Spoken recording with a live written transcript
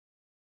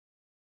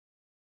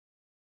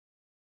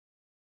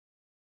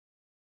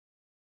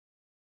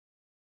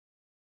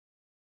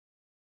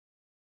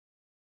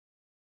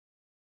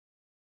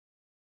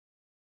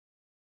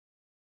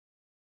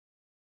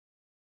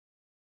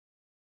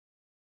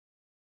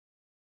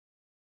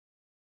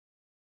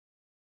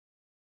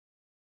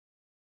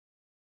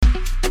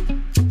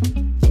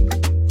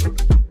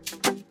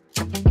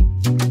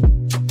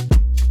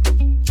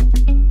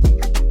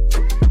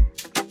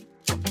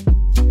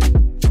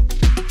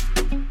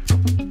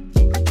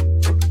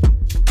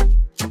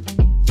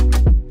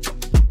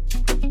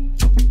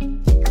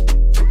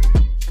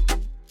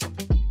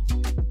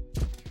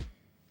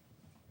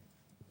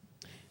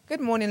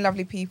morning,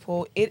 lovely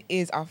people. It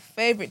is our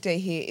favourite day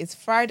here. It's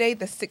Friday,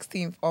 the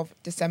 16th of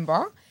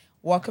December.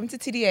 Welcome to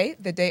TDA,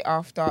 the day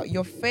after,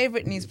 your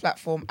favourite news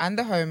platform and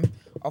the home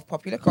of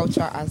popular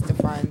culture as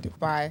defined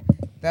by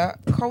the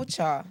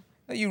culture.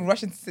 Are you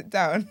rushing to sit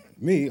down?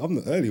 Me? I'm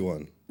the early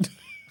one.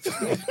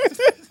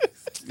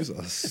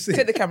 Sick.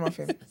 Take the camera off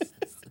him.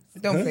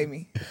 Don't play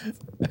me.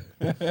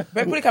 Put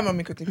the camera on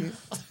me quickly, please.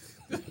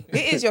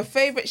 It is your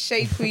favourite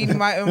shade queen,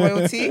 my own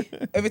royalty.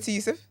 Over to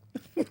Yusuf.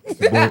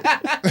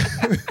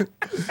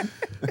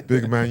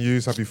 Big man,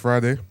 use happy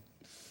Friday.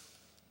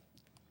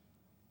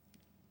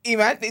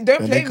 E-man,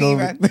 don't play me,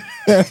 E-man.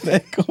 They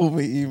call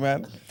me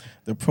E-man,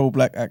 the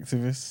pro-black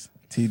activist,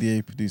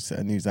 TDA producer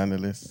and news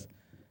analyst,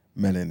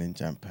 melanin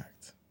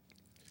jam-packed.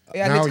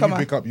 Yeah, now come you on.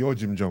 pick up your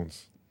Jim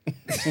Jones. I'd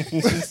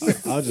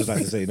just like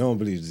to say, no one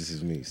believes this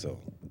is me, so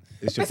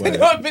it's your boy. No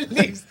one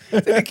believes.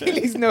 The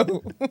Achilles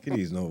no.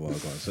 Achilles, no one.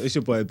 So it's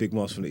your boy, Big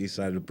Moss from the east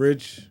side of the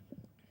bridge.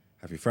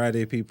 Happy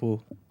Friday,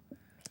 people.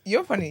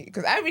 You're funny,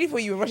 because I really thought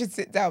you were rushing to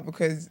sit down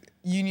because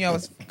you knew I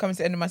was coming to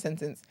the end of my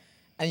sentence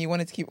and you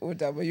wanted to keep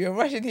order, but you were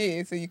rushing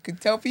here so you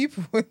could tell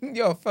people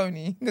you're a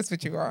phony. That's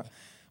what you are.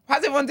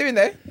 How's everyone doing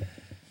though?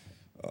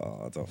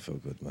 Oh, I don't feel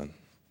good, man.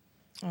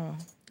 Oh,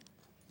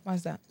 why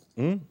is that?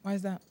 Why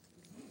is that?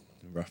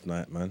 Rough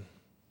night, man.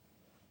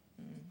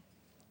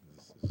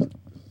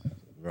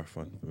 Rough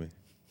one for me.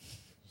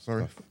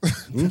 Sorry.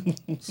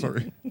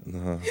 Sorry.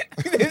 No,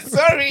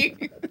 Sorry.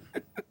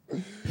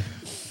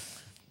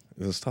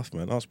 it was tough,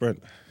 man. Ask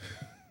Brent.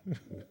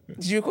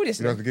 Did you record You have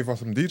yesterday? to give us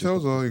some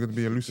details or are you going to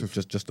be elusive?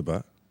 Just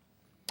about.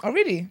 Oh,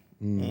 really?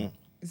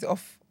 Is it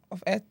off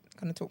air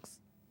kind of talks?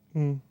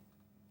 No,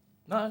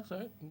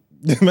 sorry.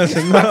 That's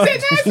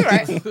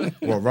right.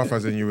 What, rough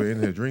as in you were in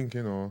here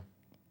drinking or?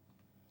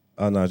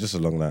 Oh, no, just a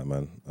long night,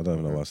 man. I don't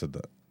even know why I said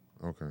that.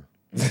 Okay.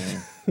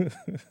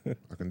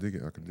 I can dig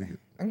it. As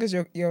long as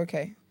you're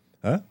okay.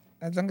 Huh?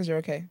 As long as you're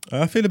okay.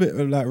 I feel a bit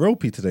like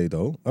ropey today,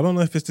 though. I don't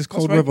know if it's this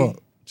cold ropey? weather.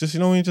 Just, you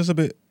know, when you're just a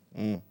bit...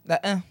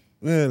 Like,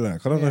 Yeah,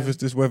 like, I don't know if Yeah. it's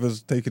this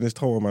weather's taking its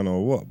toll, man,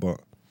 or what, but...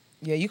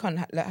 yeah, you can't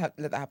let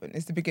that happen.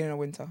 It's the beginning of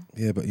winter.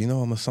 Yeah, but you know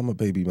I'm a summer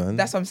baby, man.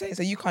 That's what I'm saying.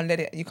 So you can't let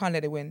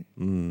it win.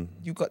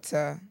 You got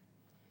to...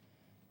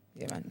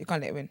 Yeah, man. You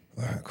can't let it win.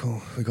 All right,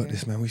 cool. We got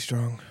this, man. We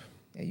strong.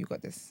 Yeah, you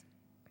got this.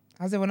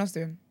 How's everyone else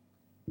doing?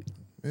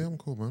 Yeah, I'm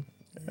cool, man.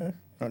 Yeah,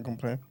 can't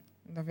complain.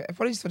 Love it.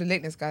 Apologies for the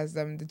lateness, guys.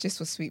 The gist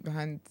was sweet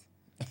behind.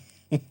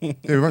 Yeah,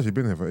 we've actually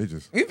been here for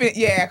ages. We've been,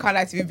 yeah, I can't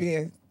lie to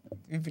you.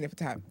 We've been here for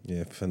time.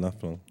 Yeah, for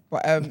enough long.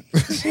 But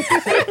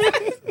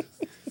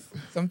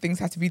some things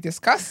have to be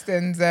discussed,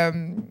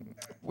 and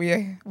we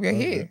are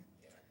here.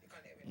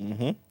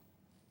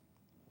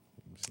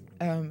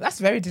 That's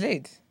very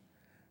delayed.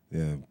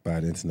 Yeah,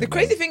 bad internet. The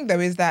crazy thing though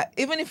is that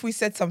even if we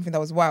said something that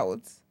was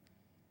wild,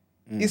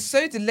 it's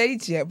so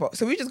delayed yet. But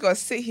so we just gotta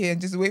sit here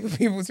and just wait for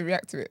people to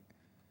react to it.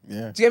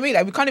 Yeah. Do you get me?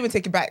 Like we can't even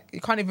take it back.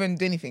 You can't even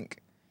do anything.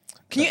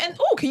 Can you end?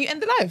 Oh, can you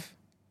end the live?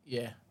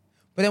 Yeah.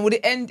 But then would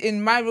it end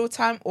in my real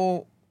time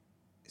or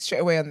straight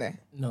away on there?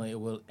 No, it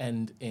will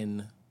end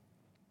in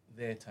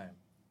their time.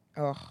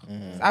 Oh,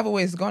 either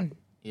way it's gone.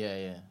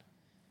 Yeah.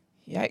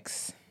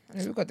 Yikes! I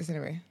mean, we got this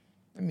anyway.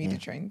 I'm media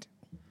trained.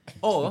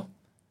 Or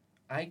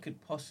I could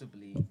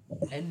possibly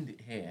end it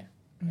here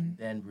and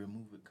then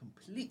remove it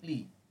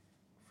completely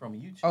from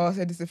YouTube. Oh,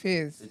 so it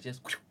disappears. So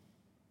just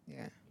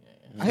Yeah.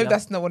 I hope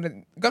that's not one of.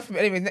 God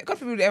forbid. Anyway, God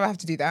forbid we ever have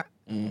to do that.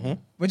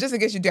 But just in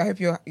case you do, I hope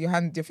your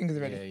fingers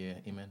are ready. Yeah,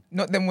 amen.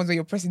 Not them ones where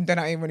you're pressing done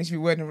out when it should be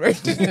word and road.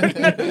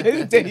 None of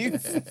those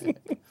days.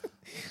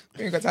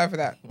 We ain't got time for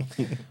that.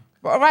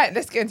 But all right,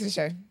 let's get into the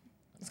show.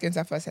 Let's get into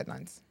our first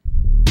headlines.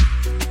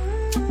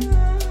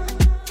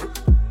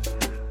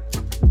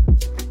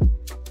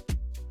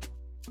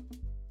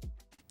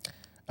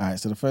 All right,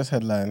 so the first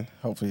headline,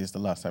 hopefully it's the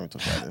last time we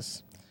talk about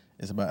this,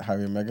 is about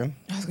Harry and Meghan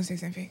I was going to say the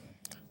same thing.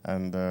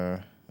 and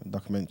a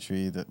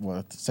documentary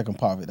the second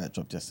part of it that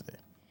dropped yesterday.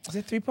 Is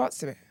there 3 parts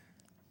to it?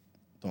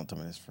 Don't tell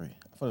me there's 3.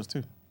 I thought it was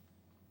 2.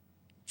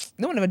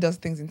 No one ever does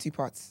things in 2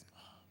 parts.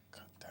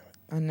 God damn it.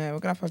 I know. We're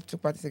going to have to talk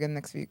about this again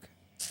next week.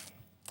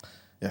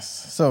 Yes.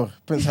 So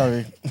Prince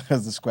Harry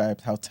has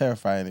described how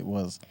terrifying it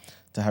was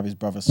to have his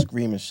brother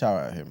scream and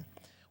shout at him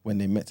when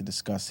they met to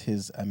discuss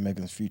his and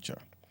Meghan's future.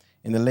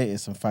 In the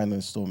latest and final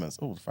installments,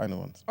 the final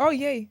ones, Oh,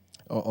 yay.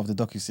 of the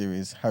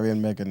docuseries, Harry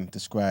and Meghan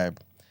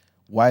describe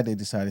why they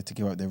decided to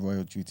give up their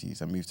royal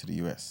duties and move to the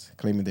US,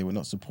 claiming they were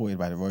not supported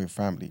by the royal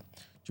family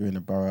during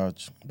the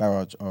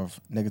barrage of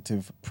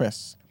negative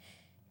press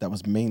that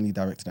was mainly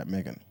directed at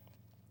Meghan.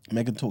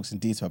 Meghan talks in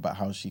detail about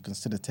how she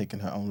considered taking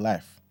her own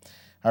life.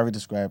 Harry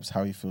describes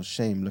how he feels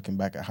shame looking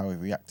back at how he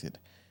reacted,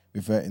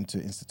 reverting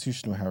to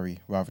institutional Harry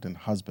rather than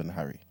husband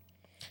Harry.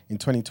 In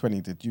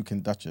 2020, the Duke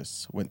and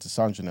Duchess went to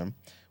Sandringham,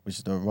 which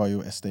is the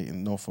royal estate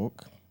in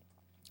Norfolk,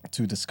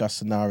 to discuss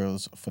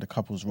scenarios for the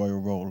couple's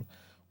royal role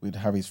with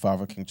Harry's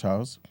father, King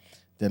Charles,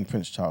 then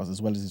Prince Charles,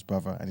 as well as his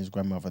brother and his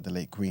grandmother, the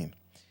late Queen.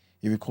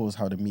 He recalls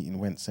how the meeting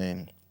went,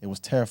 saying, "It was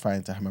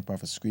terrifying to have my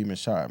brother scream and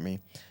shout at me,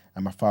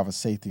 and my father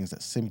say things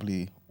that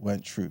simply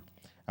weren't true,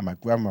 and my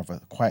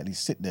grandmother quietly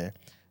sit there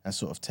and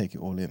sort of take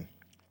it all in.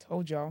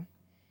 Told y'all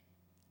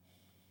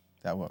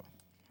That what?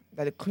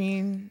 that the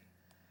Queen.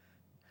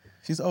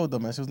 She's older,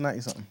 man. She was 90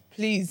 something.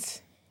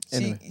 Please,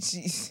 Anyway.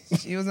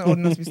 she wasn't old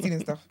enough to be stealing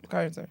stuff.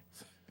 Carry on, sorry.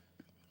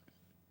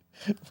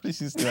 What is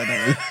she still at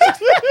that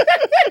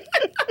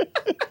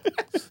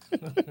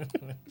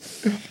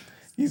age?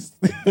 He's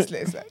Just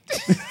let it slide.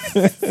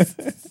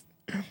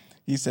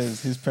 He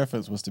says his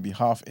preference was to be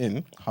half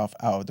in, half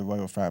out of the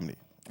royal family,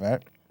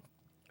 right?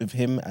 With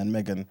him and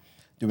Meghan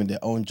doing their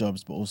own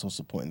jobs but also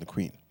supporting the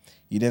Queen.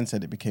 He then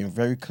said it became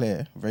very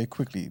clear very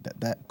quickly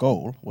that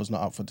goal was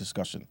not up for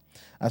discussion.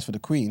 As for the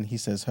Queen, he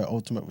says her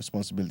ultimate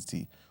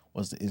responsibility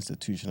was the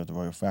institution of the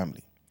royal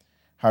family.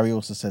 Harry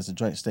also says the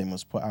joint statement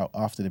was put out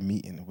after the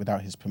meeting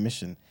without his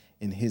permission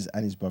in his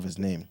and his brother's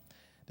name.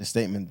 The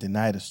statement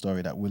denied a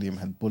story that William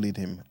had bullied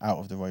him out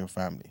of the royal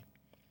family.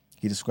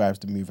 He describes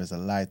the move as a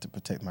lie to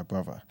protect my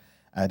brother,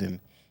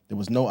 adding, "There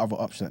was no other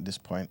option at this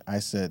point. I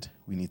said,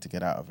 we need to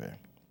get out of here."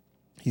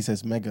 He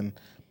says Meghan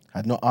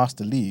had not asked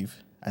to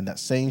leave and that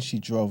saying she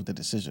drove the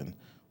decision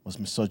was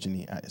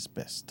misogyny at its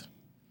best.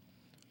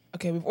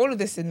 Okay, with all of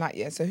this in light,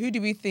 yeah. So who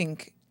do we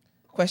think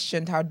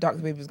questioned how dark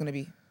the baby was going to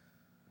be?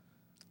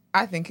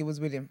 I think it was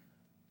William.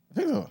 I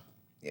think so.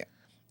 Yeah.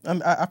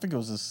 And I think it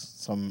was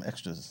just some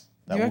extras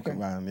that You walk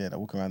reckon? around, that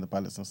walk around the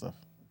palace and stuff.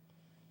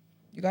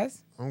 You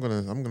guys? I'm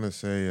gonna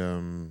say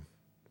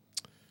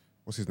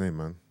what's his name,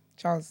 man?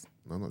 Charles.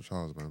 No, not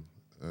Charles, man.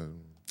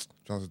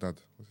 Charles' dad.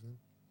 What's his name?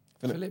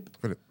 Philip.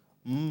 Philip.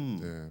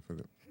 Mm. Yeah,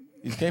 Philip.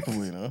 He's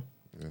capable, you know.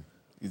 Yeah.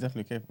 He's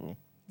definitely capable.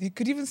 He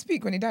could even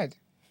speak when he died.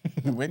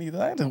 When he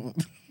died?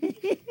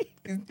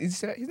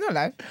 He's not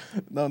alive.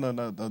 No.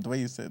 The way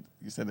you said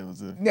it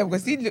was a Yeah,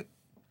 because he looked.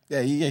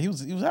 he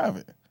was out of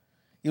it.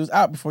 He was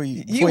out before he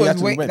He before was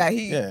actually wait, went. like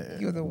he yeah.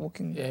 was a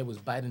walking. Yeah, it was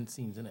Biden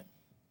scenes, innit?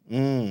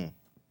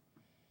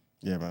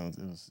 Yeah, man. It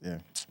was yeah.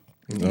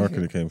 I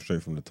reckon it came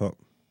straight from the top.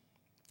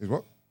 Is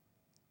what?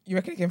 You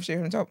reckon he came straight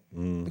from the top?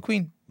 The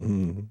Queen.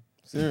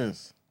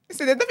 Serious.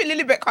 So there's nothing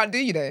Lilibet can't do,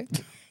 you know.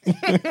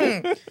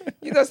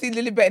 You don't see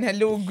Lilibet in her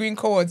little green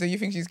cords and you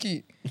think she's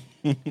cute.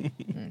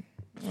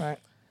 Right.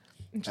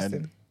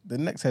 Interesting. And the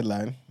next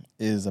headline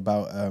is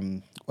about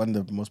one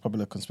of the most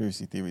popular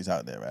conspiracy theories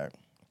out there, right?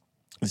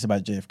 It's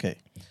about JFK.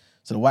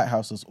 So the White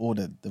House has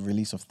ordered the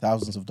release of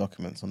thousands of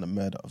documents on the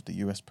murder of the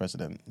US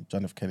President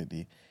John F.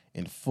 Kennedy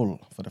in full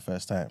for the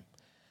first time.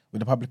 With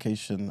the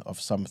publication of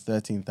some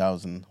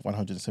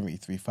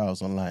 13,173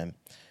 files online,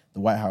 the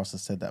White House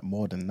has said that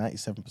more than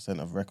 97%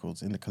 of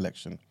records in the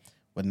collection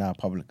were now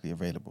publicly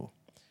available.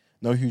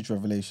 No huge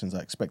revelations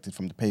are expected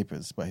from the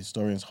papers, but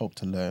historians hope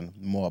to learn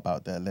more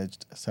about the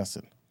alleged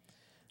assassin.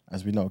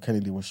 As we know,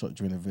 Kennedy was shot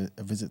during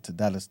a visit to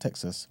Dallas,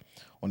 Texas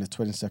on the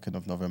 22nd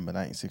of November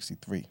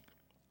 1963.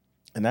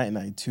 A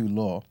 1992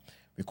 law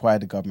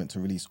required the government to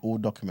release all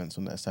documents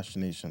on the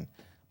assassination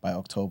by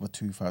October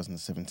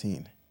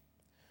 2017.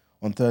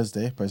 On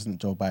Thursday, President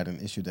Joe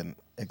Biden issued an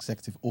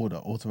executive order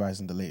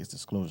authorizing the latest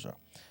disclosure,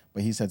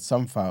 but he said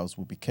some files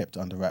will be kept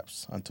under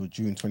wraps until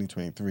June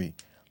 2023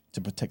 to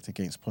protect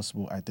against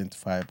possible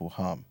identifiable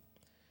harm.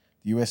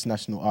 The U.S.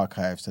 National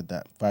Archives said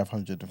that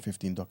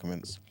 515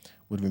 documents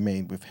would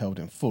remain withheld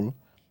in full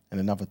and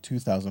another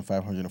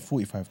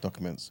 2,545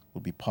 documents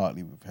would be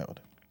partly withheld.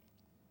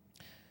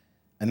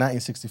 A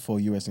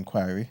 1964 U.S.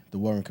 inquiry, the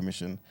Warren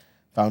Commission,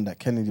 found that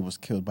Kennedy was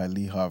killed by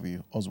Lee Harvey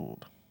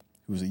Oswald,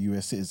 who was a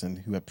U.S. citizen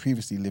who had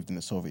previously lived in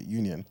the Soviet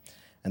Union,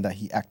 and that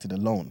he acted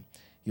alone.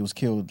 He was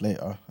killed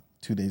later,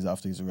 2 days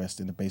after his arrest,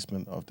 in the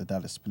basement of the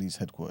Dallas Police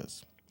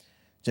Headquarters.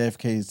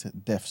 JFK's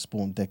death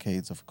spawned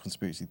decades of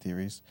conspiracy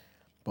theories,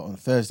 but on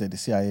Thursday, the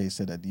CIA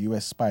said that the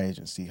U.S. spy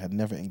agency had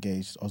never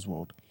engaged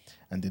Oswald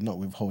and did not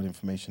withhold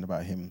information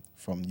about him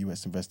from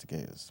U.S.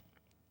 investigators.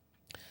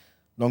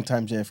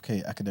 Longtime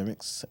JFK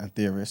academics and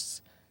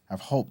theorists have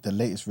hoped the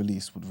latest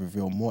release would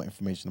reveal more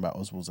information about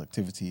Oswald's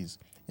activities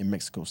in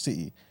Mexico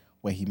City,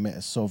 where he met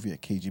a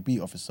Soviet KGB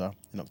officer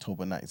in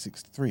October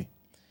 1963.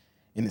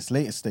 In its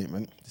latest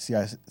statement,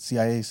 the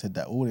CIA said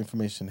that all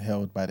information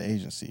held by the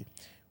agency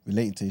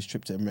relating to his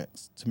trip to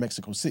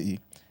Mexico City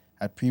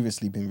had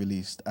previously been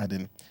released,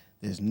 adding,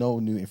 "There's no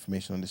new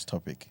information on this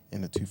topic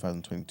in the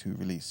 2022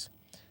 release."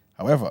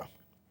 However,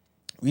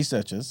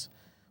 researchers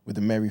with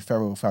the Mary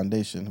Farrell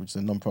Foundation, which is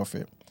a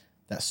non-profit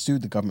that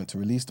sued the government to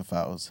release the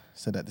files,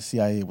 said that the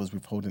CIA was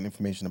withholding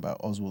information about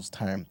Oswald's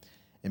time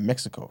in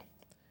Mexico.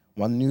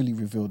 One newly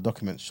revealed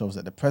document shows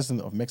that the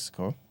president of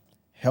Mexico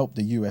helped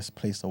the US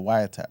place a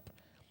wiretap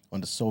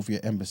on the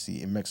Soviet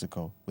embassy in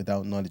Mexico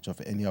without knowledge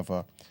of any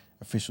other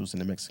officials in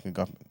the Mexican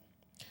government.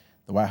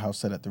 The White House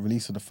said that the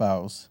release of the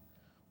files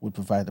would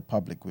provide the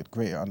public with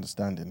greater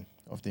understanding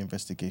of the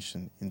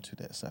investigation into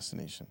the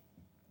assassination.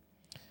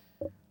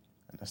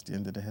 And that's the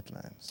end of the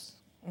headlines.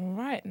 All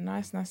right,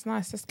 nice.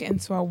 Let's get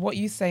into our what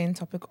you saying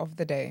topic of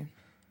the day.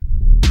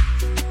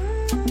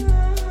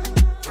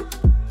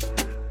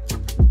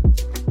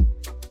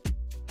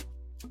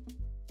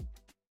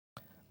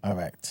 All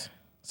right.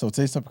 So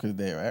today's topic of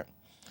the day, right?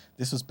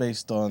 This was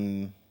based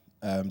on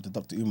the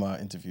Dr. Umar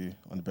interview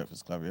on the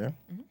Breakfast Club, yeah?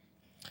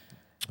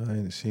 I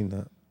ain't seen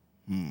that.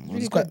 Well, really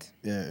it's quite,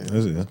 good. yeah,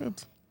 Is it, yeah? it's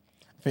good.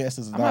 I think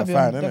Esther's I might be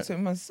fine, on isn't Dr. it?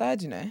 Umar's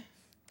side, you know.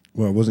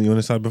 Well, wasn't you on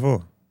his side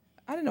before?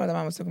 I didn't know what the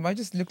man was talking about. It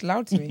just looked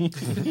loud to me.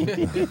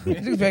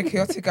 It looked very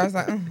chaotic. I was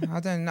like, I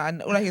don't know.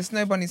 All I hear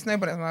snow bunny. I'm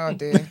like, oh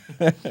dear.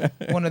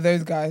 One of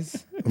those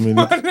guys. I mean,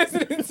 I'm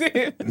listening to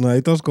him. no,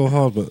 he does go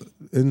hard, but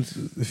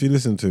if you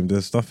listen to him,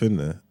 there's stuff in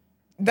there.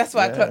 That's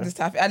why I clocked this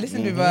time. I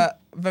listened with a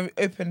very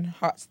open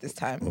heart this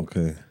time.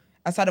 Okay.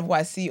 Outside of what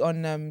I see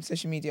on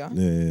social media.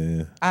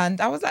 Yeah. And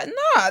I was like,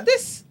 nah,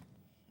 this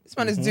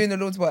man is doing the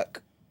Lord's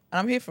work. And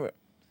I'm here for it.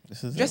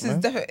 This is Dress it,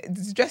 is man.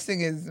 this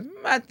dressing is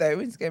mad though.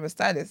 We just gave him a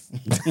stylist.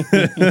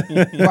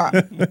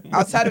 But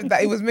outside of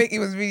that, it was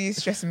really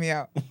stressing me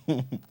out.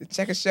 The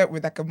checker shirt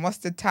with like a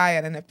mustard tie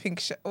and then a pink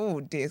shirt.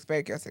 Oh dear, it's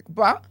very chaotic.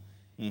 But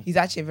he's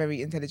actually a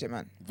very intelligent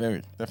man.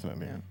 Very,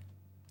 definitely. Yeah.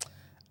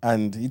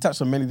 And he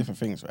touched on many different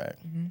things, right?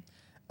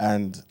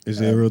 And Is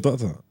he a real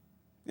doctor?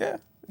 yeah,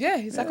 Yeah,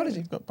 he's psychology.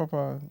 He's got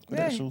proper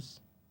credentials.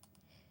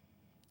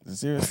 He's a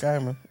serious guy,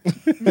 man.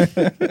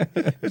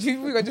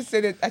 People can just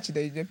say that.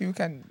 Actually, some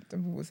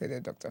people say they're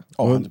a doctor.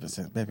 Oh, Well-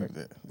 100%. Baby with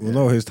it. Well,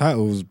 no, his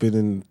title's been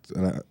in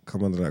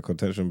come under that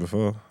contention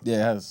before. Yeah,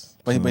 it has.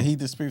 But he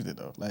disproved it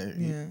though. Like,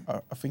 Yeah.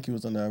 I think he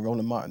was on a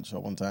Roland Martin show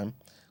one time.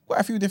 Quite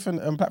a few different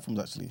platforms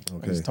actually. Okay.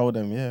 And he's told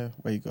them, where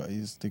he got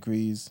his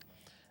degrees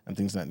and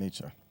things of that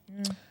nature.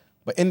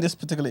 But in this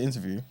particular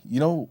interview,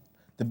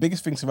 the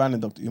biggest thing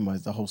surrounding Dr. Umar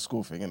is the whole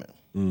school thing, isn't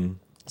it?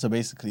 So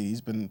basically,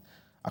 he's been,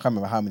 I can't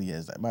remember how many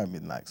years, it might have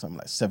been like something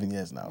like 7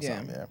 years now or Yeah.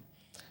 something,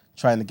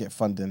 trying to get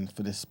funding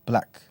for this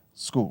black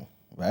school,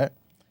 right?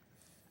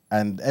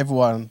 And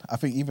everyone, I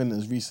think even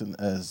as recent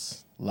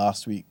as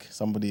last week,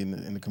 somebody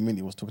in the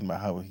community was talking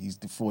about how he's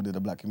defrauded the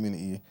black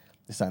community,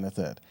 this and the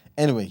third.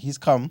 Anyway, he's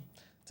come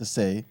to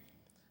say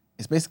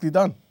it's basically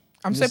done.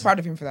 I'm so proud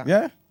of him for that.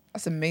 Yeah,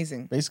 That's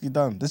amazing. basically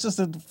done. There's just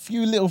a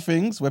few little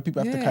things where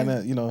people have to Yeah. kind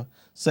of,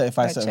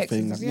 certify Like certain checks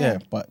and things. stuff, yeah.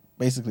 But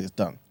basically it's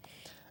done.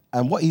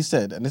 And what he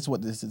said, and this is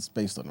what this is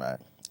based on, right,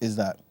 is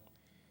that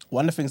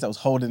one of the things that was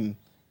holding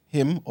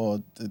him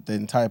or the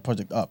entire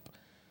project up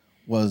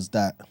was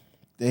that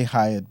they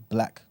hired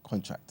black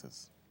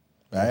contractors,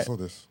 I right? saw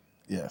this.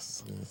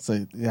 Yes. So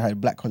they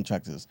hired black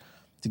contractors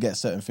to get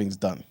certain things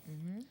done.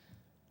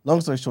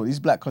 Long story short, these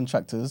black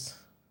contractors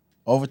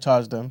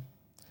overcharged them,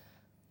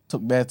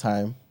 took their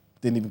time,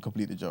 didn't even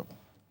complete the job.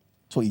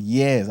 Took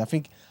years. I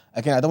think,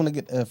 again, I don't want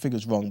to get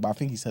figures wrong, but I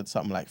think he said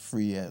something like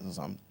 3 years or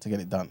something to get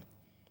it done.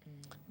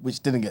 Which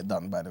didn't get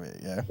done, by the way,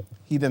 yeah?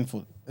 He then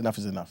thought, enough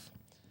is enough.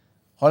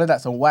 Holler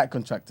that some white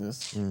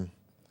contractors,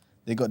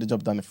 they got the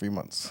job done in 3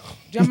 months.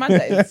 Do you know how mad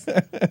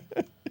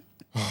that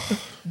is?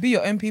 Be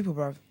your own people,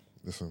 bruv.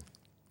 Listen,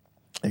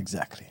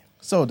 Exactly.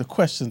 So the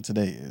question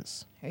today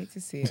is, Hate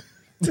to see it.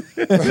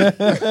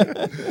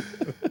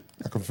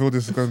 I can feel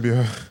this is going to be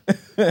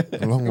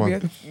a long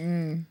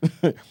one.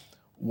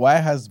 why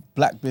has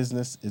black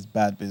business is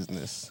bad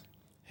business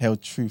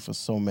held true for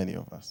so many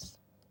of us?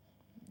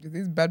 This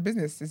is bad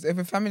business. It's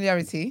over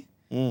familiarity.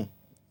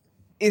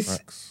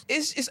 Facts.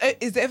 It's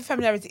the over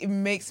familiarity. It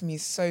makes me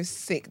so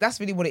sick. That's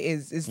really what it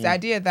is. It's the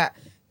idea that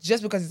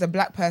just because it's a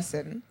black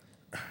person,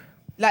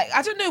 like,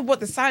 I don't know what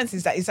the science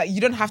is that it's like you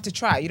don't have to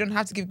try. You don't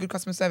have to give good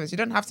customer service. You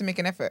don't have to make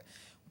an effort.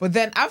 But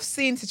then I've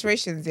seen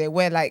situations there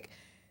where, like,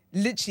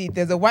 literally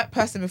there's a white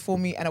person before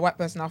me and a white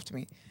person after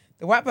me.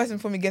 The white person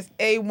before me gets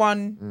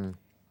A1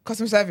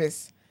 customer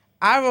service.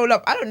 I roll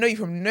up. I don't know you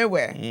from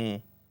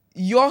nowhere.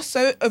 You're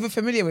so over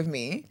familiar with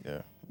me,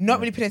 not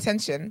really paying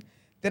attention.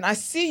 Then I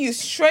see you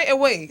straight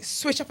away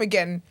switch up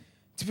again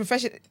to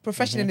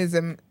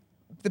professionalism,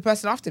 the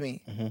person after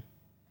me.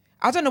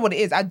 I don't know what it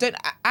is.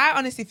 I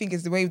honestly think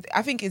it's the way.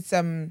 I think it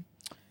comes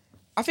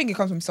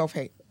from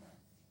self-hate.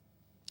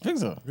 Think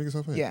so? Big as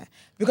hell, Yeah,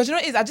 because you know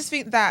what it is. I just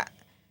think that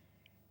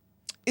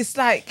it's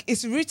like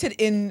it's rooted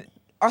in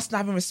us not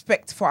having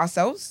respect for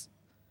ourselves,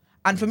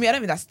 and for me, I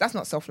don't think that's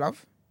not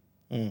self-love.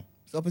 It's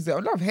the opposite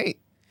of love, hate.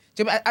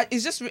 Do you know,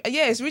 it's just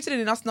it's rooted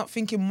in us not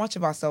thinking much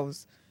of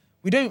ourselves.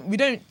 We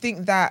don't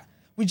think that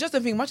we just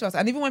don't think much of us.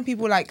 And even when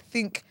people like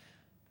think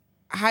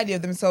highly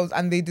of themselves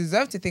and they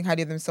deserve to think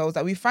highly of themselves,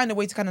 that we find a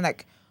way to kind of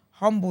like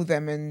humble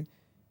them and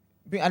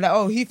be like,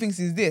 oh, he thinks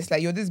he's this,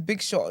 like you're this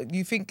big shot.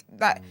 You think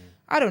that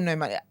I don't know,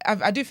 man.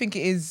 I do think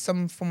it is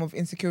some form of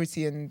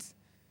insecurity and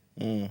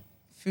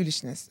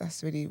foolishness.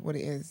 That's really what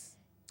it is.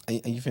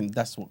 And you think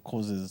that's what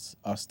causes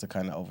us to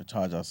kind of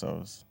overcharge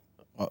ourselves,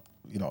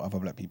 other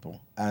black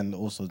people, and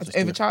also just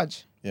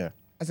Overcharge, Yeah.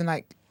 as in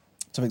like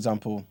So, for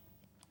example,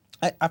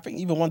 I think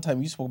even one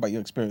time you spoke about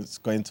your experience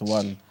going to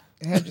one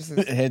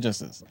hairdressers.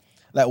 hairdressers.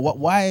 Like,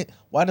 why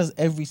does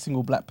every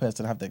single black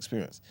person have the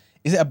experience?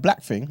 Is it a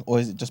black thing, or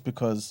is it just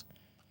because,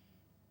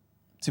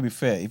 to be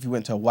fair, if you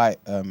went to a white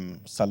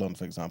salon,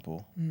 for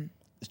example,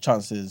 the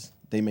chances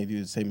they may do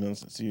the same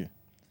nonsense to you?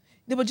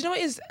 No, but do you know what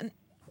is?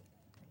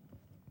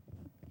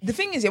 The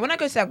thing is, when I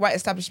go to like white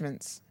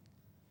establishments,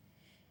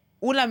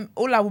 all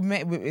I would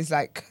met with is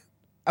like,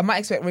 I might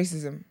expect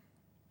racism.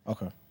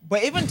 Okay.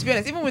 But even to be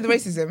honest, even with the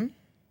racism,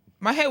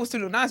 my hair will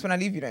still look nice when I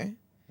leave, you know.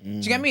 Do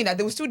you get what I mean? Like,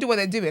 they will still do what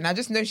they're doing. I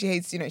just know she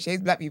hates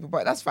black people,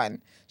 but that's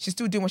fine. She's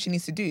still doing what she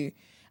needs to do.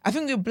 I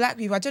think with black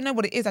people, I don't know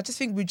what it is. I just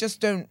think we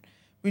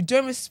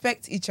don't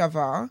respect each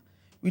other.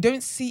 We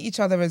don't see each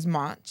other as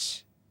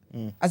much.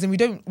 As in, we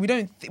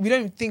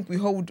don't think we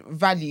hold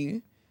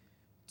value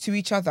to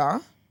each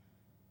other.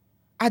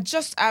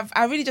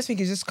 I really just think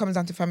it just comes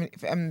down to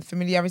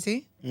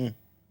familiarity.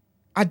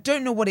 I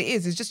don't know what it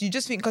is. It's just, you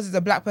just think because it's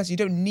a black person, you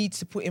don't need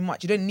to put in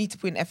much. You don't need to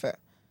put in effort.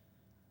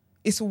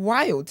 It's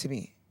wild to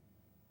me.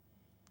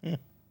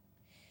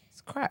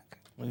 It's crack.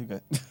 What do you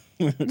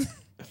guys?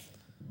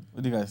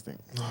 What do you guys think?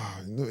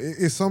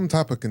 It's some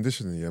type of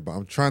conditioning, yeah, but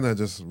I'm trying to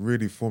just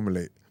really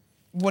formulate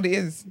What it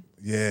is.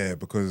 Yeah,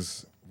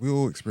 because we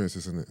all experience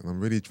this, innit? And I'm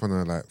really trying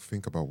to like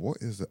think about what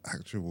is the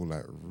actual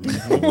like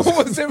reason.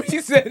 What was the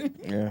reason?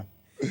 Yeah.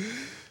 You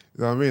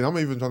know what I mean? I'm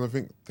even trying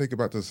to take it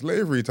back to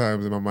slavery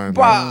times in my mind.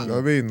 But- Like, you know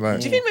what I mean? Like,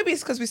 Do you think maybe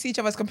it's because we see each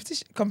other as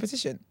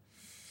competition?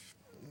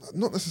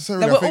 not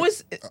necessarily.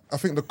 Like, I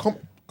think the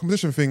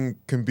competition thing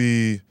can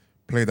be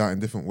played out in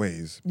different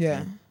ways.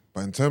 Yeah.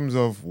 But in terms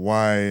of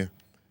why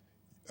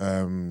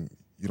you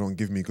don't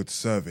give me good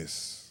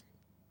service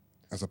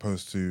as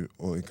opposed to,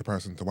 or in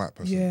comparison to white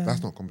person, Yeah.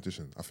 that's not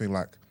competition. I think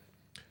like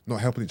not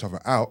helping each other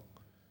out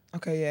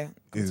Okay, yeah. is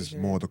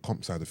Competition, more the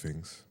comp side of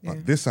things. Yeah.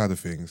 But this side of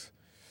things,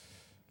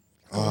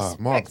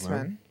 Mark, Respect,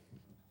 man.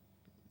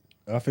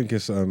 I think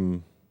it's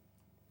I'm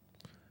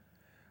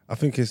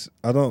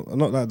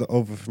not like the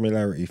over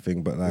familiarity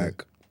thing, but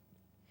like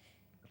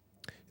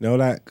you know,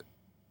 like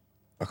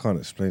I can't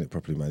explain it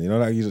properly, man. You know,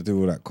 like you do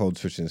all that code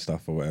switching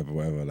stuff or whatever.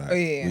 Like Oh,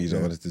 yeah. we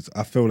don't want to-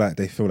 I feel like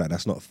they feel like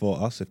that's not for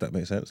us, if that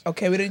makes sense.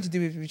 Okay, we don't need to do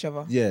it with each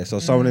other. Yeah, so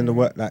someone in the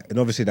work, like, and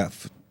obviously that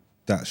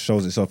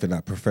shows itself in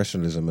that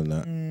professionalism and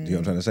that. Do you know what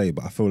I'm trying to say?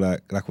 But I feel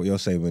like what you're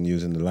saying when you're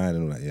using the line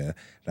and all that, yeah,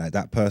 like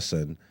that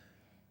person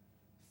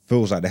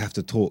feels like they have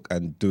to talk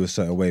and do a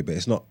certain way, but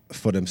it's not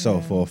for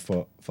themselves or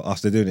for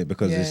us. They're doing it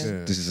because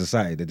Yeah. this is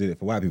society. They're doing it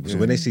for white people. So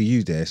when they see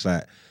you there, it's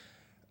like,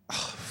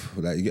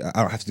 like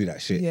I don't have to do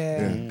that shit,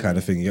 Yeah. kind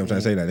of thing. You know what I'm trying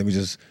to say? Like, let me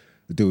just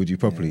deal with you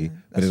properly. But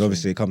that's then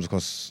obviously it comes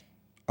across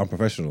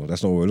unprofessional.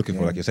 That's not what we're looking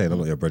for. Like you're saying, I'm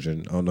not your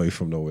brethren. I don't know you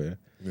from nowhere.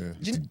 Yeah.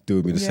 You do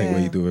with me the same way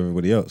Yeah. you do with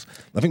everybody else.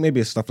 I think maybe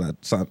it's stuff like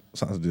something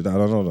to do with that. I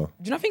don't know though.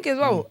 Do you not think as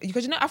well?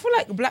 Because I feel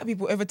like black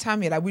people over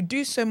time here, like we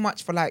do so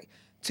much for like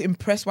to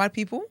impress white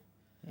people.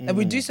 Like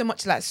we do so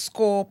much to like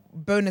score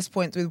bonus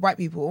points with white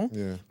people,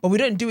 Yeah. but we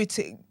don't do it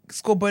to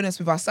score bonus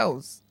with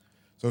ourselves.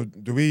 So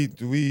do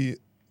we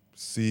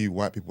see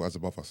white people as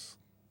above us?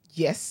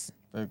 Yes.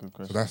 Very good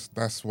question. So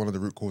that's one of the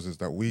root causes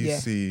that we Yeah.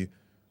 see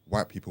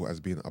white people as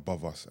being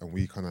above us, and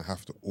we kind of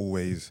have to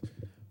always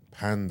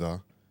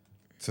pander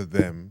to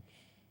them,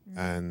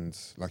 and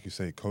like you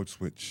say, code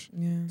switch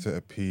to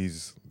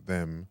appease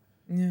them,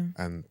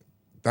 and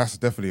that's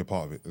definitely a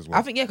part of it as well.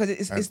 I think, yeah, because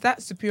it's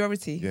that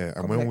superiority. Yeah, and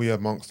complex. when we are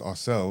amongst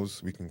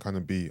ourselves, we can kind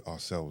of be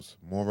ourselves,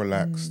 more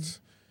relaxed.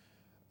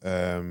 You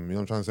know what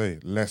I'm trying to say?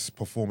 Less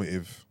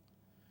performative,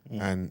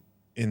 and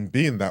in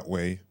being that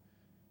way,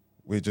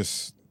 we're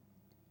just,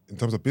 in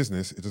terms of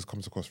business, it just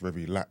comes across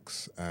very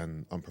lax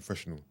and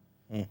unprofessional.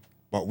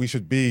 But we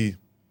should be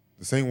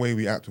the same way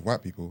we act with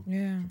white people.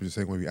 Yeah. Should be the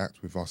same way we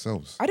act with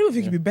ourselves. I don't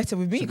think it'd be better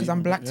with me because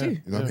I'm black too.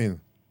 You know what I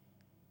mean?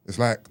 It's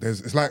like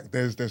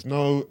there's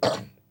no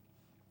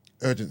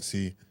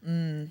urgency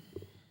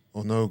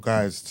or no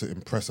guys to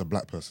impress a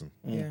black person.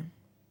 Yeah. You know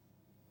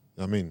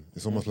what I mean?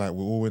 It's almost like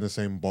we're all in the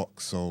same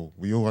box, so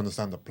we all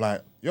understand the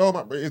plight. Yo,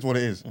 man, it is what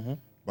it is.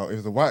 But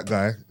if the white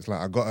guy, it's like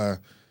I gotta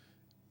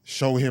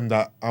show him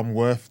that I'm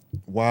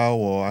worthwhile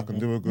or I can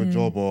do a good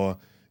job, or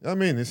you know what I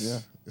mean?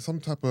 It's some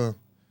type of.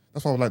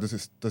 That's why I was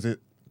like, does it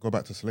go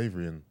back to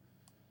slavery and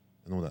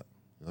all that?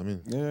 You know what I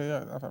mean?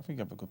 Yeah. I think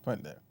you have a good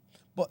point there.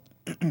 But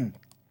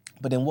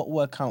but then what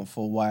will account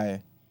for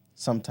why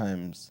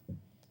sometimes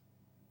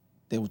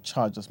they will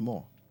charge us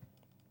more?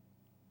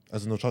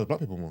 As in, they'll charge black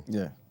people more.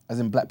 Yeah. As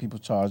in black people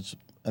charge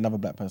another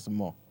black person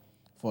more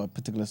for a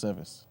particular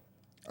service.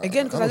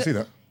 Again, I don't because see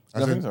that. You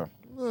As don't in, think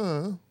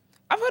so?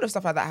 I've heard of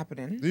stuff like that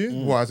happening. do you?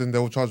 What? As in,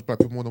 they'll charge black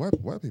people more than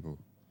white people.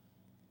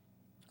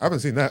 I haven't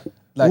seen that.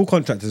 Like- All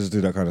contractors do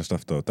that kind of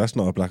stuff though. That's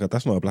not a black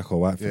or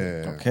white thing.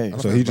 Yeah. Okay. I don't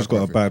So think he it's just black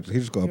got a white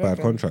thing. bad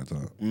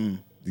contractor. You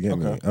get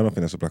me? Okay. I don't think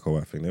that's a black or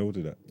white thing. They all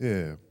do that.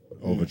 Yeah.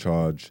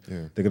 Overcharge.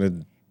 Yeah.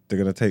 They're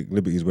gonna take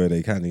liberties where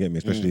they can. You get me?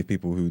 Especially if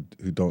people who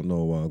don't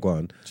know what are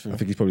going. I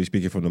think he's probably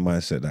speaking from the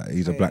mindset that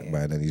he's a black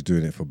man and he's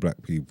doing it for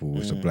black people.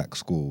 It's a black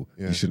school.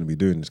 Yeah. He shouldn't be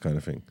doing this kind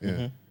of thing.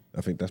 Yeah.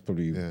 I think that's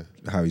probably Yeah.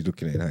 how he's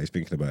looking at it and how he's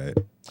thinking about it.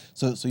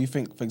 So you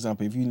think, for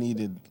example, if you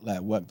needed like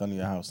work done in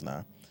your house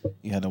now,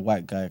 you had a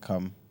white guy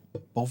come.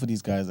 Both of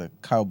these guys are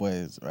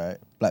cowboys, right?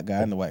 Black guy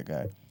and the white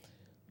guy.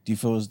 Do you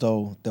feel as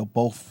though they'll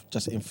both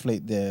just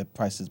inflate their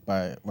prices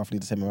by roughly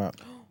the same amount?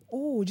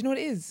 Oh, do you know what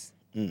it is?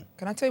 Can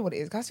I tell you what it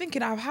is? 'Cause I was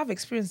thinking I have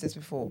experienced this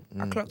before.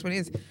 I clocked what it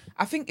is.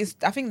 I think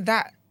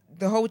that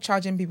the whole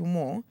charging people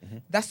more,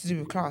 that's to do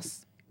with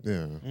class.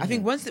 Yeah. I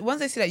think once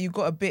they see that you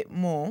got a bit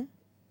more,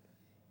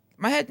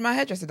 my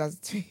hairdresser does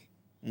it to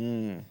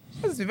me.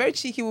 She's a very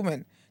cheeky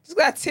woman. Just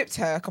glad I tipped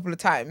her a couple of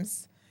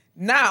times.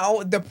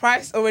 Now the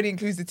price already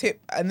includes the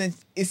tip, and then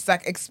it's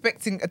like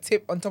expecting a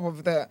tip on top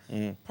of the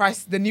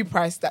price, the new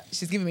price that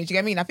she's giving me. Do you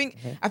get what I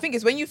mean? I think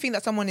it's when you think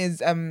that someone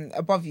is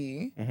above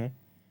you,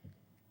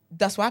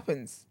 that's what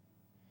happens.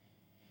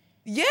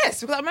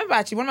 Yes, because I remember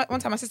actually one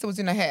time my sister was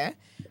doing her hair,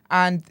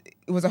 and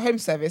it was a home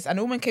service, and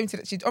a woman came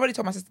to. She'd already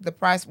told my sister the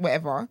price,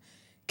 whatever.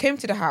 Came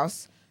to the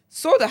house,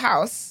 saw the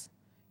house,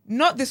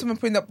 not this woman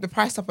putting up the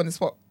price up on the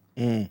spot.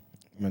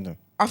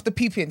 After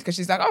peeping, because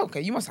she's like, oh, okay,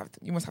 you must have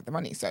the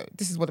money, so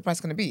this is what the price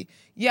is going to be.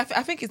 Yeah,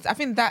 I think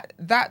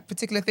that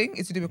particular thing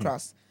is to do with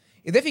class.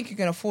 If they think you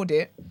can afford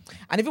it,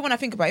 and even when I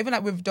think about it, even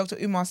like with Dr.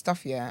 Umar's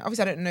stuff, yeah,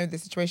 obviously I don't know the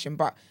situation,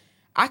 but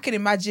I can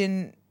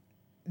imagine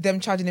them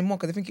charging him more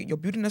because they think you're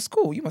building a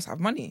school, you must have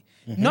money.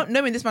 Not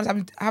knowing this man's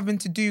having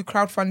to do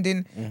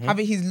crowdfunding,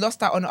 he's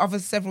lost out on other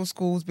several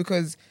schools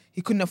because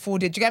he couldn't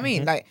afford it. Do you get what I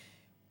mean? Like,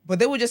 but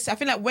they will just, I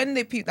feel like when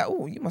they peep that,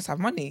 oh, you must have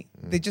money,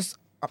 they just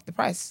up the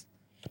price.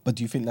 But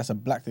do you think that's a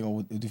black thing,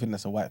 or do you think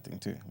that's a white thing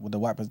too? Would the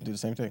white person do the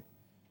same thing?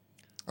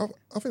 I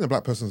think the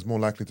black person is more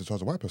likely to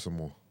charge a white person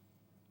more.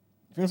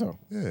 You think so?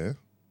 Yeah.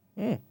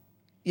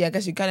 Yeah, I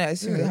guess you kind of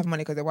assume they have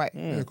money because they're white.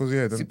 Yeah,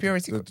 because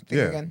Superiority thing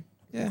again.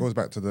 Yeah. It goes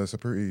back to the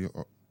superiority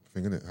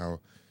thing, innit? How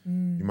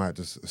you might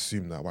just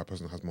assume that a white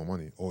person has more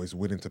money or is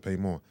willing to pay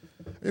more.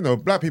 You know,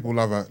 black people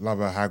love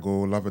a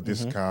haggle, love a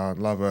discount,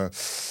 love a,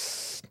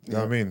 you know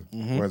what I mean?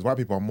 Whereas white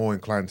people are more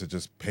inclined to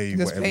just pay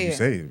whatever you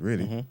say,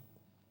 really.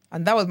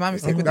 And that was my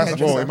mistake with the That's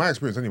hairdresser. well, in my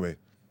experience anyway.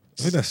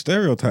 I think that's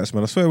stereotypes,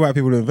 man. I swear white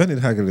people invented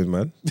haggling,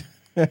 man.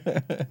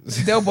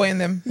 They'll boy in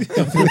them. But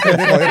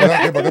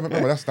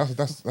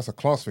that's a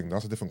class thing.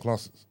 That's a different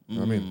class. You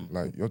know what I mean?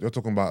 Like you're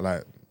talking about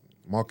like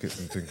markets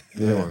and things.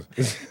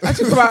 I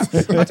talk about.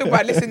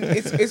 Listen,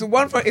 it's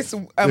one for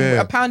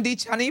a pound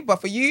each, honey.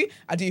 But for you,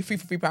 I do 3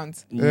 for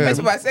 £3. Yeah. I talk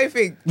about the same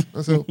thing.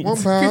 That's a £1.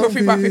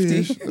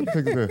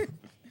 £3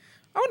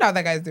 I wonder how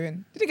that guy's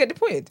doing. Did he get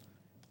deported?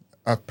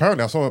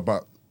 Apparently, I saw it,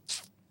 but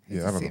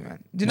yeah, I don't See, know.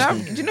 man. Do you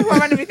know who I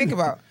randomly think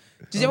about?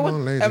 Did you Come ever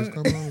on, ladies.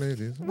 Come on,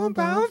 ladies.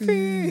 £1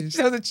 fish?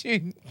 That was a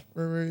tune.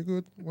 Very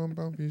good.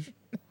 £1 fish.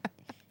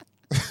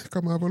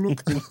 Come have a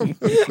look.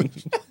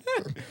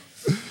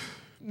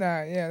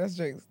 Nah, yeah, that's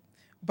jokes.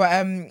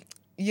 But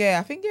yeah,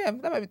 I think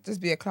that might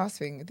just be a class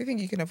thing. If they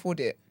think you can afford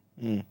it,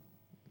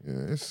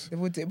 Yes. they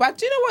would do it. But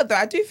do you know what though?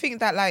 I do think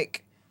that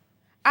like,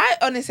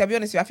 I'll be honest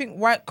with you, I think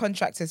white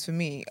contractors for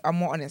me are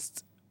more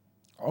honest.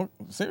 Oh,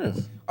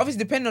 serious? Obviously,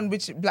 depending on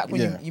which black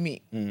one you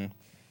meet.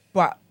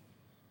 But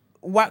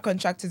white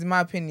contractors, in my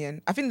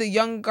opinion, I think the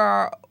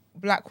younger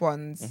black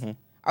ones,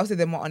 I would say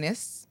they're more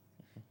honest.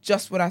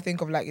 Just what I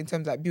think of like in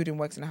terms of like building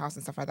works in a house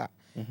and stuff like that.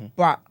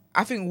 But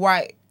I think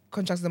white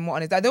contractors are more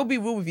honest. Like, they'll be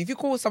real with you. If you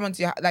call someone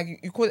to your, like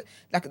you call,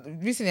 like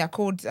recently I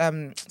called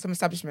some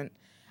establishment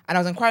and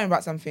I was inquiring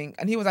about something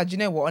and he was like, do you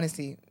know what,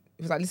 honestly?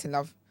 He was like, listen,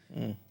 love,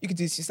 you could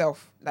do this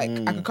yourself. Like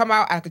I could come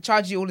out and I could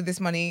charge you all of this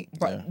money,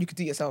 but you could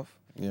do it yourself.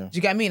 Yeah. Do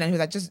you get what I mean? And he was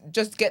like,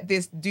 just get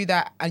this, do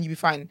that, and you'll be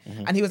fine.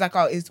 And he was like,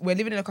 we're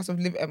living in a cost of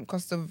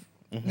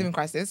living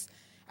crisis.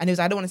 And he was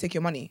like, I don't want to take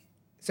your money.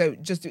 So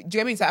just do you get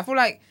what I mean? So I feel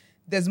like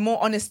there's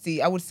more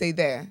honesty, I would say,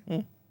 there.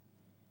 In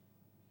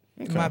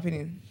my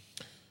opinion.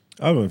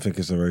 I don't think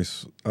it's a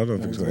race. I don't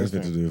think it's got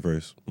anything to do with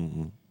race.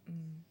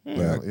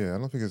 Yeah, I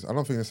don't think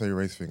it's a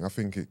race thing. I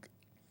think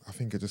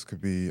it just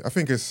could be. I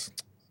think it's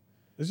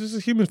just a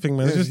human thing,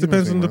 man. Yeah, it just it's a human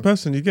depends on thing, the man.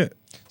 person you get.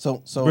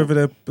 So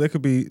Whether they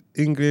could be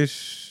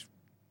English,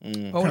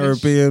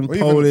 Polish. Caribbean, or even,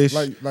 Polish.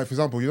 like for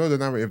example, you know the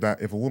narrative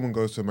that if a woman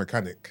goes to a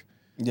mechanic,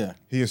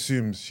 he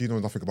assumes she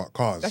knows nothing about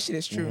cars. That shit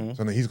is true.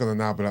 So then he's gonna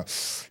now be like,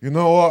 you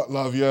know what,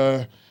 love,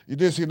 yeah, you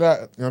did see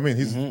that. You know what I mean?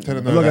 He's telling her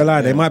I'm not gonna that.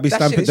 lie, they might be That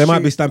stamping. shit is They might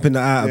true. be stamping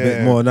that out a bit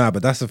Yeah. more now,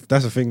 but that's a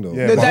thing though.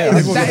 Yeah, No, but that if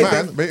is- it was that a is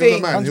man, the but if it was a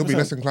thing, man, he'll be 100%.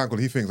 less inclined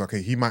because he thinks,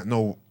 okay, he might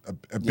know a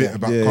bit Yeah.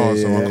 about Yeah,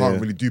 cars, so yeah, I can't yeah.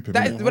 really dupe him.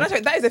 That is,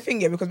 innit? that is the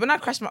thing, yeah, because when I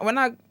crashed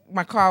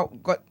my car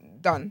got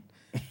done,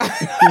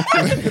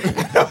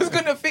 I was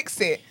gonna fix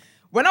it.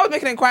 When I was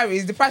making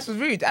inquiries, the price was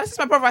rude. And this is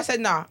my brother. I said,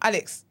 nah,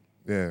 Alex,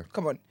 Yeah.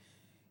 come on.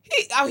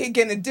 He out here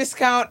getting a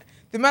discount.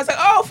 The man's like,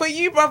 oh, for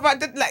you, brother.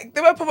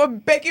 They were probably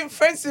begging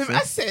friends to him.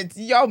 I said,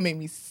 y'all make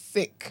me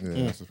sick.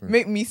 Yeah, that's the thing.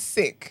 Make me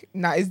sick.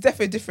 Nah, it's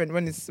definitely different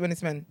when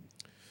it's men.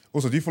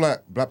 Also, do you feel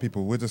like black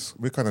people, we're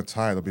kind of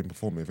tired of being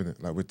performative,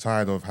 innit? Like, we're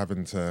tired of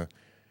having to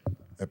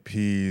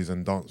appease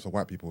and dance for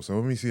white people. So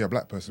when we see a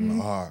black person,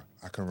 like,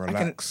 I can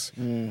relax.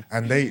 And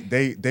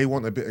they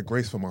want a bit of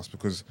grace from us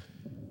because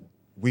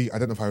we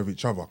identify with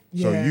each other.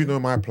 So Yeah. you know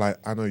my plight,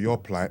 I know your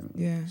plight.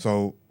 Yeah.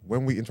 So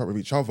when we interact with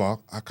each other,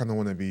 I kind of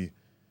want to be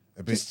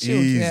a bit Just chilled,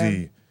 easy.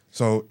 yeah.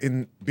 So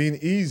in being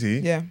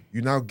easy, Yeah.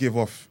 you now give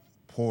off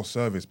poor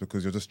service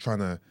because you're just trying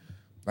to,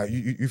 like,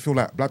 you feel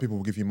like black people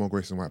will give you more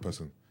grace than a white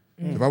person.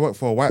 If I work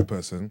for a white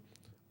person,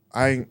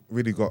 I ain't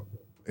really got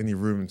any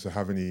room to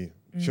have any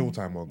chill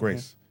time or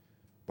grace.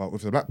 But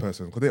with a black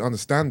person, because they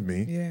understand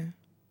me, Yeah.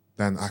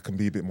 then I can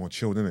be a bit more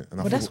chilled, innit?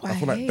 And But that's what I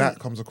feel I like that hate.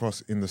 comes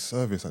across in the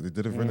service that they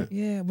deliver, innit?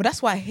 Yeah. But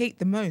that's what I hate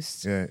the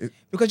most. Yeah,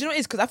 Because you know what it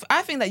is? Because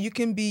I think that you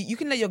can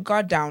let your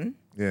guard down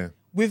yeah.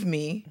 with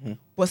me,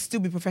 but still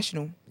be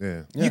professional.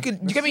 Yeah. You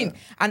get what I mean?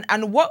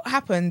 And what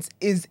happens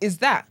is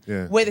that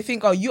where they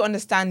think, oh, you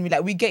understand me,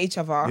 like we get each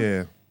other.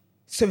 Yeah.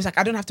 So it's like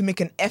I don't have to make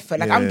an effort.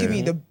 Like I'm giving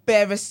you the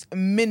barest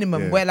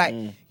minimum where like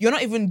you're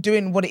not even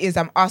doing what it is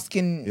I'm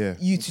asking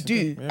you to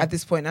do at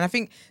this point. And I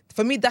think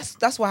for me that's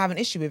what I have an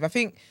issue with. I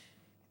think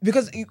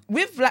because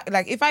with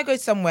like if I go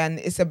somewhere and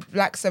it's a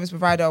black service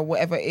provider or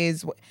whatever it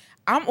is,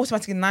 I'm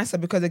automatically nicer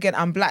because again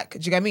I'm black. Do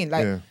you get what I mean?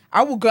 Like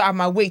I will go out of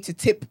my way to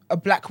tip a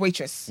black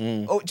waitress.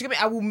 Or do you get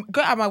what I mean? I will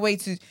go out of my way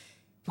to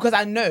because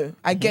I know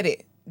I get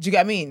it. Do you get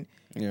what I mean?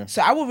 Yeah.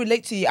 So I will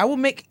relate to you.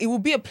 It will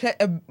be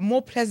a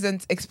more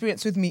pleasant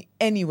experience with me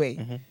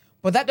anyway.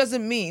 But that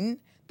doesn't mean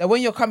that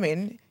when you're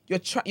coming,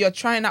 you're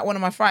trying out one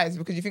of my fries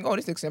because you think, oh,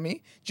 this looks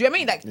yummy. Do you know what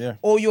I mean? Like,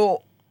 or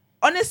you're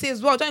honestly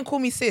as well. Don't call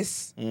me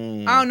sis. I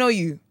don't know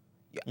you.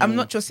 I'm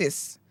not your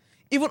sis.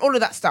 Even all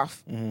of that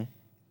stuff.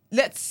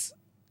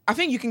 I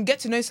think you can get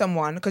to know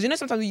someone because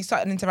sometimes when you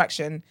start an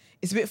interaction,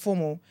 it's a bit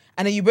formal,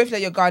 and then you both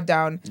let your guard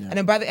down, and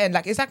then by the end,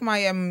 like it's like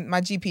my my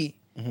GP.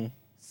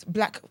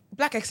 Black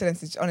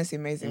excellence is honestly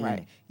amazing,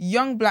 right?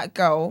 Young black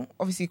girl,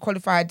 obviously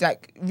qualified,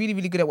 like really,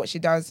 really good at what she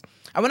does.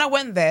 And when I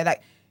went there,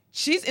 like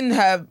she's in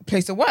her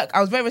place of work. I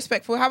was very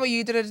respectful. How are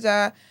you? Da, da,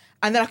 da.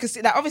 And then I could see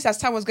that obviously as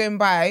time was going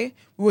by,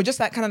 we were just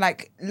like kind of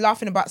like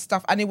laughing about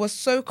stuff, and it was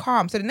so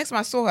calm. So the next time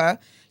I saw her,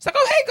 she's like,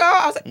 "Oh, hey, girl."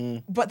 I was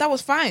like, but that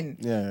was fine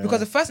because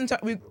the first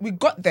we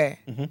got there.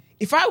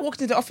 If I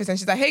walked into the office and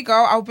she's like, "Hey,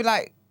 girl," I would be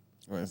like,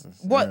 What is this?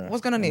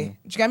 what's going on here? Do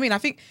you get what I mean? I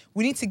think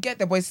we need to get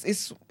there, but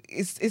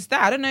it's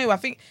that. I don't know. I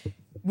think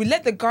we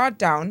let the guard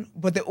down,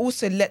 but they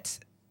also let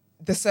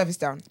the service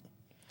down.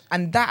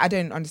 And that, I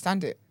don't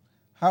understand it.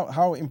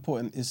 How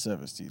important is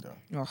service to you, though?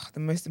 Oh,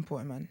 the most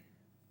important, man.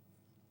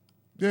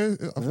 Yeah,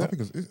 I think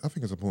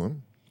it's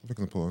important. I think it's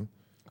important.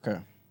 Okay.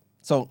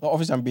 So,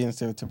 obviously, I'm being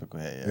stereotypical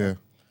here, yeah?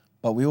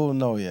 But we all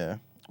know,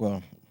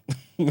 well...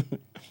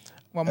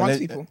 Well, most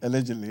people.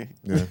 Allegedly.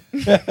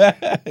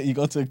 Yeah. You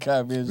go to a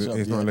Caribbean shop.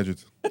 It's not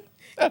alleged.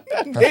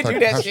 They do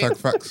that shit. Hashtag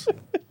facts.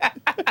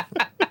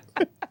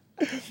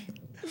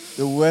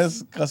 The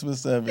worst customer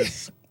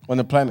service on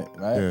the planet,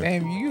 right? Yeah.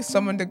 Damn, you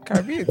summoned the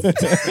Caribbean. They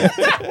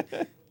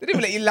didn't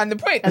even let you land the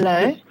point.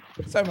 Hello?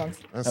 Sorry, Mums.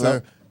 And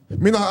so,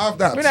 me not have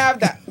that. We don't have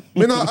that.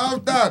 Me not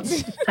have that.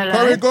 Hello?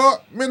 There we go.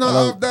 Me not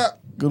Hello. have that.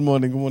 Good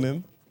morning.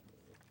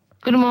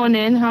 Good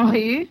morning. How are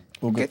you?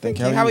 All Good, thank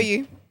you. How are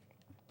you?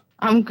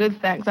 I'm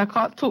good, thanks. I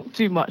can't talk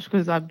too much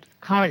because I'm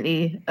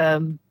currently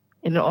in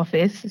the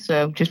office,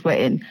 so I'm just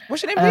waiting.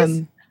 What's your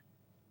name,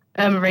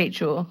 please?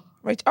 Rachel.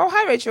 Rachel. Oh,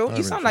 hi, Rachel. Hi,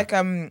 You sound like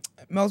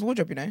Mel's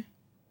wardrobe, you know?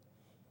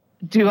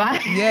 Do I?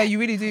 Yeah, you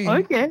really do.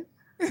 Okay.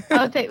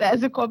 I'll take that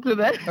as a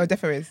compliment. Oh,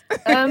 definitely is.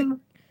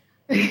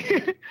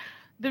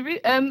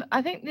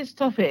 I think this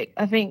topic,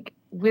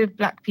 with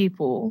black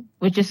people,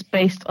 we're just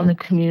based on a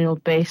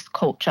communal-based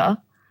culture.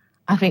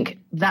 I think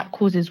that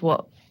causes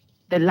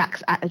the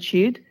lax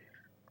attitude.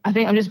 I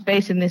think I'm just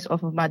basing this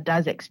off of my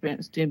dad's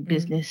experience doing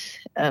business.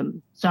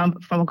 So I'm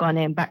from a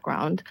Ghanaian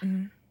background,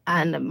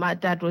 and my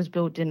dad was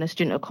building a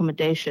student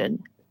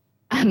accommodation,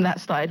 and that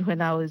started when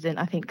I was in,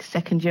 I think,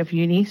 second year of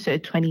uni, so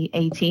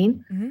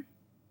 2018.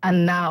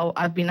 And now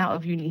I've been out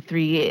of uni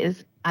 3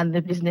 years, and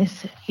the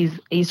business,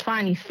 he's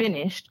finally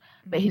finished,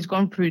 but he's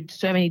gone through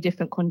so many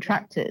different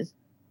contractors.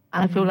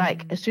 And I feel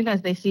like as soon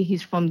as they see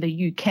he's from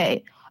the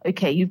UK,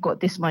 okay, you've got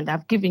this money.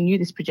 I've given you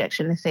this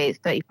projection. Let's say it's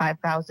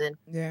 35,000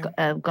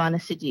 Ghana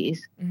cedis.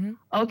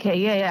 Okay,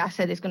 yeah. I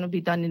said it's going to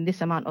be done in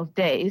this amount of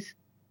days.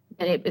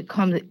 And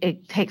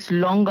it takes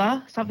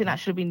longer. Something that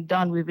should have been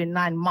done within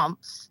 9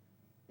 months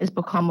has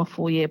become a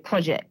 4-year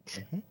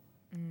project,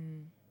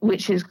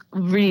 which is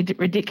really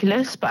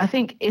ridiculous. But I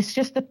think it's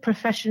just the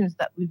professions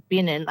that we've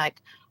been in.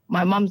 Like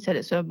my mum said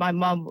it. So my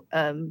mum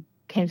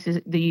came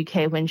to the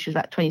UK when she was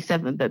like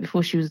 27, but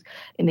before she was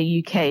in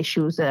the UK,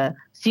 she was a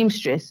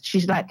seamstress.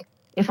 She's like,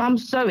 if I'm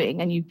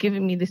sewing and you've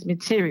given me this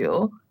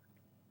material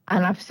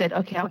and I've said,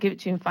 okay, I'll give it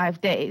to you in 5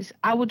 days,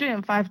 I will do it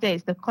in 5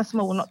 days. The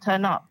customer will not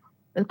turn up.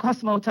 The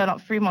customer will turn up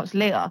 3 months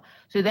later.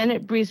 So then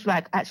it breeds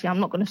like, actually, I'm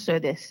not going to sew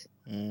this.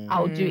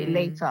 I'll do it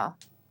later.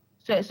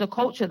 So it's a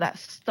culture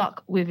that's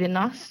stuck within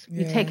us.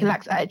 We take a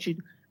lax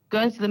attitude.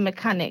 Going to the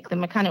mechanic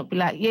will be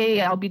like,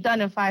 yeah, I'll be done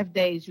in 5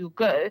 days. You'll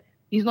go.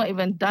 He's not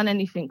even done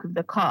anything with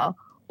the car.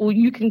 Or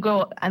you can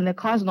go and the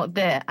car's not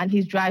there and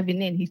he's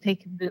driving in. He's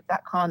taking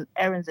that car on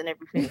errands and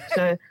everything.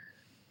 So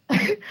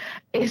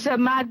it's a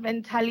mad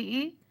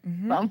mentality.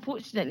 But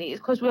unfortunately,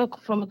 it's because we're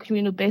from a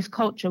communal-based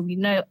culture. We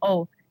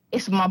know,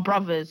 it's my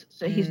brother's,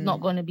 so he's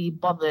not going to be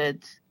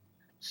bothered.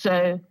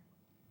 So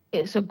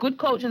it's a good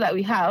culture that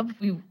we have.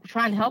 We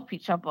try and help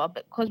each other,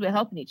 but because we're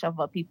helping each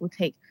other, people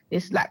take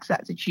this lax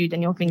attitude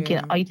and you're thinking,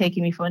 are you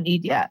taking me for an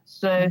idiot?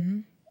 So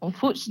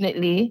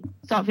unfortunately,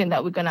 something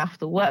that we're going to have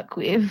to work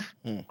with.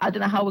 I don't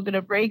know how we're going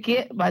to break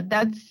it. My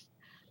dad's,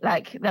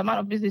 like, the amount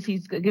of business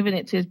he's giving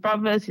it to his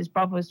brothers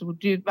will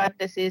do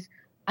businesses.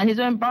 And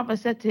his own brother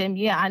said to him,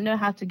 I know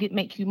how to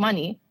make you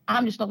money.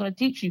 I'm just not going to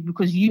teach you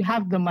because you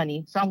have the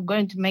money. So I'm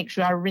going to make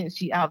sure I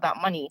rinse you out of that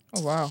money.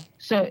 Oh, wow.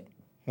 So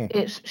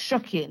it's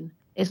shocking.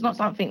 It's not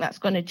something that's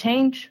going to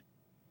change.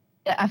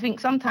 I think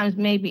sometimes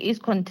maybe it's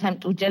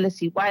contempt or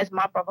jealousy. Why has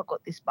my brother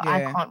got this, but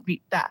I Yeah. can't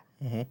reap that?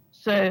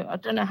 So I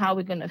don't know how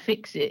we're going to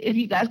fix it. If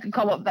you guys can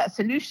come up with that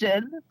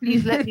solution,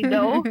 please let me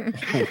know.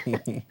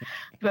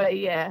 But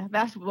yeah,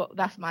 that's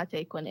my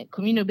take on it.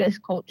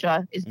 Communal-based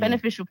culture is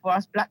beneficial for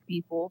us Black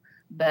people,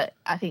 but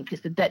I think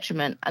it's the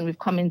detriment. And we've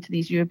come into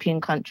these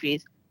European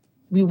countries.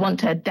 We want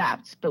to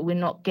adapt, but we're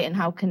not getting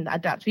how can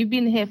adapt. We've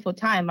been here for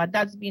time. My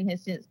dad's been here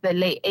since the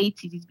late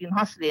 80s. He's been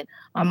hustling.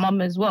 My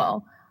mum as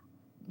well.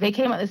 They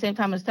came at the same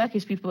time as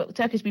Turkish people.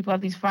 Turkish people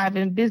have these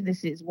thriving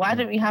businesses. Why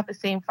don't we have the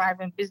same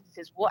thriving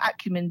businesses? What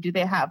acumen do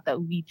they have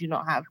that we do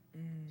not have?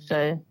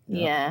 So,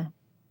 yeah.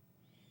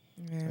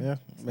 Yeah,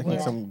 making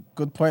some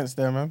good points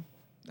there, man.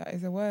 That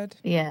is a word.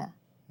 Yeah.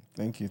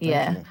 Thank you.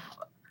 Yeah.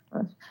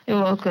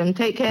 You're welcome.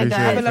 Take care, Appreciate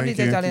Have guys. a lovely Thank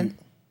day, you. darling.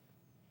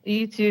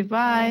 You too.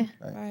 Bye.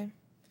 Bye.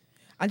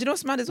 And do you know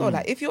what's mad as well?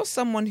 Like, if you're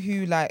someone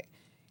who, like,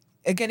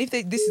 again,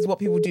 this is what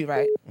people do,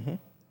 right?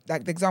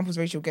 Like the examples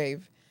Rachel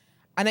gave,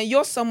 and then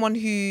you're someone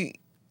who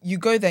you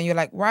go there and you're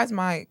like, why is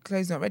my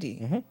clothes not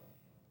ready?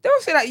 They'll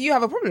say like you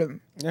have a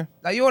problem. Yeah.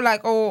 Like you're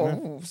like,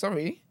 oh,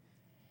 sorry.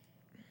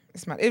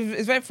 It's mad.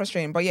 It's very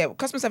frustrating, but yeah,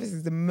 customer service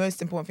is the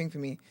most important thing for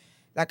me.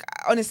 Like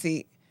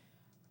honestly.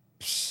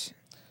 Psh.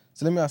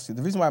 So let me ask you,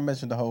 the reason why I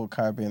mentioned the whole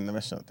Caribbean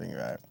restaurant thing,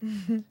 right?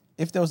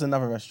 If there was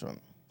another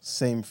restaurant,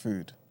 same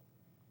food,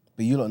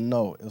 but you don't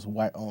know it was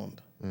white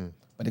owned,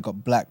 but they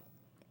got black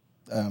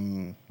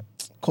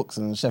cooks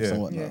and chefs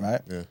and whatnot,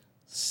 right? Yeah.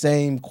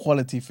 Same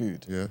quality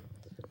food, Yeah.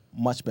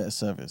 much better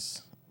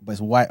service, but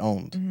it's white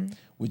owned.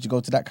 Would you go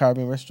to that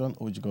Caribbean restaurant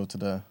or would you go to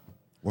the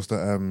What's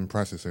the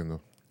prices saying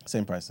though?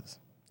 same prices?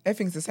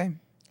 Everything's the same.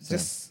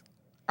 Just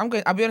I'll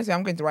be honest with you,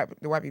 I'm going to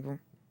the white people.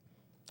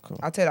 Cool.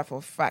 I'll tell you that for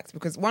a fact.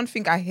 Because one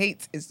thing I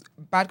hate is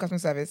bad customer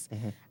service.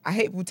 I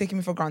hate people taking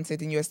me for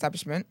granted in your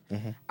establishment.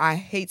 I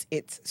hate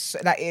it. So,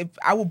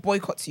 I will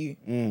boycott you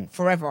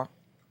forever.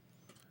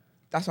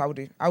 That's what I would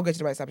do. I will go to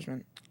the right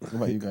establishment. What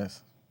about you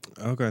guys?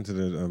 I'll go into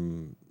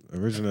the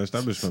original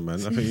establishment,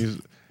 man. I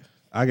think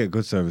I get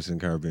good service in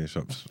Caribbean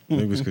shops.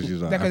 Maybe it's because you're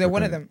like Because they're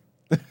one of them.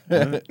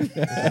 Maybe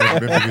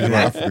you're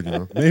African, you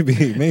know. Maybe.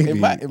 It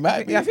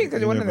might be. Yeah, I think because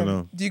you're one of them. never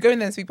know. Do you go in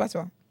there and speak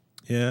patois?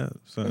 Yeah,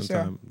 certain sure.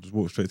 time. Just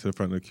walk straight to the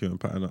front of the queue and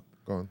pattern up.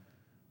 Go on.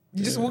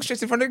 You just walk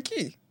straight in front of the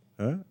queue.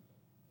 Huh?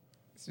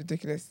 It's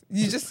ridiculous.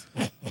 You just...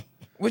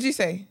 What do you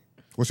say?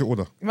 What's your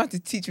order? You might have to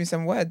teach me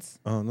some words.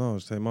 Oh no,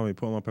 say, mommy,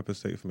 put on my pepper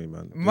steak for me,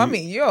 man.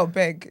 Mummy, you're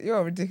big.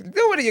 You're ridiculous.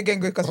 No wonder you're getting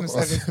good customer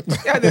service.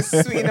 Yeah, they're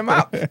sweetening them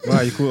up.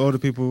 Why you call older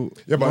people?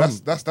 Yeah, but mum?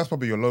 that's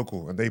probably your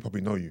local, and they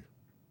probably know you.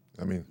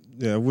 I mean,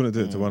 Yeah, I wouldn't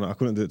do it to one. I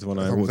couldn't do it to one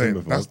I that's ain't what I'm walked saying.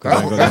 in before. That's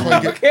 'cause I ain't why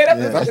you get. Okay,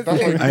 That's why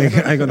you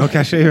got- I ain't got no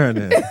cachet around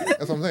there. That's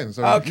what I'm saying.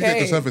 So you get Okay.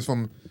 the service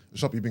from the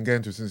shop you've been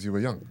going to since you were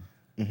young.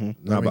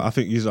 No, but I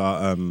think these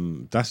are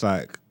that's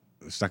like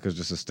Stacker's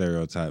just a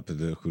stereotype,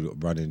 political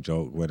running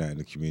joke. When out in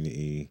the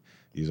community,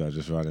 these are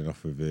just running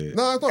off with it.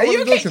 No, it's not Are you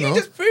really okay? joking. You though.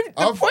 just proved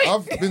the point.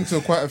 I've been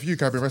to quite a few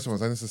Caribbean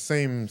restaurants, and it's the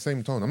same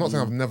tone. I'm not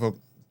saying I've never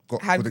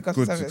got Had good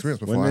customer service. experience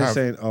before. When I they're have.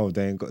 saying, "Oh,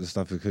 they ain't got the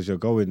stuff," because you're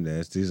going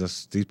there, these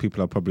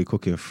people are probably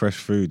cooking fresh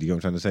food. You know what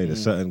I'm trying to say?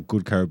 There's certain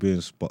good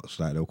Caribbean spots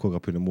like they'll cook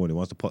up in the morning.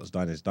 Once the pot's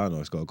done, it's done, or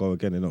it's got to go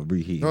again. They're not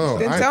reheating. No,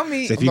 Then I- tell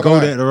me... So if I'm you not go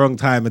gonna there at the wrong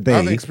time of I day,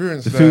 haven't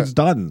experienced the that. food's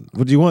done.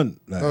 What do you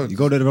want? Like, No, you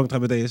go there the wrong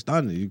time of day, it's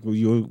done.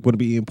 You want to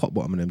be eating pot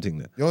bottom and them thing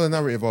there. You're the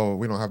narrative, oh,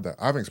 we don't have that.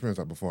 I haven't experienced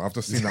that before. I've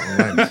just seen that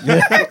online.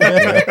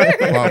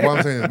 Yeah. But what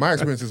I'm saying is my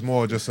experience is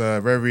more just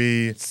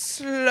very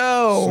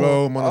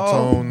slow,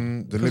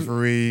 monotone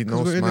delivery, no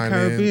 'cause we're in the smiling,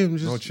 Caribbean, no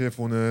just-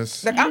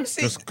 cheerfulness, Like, I'm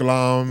sick. just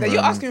glum. Like, you're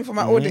and- asking me for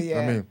my order, yeah?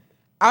 I mean,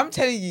 I'm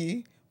telling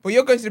you, but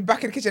you're going to the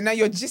back of the kitchen now.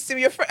 You're just with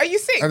your friend. Are you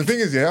sick? and the thing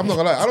is, yeah, I'm not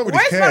gonna lie, I don't really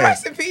Where's care my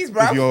rice and peas,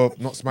 bro? if you're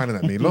not smiling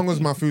at me. Long as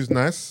my food's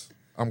nice,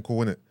 I'm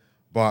cool in it.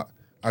 But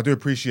I do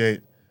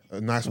appreciate a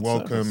nice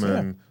welcome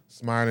and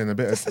smiling a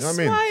bit. Just a You know what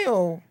I mean?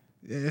 smile.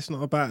 Yeah, it's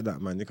not about that,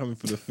 man. You're coming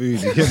for the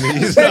food. You get me?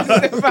 It's It's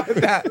about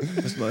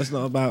that.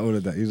 not about all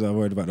of that. You're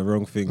worried about the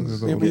wrong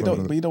things. Yeah, but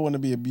you don't want to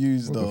be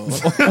abused though.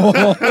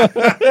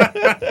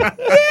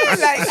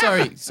 Like,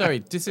 Sorry.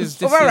 This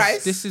Over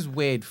rice? is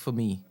weird for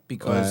me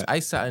because Right. I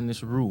sat in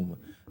this room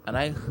and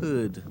I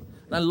heard,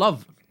 and I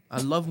love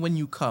when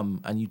you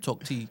come and you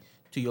talk to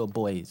your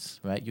boys,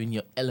 right? You're in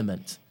your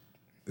element.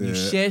 You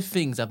share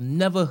things I've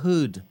never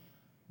heard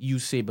you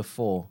say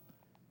before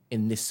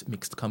in this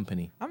mixed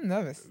company. I'm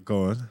nervous.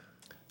 Go on.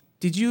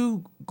 Did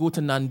you go to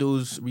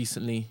Nando's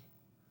recently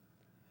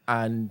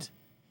and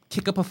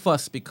kick up a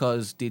fuss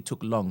because they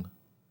took long?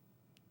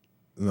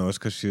 No, it's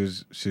because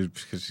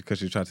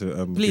she tried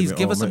to. Please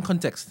give us some some.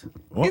 context.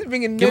 He's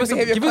bringing Give no us some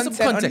behavior context.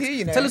 content on here,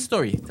 you know. Tell a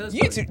story. Tell a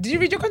You story. two, did you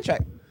read your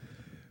contract?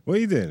 What are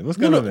you doing? What's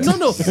No, going on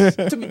no, there?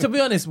 no. to be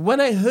honest, when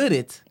I heard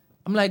it,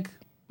 I'm like,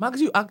 Max,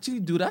 you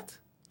actually do that?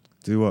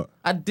 Do what?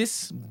 At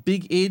this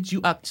big age,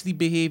 you actually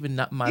behave in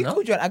that He manner?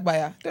 called you an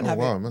Agbaya. Don't Oh, have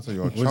wow, it. that's what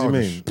you're What do you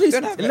childish. mean? Please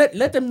Don't have it.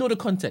 let them know the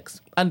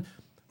context and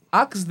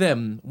ask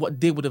them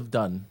what they would have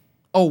done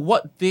or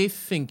what they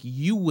think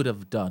you would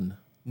have done,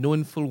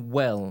 knowing full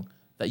well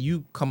that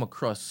you come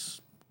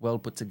across well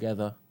put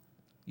together.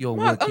 you're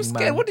Mark, working I'm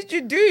scared. man. What did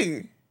you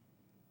do?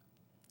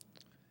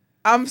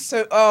 I'm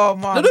so. Oh,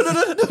 Mark. No.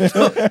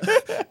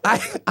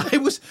 I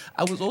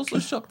was also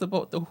shocked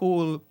about the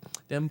whole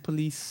them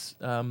police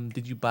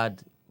did you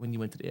bad when you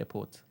went to the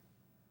airport.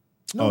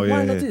 No, Oh, yeah,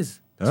 wild yeah. that is.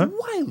 Huh? It's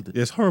wild.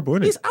 Yeah, it's horrible,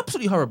 isn't It's it?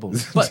 absolutely horrible.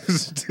 But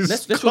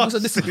let's focus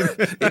on this one.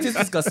 It is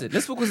disgusting.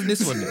 Let's focus on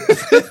this one.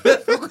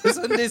 Let's focus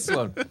on this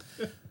one.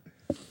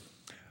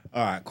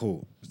 All right,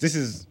 cool. This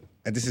is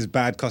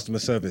bad customer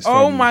service.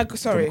 Oh from- my, from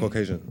sorry.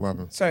 Caucasian. What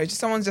happened? Sorry,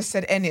 someone just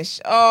said Enish.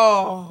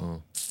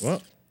 Oh.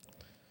 What?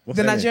 What's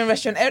The that Nigerian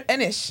restaurant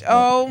Enish.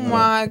 Oh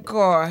my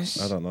gosh.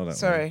 I don't know that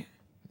Sorry.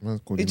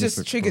 Man's called It you just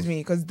Mystic, triggered bro. me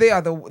because they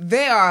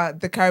are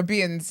the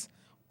Caribbeans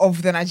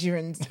of the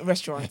Nigerian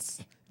restaurants.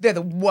 They're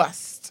the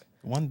worst.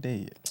 One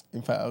day,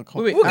 in fact, I'll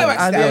come. Wait, We'll get back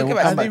to are that, they, we'll get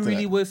back are to they that.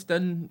 really worse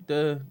than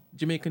the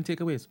Jamaican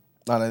takeaways?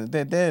 No,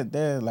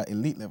 they're like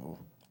elite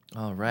level.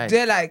 All right.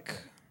 They're like,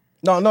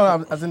 No,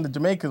 as in the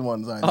Jamaican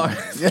ones. Like, Oh.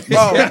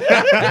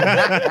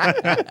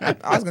 I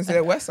was gonna say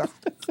they're worse. Okay,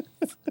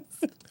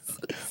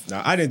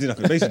 No, I didn't do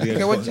nothing.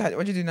 Basically,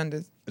 what'd you do,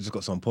 Nando's? I just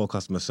got some poor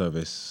customer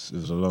service. It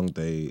was a long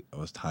day. I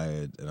was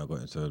tired, and I got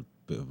into a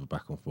bit of a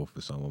back and forth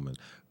with some woman.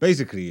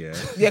 Basically, yeah.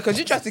 Yeah, because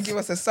you tried to give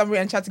us a summary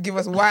and tried to give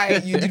us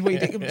why you did what you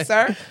did.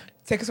 Sir,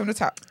 take us from the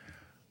top.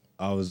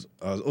 I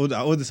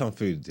ordered some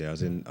food. Yeah, I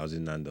was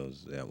in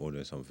Nando's. Yeah, I'm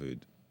ordering some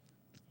food.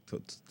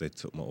 They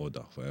took my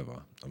order.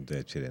 Whatever. I'm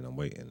there chilling. I'm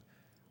waiting.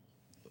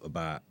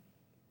 About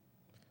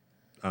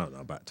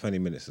 20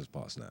 minutes has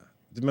passed now.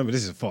 Remember,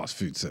 this is a fast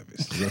food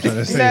service. You know what I'm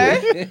trying to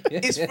say? No,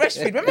 it's fresh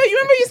food. Remember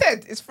you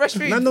said it's fresh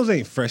food. Nando's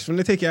ain't fresh. When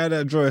they take it out of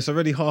that drawer, it's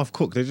already half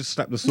cooked. They just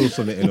slap the sauce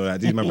on it and all that.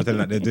 These men pretend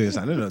like they're doing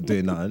something. They're not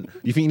doing nothing.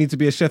 You think you need to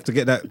be a chef to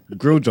get that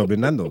grill job in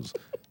Nando's?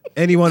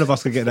 Any one of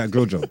us could get that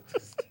grill job.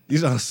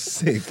 These are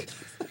sick.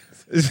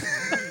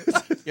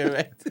 You're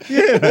right.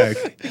 Yeah,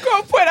 like, You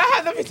got a point. I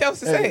had nothing else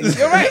to say.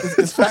 You're right.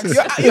 it's facts.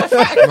 You're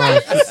fact.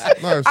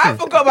 No, it's I true.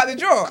 forgot about the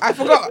drawer. I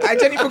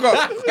genuinely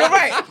forgot. You're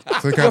right.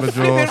 Take out the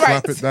flipping drawer, right.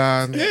 slap it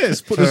down.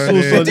 yes, put the turn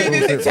sauce it, on Did it.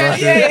 it, put it turn-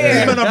 back yeah, in. yeah,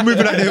 yeah. These men are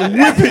moving like they're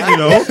whipping, you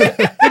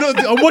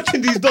know. I'm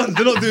watching these dons.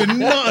 They're not doing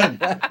nothing.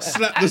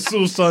 Slap the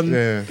sauce on.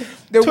 Yeah.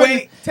 The 20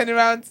 wait, turn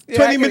around. Yeah,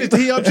 20 I get minutes it.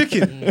 to heat up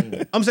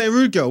chicken. I'm saying,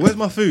 rude girl, where's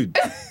my food?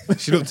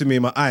 She looked at me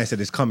in my eye and said,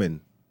 it's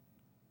coming.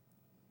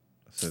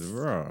 I said,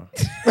 rah.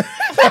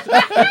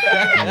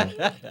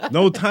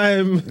 No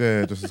time.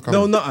 Yeah, just as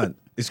No, nothing.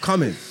 It's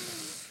coming.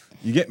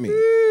 You get me?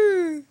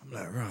 I'm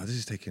like, rah, this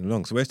is taking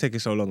long. So where's taking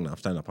so long now? I'm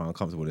standing up, I'm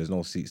uncomfortable. There's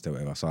no seats there,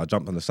 whatever. So I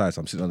jumped on the side. So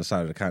I'm sitting on the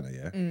side of the counter,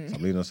 yeah? So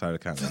I'm leaning on the side of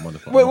the counter. I'm on the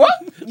phone. Wait, what?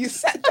 You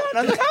sat down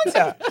on the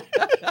counter?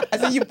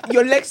 As in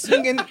your legs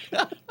swinging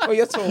or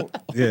your toe?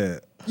 Yeah,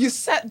 You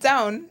sat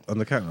down on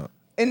the counter.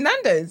 in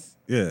Nando's?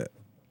 Yeah.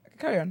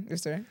 Carry on, your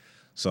story.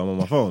 So I'm on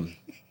my phone.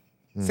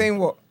 Saying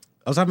what?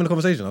 I was having a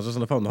conversation. I was just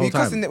on the phone the Were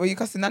whole you time. were you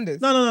cussing Nando's?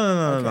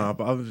 No.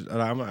 But I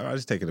was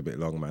just taking a bit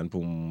long, man.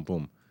 Boom,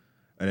 boom.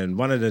 And then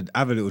one of the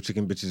other little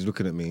chicken bitches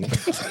looking at me.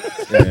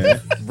 Yeah.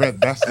 Red,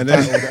 that's the And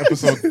then- title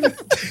of the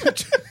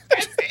episode.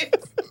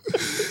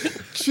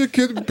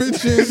 Chicken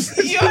bitches.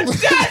 You're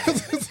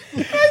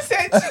done! I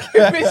said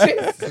chicken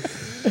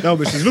bitches. No,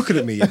 but she's looking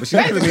at me. Yeah, but she's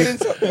looking at me. That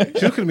is a good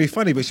She's looking at me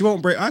funny, but she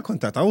won't break eye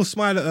contact. I will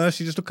smile at her.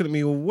 She's just looking at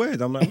me all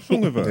weird. I'm like, what's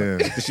wrong with her?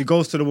 Yeah. But she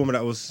goes to the woman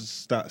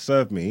that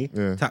served me,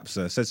 Yeah. taps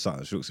her, says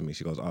something. She looks at me.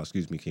 She goes, "Oh,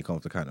 excuse me, can you come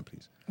off the counter,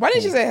 please?" Why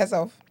didn't she say it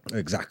herself?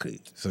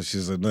 Exactly. So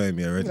she's annoying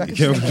me already. Exactly.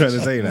 You know what I'm trying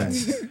to say?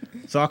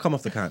 Like, so I come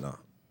off the counter.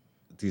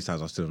 These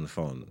times I'm still on the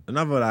phone.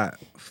 Another like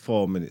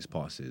 4 minutes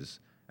passes,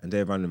 and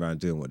they're running around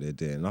doing what they're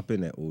doing. And I've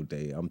been there all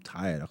day. I'm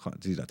tired. I can't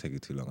do that. Taking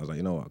too long. I was like,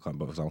 you know what? I can't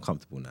bother. So I'm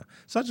comfortable now.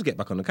 So I just get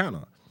back on the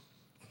counter.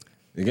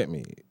 You get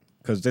me?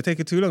 Because they're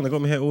taking too long. They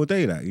got me here all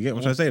day. Like, you get what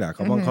I'm trying to say? Like,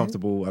 I'm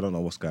uncomfortable. I don't know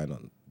what's going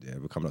on. Yeah,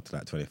 we're coming up to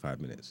like 25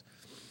 minutes.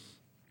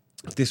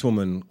 This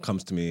woman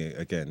comes to me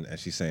again, and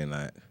she's saying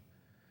like,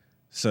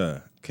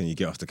 "Sir, can you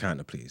get off the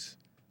counter, please?"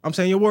 I'm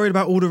saying, you're worried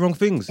about all the wrong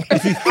things.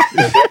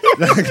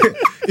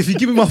 If you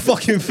give me my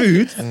fucking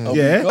food,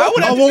 yeah,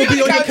 I won't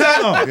be on your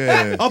counter.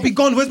 Yeah. I'll be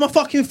gone. Where's my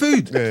fucking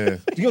food? Yeah. You know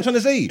what I'm trying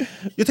to say?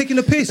 You're taking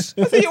a piss.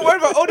 So you're worried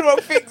about all the wrong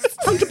things.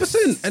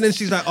 100%. And then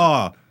she's like,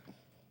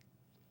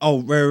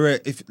 rare.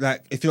 If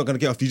you're not gonna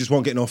get off, you just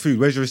won't get no food.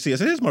 Where's your receipt? I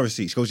said, here's my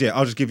receipt. She goes, yeah,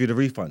 I'll just give you the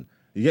refund.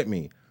 You get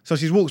me? So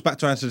she walks back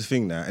to answer the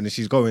thing now, and then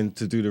she's going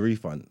to do the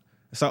refund.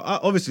 So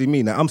obviously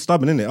me now, I'm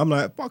stubborn, innit? I'm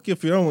like, fuck your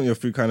food, I don't want your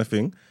food kind of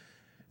thing.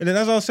 And then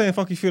as I was saying,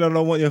 fuck your food, I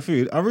don't want your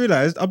food, I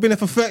realised I've been there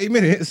for 30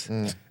 minutes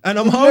and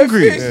I'm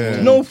hungry. food.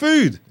 Yeah. No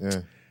food.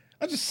 Yeah.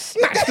 I just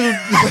snatched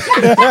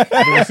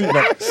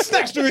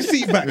the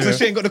receipt back so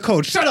she ain't got the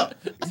code. Shut up!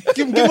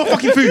 Give my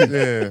fucking food.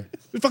 Yeah. Who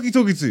the fuck are you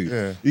talking to?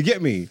 Yeah. You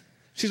get me?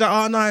 She's like,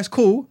 oh, no, it's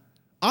cool.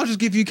 I'll just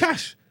give you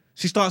cash.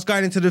 She starts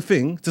going into the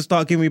thing to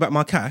start giving me back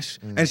my cash.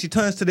 And she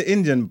turns to the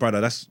Indian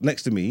brother that's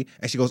next to me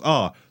and she goes,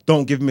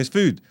 don't give him his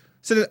food.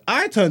 So then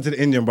I turn to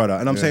the Indian brother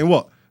and I'm saying,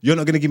 what? You're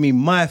not going to give me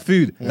my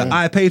food that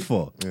I paid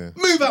for? Yeah.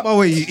 Move out my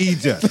way, you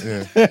idiot.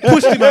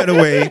 Pushed him out of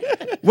the way,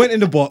 went in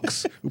the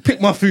box,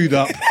 picked my food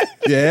up.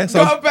 Yeah,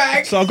 so Got a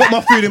bag. So I got my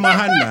food in my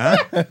hand now.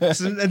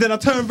 And then I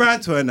turn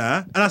around to her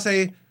now and I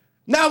say,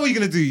 Now what are you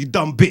gonna do, you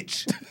dumb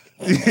bitch?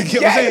 You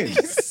get what I'm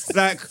saying?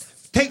 Like,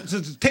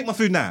 take my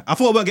food now. I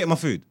thought I weren't getting my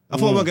food.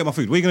 What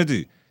are you gonna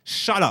do?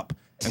 Shut up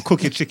and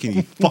cook your chicken,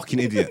 you fucking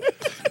idiot.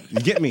 You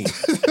get me?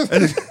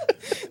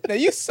 Now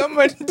you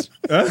summoned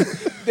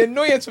the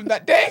annoyance from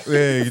that day.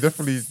 Yeah, you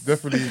definitely.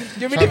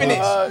 You're reliving it.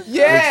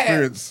 Yeah.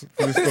 Experience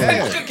for this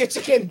story. Cook your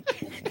chicken.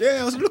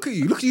 Yeah, I was look at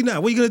you now.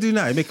 What are you gonna do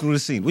now? You're making all the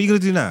scene. What are you gonna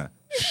do now?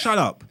 Shut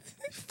up,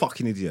 you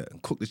fucking idiot,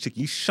 and cook the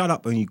chicken. You shut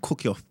up and you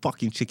cook your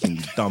fucking chicken,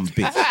 you dumb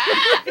bitch.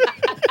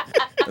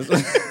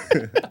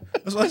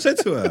 That's what I said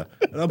to her,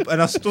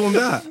 and I stormed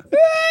out.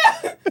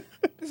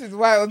 This is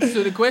wild.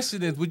 So the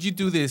question is, would you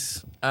do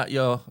this at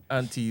your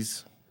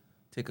auntie's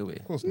takeaway?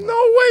 Of course not. No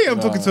way, I'm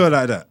talking to her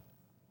like that.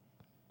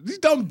 These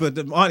dumb, but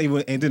auntie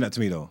ain't doing that to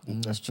me though.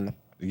 That's true.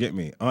 You get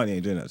me? Auntie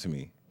ain't doing that to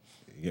me.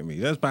 You get me?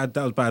 That was bad.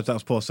 That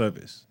was poor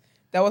service.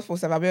 That was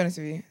forced. I'll be honest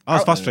with you. I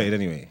was frustrated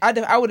anyway.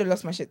 I would have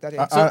lost my shit that day.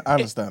 I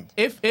understand.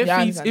 If Yeah,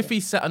 I he's understand if it.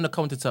 he's sat on the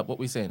countertop, what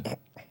we saying?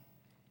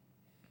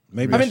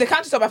 Maybe. I mean, the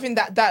countertop, I think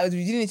that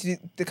you didn't need to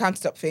do the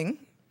countertop thing.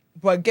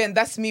 But again,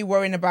 that's me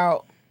worrying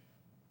about.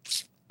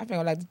 I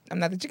think I'm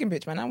not the chicken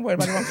bitch, man. I'm worried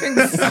about the wrong things.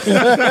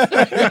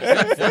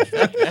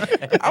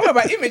 I'm worried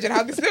about image and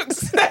how this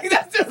looks. Like,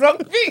 that's the wrong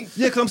thing.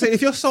 Yeah, because I'm saying,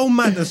 if you're so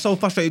mad and so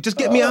frustrated, just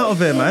get me out of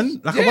here,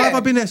 man. Like, Yeah. why have I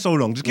been there so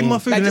long? Just give me my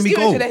food Like, and let just me give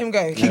it go. to let him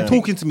go. Keep Yeah.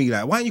 talking to me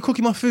like, why aren't you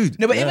cooking my food?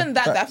 No, but even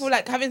that, I facts. feel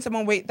like having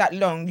someone wait that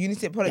long, you need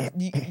to apologize.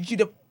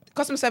 The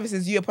customer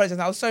services, you apologize.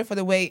 I was sorry for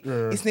the wait.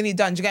 It's nearly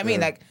done. Do you get me?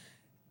 Like,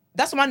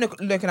 that's what I'm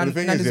looking But at the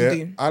thing Nando's is, to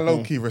yeah, do. I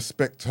low key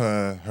respect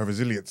her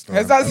resilience though,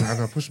 Yes, and that's-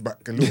 her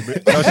pushback a little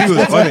bit. No, she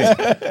was on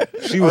it.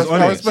 She was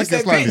on I it. respect She it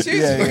said, slightly.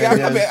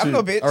 bitch, I'm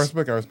not a bitch. I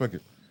respect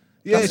it.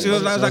 Yeah, she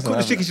was like, cook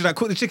the chicken. She's like,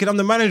 cook the chicken. I'm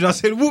the manager. I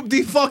said, whoop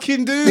de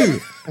fucking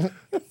do.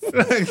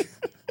 Like,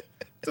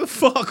 the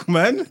fuck,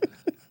 man?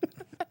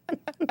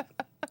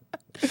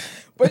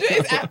 But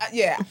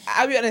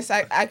I'll be honest,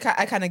 I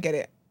kind of get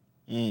it.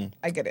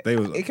 I get it.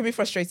 It can be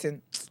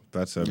frustrating.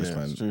 Bad service, Yeah,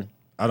 man. it's true.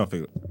 I don't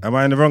think. Am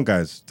I in the wrong,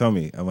 guys? Tell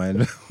me. Am I in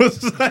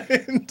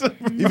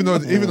the Even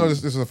though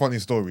this is a funny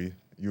story,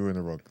 you were in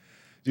the wrong.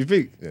 Do you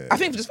think? Yeah. I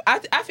think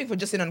for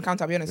just sitting on the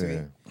counter, I'll be honest with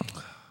you. Yeah.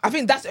 I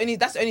think that's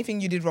the only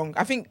thing you did wrong.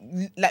 I think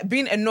like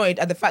being annoyed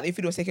at the fact that your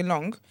food was taking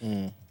long,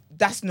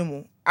 that's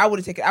normal. I would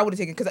have taken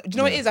because do you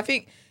know what it is? I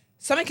think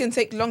something can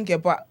take longer,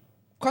 but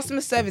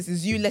customer service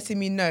is you letting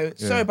me know,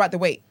 sorry about the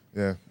wait.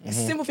 Yeah.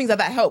 Simple things like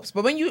that helps.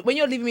 But when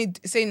you're leaving me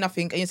saying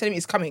nothing and you're telling me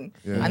it's coming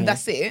and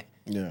that's it,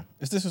 Yeah,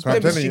 it's I'm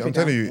disrespectful.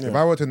 telling you, if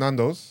I were to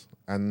Nando's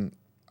and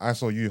I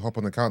saw you hop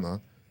on the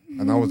counter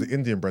and I was the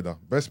Indian brother,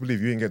 best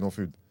believe you ain't get no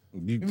food.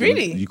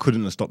 Really? You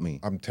couldn't have stopped me.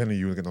 I'm telling you,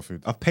 you ain't get no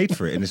food. I've paid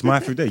for it and it's my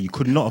food there. You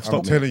could not have I'm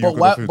stopped me. telling you, But you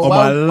why- got no food. but On why-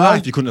 my why life,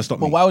 would- you couldn't have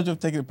stopped But me. why would you have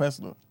taken it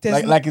personal?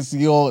 There's Like it's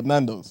your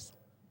Nando's.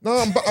 No,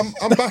 I'm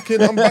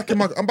backing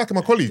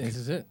my colleague. This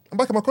is it. I'm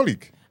backing my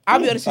colleague. I'll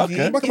be honest with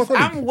Okay. you. Back of If my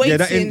I'm colleague. waiting,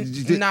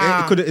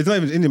 it's not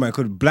even Indian, man. It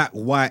could black,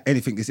 white,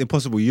 anything. It's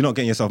impossible. You're not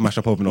getting yourself mashed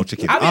up over no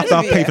chicken. I'll be After I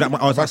honest paid with for you.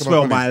 that, I Back of swear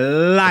my on my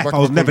colleague. life, Back I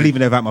of was my never colleague. leaving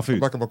there without my food.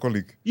 Back of my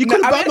colleague. You No, could.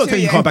 I'll be I'm not honest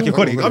telling you with can't you. back your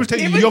colleague. I'm just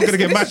telling you, Even you're gonna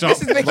this- get mashed up.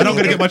 this is making But I'm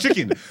me- gonna get my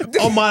chicken.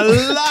 On my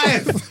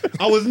life,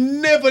 I was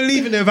never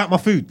leaving there without my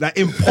food. Like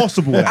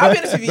impossible. I'll be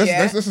honest with you,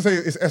 yeah. Let's just say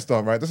it's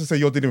Esther, right? Let's just say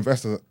you're dealing with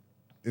Esther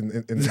in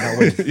that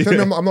way. Tell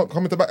me I'm not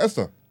commenting about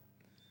Esther.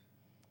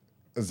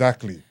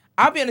 Exactly.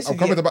 I'll be honest I'm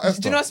with you. coming about Do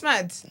Esther. you know what's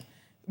mad?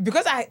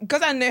 Because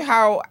I know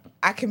how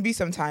I can be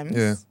sometimes.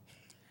 Yeah.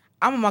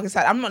 I'm a market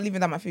side. I'm not leaving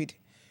without my food.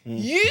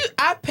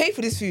 I paid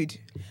for this food.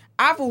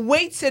 I've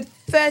waited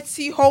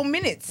 30 whole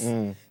minutes.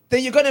 Then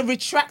you're gonna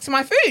retract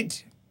my food.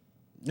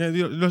 Yeah,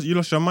 you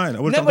lost your mind. I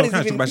would have Nobody's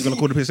done even- but she's gonna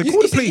call the police. Say, You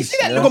call the see- you police. see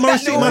that I little- got my that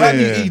receipt, little- man.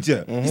 Yeah, You yeah.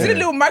 idiot. You see the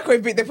little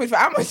microwave bit they put for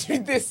how much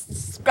with this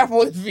scrap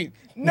all the food.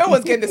 No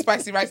one's getting the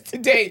spicy rice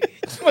today.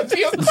 You must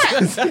be on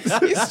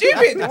crack. You're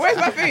stupid. Where's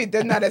my food?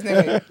 Then no, there's no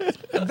way.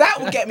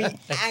 That would get me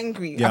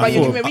angry. Yeah, About I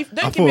you thought, give me a I don't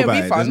thought give me a about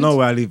it. refund. There's no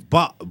way I leave.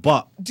 But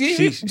Do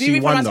you- she do you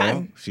refund won on though.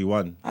 time? She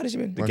won. How did you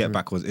win? The get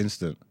back was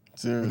instant.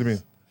 What do you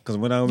mean? Because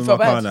when I'm in my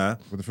felt car bad? now,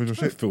 With the food was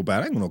I don't shit? feel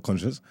bad. I ain't got no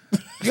conscience.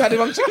 You had the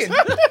wrong chicken.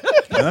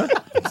 I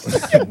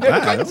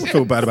don't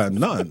feel bad about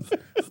nothing. I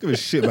don't give a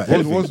shit about What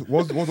anything.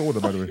 was the order,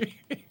 by the way?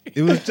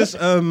 It was just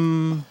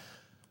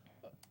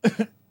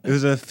it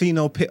was a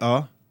pheno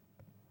pitta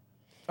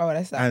Oh,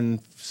 that's that.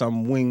 and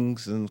some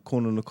wings and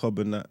corn on the cob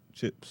and that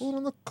chips. All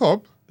on the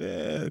cob.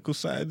 Yeah, cool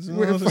sides. I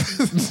made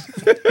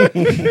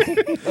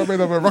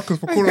up a ruckus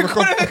for corn on the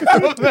cob.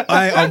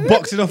 I'm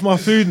boxing off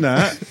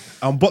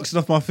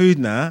my food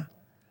now.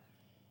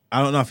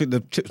 I don't know. I think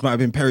the chips might have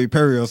been peri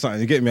peri or something.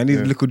 You get me? I need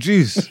a little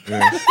juice.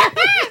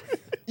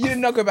 You did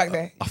not go back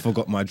there. I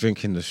forgot my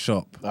drink in the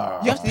shop. You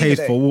have to leave Paid it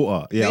there. for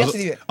water. Yeah, You I have was, to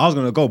leave it. I was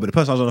gonna go, but the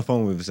person I was on the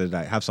phone with said,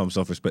 like, have some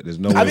self-respect. There's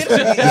no I'll way. be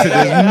honest with you.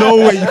 There's no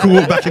way you can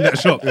walk back in that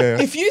shop.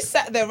 If you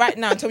sat there right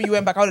now and told me you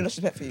went back, I would have lost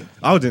respect for you.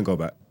 I didn't go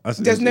back.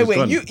 There's no way.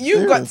 Gone.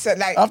 You got to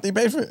like. After you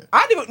pay for it.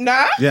 I didn't.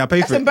 Nah. Yeah, I paid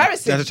That's for it.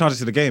 embarrassing. They had to charge it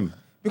to the game.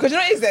 Because you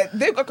know what it is that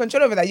they've got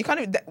control over that. You can't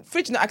even. The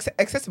fridge is not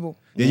accessible.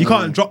 Yeah, you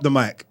can't drop the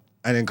mic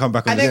and then come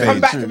back on And the then stage.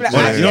 come back and be like,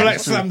 Well, ah, you know, yeah. like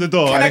slam the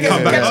door Can I and then get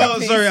come some back. ketchup, Oh,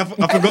 please? sorry, I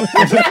forgot.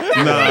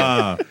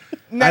 Nah.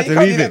 No, I had you to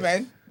can't do leave that,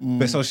 it. man.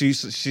 But so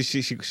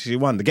she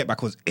won. The get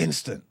back was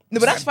instant. No,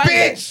 but that's fine.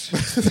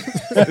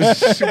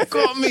 Bitch, she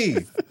got me.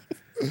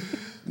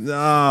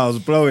 Nah, I was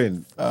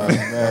blowing. Oh,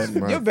 man.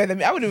 Man. You're better than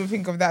me. I wouldn't even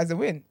think of that as a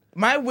win.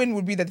 My win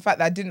would be the fact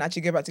that I didn't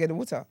actually go back to get the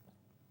water.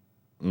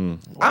 I'm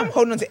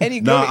holding on to any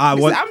No, glory. I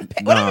Listen, want.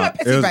 I'm when I'm in a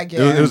petty bag,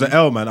 yeah. It was an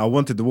L, man. I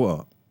wanted the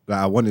water. Like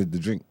I wanted the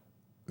drink.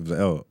 It was an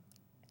L.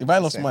 If I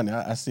lost money,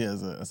 I see it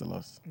as a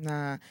loss.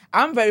 Nah,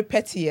 I'm very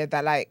petty yeah,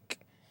 that like,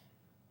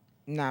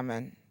 nah,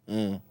 man.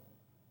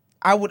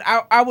 I would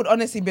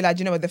honestly be like,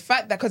 you know what? The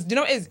fact that because you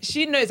know what it is,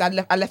 she knows I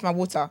left my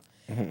water,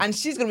 and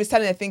she's gonna be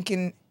standing there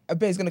thinking a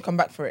bit's gonna come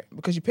back for it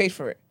because you paid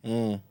for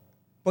it.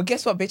 But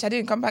guess what, bitch? I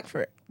didn't come back for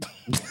it.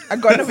 I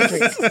got another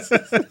drink.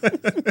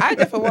 I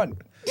definitely won.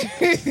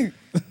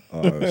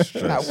 Oh,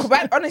 stress. Nah,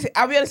 bad, honestly,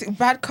 I'll be honest.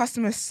 Bad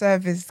customer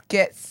service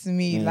gets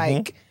me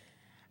like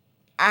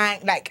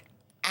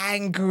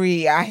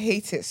angry. I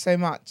hate it so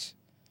much.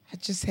 I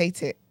just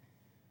hate it.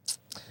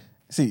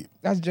 See,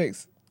 That's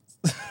jokes.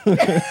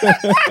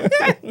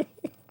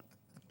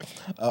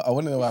 I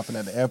want to know what happened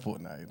at the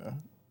airport now, you know?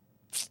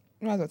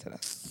 Might as well tell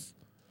us.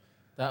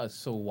 That was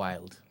so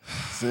wild.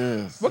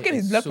 Serious. We're getting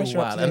his blood So pressure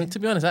up wild. today. And to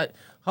be honest,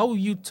 how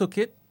you took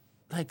it,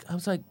 like I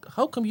was like,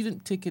 how come you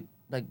didn't take it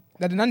like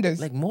Like the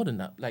Nando's. more than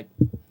that? Like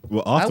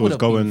Well, I after would was have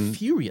been going.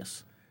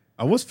 furious.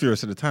 I was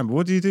furious at the time, but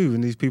what do you do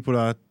when these people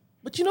are?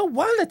 But you know what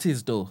wild it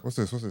is though. What's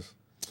this?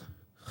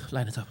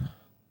 Line it up.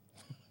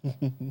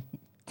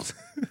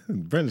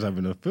 Brent's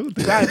having a field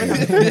day. Right,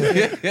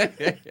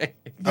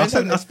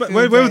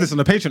 Where was this on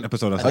the Patreon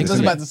episode? I was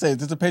just about to say,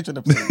 this is a Patreon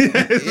episode.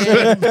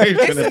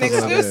 It's an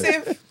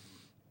exclusive.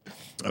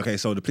 Okay,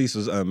 so the police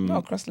was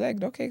Not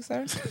cross-legged. Okay,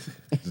 sir.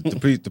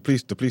 the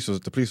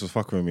police was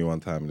fucking with me one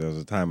time. There was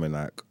a time when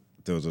like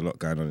there was a lot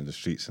going on in the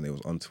streets and it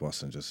was onto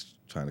us and just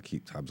trying to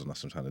keep tabs on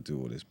us and trying to do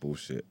all this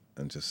bullshit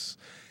and just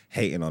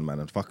hating on man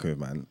and fucking with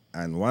man.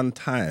 And one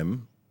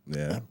time,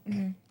 yeah,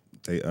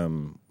 they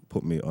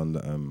put me on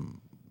the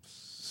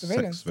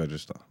Surveillance. sex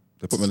register.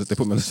 They put me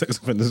on the sex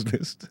offenders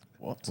list.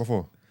 What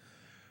for?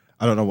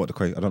 I don't know what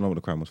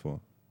the crime was for.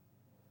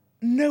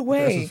 No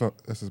way.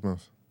 That's his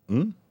mouth.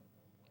 Do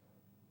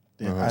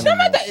you know what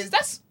that is?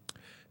 That's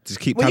Just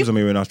keep Well, tabs on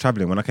me when I was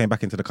traveling. When I came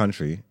back into the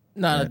country,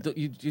 No,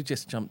 you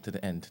just jumped to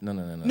the end. No.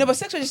 no, but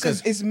sex register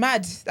is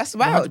mad. That's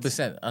wild.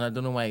 100%. And I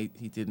don't know why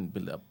he didn't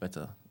build it up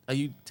better. Are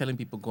you telling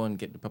people go and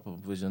get the proper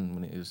provision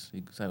when it is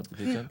you sign up the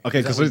provision? okay,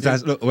 Is that because what you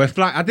did? look, we're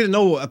flying. I didn't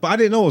know what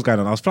was going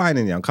on. I was flying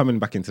in. Yeah, I'm coming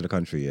back into the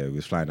country. Yeah, we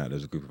was flying out. There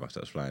was a group of us that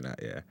was flying out.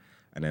 Yeah,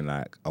 and then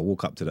like I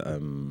walk up to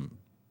the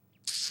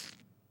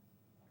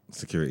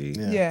security,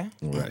 Yeah.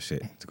 all that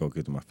shit to go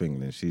give them my thing,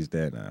 and then she's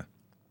there now,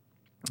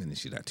 and then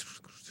she's like,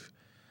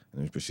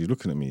 but she's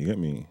looking at me. You get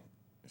me?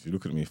 She's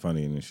looking at me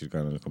funny, and then she's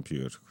going on the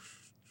computer.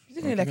 You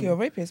didn't like you're a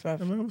rapist,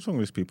 bruv. I'm like, what's wrong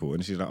with these people?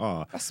 And she's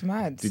like, That's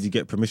mad. did you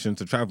get permission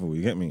to travel?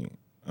 You get me?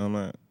 And I'm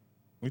like,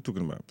 what are you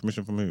talking about?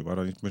 Permission from who? Why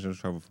do I need permission to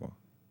travel for?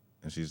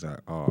 And she's like,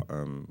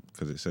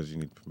 because it says you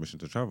need permission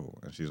to travel.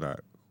 And she's like,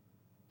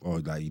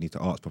 like you need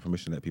to ask for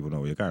permission to let people know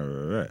where you're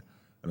going.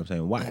 And I'm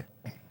saying, why?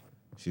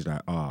 She's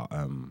like,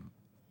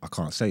 I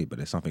can't say, but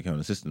there's something here on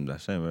the system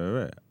that's saying,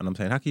 and I'm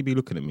saying, how can you be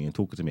looking at me and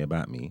talking to me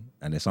about me,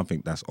 and there's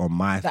something that's on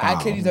my that file,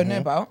 I clearly don't know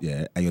about.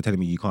 yeah, and you're telling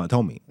me you can't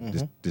tell me.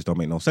 This don't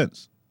make no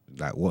sense.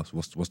 Like, what's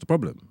the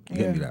problem? You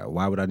get me? Like,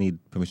 why would I need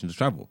permission to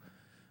travel?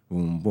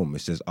 Boom, boom.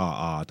 It says,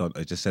 I don't.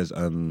 It just says,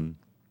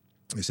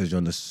 it says you're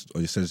on this,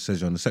 or it says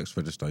you're on the sex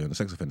register, you're on the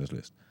sex offenders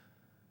list.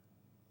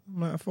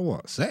 I'm like, for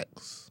what?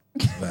 Sex?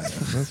 Like,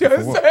 You're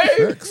For what?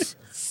 so Sex?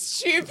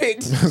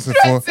 stupid. That's a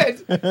I for-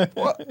 said,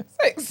 what?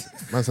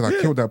 Sex? Man said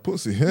I killed that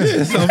pussy. Yeah.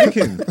 that's what I'm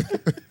thinking.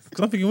 Cause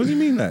I'm thinking, what do you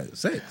mean, like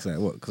sex? Like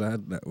what? Because I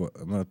had like, what?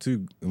 Am I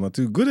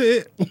too good at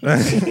it?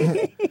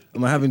 Like,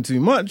 am I having too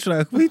much?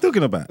 Like, what are you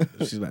talking about?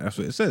 She's like, that's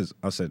what it says.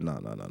 I said, no.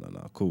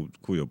 Call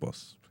your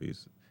boss,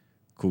 please.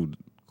 Call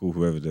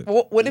whoever did.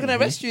 What, were they going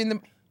to arrest you in the...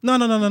 No.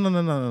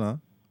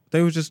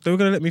 They were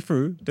gonna let me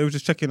through. They were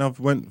just checking I've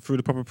went through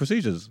the proper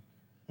procedures.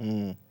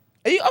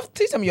 Are you off?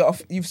 Please tell me you're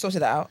off. You've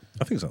sorted that out.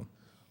 I think so.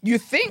 You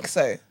think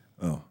so?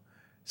 Oh,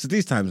 so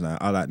these times now,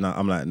 I'm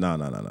like,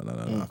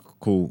 no.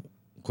 Call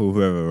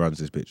whoever runs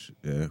this bitch.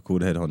 Yeah, call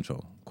the head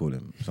honcho. Call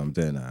him. So I'm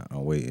there now.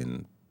 I'm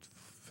waiting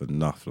for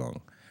enough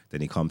long.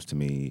 Then he comes to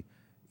me.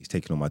 He's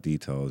taking all my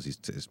details. He's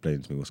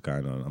explaining to me what's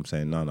going on. I'm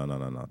saying, no.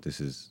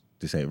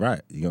 This ain't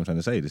right. You know what I'm trying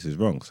to say? This is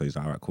wrong. So he's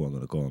like, all right, cool. I'm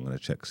gonna go. I'm gonna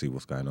check, see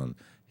what's going on.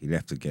 He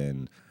left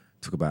again.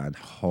 Took about a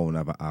whole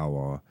another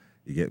hour.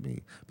 You get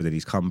me? But then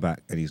he's come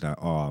back and he's like,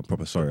 I'm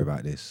proper sorry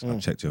about this.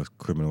 I've checked your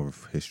criminal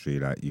history.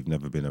 Like, you've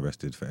never been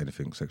arrested for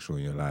anything sexual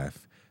in your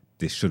life.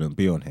 This shouldn't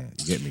be on here.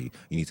 You get me?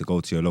 You need to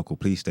go to your local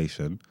police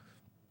station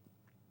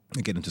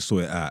and get them to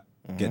sort it out.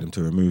 Get them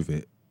to remove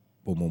it.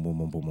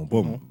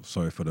 Boom.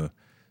 Sorry for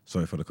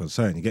the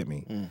concern. You get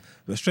me?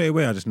 But straight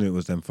away, I just knew it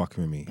was them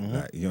fucking with me.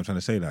 Like, you know what I'm trying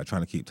to say? Like,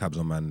 trying to keep tabs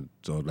on man,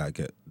 or like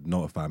get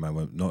notify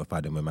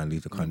them when man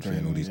leaves the country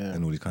and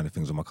all these kind of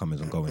things on my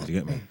comings and goings. You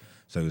get me?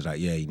 So it was like,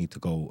 yeah, you need to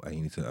go and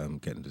you need to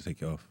get them to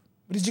take it off.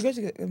 But did you go to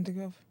get them to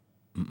go off?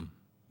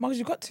 Marcus,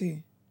 you got to.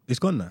 It's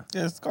gone now.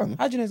 Yeah, it's gone.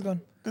 How do you know it's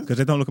gone? Because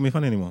they don't look at me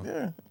funny anymore.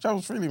 Yeah,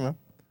 travels freely, man.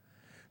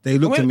 They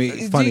looked at Do me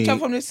you funny.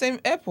 travel from the same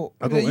airport?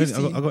 I They got, used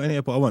any, to I got any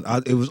airport I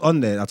want. It was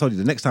on there. I told you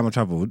the next time I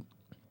travelled,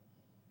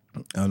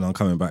 and I'm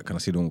coming back and I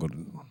see the one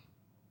gone.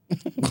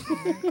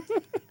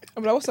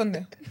 I'm like, what's on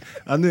there?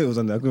 I knew it was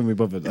on there. I couldn't be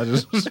bothered. I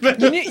just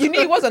You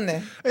knew it was on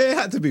there. it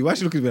had to be. Why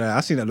she looking at me like that?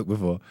 I've seen that look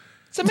before.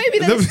 So maybe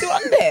they're still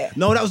on there.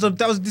 No,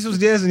 this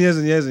was years and years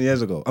and years and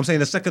years ago. I'm saying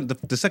the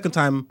second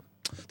time,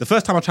 the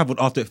first time I travelled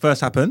after it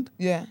first happened,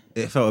 Yeah.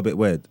 it felt a bit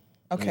weird.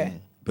 Okay.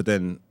 But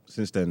then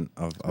since then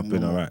I've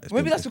been alright.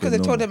 Maybe that's because they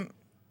told them,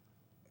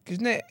 because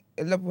you know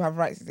a lot of people have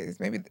rights these days.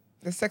 Maybe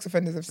the sex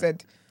offenders have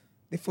said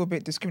they feel a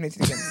bit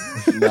discriminated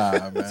against.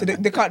 Nah, man. So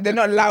they can't. They're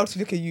not allowed to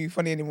look at you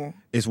funny anymore.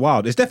 It's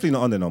wild. It's definitely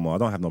not on there no more. I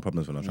don't have no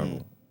problems when I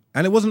travel.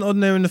 And it wasn't on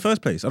there in the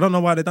first place. I don't know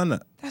why they done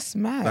that. That's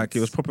mad. Like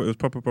it was proper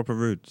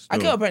rude. I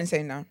get what Brent's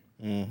saying now.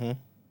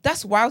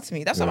 That's wild to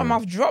me. That's why my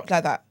mouth dropped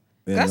like that.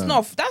 Yeah, That's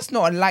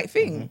not a light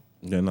thing.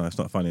 Yeah, no, it's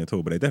not funny at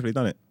all. But they definitely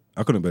done it.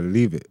 I couldn't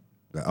believe it.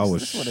 Like I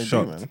was This is what they do,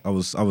 shocked. man.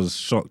 I was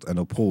shocked and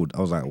appalled.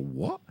 I was like,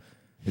 what?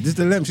 Is this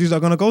the lengths you're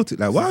gonna go to?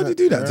 Like, why would you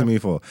do that to me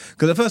for?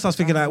 Because at first I was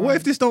thinking like, what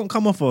if this don't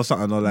come off or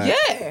something or like,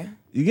 Yeah.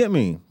 you get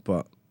me?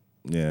 But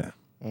yeah,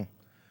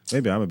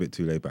 maybe I'm a bit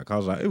too laid back. I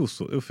was like, it'll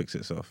fix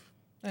itself.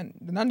 And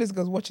the Nando's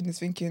girl's watching this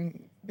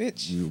thinking,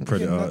 bitch, You you're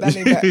predator. not that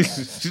laid back.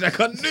 She's like,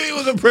 I knew he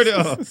was a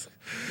predator.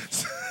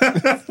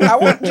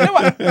 Do you know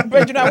what, Brent? Do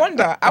you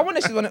know? I wonder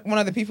if she's one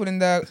of the people in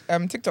the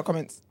TikTok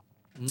comments.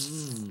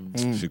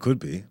 She could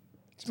be.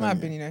 She might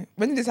have been, you know.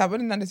 When did this happen? When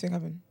did Nando's thing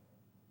happen?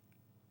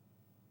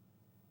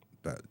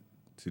 But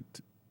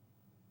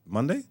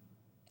Monday?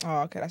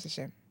 Oh, okay, that's a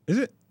shame. Is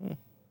it?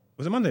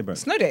 Was it Monday, bro?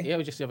 Snow day. Yeah, it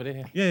was just the other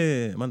day.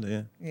 Yeah, Monday,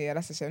 yeah. Yeah,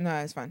 that's a shame. No,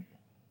 it's fine.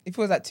 If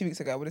it was like 2 weeks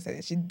ago, I would have said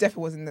it. She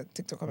definitely was in the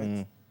TikTok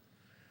comments.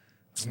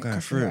 I'm going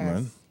through it,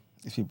 man.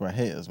 These people are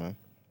haters, man.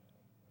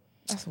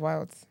 That's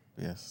wild.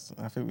 Yes,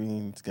 I think we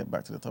need to get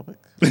back to the topic.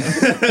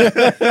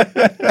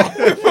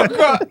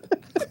 Forgot.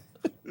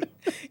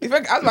 I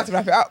was about to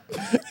wrap it up.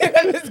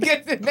 Let's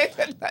get to the next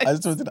one. I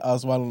just wanted to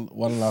ask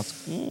one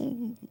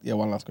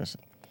last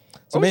question.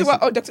 So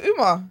Dr.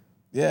 Umar.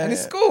 yeah, And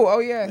his school. Oh,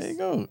 yes. there you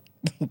go.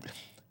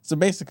 So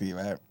basically,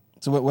 right.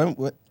 So when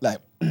like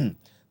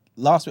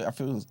last week, I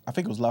think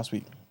it was last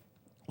week.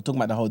 We're talking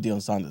about the whole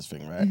Deion Sanders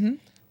thing, right?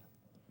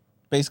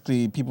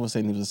 Basically, people were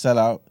saying he was a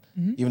sellout,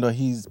 even though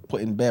he's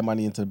putting bare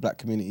money into the black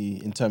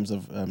community in terms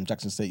of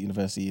Jackson State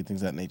University and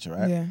things of that nature,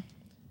 right? Yeah.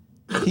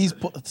 He's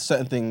put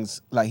certain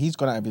things, like he's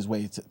gone out of his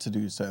way to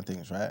do certain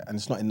things, right? And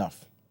it's not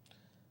enough.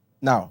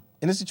 Now,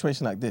 in a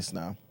situation like this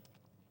now,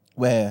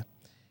 where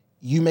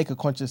you make a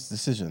conscious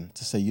decision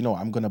to say, you know what,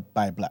 I'm going to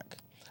buy black.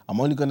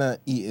 I'm only going to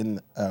eat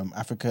in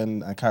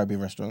African and Caribbean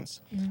restaurants.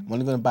 I'm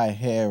only going to buy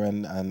hair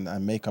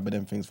and makeup and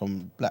them things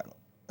from black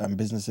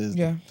businesses,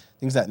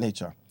 things of that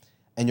nature.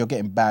 And you're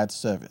getting bad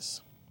service,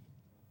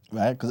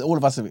 right? Because all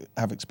of us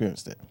have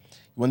experienced it.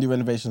 You want to do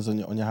renovations on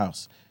your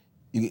house.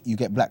 You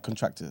get black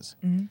contractors.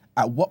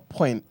 At what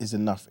point is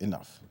enough?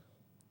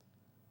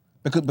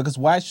 Because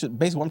why should,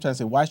 basically what I'm trying to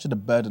say, why should the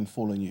burden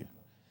fall on you?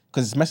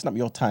 Because it's messing up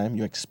your time,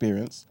 your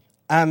experience,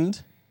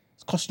 and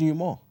it's costing you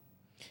more.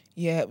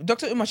 Yeah,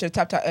 Dr. Umar should have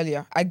tapped out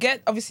earlier. I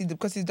get, obviously,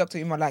 because he's Dr.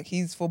 Umar, like,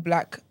 he's for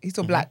black.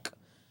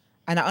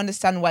 And I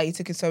understand why he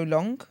took it so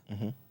long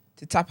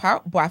to tap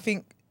out. But I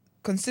think,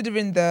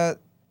 considering the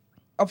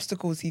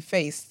obstacles he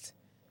faced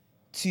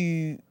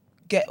to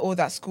get all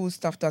that school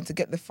stuff done, to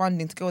get the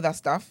funding, to get all that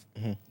stuff,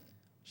 should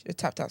have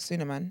tapped out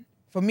sooner, man.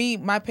 For me,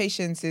 my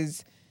patience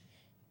is,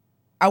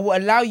 I will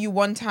allow you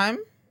one time,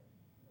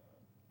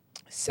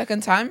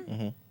 second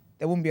time,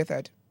 there won't be a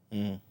third.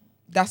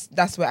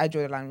 That's where I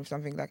draw the line with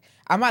something. Like,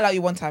 I might allow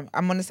you one time.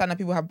 I'm understanding that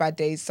people have bad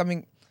days,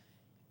 something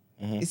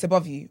is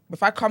above you. But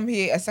if I come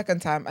here a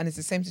second time and it's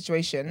the same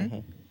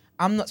situation,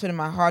 I'm not spending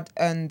my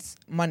hard-earned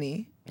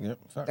money. Yep,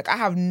 fact. Like, I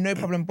have no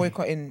problem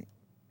boycotting.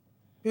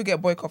 People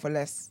get boycott for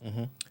less.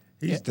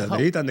 He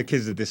done the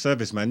kids a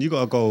disservice, man. You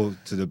got to go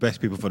to the best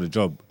people for the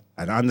job.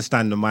 And I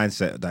understand the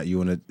mindset that you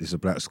want to, it's a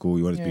black school,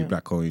 you want it to be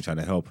black owned, you're trying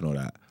to help and all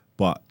that.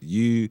 But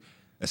you,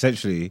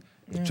 essentially,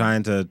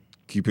 trying to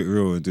keep it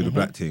real and do the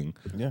black thing.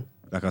 Yeah.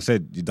 Like I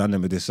said, you done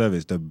them a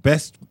disservice. The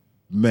best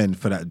men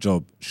for that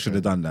job should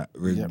have done that,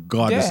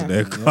 regardless of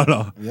their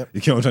colour. Yep.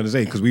 You get what I'm trying to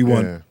say? Because we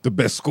want the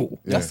best school.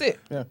 That's it.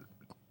 Yeah.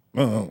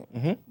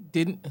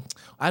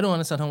 I don't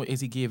understand how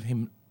Izzy gave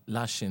him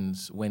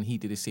lashings when he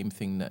did the same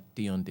thing that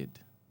Dion did.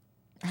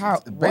 How?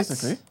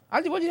 Basically.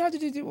 How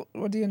did you do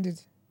what Dion did?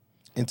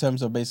 In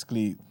terms of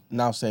basically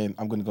now saying,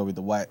 I'm going to go with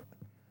the white.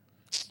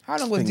 How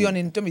long was Dion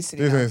in? Don't be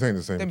silly. These now. ain't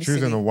the same. Don't be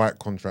Choosing silly. a white What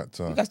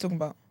contractor you guys talking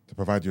about? to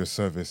provide you a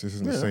service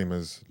isn't the same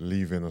as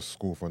leaving a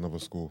school for another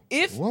school.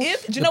 If What? do you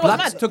The know what's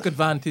blacks mad? took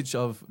advantage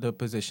of the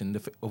position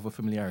over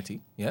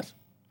familiarity, yes,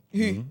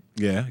 Who?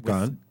 Yeah, go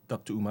on.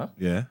 Dr. Umar,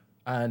 Yeah.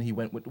 and he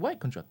went with the white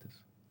contractors.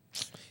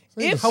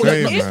 If How is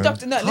it not- if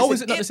Dr. No, How listen,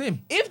 is it not the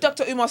same? If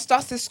Dr. Umar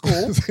starts this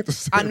school the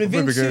same and within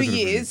from the 2 beginning to the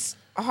years,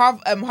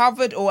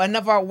 Harvard or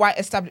another white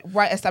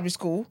established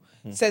school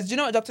says, "Do you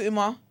know what, Dr.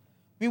 Umar?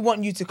 We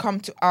want you to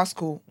come to our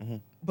school."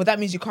 but that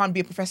means you can't be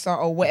a professor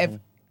or whatever.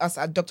 Us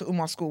at Dr.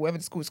 Umar School, whatever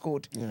the school is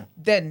called,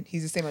 then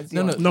he's the same as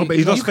Dion. No, but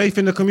he's lost faith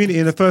in the community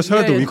in the first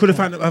hurdle. You could have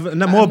found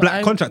more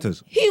black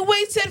contractors. He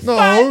waited No,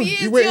 5 he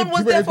years. waited- Dion was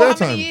he there waited for how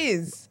their many time.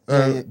 years?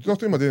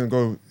 Dr. Umar didn't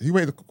go. He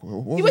waited.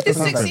 What He was waited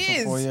the 6 time?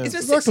 years. 4 years.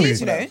 It's been Exactly. 6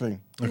 years, you know.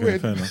 Okay,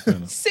 fair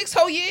enough. 6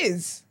 whole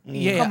years.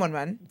 Yeah. Come on,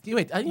 man.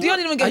 Wait, are Dion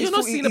didn't even get are his you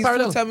not seeing the his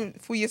parallel? full-term,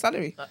 full-year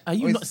salary. Are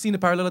you not seeing the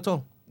parallel at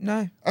all?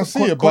 No. I see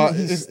it, Couldn't but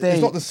he it's stay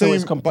not the till same.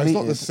 it's But it's not the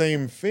completed?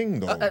 same thing,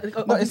 though.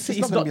 Obviously, it's it's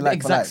not gonna not be the like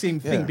for exact like. same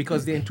thing Yeah.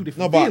 because they're in two No,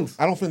 different but fields.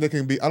 I don't think they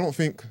can be. I don't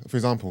think, for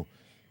example,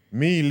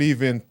 me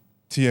leaving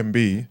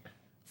TMB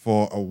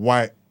for a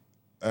white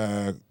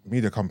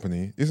media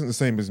company isn't the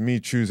same as me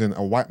choosing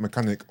a white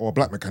mechanic or a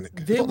black mechanic.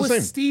 It's They not the were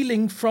same.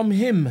 stealing from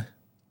him.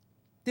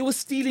 They were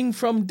stealing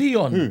from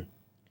Dion. Who?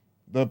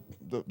 The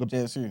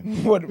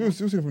JSU. What? who's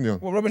stealing from Dion?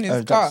 What, robbing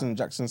his car?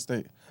 Jackson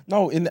State.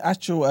 No, in the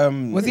actual.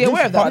 Was he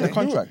aware of part that? of the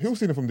contract? Who was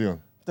stealing from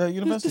Dion? The This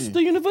university. is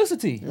the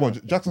university.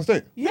 What, Jackson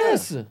State?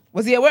 Yes.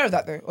 Was he aware of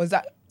that, though? Or was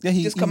that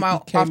just come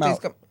out came after he's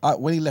out.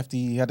 come? When he left,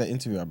 he had an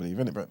interview, I believe,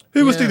 innit, bro?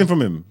 Who was Yeah. stealing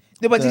from him?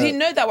 No, but did he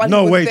know that while he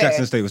No was way there?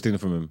 Jackson State was stealing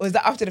from him. Or was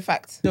that after the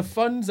fact? The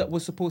funds that were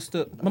supposed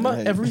to remember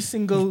Yeah. every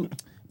single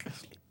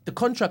the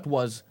contract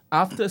was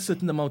after a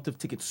certain amount of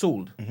tickets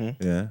sold,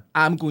 Yeah.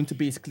 I'm going to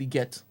basically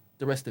get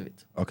the rest of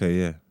it. Okay,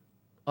 yeah.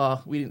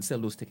 We didn't sell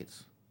those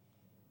tickets.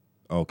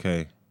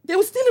 Okay. They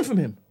were stealing from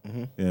him.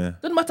 Yeah.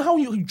 Doesn't matter how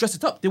you dress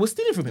it up, they were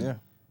stealing from him. Yeah.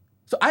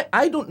 So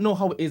I don't know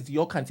how it is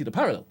you can't see the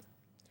parallel.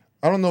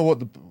 I don't know what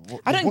the.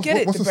 I don't get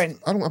it, Brent.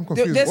 I'm They're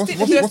confused.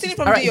 stealing- they're stealing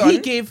from All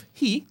right,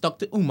 Dion.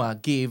 Dr. Umar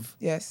gave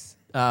Yes.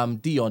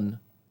 Dion,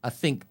 I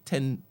think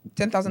 10,000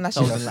 10,000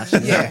 lashes.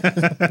 lashes.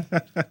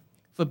 Yeah.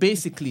 for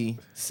basically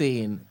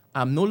saying,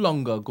 I'm no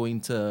longer going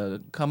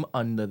to come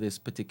under this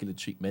particular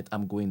treatment.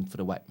 I'm going for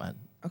the white man.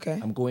 Okay.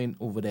 I'm going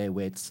over there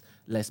where it's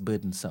less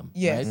burdensome.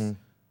 Yes. Right?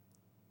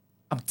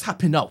 I'm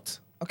tapping out.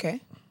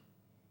 Okay.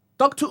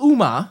 Dr.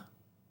 Umar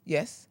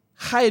Yes.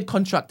 hired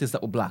contractors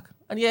that were black.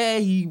 And yeah,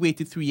 he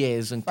waited 3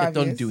 years and 5 kept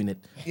on years. doing it.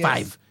 Yes.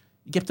 5.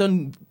 He kept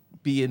on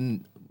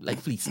being like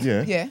fleeced.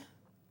 Yeah. Yeah.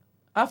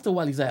 After a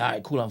while, he's like, all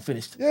right, cool, I'm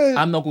finished. Yeah.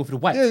 I'm not going for the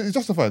white. Yeah, it's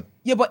justified.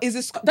 Yeah, but is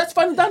this... That's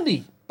fine and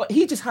dandy. But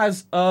he just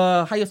has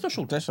a higher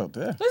threshold. Threshold,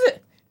 yeah. That's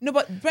it. No,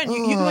 but Brent,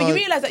 you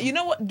realize that, you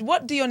know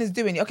what Dion is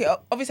doing? Okay,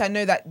 obviously I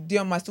know that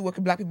Dion might still work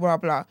with black people, blah,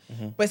 blah.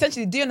 But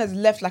essentially, Dion has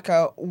left like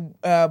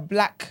a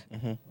black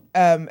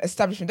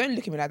establishment. Don't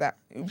look at me like that.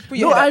 Put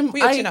your, head up. Put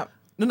your chin up.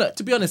 No,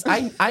 to be honest,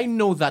 I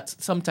know that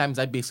sometimes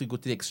I basically go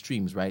to the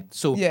extremes, right?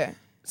 So Yeah.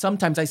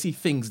 sometimes I see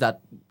things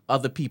that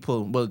other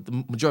people, well,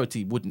 the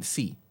majority wouldn't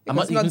see. I'm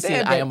It's not even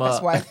saying I am a...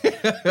 That's why.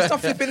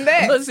 Stop flipping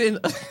there. I'm not saying...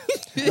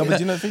 No, but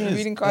you know the thing is,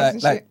 Reading cards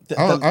and shit. the-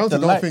 I honestly the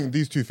don't light- think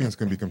these two things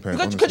can be compared.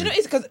 Because you honestly. know,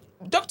 it's because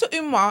Dr.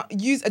 Umar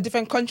used a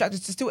different contractor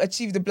to still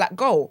achieve the black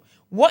goal.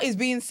 What is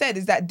being said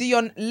is that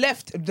Dion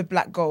left the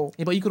black goal.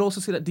 Yeah, but you could also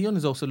say that Dion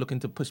is also looking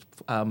to push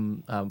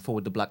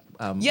forward the black.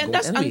 Yeah, goal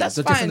that's- and anyway. that's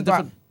So just in fine, a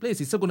different place.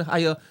 He's still going to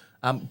hire,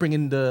 bring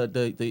in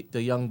the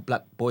young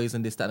black boys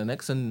and this, that, and the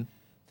next, and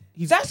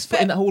he's That's fair.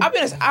 putting that whole. I'll be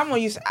honest, I'm not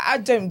used. I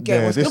don't get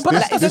Yeah, what's this- No, but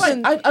this- that's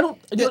fine.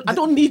 I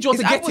don't need you all to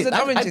it's get apples it.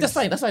 and oranges. That's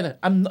fine. That's fine.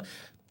 I'm not.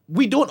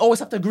 We don't always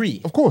have to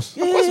agree. Of course.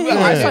 Of course, Yeah,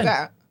 I yeah, said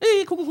yeah. that.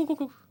 Hey,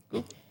 cool.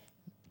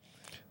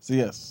 So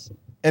yes.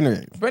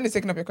 Anyway, Brendan's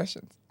taking up your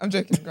questions. I'm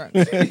joking. Go on.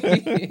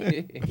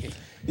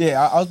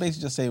 yeah, I was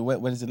basically just saying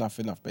when is enough,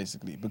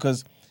 basically,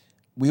 because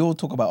we all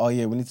talk about, oh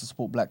yeah, we need to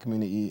support black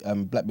community,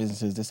 black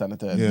businesses, this and the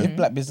third. Yeah. If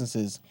black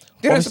businesses,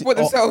 They don't obviously- support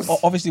themselves.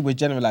 Obviously, we're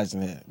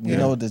generalizing here. We Yeah.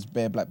 know there's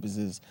bare black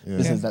businesses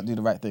that do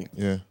the right thing.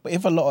 Yeah. But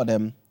if a lot of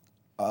them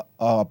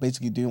are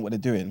basically doing what they're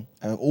doing,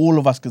 and all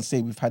of us can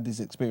say we've had these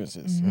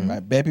experiences,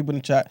 right? Bare people in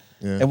the chat,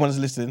 Yeah. everyone's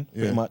listening,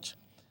 pretty Yeah. much.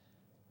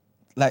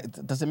 Like,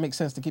 does it make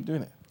sense to keep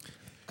doing it?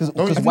 Because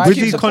With why With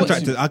keep these supporting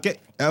contractors, I get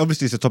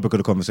obviously it's a topic of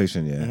the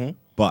conversation, yeah.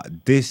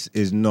 But this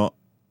is not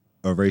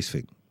a race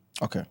thing.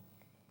 you? Okay.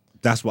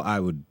 That's what I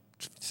would.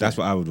 That's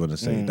what I would want to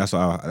say. That's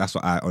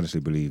what I honestly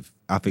believe.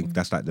 I think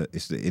that's like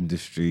it's the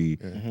industry,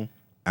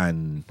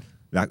 and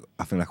like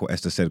I think like what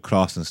Esther said,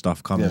 class and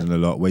stuff comes Yeah. in a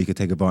lot where you can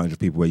take advantage of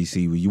people. Where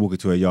you walk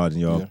into a yard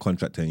and you're a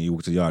contractor and you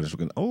walk to the yard and it's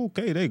looking, oh,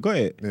 okay, they got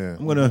it. Yeah.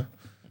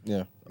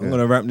 I'm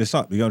gonna ramp this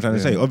up. You know what I'm trying to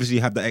say? Yeah. Obviously,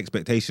 you have the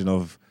expectation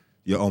of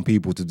your own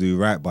people to do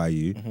right by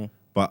you,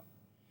 but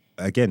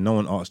again, no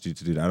one asked you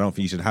to do that. I don't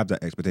think you should have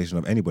that expectation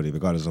of anybody,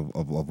 regardless of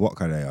what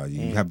kind they are.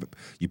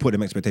 You put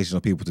them expectations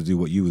of people to do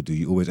what you would do.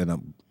 You always end up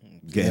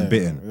getting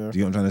bitten. Yeah. Do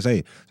you know what I'm trying to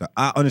say? So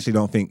I honestly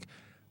don't think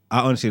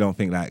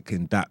like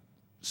in that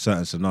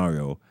certain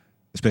scenario,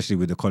 especially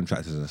with the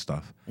contractors and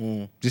stuff,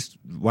 just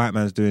white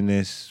man's doing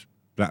this,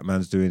 black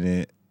man's doing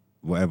it,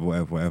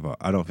 whatever.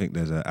 I don't think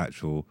there's an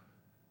actual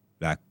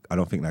I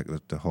don't think like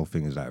the whole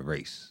thing is like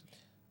race.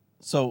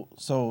 So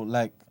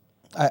like,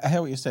 I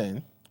hear what you're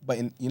saying, but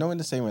in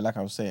the same way, like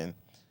I was saying,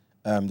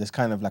 there's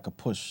kind of like a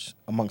push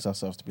amongst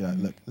ourselves to be like,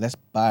 look, let's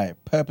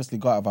purposely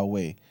go out of our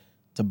way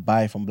to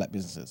buy from black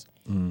businesses.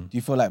 Do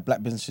you feel like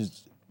black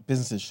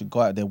businesses should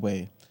go out of their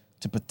way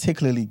to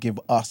particularly give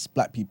us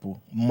black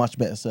people much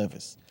better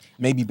service,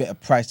 maybe better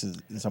prices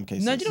in some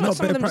cases. No, do you know what?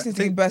 Some of them just need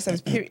to give better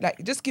service. Period.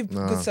 Like, just give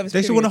good service.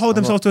 They should want to hold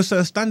themselves to a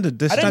certain standard.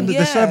 The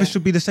yeah. service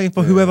should be the same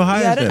for whoever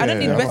hires Yeah, them. I don't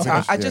need Yeah.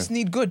 better. I just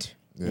need good.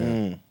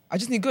 Yeah. I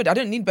just need good. I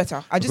don't need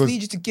better. I just Because-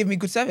 need you to give me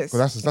good service.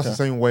 Because that's the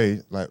same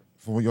way, like,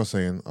 for what you're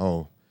saying,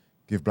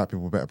 give black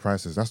people better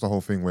prices. That's the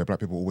whole thing where black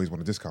people always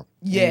want a discount.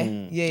 Yeah,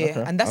 Okay.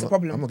 and that's the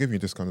problem. I'm not giving you a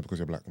discount because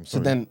you're black. I'm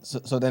So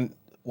sorry. then,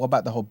 what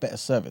about the whole better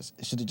service?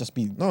 Should it just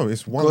be No,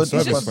 it's one Good.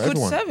 service It's just for good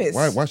everyone.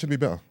 service. Why should it be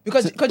better?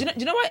 Because do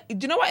you know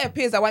why it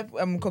appears that white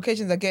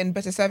Caucasians are getting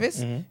better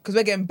service? Because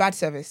we're getting bad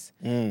service.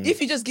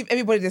 If you just give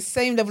everybody the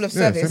same level of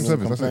Yeah, service, same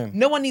service. That's it. complain?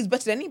 no one needs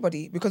better than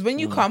anybody. Because when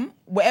you come,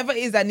 whatever it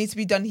is that needs to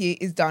be done here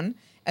is done,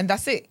 and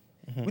that's it.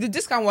 With the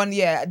discount one,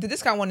 the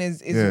discount one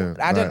is Yeah,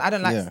 I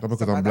don't like Yeah. Not because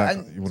stuff I'm like black,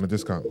 that. And you want a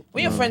discount.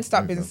 when your friends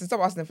start businesses,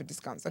 stop asking them for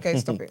discounts. Okay,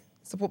 stop it.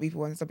 Support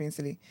people and stop being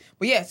silly.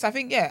 But yeah, so I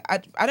think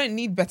I don't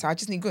need better. I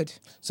just need good.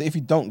 So if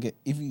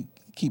you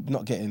keep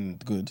not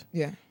getting good,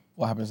 Yeah,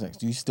 what happens next?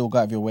 Do you still go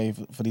out of your way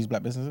for these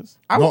black businesses?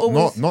 I will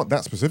always. Not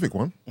that specific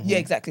one. Yeah,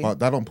 exactly. But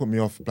that don't put me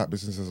off black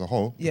businesses as a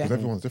whole. Yeah. Because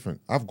everyone's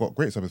different. I've got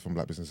great service from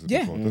black businesses Yeah.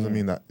 before. Doesn't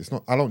mean that it's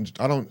not. I don't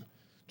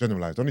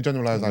generalize. The only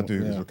generalize I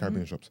do is with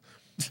Caribbean shops.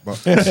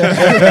 But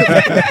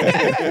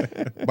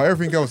but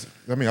everything else,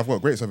 I mean, I've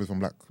got great service from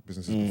black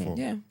businesses before.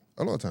 Yeah.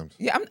 A lot of times.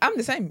 Yeah, I'm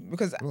the same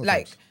because lot of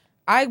like times.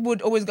 I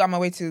would always go on my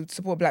way to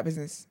support black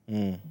business.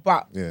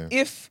 But Yeah.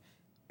 if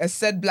a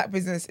said black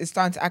business is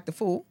starting to act the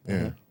fool,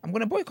 Yeah. I'm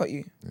gonna boycott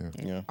you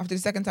Yeah. after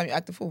the second time you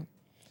act the fool.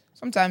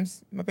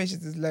 Sometimes my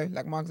patience is low,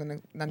 like Mark's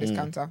on a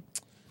discounter.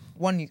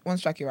 One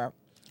strike you're out.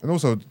 And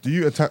also, do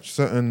you attach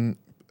certain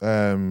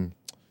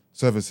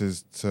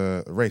services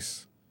to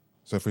race?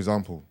 So, for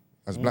example,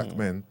 as black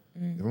men,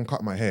 if I'm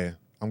cutting my hair,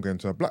 I'm going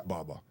to a black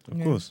barber.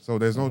 Of course. So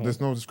there's no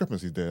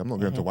discrepancy there. I'm not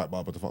going to a white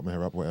barber to fuck my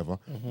hair up, whatever.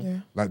 Yeah.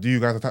 Like, do you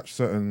guys attach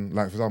certain,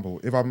 like, for example,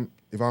 if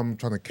I'm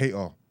trying to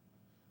cater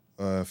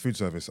food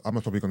service, I'm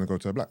probably going to go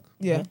to a black.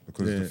 Yeah.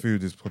 Because Yeah. the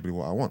food is probably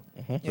what I want.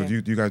 So Yeah. do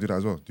you guys do that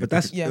as well? Do you But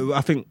that's, Yeah.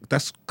 I think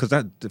that's because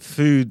the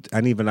food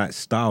and even like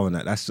style and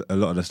that's a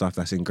lot of the stuff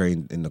that's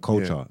ingrained in the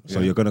culture. So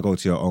Yeah. you're gonna go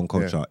to your own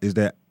culture. Is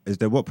there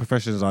what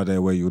professions are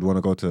there where you would want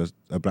to go to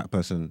a black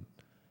person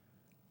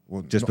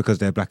well, just because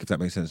they're black, if that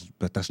makes sense?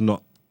 But that's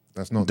not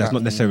that's not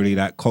necessarily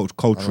like I don't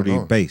culturally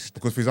know. based.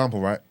 Because, for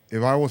example, right,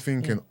 if I was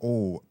thinking,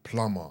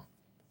 plumber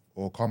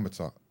or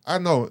carpenter, I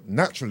know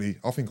naturally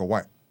I'll think of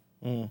white.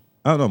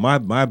 I don't know. My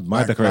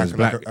decorator is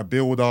black. Like a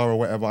builder or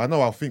whatever. I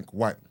know I'll think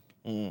white.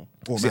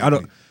 See, I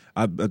don't.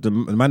 The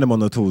man them on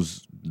the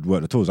tools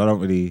work the tools. I don't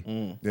really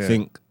Yeah.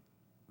 think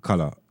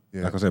color.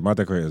 Yeah. Like I said, my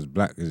decorator is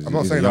black. I'm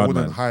not saying I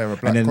wouldn't hire a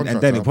black and then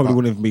contractor, it probably but-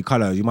 wouldn't even be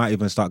color. You might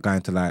even start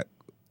going to like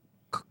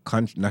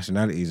country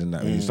nationalities and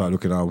that. When you start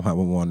looking at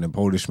one them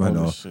Polish man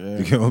Polish, or yeah.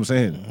 you get what I'm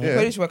saying? Yeah.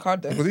 Polish work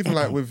hard though. Because even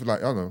like with like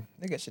I don't know,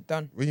 They get shit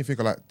done. when you think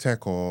of like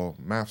tech or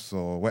maths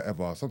or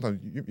whatever, sometimes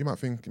you might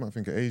think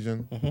of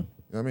Asian. You know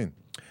what I mean?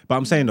 But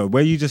I'm saying though,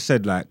 where you just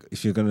said like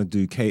if you're gonna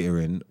do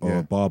catering or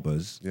Yeah.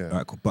 barbers, Yeah.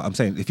 like, but I'm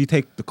saying if you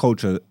take the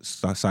culture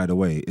side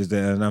away, is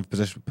there another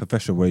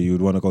profession where you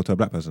would want to go to a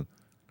black person?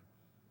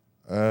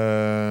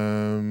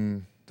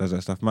 Does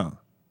that stuff matter?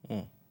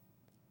 Because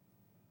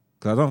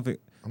I don't think,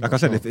 I'm like not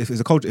I said, sure. if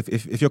it's a culture,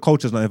 if your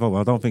culture's not involved,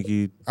 I don't think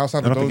you.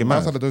 outside I don't think it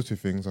matters. of those two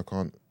things, I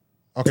can't.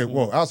 Okay,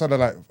 well, outside of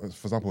like,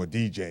 for example, a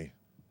DJ,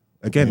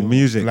 Again,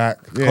 music, black,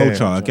 yeah,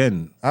 culture. yeah.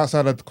 Again,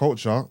 outside of the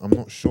culture, I'm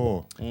not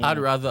sure. I'd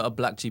rather a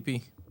black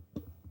GP.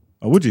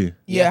 or would you?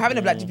 Yeah, having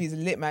a black GP is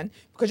lit, man.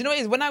 Because you know what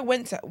it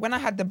is, when I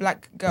had the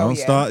black girl, Don't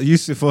yeah. start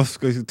Yusuf off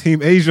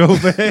Team Asia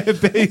over here,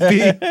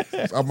 baby.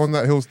 I'm on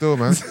that hill still,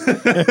 man.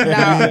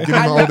 Now, Give me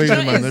my old do you know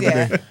Asian what it man is,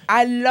 every day.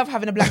 I love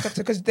having a black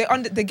doctor because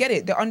they get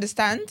it, they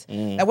understand.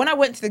 Like when I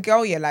went to the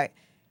girl, yeah, like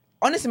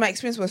honestly, my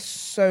experience was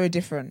so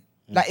different.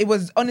 Like it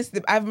was honestly,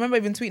 I remember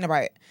even tweeting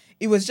about it.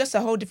 It was just a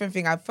whole different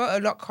thing. I felt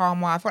a lot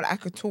calmer. I felt like I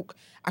could talk,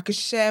 I could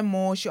share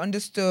more. She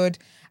understood,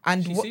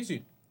 and She sees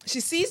you. she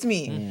sees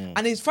me.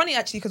 And it's funny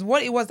actually because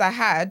what it was I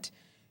had,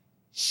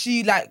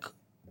 she like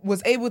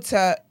was able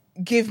to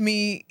give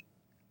me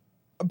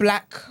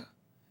black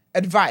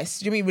advice.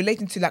 Do you know what I mean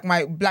relating to like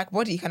my black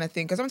body kind of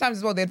thing? Because sometimes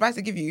as well the advice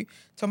they give you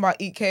talking about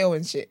eat KO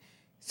and shit.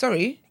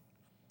 Sorry,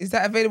 is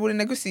that available in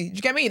Negusi? Do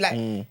you get me?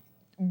 Like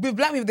with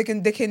black people,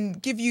 they can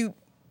give you.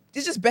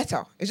 It's just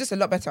better. It's just a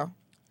lot better.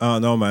 Oh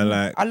no, man!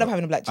 Like I love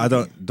having a black GP. I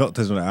don't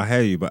doctors. Like, I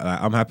hear you, but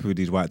like I'm happy with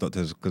these white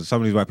doctors because some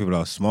of these white people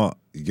are smart.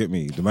 You get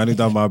me? The man who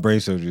done my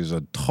brain surgery is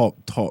a top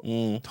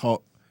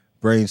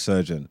brain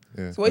surgeon.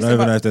 Yeah. So I what you don't say even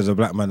know about if there's a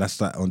black man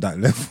that's on that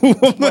level.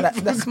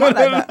 that's smart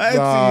like that?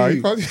 Nah,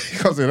 you can't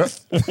say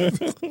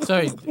that.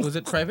 Sorry, was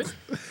it private?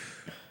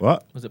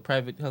 What? Was it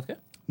private healthcare?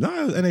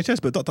 No, it was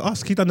NHS, but Dr.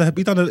 Ask, he done you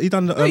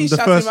the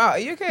shouting first. him out. Are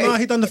you okay? No,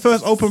 he done the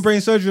first open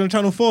brain surgery on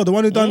Channel 4. The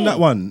one who done that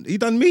one, he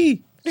done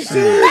me. He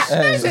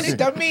said he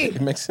done me.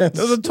 It makes sense.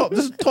 It was a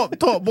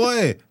top boy.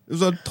 It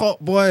was a top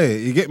boy.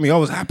 You get me? I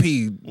was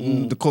happy.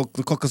 The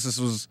Caucasus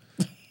was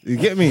You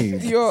get me?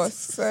 You're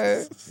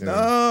so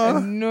No.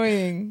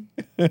 annoying.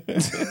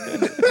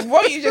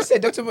 What you just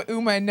said, Dr.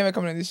 Umar never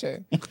coming on this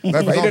show. Like, for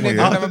But you don't example, even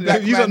yeah, know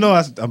black You man. don't know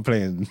I'm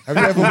playing. have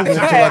you ever walked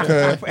into like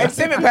a For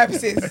entertainment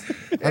purposes.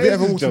 have you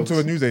ever walked Jokes.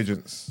 into a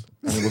newsagent's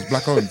and it was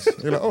black owned?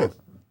 You're like, oh, this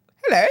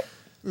Hello.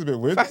 is a bit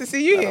weird. Nice to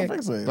see you I don't here.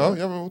 think so. No,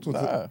 you haven't walked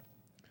into Nah.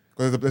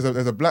 because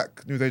there's a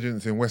black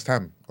newsagent in West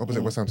Ham,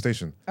 opposite West Ham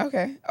Station.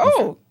 Okay.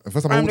 Oh. The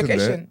first time I Prime walked in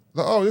there, location.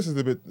 like, oh, this is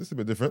a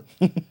bit different.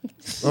 I mean,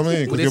 Were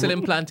 'cause they you're-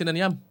 selling plantain and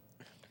yam?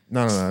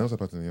 no, it was a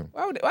pattern, yeah.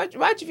 Why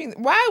do you think?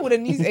 Why would a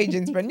news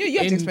agent, Brent? You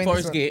have to In explain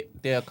Forest this one.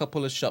 Gate, there are a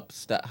couple of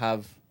shops that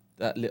have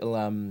that little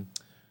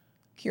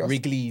Kiosk.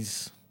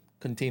 Wrigley's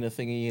container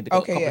thingy. They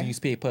got Okay, a couple yeah. of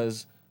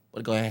newspapers. But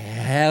they got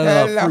hella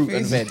Hella fruit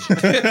and veg. food.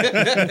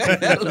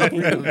 Hella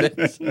fruit and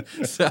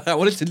veg. So I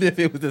wanted to know if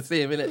it was the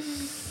same, innit?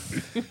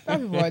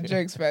 That people are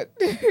jokes, but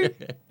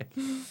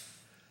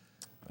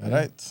All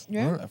right.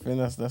 Yeah. I think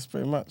that's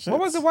pretty much it.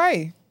 what was the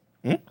why?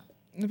 Hmm?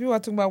 The people are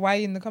talking about why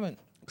in the comment.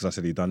 Because I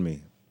said he done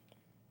me.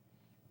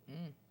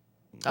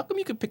 How come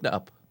you could pick that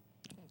up?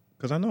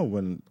 Because I know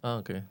when Oh,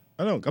 okay.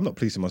 I'm not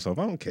pleasing myself.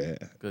 I don't care.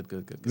 Good.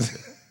 Good.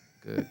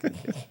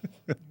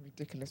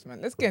 Ridiculous,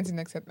 man. Let's get into the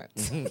next headline.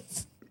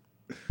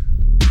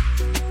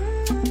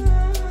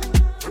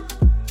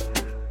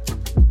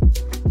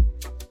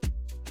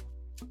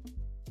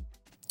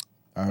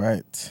 All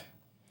right.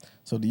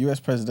 So the US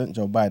President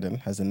Joe Biden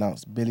has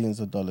announced billions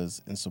of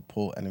dollars in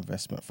support and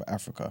investment for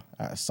Africa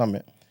at a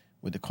summit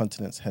with the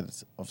continent's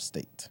heads of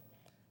state.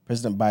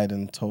 President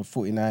Biden told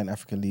 49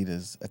 African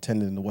leaders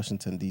attending the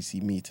Washington, D.C.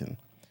 meeting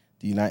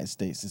the United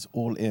States is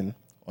all in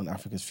on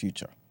Africa's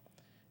future.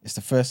 It's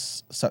the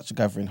first such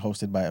gathering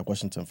hosted by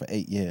Washington for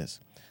 8 years.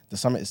 The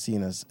summit is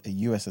seen as a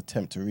US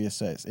attempt to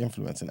reassert its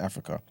influence in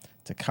Africa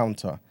to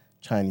counter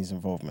Chinese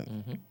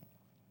involvement.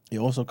 It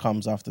also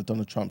comes after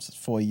Donald Trump's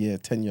 4-year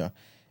tenure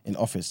in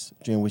office,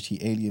 during which he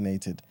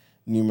alienated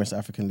numerous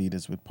African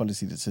leaders with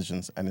policy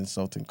decisions and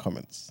insulting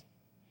comments,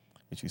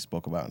 which we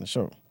spoke about on the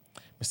show.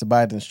 Mr.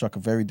 Biden struck a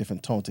very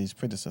different tone to his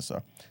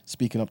predecessor,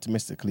 speaking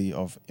optimistically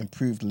of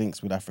improved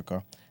links with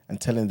Africa and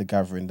telling the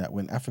gathering that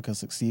when Africa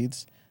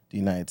succeeds, the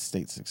United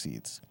States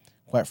succeeds.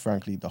 Quite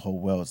frankly, the whole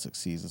world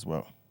succeeds as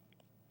well.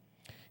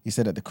 He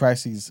said that the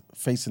crises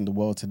facing the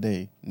world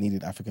today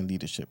needed African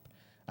leadership,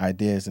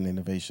 ideas and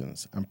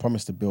innovations, and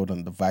promised to build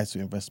on the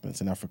vital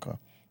investments in Africa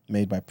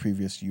made by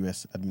previous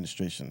US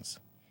administrations.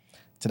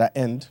 To that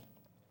end,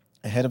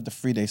 ahead of the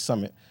 3-day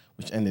summit,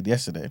 which ended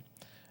yesterday,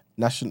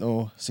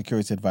 National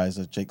Security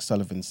Advisor Jake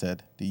Sullivan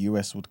said the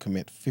US would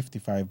commit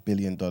 $55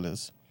 billion,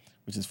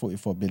 which is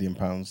 £44 billion,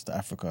 to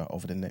Africa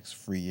over the next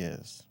 3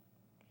 years.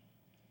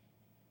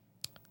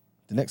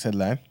 The next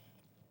headline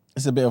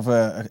is a bit of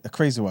a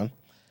crazy one.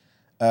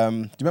 Do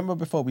you remember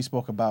before we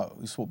spoke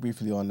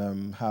briefly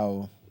on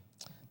how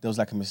there was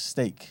like a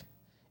mistake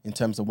in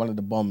terms of one of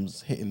the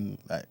bombs hitting,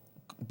 like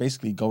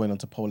basically going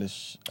onto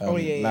Polish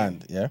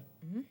land, yeah?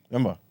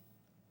 Remember?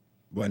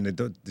 When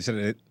they said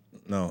it,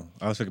 no,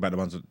 I was thinking about the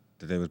ones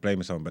that they was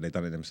blaming someone, but they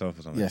done it themselves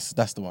or something. Yes,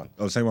 that's the one.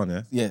 Oh, the same one,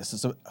 yeah? Yeah,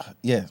 so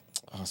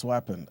what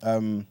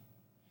happened?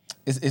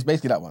 It's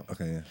basically that one.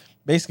 Okay, yeah.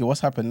 Basically, what's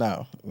happened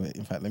now,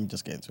 in fact, let me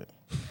just get into it.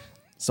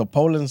 So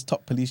Poland's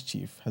top police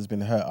chief has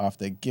been hurt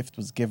after a gift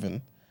was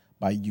given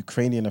by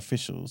Ukrainian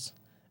officials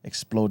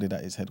exploded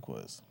at his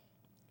headquarters.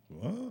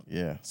 What?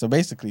 Yeah. So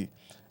basically,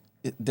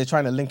 they're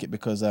trying to link it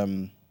because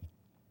I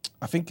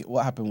think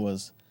what happened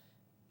was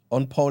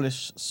on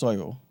Polish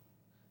soil,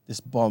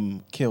 this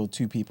bomb killed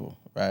 2 people,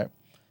 right?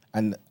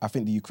 And I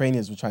think the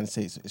Ukrainians were trying to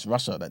say it's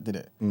Russia that did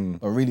it.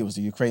 But really it was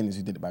the Ukrainians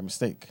who did it by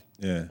mistake.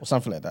 Yeah. Or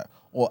something like that.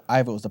 Or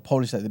either it was the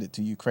Polish that did it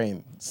to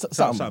Ukraine.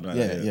 Something like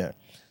that, yeah.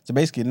 So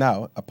basically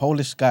now, a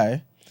Polish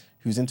guy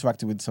who's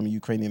interacted with some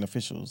Ukrainian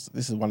officials,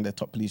 this is one of their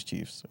top police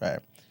chiefs, right?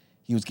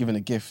 He was given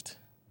a gift.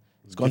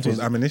 He's gone to his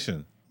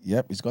ammunition.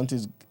 Yep, he's gone to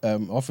his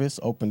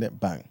office, opened it,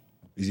 bang.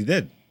 Is he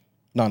dead?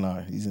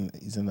 No, he's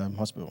in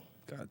hospital.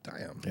 God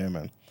damn. Yeah,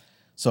 man.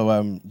 So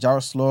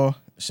Jaroslaw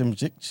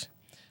Szymczyk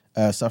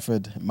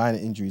suffered minor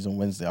injuries on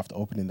Wednesday after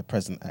opening the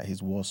present at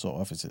his Warsaw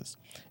offices.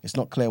 It's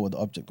not clear what the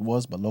object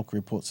was, but local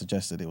reports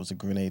suggested it was a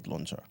grenade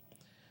launcher.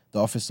 The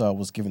officer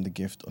was given the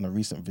gift on a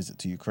recent visit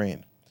to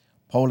Ukraine.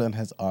 Poland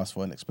has asked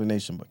for an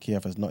explanation, but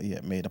Kiev has not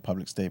yet made a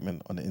public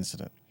statement on the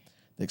incident.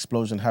 The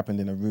explosion happened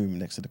in a room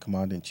next to the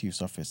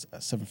Commander-in-Chief's office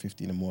at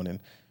 7:50 in the morning,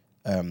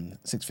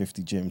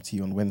 6:50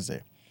 GMT on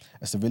Wednesday.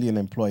 A civilian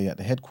employee at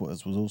the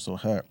headquarters was also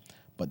hurt,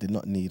 but did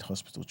not need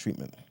hospital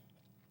treatment.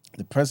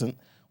 The present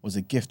was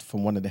a gift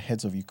from one of the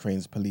heads of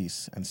Ukraine's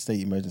police and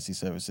state emergency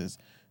services,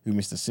 who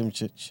Mr.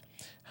 Szymczyk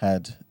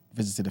had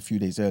visited a few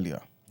days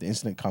earlier. The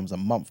incident comes a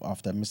month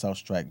after a missile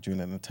strike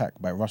during an attack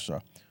by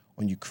Russia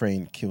on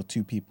Ukraine killed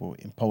 2 people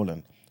in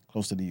Poland,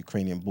 close to the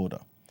Ukrainian border.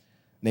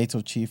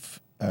 NATO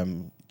chief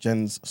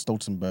Jens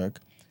Stoltenberg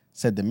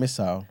said the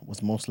missile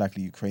was most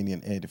likely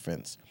Ukrainian air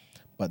defense,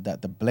 but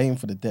that the blame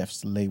for the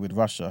deaths lay with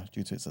Russia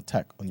due to its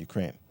attack on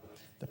Ukraine.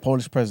 The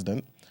Polish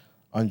president,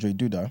 Andrzej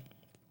Duda,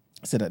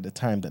 said at the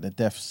time that the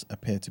deaths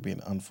appeared to be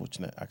an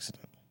unfortunate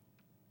accident.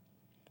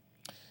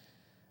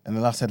 And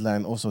the last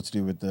headline also to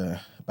do with the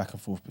back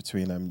and forth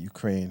between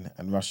Ukraine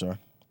and Russia.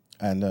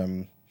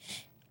 And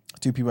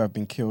 2 people have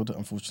been killed,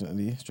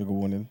 unfortunately. Trigger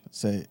warning.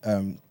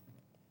 2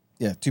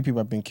 people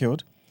have been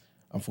killed,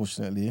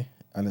 unfortunately,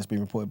 and it's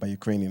been reported by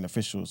Ukrainian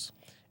officials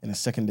in the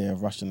second day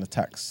of Russian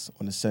attacks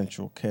on the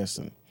central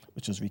Kherson,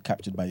 which was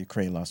recaptured by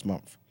Ukraine last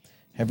month.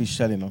 Heavy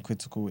shelling on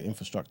critical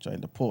infrastructure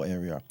in the port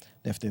area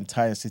left the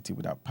entire city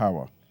without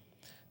power.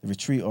 The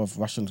retreat of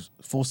Russian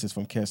forces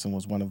from Kherson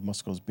was one of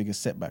Moscow's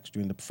biggest setbacks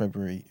during the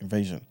February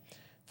invasion.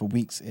 For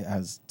weeks, it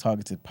has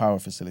targeted power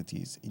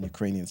facilities in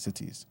Ukrainian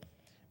cities.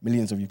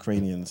 Millions of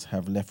Ukrainians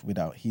have been left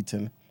without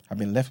heating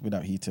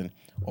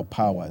or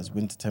power as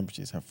winter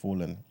temperatures have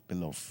fallen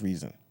below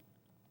freezing.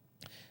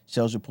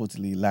 Shells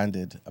reportedly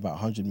landed about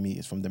 100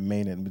 meters from the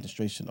main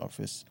administration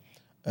office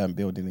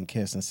building in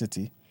Kherson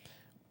City,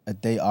 a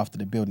day after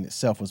the building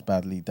itself was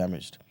badly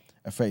damaged.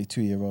 A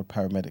 32-year-old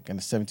paramedic and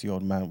a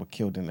 70-year-old man were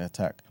killed in the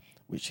attack,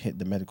 which hit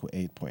the medical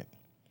aid point.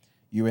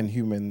 UN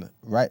Human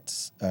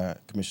Rights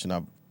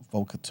Commissioner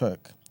Volker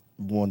Turk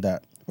warned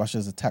that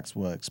Russia's attacks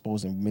were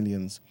exposing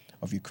millions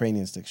of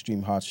Ukrainians to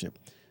extreme hardship,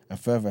 and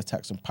further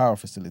attacks on power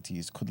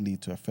facilities could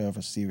lead to a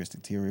further serious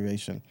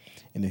deterioration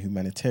in the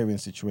humanitarian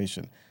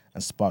situation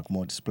and spark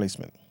more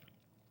displacement.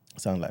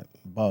 Sound like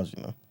bars,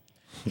 you know.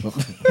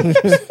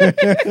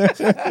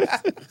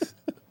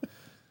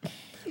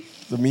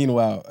 So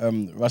meanwhile,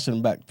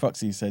 Russian-backed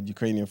proxy said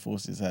Ukrainian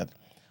forces had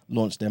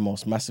launched their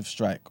most massive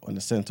strike on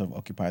the center of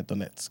occupied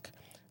Donetsk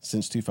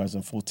since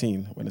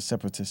 2014, when the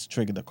separatists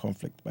triggered the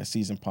conflict by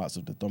seizing parts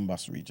of the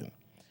Donbas region.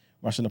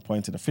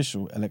 Russian-appointed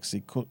official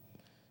Alexei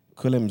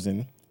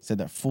Kulemzin said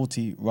that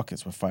 40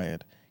 rockets were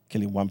fired,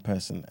 killing 1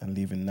 person and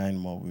leaving 9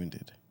 more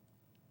wounded.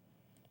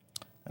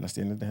 And that's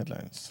the end of the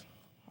headlines.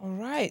 All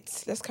right,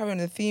 let's carry on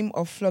the theme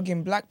of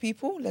flogging black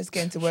people. Let's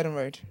get into Word on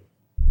Road.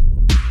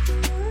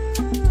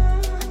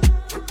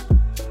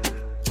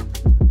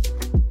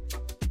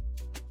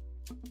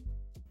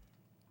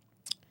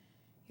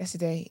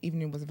 Yesterday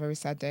evening was a very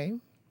sad day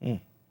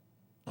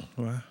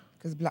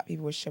because black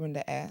people were showing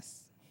their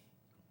ass,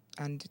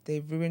 and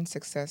they ruined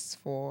success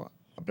for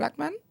a black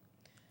man,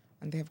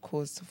 and they have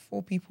caused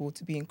 4 people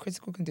to be in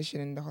critical condition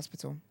in the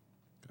hospital.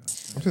 I'm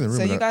seeing a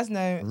rumor So you guys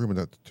know, a rumor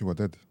that 2 are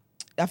dead.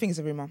 I think it's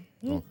a rumor.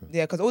 Okay.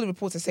 Yeah, because all the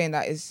reports are saying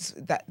that is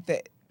that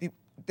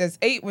there's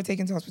 8 were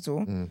taken to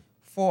hospital,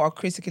 4 are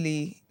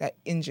critically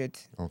injured,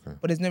 Okay.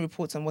 but there's no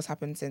reports on what's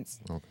happened since.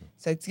 Okay.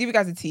 So to give you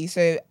guys the tea,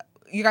 so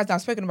you guys now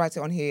have spoken about it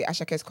on here,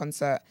 Ashake's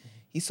concert.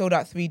 He sold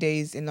out 3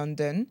 days in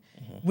London,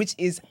 which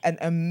is an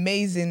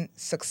amazing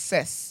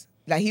success.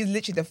 Like, he's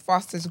literally the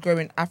fastest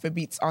growing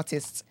Afrobeats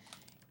artist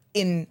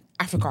in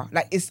Africa.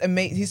 Like, it's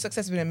amazing. His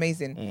success has been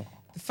amazing.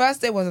 The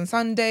first day was on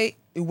Sunday.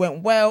 It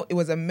went well. It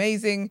was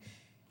amazing.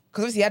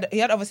 Because obviously he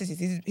had other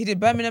cities. He did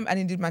Birmingham and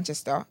he did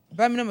Manchester.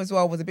 Birmingham as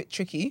well was a bit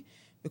tricky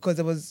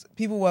because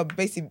people were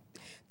basically...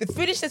 The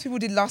foolishness people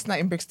did last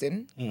night in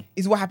Brixton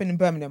is what happened in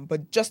Birmingham,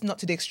 but just not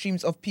to the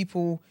extremes of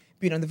people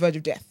being on the verge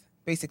of death,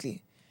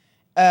 basically.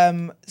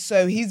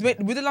 So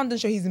with the London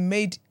show, he's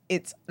made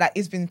it, like,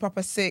 it's been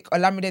proper sick.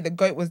 Olamide the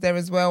Goat was there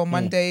as well on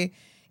Monday.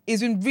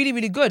 It's been really,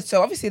 really good.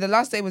 So obviously the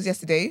last day was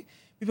yesterday.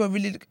 People are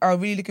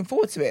really looking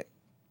forward to it.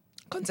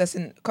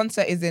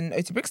 Concert is in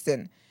OT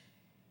Brixton.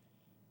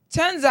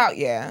 Turns out,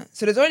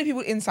 so there's already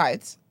people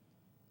inside.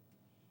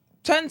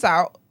 Turns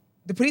out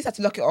the police had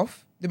to lock it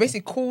off. They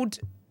basically called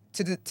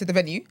to the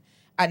venue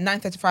at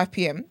 9:35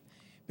 p.m.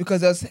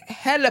 because there's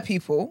hella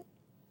people,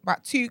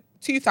 about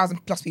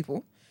 2,000 plus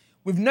people,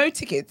 with no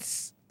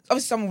tickets.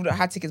 Obviously, some would have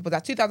had tickets, but there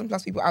are 2,000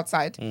 plus people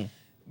outside. A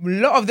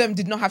lot of them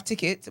did not have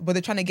tickets, but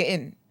they're trying to get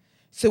in.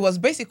 So it was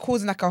basically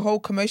causing like a whole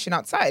commotion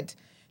outside.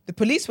 The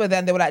police were there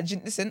and they were like,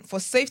 listen, for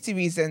safety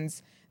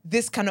reasons,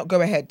 this cannot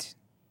go ahead.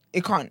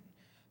 It can't.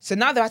 So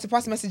now they had to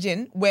pass a message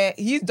in where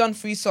he's done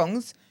 3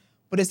 songs,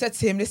 but they said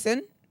to him,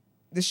 listen,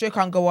 the show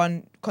can't go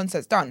on,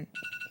 concert's done.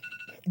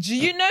 Do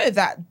you know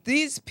that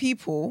these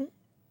people,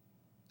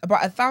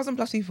 about 1,000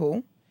 plus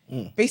people,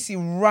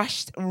 basically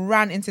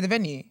ran into the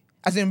venue,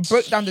 as in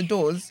broke down the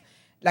doors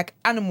like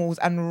animals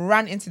and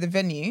ran into the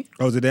venue.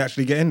 Oh, did they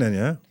actually get in then,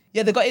 yeah?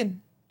 Yeah, they got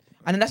in.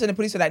 And then that's when the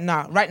police were like,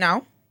 nah, right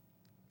now,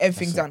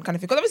 everything's done, kind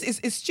of thing. Because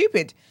obviously it's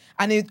stupid.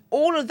 And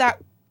all of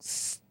that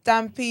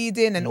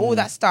stampeding and all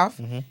that stuff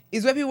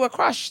is where people were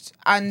crushed.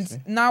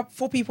 And now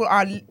 4 people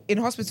are in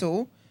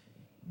hospital.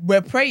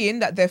 We're praying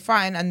that they're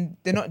fine and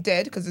they're not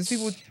dead, because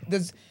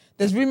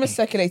there's rumors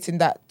circulating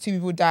that 2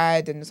 people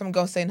died, and some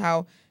girl saying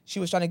how she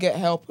was trying to get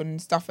help and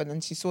stuff, and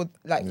then she saw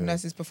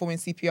nurses performing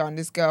CPR on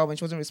this girl when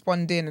she wasn't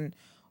responding and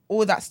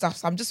all that stuff.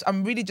 So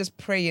I'm really just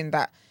praying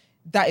that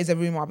is a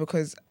rumor,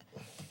 because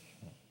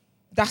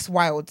that's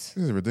wild. This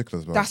is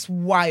ridiculous, man. That's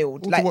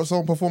wild. Like, watch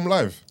someone perform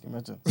live.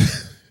 Imagine.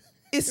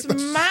 It's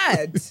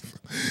mad.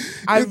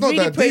 I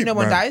really pray no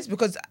one dies,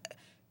 because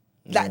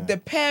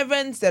the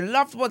parents, the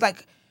loved ones,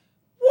 like,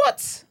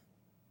 what?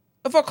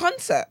 For a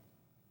concert?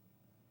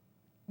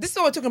 This is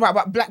what we're talking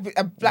about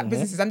black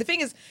businesses. And the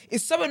thing is,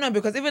 it's so annoying,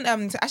 because even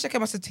Ashake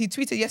he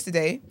tweeted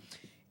yesterday,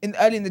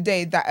 early in the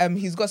day, that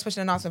he's got a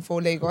special announcement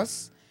for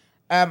Lagos.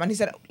 And he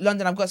said,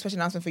 London, I've got a special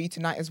announcement for you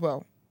tonight as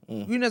well.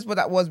 Who knows what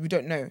that was? We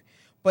don't know.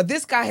 But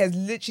this guy has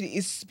literally,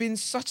 it's been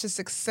such a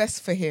success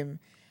for him.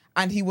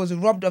 And he was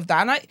robbed of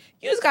that. And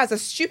you guys are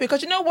stupid.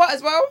 Because you know what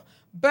as well?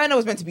 Burner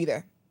was meant to be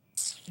there.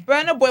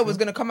 Burner Boy was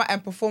going to come out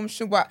and perform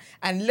Sugar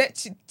and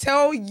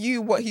tell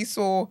you what he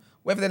saw,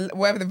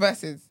 wherever the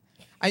verse is.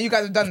 And you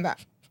guys have done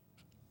that.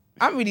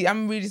 I'm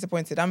really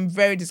disappointed. I'm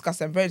very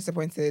disgusted. I'm very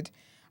disappointed.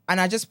 And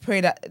I just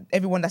pray that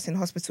everyone that's in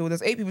hospital,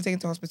 there's 8 people taken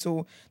to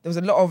hospital. There was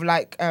a lot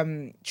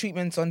of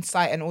treatments on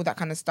site and all that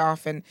kind of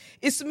stuff. And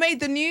it's made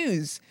the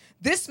news.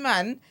 This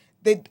man,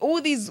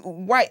 all these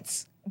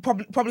white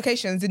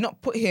publications did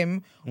not put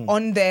him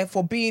on there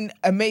for being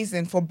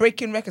amazing, for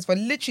breaking records, for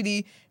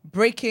literally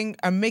breaking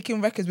and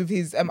making records with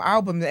his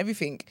album and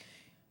everything.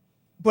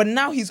 But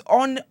now he's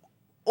on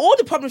all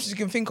the publishers you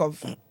can think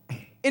of.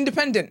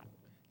 Independent,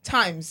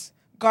 Times,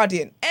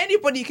 Guardian,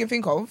 anybody you can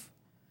think of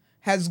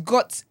has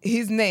got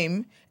his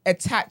name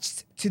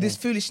attached to this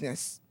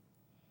foolishness.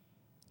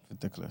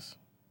 Ridiculous.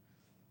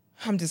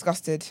 I'm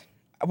disgusted.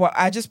 Well,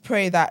 I just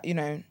pray that,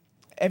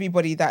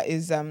 everybody that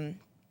is,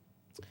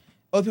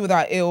 all people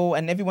that are ill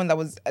and everyone that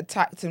was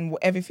attacked and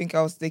everything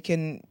else, they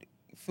can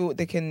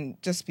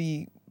just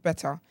be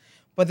better.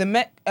 But the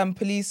Met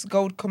Police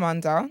Gold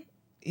Commander,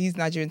 he's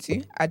Nigerian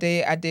too,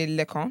 Ade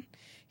Lekan,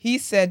 he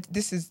said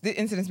the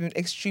incident's been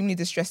extremely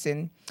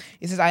distressing.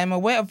 He says, I am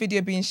aware of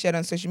video being shared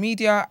on social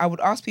media. I would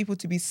ask people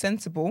to be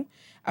sensible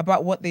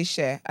about what they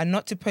share and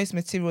not to post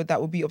material that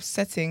will be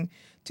upsetting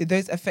to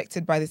those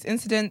affected by this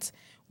incident.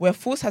 Where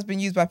force has been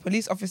used by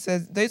police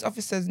officers, those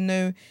officers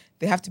know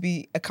they have to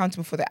be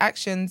accountable for their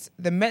actions.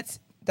 The Met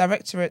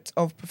Directorate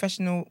of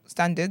Professional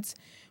Standards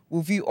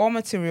will view all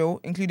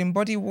material, including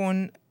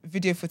body-worn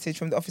video footage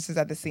from the officers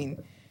at the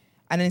scene.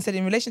 And then he said,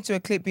 in relation to a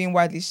clip being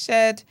widely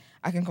shared,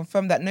 I can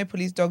confirm that no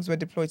police dogs were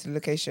deployed to the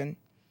location.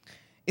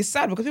 It's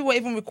sad because people were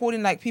even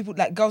recording people,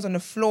 girls on the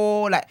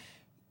floor,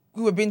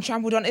 who were being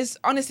trampled on. It's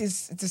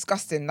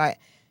disgusting.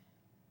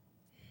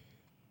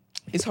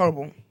 It's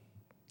horrible.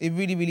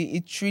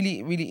 It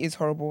truly, really is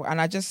horrible. And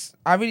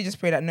I really just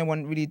pray that no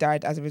one really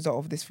died as a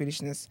result of this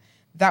foolishness.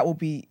 That will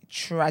be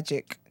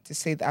tragic, to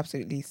say the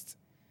absolute least.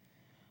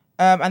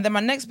 And then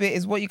my next bit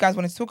is what you guys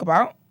wanted to talk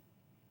about.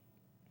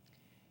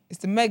 It's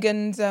the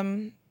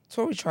Meghan's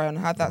Tory trial and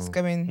how that's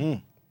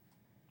going.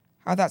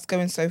 How that's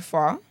going so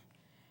far.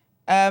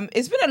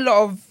 It's been a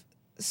lot of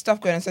stuff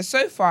going on.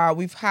 So far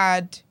we've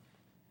had.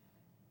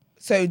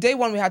 So day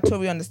 1 we had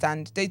Tory on the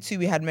stand. Day 2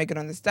 we had Meghan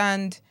on the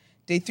stand.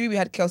 Day 3 we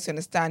had Kelsey on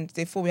the stand.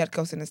 Day 4 we had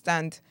Kelsey on the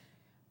stand.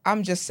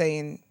 I'm just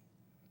saying,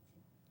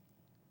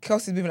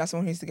 Kelsey's moving like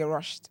someone who needs to get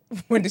rushed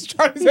when this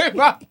trial is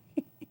over.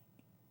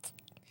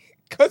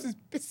 Kelsey's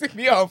pissing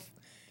me off.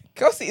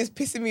 Kelsey is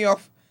pissing me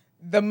off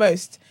the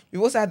most.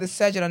 We've also had the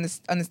surgeon on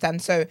the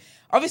stand. So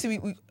obviously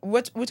we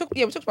talked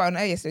about it on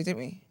air yesterday, didn't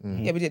we?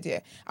 Mm-hmm. Yeah, we did. Yeah,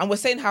 and we're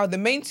saying how the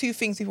main 2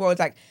 things people were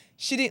like,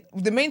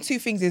 the main 2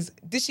 things is,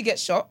 did she get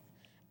shot,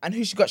 and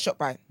who she got shot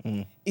by?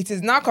 It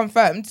is now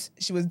confirmed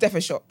she was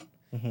definitely shot.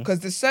 Because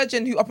the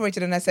surgeon who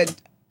operated on her said,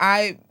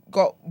 I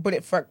got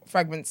bullet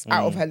fragments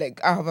out of her leg,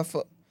 out of her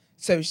foot.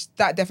 So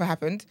that definitely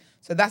happened.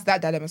 So that's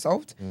that dilemma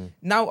solved.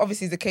 Now,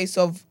 obviously, it's a case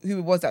of who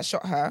it was that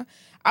shot her.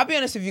 I'll be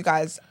honest with you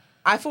guys.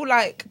 I feel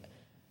like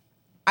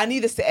I need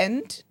this to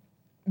end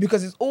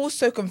because it's all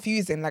so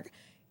confusing.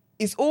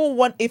 It's all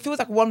one. It feels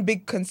like one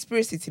big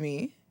conspiracy to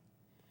me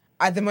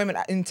at the moment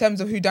in terms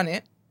of who done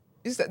it.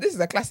 This is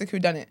a classic who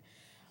done it.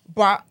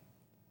 But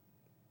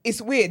it's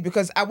weird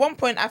because at one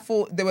point I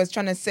thought they was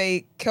trying to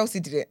say Kelsey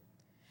did it.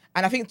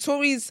 And I think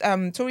Tory's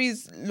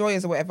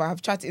lawyers or whatever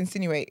have tried to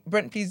insinuate.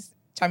 Brent, please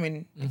chime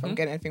in if I'm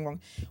getting anything wrong.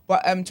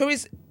 But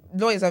Tory's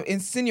lawyers have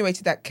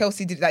insinuated that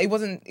Kelsey did it. That it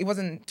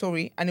wasn't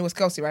Tory and it was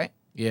Kelsey, right?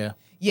 Yeah.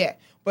 Yeah.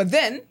 But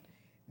then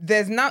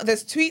there's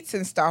tweets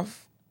and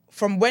stuff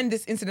from when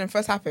this incident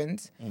first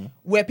happened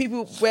where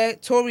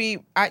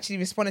Tory actually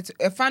responded to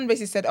a fan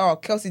basically said, oh,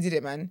 Kelsey did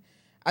it, man.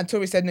 And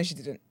Tory said, no, she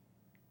didn't.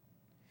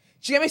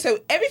 Do you get me? So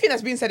everything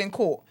that's been said in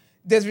court,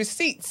 there's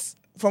receipts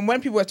from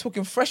when people were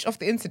talking fresh off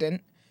the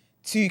incident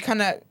to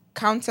kind of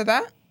counter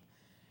that.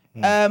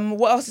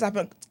 What else has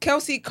happened?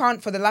 Kelsey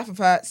can't, for the life of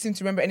her, seem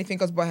to remember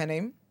anything else but her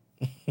name.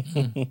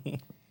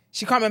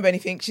 She can't remember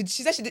anything. She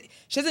said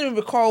she doesn't even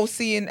recall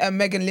seeing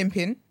Meghan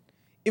limping,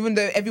 even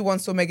though everyone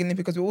saw Meghan limping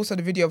because we all saw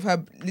the video of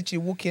her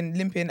literally walking,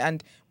 limping,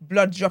 and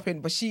blood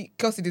dropping. But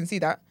Kelsey didn't see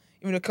that,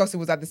 even though Kelsey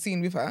was at the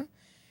scene with her.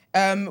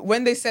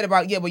 When they said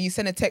about, you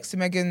sent a text to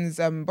Meghan's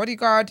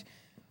bodyguard,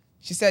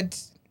 she said,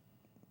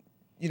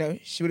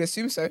 she would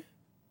assume so.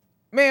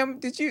 Ma'am,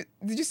 did you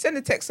send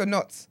a text or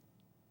not?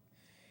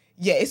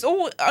 Yeah, it's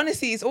all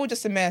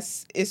just a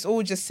mess. It's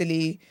all just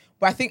silly.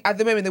 But I think at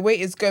the moment, the way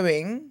it's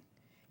going,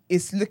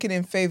 it's looking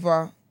in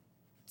favour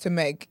to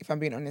Meg, if I'm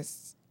being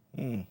honest.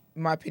 In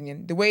my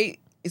opinion. The way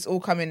it's all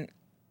coming.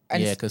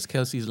 And yeah, because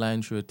Kelsey's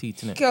lying through her teeth,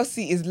 isn't it?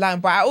 Kelsey is lying.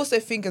 But I also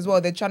think as well,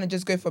 they're trying to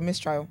just go for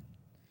mistrial.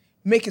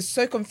 Make it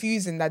so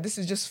confusing that this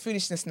is just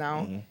foolishness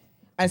now. And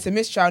it's a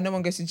mistrial, no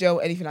one goes to jail,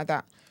 anything like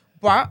that.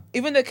 But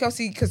even though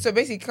Kelsey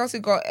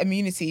got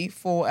immunity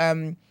for,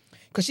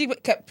 because she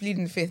kept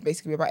pleading the fifth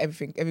basically about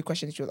every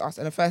question she was asked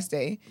on the first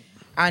day,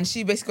 and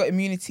she basically got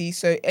immunity.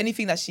 So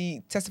anything that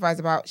she testifies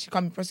about, she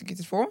can't be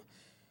prosecuted for.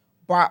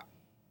 But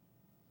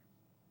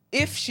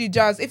if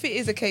it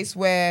is a case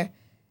where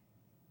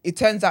it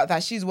turns out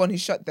that she's the one who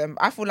shot them,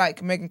 I feel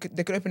like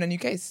they could open a new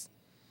case,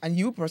 and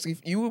you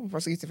will be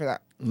prosecuted for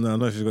that.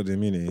 No, she's got the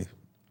immunity.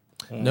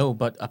 No,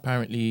 but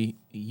apparently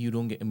you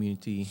don't get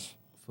immunity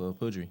for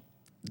perjury.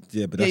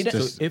 Yeah, but Yeah,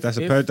 that's you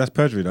just that's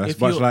perjury. That's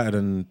if much you're- lighter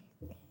than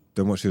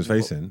what she was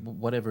facing.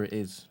 Whatever it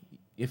is,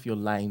 if you're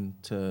lying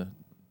to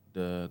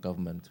the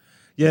government.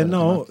 Yeah, Well,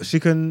 no, enough. she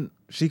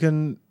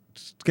can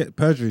get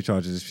perjury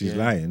charges if she's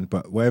Yeah. lying,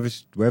 but wherever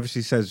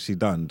she says she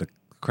done, the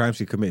crime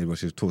she committed, what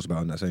she talks about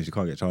on that saying she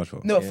can't get charged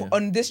for. No, Yeah.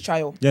 on this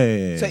trial.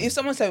 Yeah.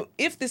 So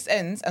if this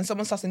ends and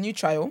someone starts a new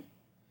trial,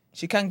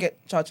 she can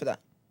get charged for that.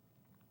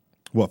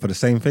 What, for the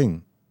same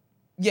thing?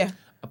 Yeah.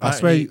 I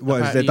swear, what is there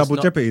Apparently double it's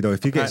not- jeopardy though?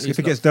 If apparently it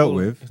it's gets not dealt full-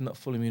 with, it's not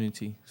full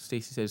immunity.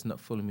 Stacey says it's not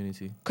full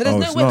immunity. Because there's Oh,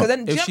 no it's way. Because not.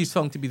 then, do If you she's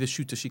found to be the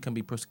shooter, she can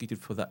be prosecuted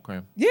for that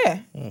crime. yeah.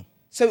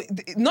 So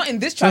not in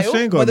this so trial, she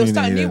ain't but got they'll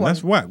start a immunity new then. one.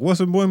 That's whack.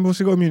 What's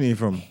she got immunity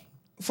from?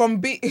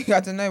 From I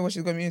don't know what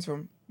she's got immunity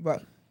from,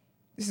 but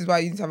this is why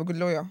you need to have a good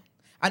lawyer.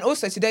 And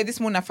also this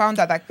morning, I found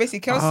out that basically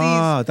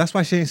Kelsey's That's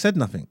why she ain't said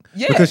nothing.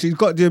 Yeah. Because she's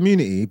got the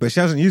immunity, but she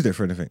hasn't used it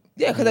for anything.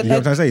 yeah, because You know what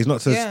I'm trying to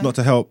say? It's not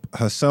to help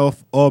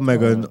herself or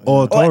Megan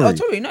or Tory.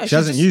 Tory, no, she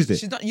hasn't used it.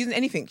 She's not using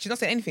anything. She's not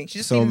saying anything. She's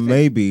just So pleading the fifth.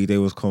 maybe they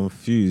was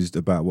confused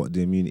about what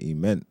the immunity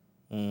meant.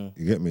 You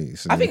get me?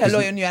 So I think her because-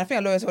 lawyer knew. I think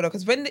her lawyer told her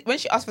because when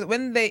she asked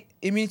when the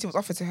immunity was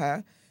offered to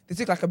her, they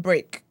took like a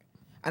break,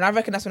 and I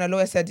reckon that's when her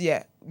lawyer said,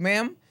 "Yeah,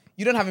 ma'am,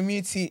 you don't have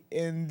immunity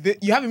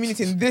you have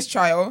immunity in this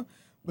trial.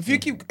 But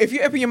if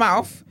you open your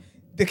mouth,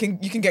 you can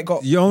get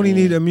got." You only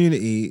need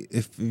immunity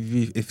if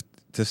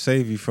to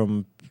save you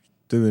from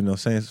doing or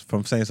saying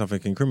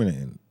something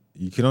incriminating.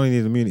 You can only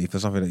need immunity for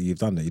something that you've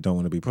done that you don't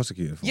want to be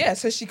prosecuted for. Yeah,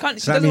 so she can't.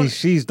 She So that doesn't. means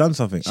she's done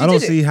something. She I don't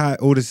did it. see how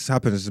all this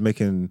happens is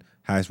making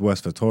how it's worse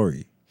for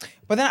Tory.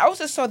 But then I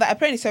also saw that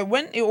apparently, so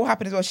when it all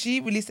happened as well,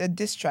 she released a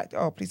diss track.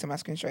 Oh, please don't my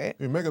screenshot it.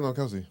 Who, Megan or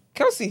Kelsey?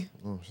 Kelsey.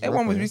 Oh, she's a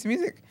Everyone was rapper, yeah. releasing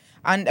music.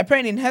 And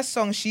apparently in her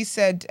song, she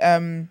said,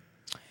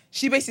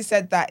 she basically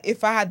said that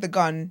if I had the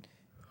gun,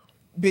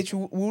 bitch,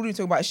 we wouldn't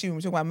talk about shooting,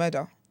 we're talking about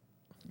murder.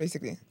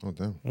 Basically. Oh,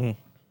 damn.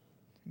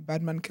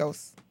 Bad man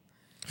Kels.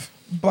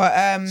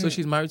 But So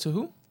she's married to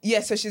who?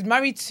 yeah, so she's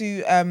married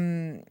to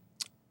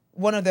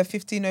one of the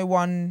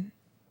 1501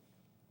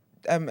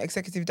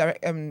 executive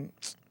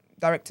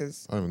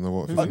directors. I don't even know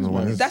what Who's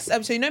 1501 is.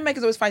 That's so you know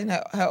Megan's always fighting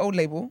her old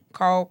label,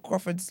 Carl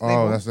Crawford's label.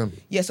 Oh, that's them.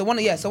 Yeah, so one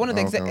of the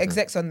Oh, okay.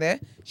 execs on there,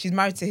 she's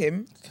married to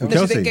him. Who, No, she's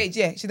Kelsey? engaged.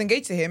 Yeah, she's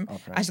engaged to him,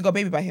 Okay. and she's got a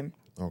baby by him.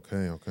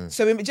 Okay.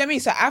 So do you know what I mean?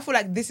 So I feel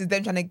like this is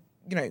them trying to,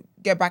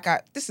 get back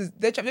at. They've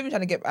been trying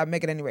to get at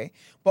Megan anyway.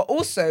 But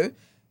also,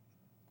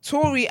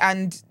 Tory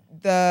and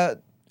the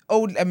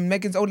old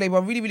Megan's old label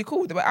are really really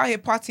cool. They were out here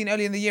partying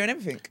early in the year and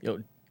everything.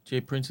 Yo, Jay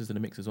Prince is in the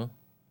mix as well.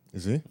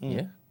 Is he?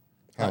 Yeah.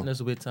 How?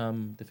 Partners with the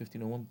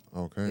 1501.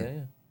 Okay.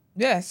 Yeah.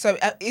 Yeah, so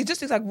it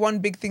just looks like one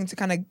big thing to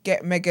kind of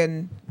get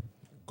Megan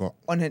Got.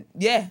 on her.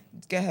 Yeah,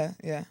 get her.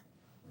 Yeah,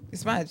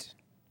 it's mad.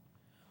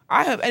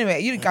 I hope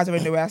anyway. You guys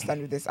already know where I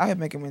stand with this. I hope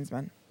Megan wins,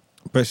 man.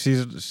 But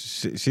she's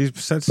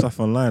said stuff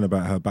online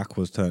about her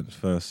backwards turns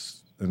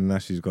first, and now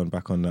she's gone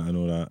back on that and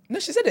all that. No,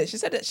 she said it. She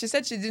said it. She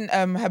said she didn't.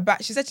 Her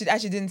back. She said she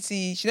actually didn't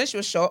see. She knows she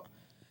was shot.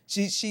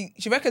 She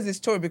reckons it's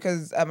Tory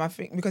because I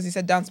think because he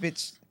said dance,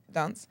 bitch,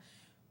 dance.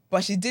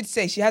 But she did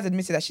say she has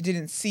admitted that she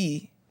didn't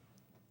see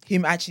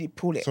him actually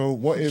pull it. So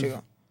what the if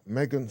trigger.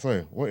 Megan?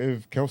 Sorry, what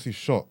if Kelsey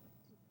shot,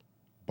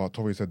 but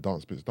Tory said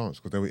dance, bitch, dance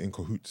because they were in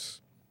cahoots.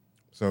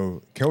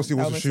 So Kelsey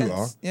That was would the make shooter,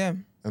 sense. Yeah,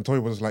 and Tory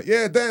was like,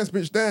 "Yeah, dance,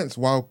 bitch, dance,"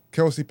 while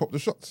Kelsey popped the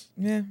shots.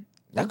 yeah,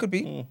 that could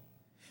be.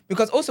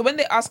 Because also when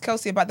they asked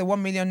Kelsey about the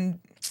 1 million,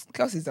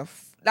 Kelsey's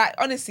like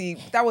honestly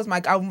that was my.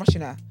 I'm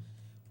rushing her.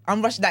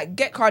 I'm rushing like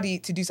get Cardi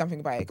to do something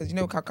about it because you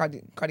know how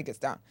Cardi gets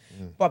down.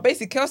 But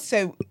basically Kelsey,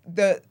 so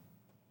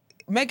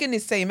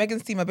Megan's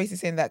team are basically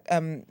saying that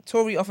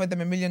Tory offered them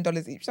 $1 million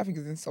each, which I think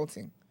is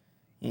insulting.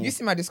 You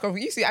see my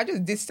discovery. You see, I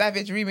just did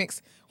Savage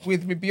remix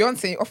with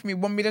Beyonce. Offered me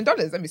 $1 million.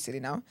 Let me silly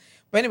now.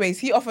 But anyways,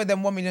 he offered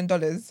them $1 million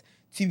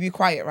to be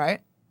quiet,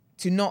 right?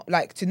 To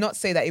not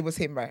say that it was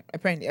him, right?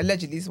 Apparently,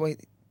 allegedly, this is what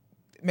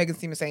Megan's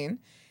team is saying.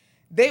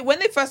 When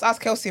they first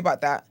asked Kelsey about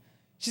that,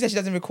 she said she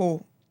doesn't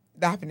recall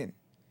that happening.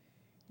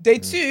 Day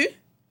two,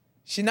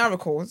 she now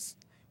recalls,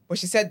 but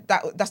she said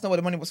that's not what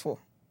the money was for.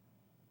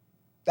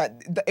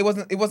 That it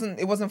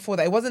wasn't for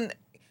that.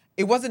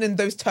 It wasn't in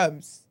those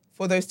terms.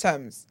 For those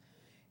terms.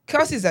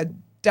 Kelsey's a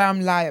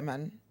damn liar,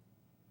 man.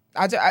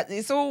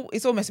 It's all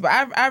messy, but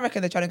I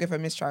reckon they're trying to go for a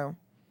mistrial.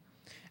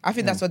 I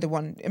think that's what they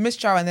want. A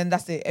mistrial, and then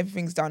that's it.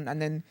 Everything's done,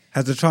 and then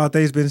Has the trial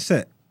days been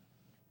set?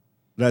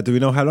 Like, do we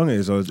know how long it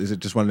is, or is it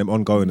just one of them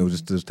ongoing? It'll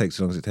just take as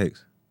long as it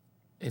takes.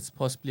 It's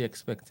possibly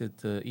expected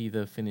to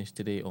either finish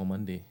today or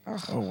Monday.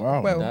 Oh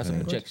wow. well, That's a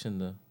good. projection,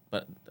 though.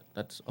 But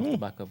that's off the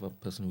back of a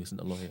person who isn't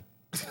a lawyer.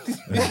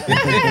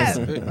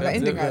 Like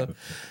Indian guy.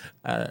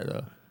 I don't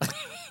know.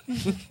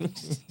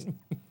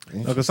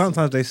 Because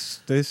sometimes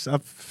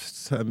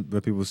I've heard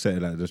where people say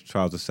like the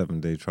trial's a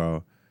 7-day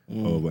trial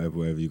or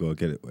whatever you gotta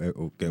get it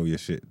or get all your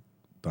shit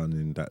done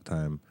in that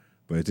time.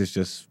 But it is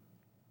just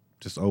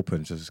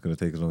open, just it's gonna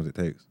take as long as it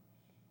takes.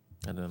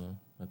 I don't know.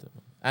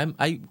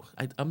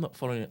 I'm not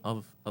following it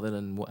other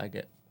than what I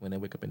get when I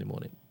wake up in the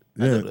morning.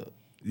 I Yeah, don't know.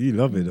 you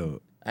love it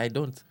though. I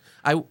don't.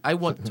 I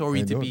want Tory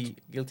I to don't. be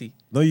guilty.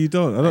 No, you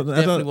don't. I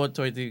Definitely don't. want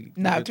Tory to be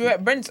Nah,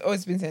 guilty. Brent's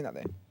always been saying that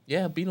though.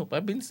 Yeah, I've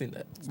been saying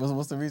that.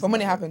 What's the reason? From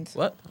when it happened.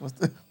 What?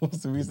 What's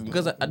the reason?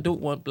 Because I don't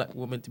want black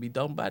women to be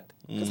down bad.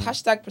 Because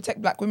hashtag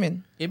protect black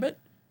women. Amen.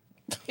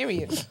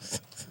 Period.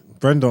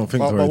 Bren don't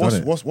think But Tory done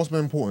it. what's been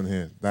important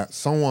here? That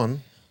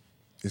someone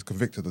is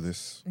convicted of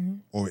this,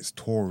 or it's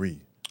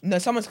Tory. No,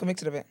 someone's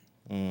convicted of it.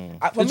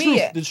 For me,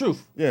 yeah. The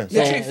truth. Yeah. The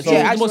truth,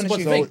 yeah, I just want the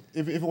truth. So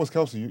if it was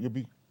Kelsey, you'd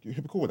be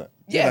cool with that.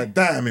 Yeah. Like,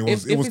 damn, it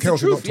was If it's the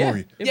Kelsey, truth, not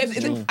Tory. Yeah,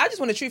 I just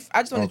want the truth.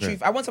 I just want the Okay.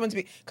 truth. I want someone to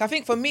be. Cause I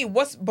think for me,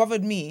 what's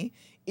bothered me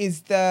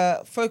is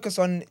the focus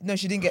on no,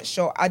 she didn't get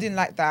shot. I didn't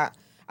like that.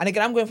 And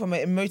again, I'm going from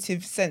an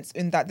emotive sense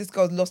in that this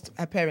girl's lost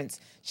her parents.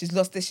 She's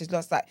lost this. She's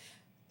lost that.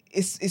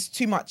 It's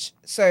too much.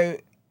 So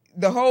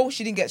the whole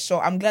she didn't get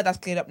shot. I'm glad that's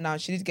cleared up now.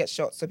 She did get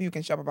shot, so people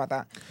can shut up about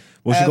that.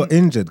 Well, she got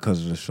injured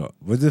because of the shot.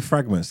 With the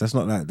fragments, that's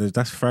not like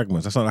that's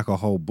fragments. That's not like a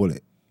whole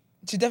bullet.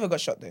 She definitely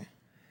got shot though.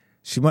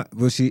 She might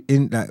was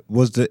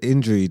the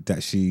injury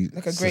that she Like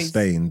a graze.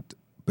 sustained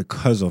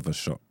because of a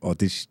shot, or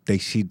did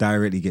she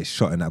directly get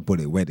shot and that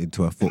bullet went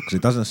into her foot? Because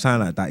it doesn't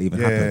sound like that even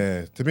Yeah,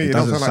 happened. to me, it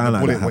doesn't sound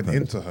like the bullet went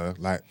happened. into her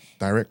like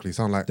directly. It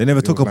sound like They never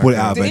it took a was bullet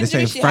like, out of her. They're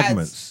saying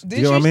fragments. Do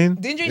you know what I mean?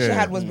 The injury she Yeah.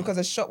 had was because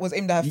a shot was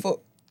aimed at her foot.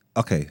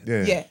 Okay.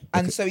 Yeah. Yeah,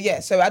 and so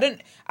I don't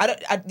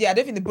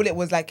think the bullet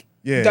was like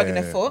Yeah, dug in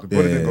her the foot.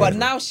 bullet didn't Yeah. go But into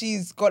now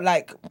she's got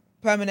like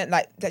permanent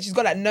she's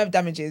got like nerve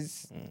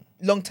damages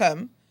long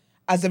term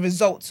as a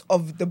result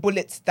of the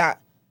bullets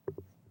that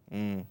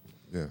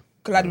Yeah.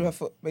 collided with her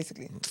foot,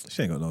 basically.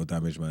 She ain't got no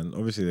damage, man.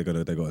 Obviously, they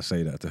gotta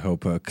say that to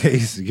help her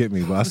case. You get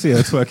me? But I see her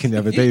twerking the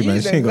other day,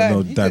 man. She ain't got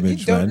no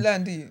damage, You don't man.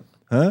 learn, do you?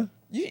 Huh?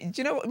 Do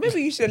you know what?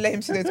 Maybe you should have let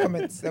him see those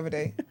comments the other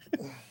day.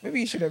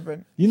 Maybe you should have,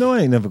 Brent. You know I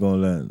ain't never gonna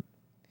learn.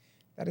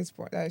 That is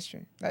true.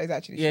 That is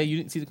actually Yeah, true. you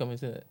didn't see the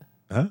comments, did it?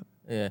 Huh?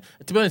 Yeah.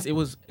 To be honest, it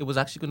was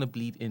actually going to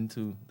bleed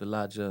into the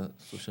larger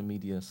social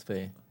media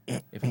sphere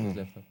if it was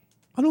left up.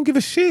 I don't give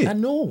a shit. I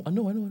know. And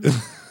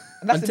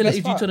that's Until the best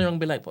if part. you turn around and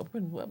be like, "But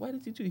Brent, why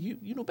did you do it?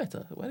 You know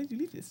better. Why did you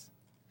leave this?"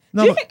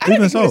 No, Do you but think- I don't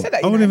even think you would've so, said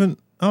that, I you wouldn't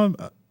know.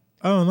 even.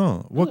 I don't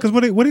know. Because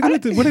what are they gonna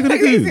do? What are they gonna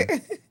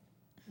do?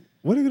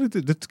 What are they gonna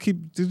do?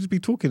 Just be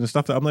talking and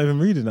stuff that I'm not even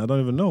reading. I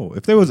don't even know.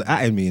 If they was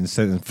atting me and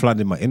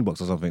flooding my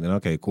inbox or something, then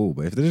okay, cool.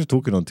 But if they're just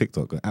talking on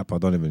TikTok, an app I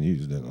don't even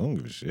use, then I don't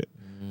give a shit.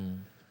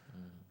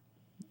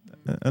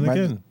 And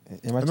again,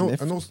 Imagine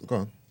if and also, go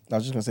on. I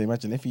was just gonna say,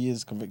 imagine if he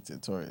is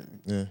convicted, Tory,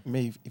 Yeah.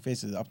 he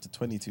faces up to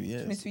 22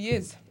 years. 22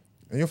 years.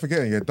 And you're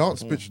forgetting,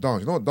 dance, bitch,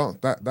 dance. You know what dance?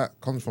 That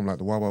comes from like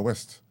the Wild Wild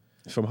West.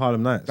 it's from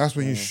Harlem Nights. That's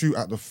when you shoot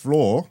at the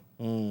floor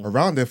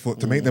around their foot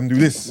to make them do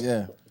this.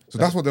 Yeah. So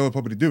that's what they were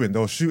probably doing. They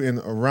were shooting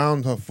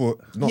around her foot.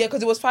 Not, Yeah,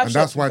 'cause it was 5 and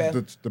shots, that's why to be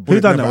fair. the bullet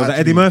Who done that? never Was that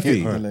actually Eddie Murphy?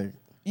 hit her. Like,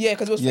 Yeah,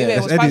 because it was, Yeah, it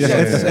that's was Eddie, 5 that's,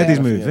 shots. that's Yeah. Eddie's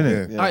move, Yeah. isn't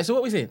it? Yeah. All right. So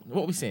what we saying?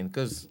 What we saying?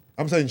 Because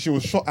I'm saying she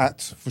was shot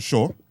at for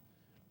sure,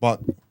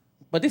 but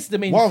this is the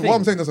main what thing.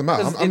 I'm saying doesn't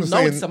matter. 'Cause I'm just now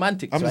saying it's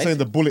semantics. I'm just right? saying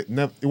the bullet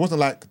never. It wasn't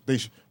like they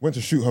went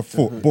to shoot her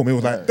foot. Boom! It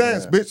was like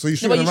dance, bitch. So you No,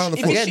 shooting but you, around the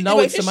if foot. you, Yeah, shoot, now no,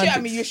 it's if you shoot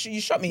at me, semantics.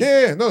 you shot me.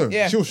 Yeah, no,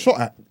 Yeah. she was shot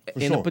at for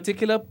in sure. a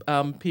particular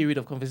period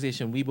of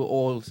conversation, we were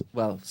all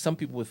some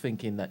people were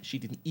thinking that she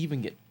didn't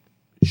even get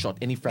shot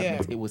any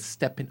fragments. Yeah. It was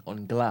stepping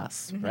on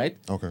glass, right?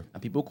 Okay.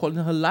 And people were calling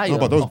her a liar. No,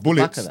 but those off the back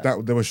bullets of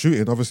that they were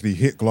shooting obviously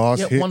hit glass,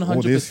 yeah, hit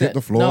all this, hit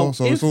the floor. Now,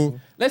 So it's all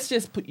let's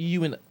just put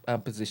you in a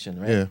position,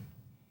 right? yeah,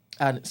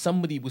 And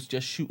somebody was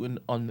just shooting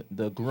on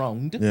the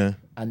ground, Yeah.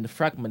 and the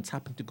fragments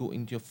happened to go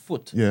into your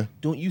foot. Yeah.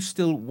 Don't you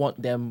still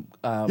want them?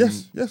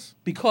 yes.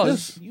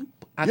 Because Yes. you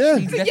Yeah,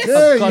 actually get yeah,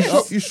 a you gun shot-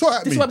 off. you shot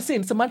at This me. is what I'm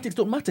saying. Semantics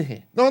don't matter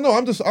here. No,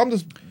 I'm just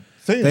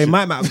saying. They shit.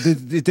 might matter.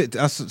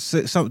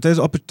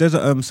 There's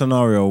a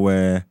scenario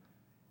where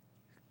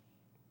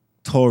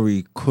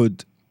Tory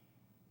could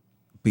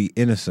be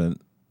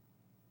innocent,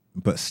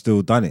 but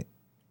still done it.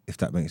 If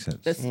that makes sense.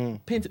 Let's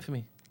paint it for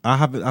me. I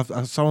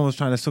haven't. Someone was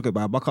trying to suck it,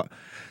 but I can't.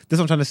 This is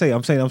what I'm trying to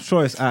say. I'm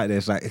sure it's out there.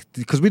 It's like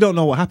because we don't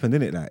know what happened,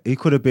 innit? Like he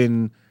could have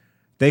been.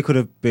 They could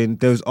have been.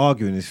 There was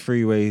arguing. There's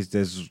three ways.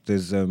 There's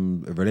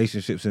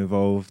relationships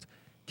involved.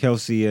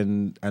 Kelsey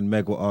and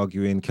Meg were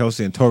arguing.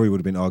 Kelsey and Tory would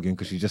have been arguing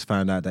because she just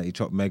found out that he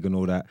chopped Meg and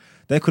all that.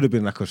 There could have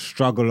been like a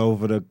struggle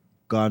over the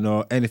gun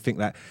or anything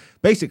like.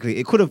 Basically,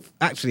 it could have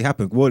actually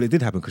happened. Well, it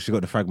did happen because she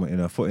got the fragment in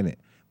her foot, innit?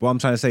 What I'm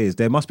trying to say is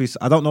there must be.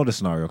 I don't know the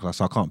scenario,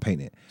 so I can't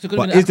paint it. So it could have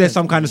but been an is there accident.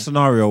 some kind of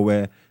scenario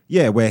where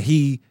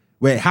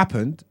it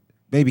happened?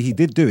 Maybe he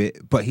did do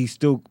it, but he's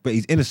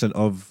innocent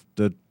of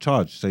the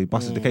charge, so he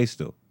busted the case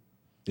still.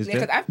 Is Yeah,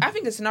 there? because I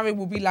think the scenario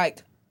will be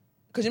like,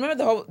 because you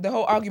remember the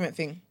whole argument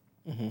thing,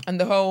 and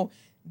the whole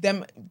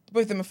both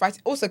of them are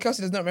fighting. Also,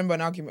 Kelsey does not remember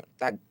an argument.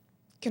 Like,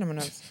 Get on my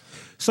nerves.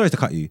 Sorry to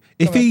cut you.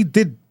 If it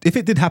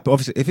did happen,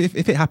 obviously,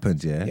 if it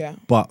happened, yeah.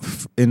 But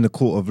in the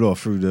court of law,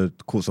 through the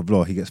courts of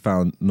law, he gets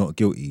found not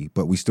guilty,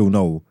 but we still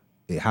know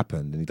it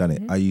happened and he done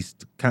it. Are you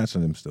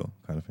cancelling him still,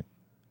 kind of thing,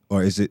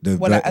 or is it the?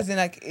 Well, as in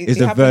like, is it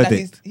the happened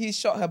verdict? That he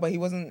shot her, but he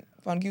wasn't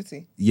found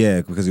guilty.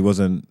 Yeah, because he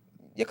wasn't.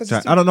 Yeah, because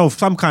I don't know,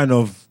 some kind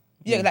of.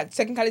 Yeah, like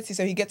technicality,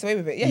 so he gets away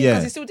with it. Yeah, Yeah.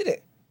 because he still did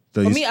it.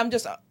 So For he's- me, I'm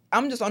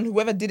just on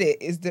whoever did it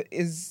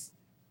is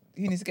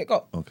who needs to get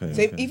got. Okay,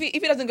 So okay.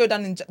 if it doesn't go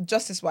down in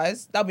justice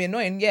wise, that'll be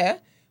annoying. Yeah,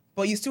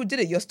 but you still did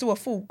it. You're still a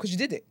fool because you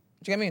did it.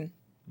 Do you get what I mean?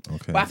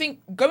 Okay. But I think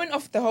going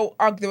off the whole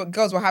argument,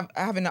 girls were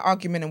having an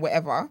argument and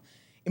whatever.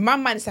 In my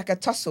mind, it's like a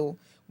tussle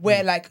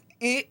where like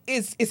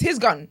it's his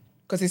gun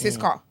because it's his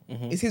car,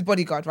 it's his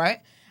bodyguard, right?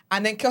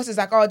 And then Kelsey's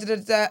like, oh,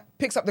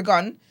 picks up the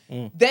gun.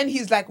 Then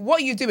he's like,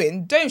 what are you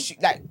doing? Don't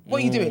shoot. Like,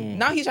 what are you doing?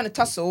 Now he's trying to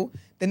tussle.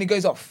 Then it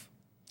goes off.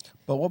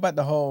 But what about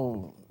the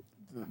whole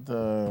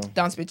the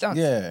Dance, bitch, dance.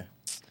 yeah?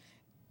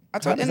 I How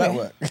told does you. that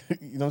work?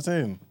 You know what I'm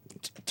saying?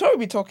 Tori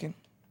be talking.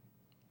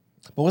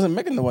 But wasn't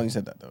Megan the one who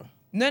said that though?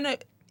 No.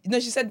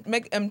 She said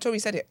Tori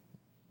said it.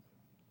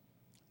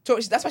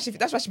 Tori, that's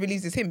why she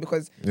believes it's him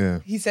because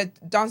he said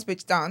dance,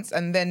 bitch, dance,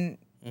 and then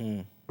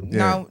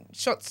now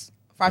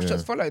five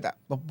shots follow that.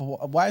 But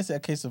why is it a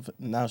case of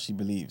now she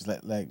believes?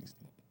 Like What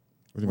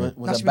do you mean?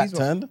 Now was she that back believes what?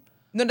 turned?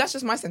 No, that's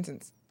just my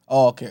sentence.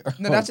 Oh, okay.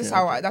 No, that's Okay, just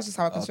how okay.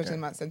 I constructed Okay.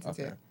 my sentence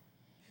Okay. here.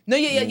 No,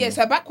 yeah.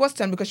 So her back was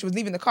turned because she was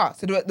leaving the car.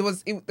 So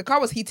the car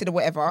was heated or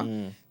whatever.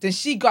 Then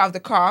she got out of the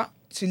car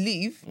to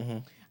leave,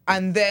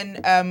 and then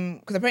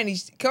because apparently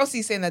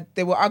Kelsey's saying that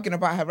they were arguing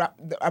about her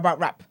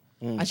rap,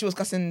 and she was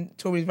cussing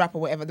Tori's rap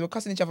or whatever. They were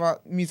cussing each other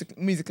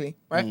musically,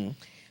 right?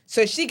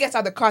 So she gets out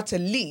of the car to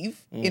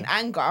leave in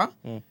anger.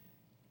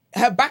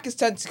 Her back is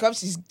turned to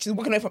Kelsey. She's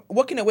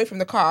walking away from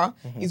the car.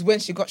 Is when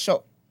she got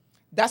shot.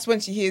 That's when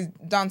she hears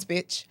dance,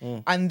 bitch,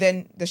 and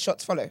then the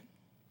shots follow.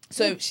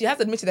 So she has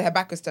admitted that her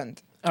back was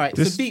turned. All right,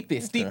 so deep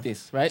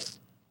this, right?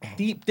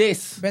 Deep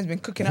this. Ben's been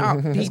cooking it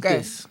up. Let's Deep go.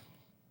 this.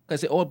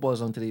 Because it all boils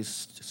down to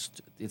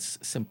this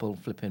simple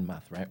flipping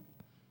math, right?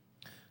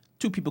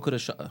 2 people could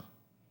have shot her.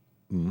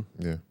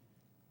 Yeah.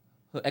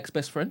 Her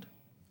ex-best friend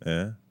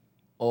Yeah.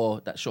 or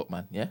that short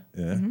man, yeah?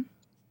 Yeah.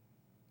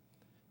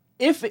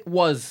 If it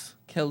was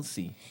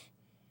Kelsey,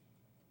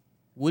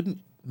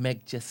 wouldn't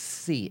Meg just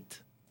say it?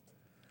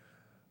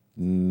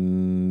 Tell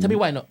me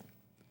why not?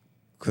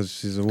 Because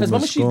she's a Because woman.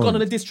 remember she's gone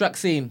on a diss track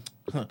saying,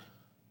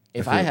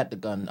 if I had the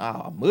gun,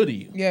 I'll murder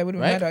you. Yeah, it would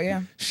have Right? been murder,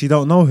 yeah. She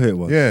don't know who it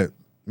was. Yeah.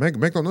 Meg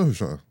don't know who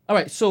shot her All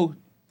right, so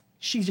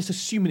she's just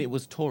assuming it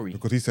was Tory.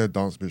 because he said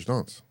dance, bitch,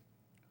 dance.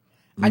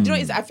 And you know what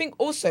it is? I think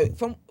also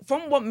from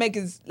what Meg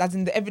is, as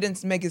in the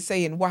evidence Meg is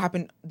saying, what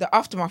happened, the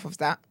aftermath of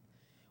that,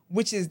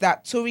 which is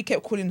that Tori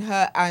kept calling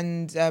her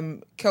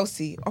and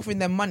Kelsey, offering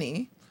them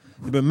money.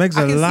 But Meg's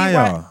I a can see liar.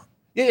 why-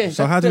 Yeah.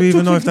 So how do we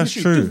even know if that's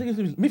true?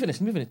 Let me finish.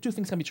 2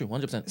 things can be true,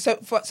 100%.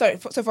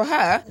 So for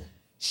her,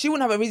 she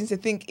wouldn't have a reason to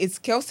think it's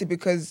Kelsey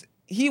because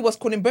he was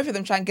calling both of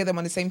them, trying to get them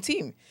on the same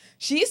team.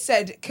 She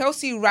said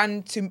Kelsey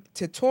ran to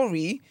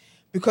Tori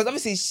because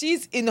obviously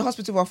she's in the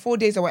hospital for 4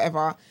 days or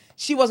whatever.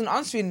 She wasn't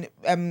answering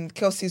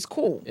Kelsey's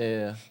call.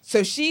 Yeah.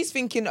 So she's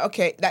thinking,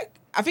 okay, like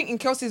I think in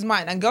Kelsey's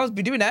mind, and girls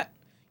be doing that.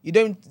 You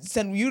don't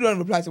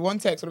reply to one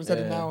text. What I'm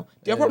saying now.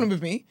 Do you have a problem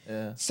with me?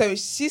 Yeah. So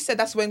she said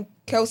that's when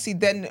Kelsey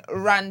then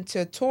ran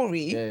to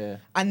Tori. Yeah.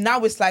 And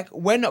now it's like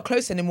we're not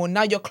close anymore.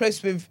 Now you're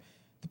close with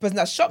the person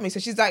that shot me. So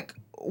she's like,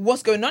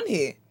 what's going on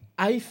here?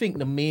 I think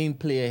the main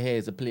player here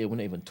is a player we're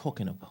not even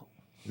talking about.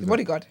 The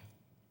bodyguard.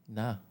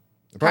 Nah.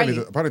 Apparently,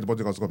 Kylie. apparently the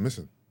bodyguard's gone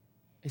missing.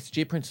 It's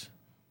Jay Prince.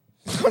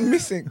 Gone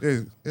missing. Yeah,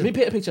 Let me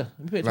paint a picture.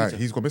 like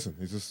he's gone missing.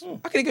 He's just How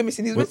can he go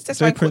missing? He was meant to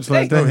testify Jay in court Prince today.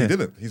 went no, there. he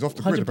didn't. He's off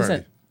the grid 100%.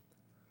 apparently.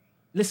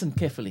 Listen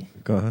carefully.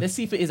 Go ahead. Let's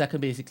see if it is. I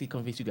can basically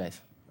convince you guys.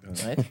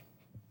 Right?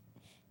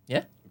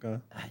 Yeah? Go.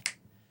 Alright.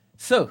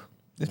 So,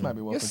 This might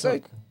be what You're for so...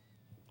 talk.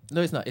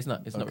 no, it's not. It's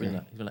not really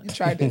not. It's really You not.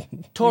 tried it.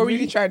 Tory- You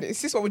really tried it.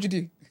 Is this what would you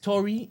do?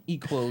 Tory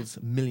equals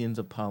millions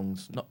of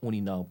pounds, not only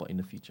now, but in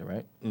the future,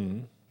 right?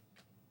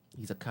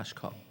 He's a cash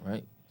cow,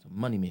 right? He's a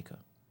money maker.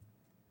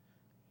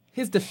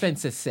 His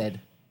defense has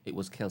said it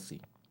was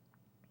Kelsey,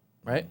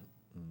 right?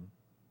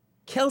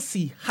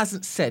 Kelsey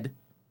hasn't said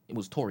it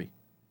was Tory,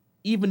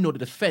 even though the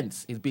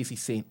defense is basically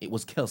saying it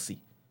was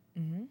Kelsey.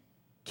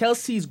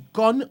 Kelsey's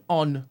gone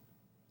on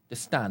the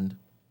stand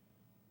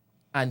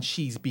and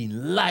she's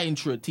been lying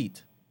through her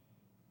teeth.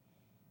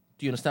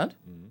 Do you understand?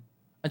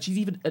 And she's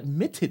even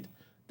admitted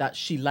that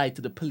she lied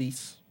to the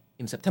police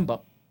in September.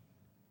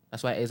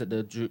 That's why it is that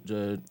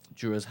the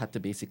jury had to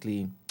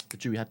basically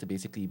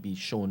be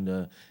shown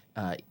the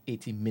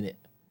 80-minute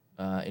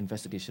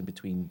investigation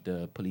between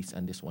the police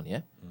and this one,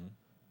 yeah?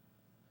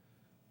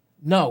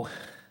 Now,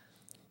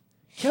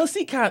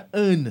 Kelsey can't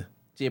earn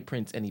Jay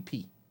Prince NEP.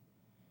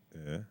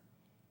 Yeah.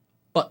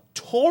 But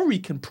Tory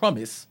can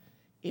promise,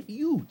 if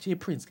you, Jay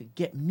Prince, can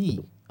get me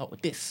out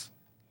of this,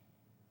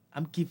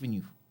 I'm giving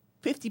you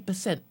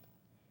 50%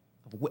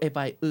 of whatever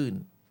I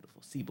earn for the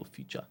foreseeable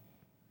future.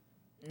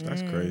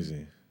 That's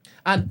crazy.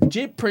 And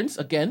Jay Prince,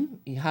 again,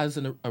 he has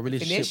a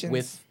relationship Affiliations.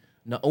 with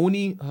not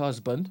only her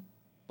husband,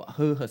 but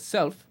her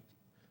herself,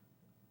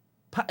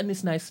 pattern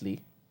this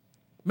nicely.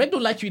 Meg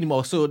don't like you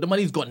anymore, so the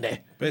money's gone there.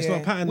 But it's Yeah.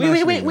 not pattern.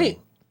 Wait.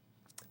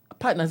 A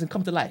pattern hasn't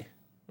come to lie,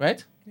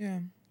 right? Yeah.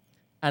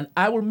 And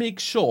I will make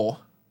sure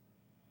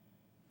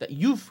that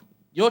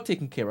you're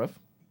taken care of,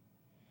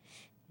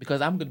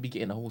 because I'm going to be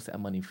getting a whole set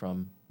of money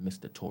from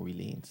Mr. Tory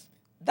Lanez.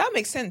 That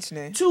makes sense, you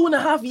know.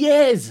 2.5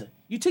 years.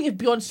 You think if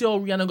Beyonce or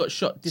Rihanna got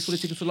shot, this would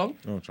have taken so long?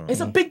 No chance. It's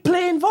a big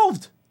play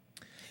involved.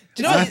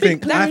 Do you know I what?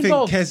 think plan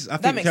involved.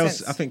 That makes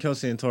sense. I think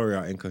Kelsey and Tori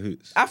are in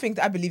cahoots. I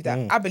believe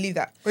that. I believe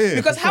that. Oh, yeah,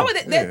 because for how sure.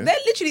 are they? They're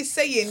literally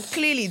saying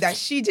clearly that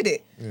she did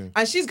it,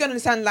 and she's going to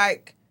sound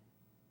like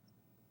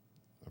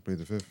I played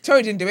the fifth.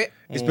 Tori didn't do it.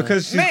 It's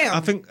because she's, Ma'am. I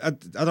think I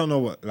don't know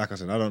what. Like I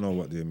said, I don't know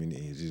what the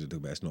immunity is. Usually,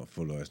 but it's not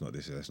full or it's not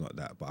this or it's not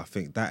that. But I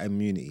think that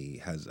immunity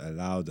has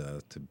allowed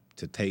her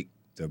to take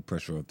the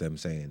pressure of them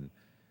saying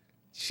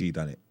she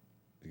done it.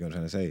 You know what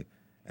I'm trying to say?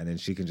 And then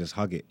she can just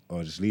hug it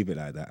or just leave it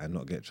like that and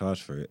not get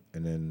charged for it.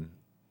 And then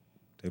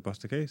they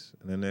bust the case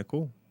and then they're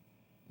cool.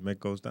 Meg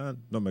goes down.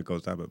 Not Meg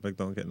goes down, but Meg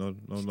don't get no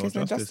There's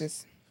no justice.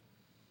 justice.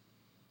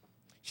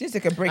 She needs to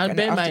take a break. And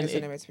bear in after mind, this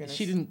anyway, to be honest.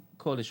 she didn't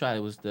call the trial.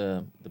 It was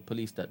the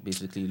police that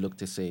basically looked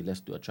to say, let's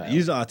do a trial.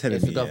 You are telling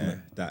It's me the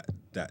government.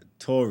 that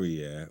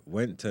Tory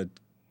went to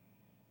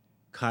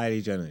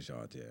Kylie Jenner's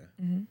yard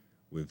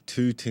with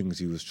two things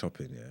he was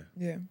chopping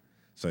Yeah.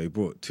 So he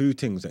brought two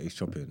things that he's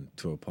chopping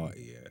to a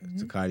party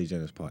to Kylie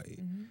Jenner's party.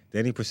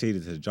 Then he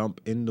proceeded to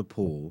jump in the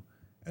pool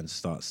and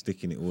start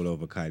sticking it all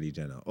over Kylie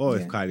Jenner, or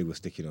if Yeah. Kylie was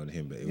sticking on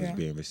him, but it was Yeah.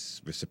 being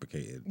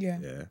reciprocated.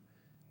 Yeah.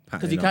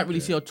 Because you can't really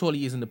see how tall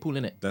he is in the pool,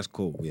 innit? That's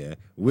cool.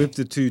 With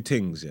the two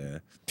things.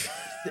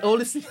 All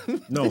this.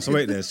 No, so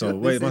wait there. So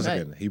wait Listen, once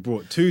right. again. He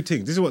brought two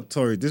things. This is what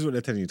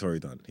they're telling you Tory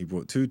done. He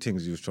brought two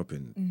things he was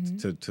chopping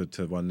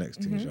to one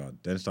next thing's yard.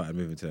 Then started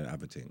moving to the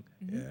other thing.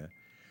 Yeah.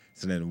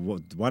 So then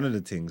one of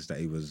the things that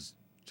he was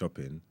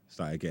chopping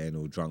started getting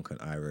all drunk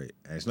and irate.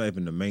 And it's not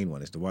even the main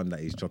one. It's the one that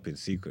he's chopping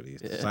secretly.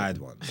 It's the side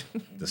one.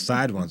 The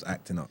side one's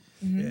acting up.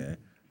 Yeah.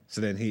 So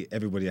then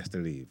everybody has to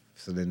leave.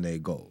 So then they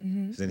go. So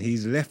then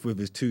he's left with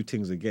his two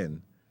things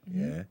again.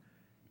 Yeah.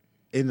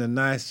 In a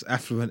nice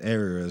affluent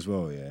area as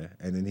well, yeah.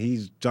 And then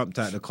he's jumped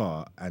out the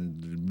car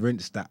and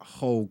rinsed that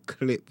whole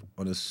clip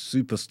on a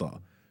superstar.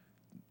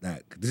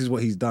 Like, this is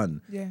what he's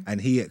done. Yeah. And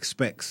he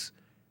expects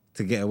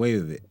to get away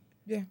with it.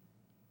 Yeah.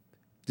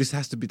 That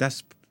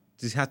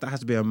has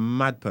to be a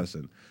mad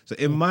person. So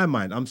in my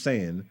mind, I'm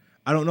saying,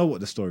 I don't know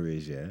what the story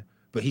is, yeah,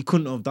 but he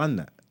couldn't have done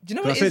that. Do you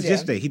know 'Cause what I it said is, yeah?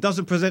 yesterday, he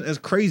doesn't present as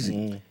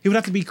crazy. He would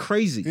have to be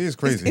crazy. He is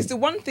crazy. It's the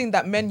one thing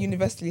that men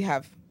universally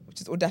have, which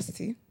is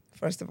audacity,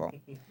 first of all.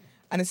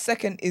 And the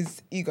second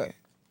is ego.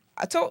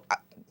 I told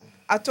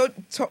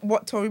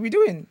what Tory we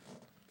doing.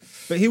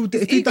 But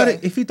if he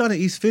done it,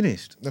 he's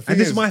finished. The thing And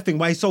this is is- my thing.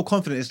 Why he's so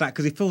confident? It's like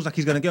because he feels like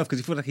he's gonna get off because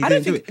he feels like he I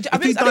don't didn't do think- it. I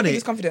If he don't done think it,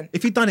 he's confident.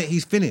 if he done it,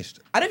 he's finished.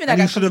 I don't think And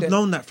that you guy's should have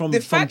confident. known that from the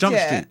fact, Jump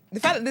yeah, Street. The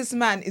fact that this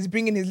man is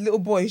bringing his little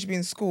boy who should be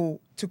in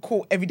school to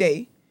court every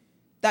day,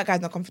 that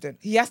guy's not confident.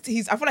 He has to.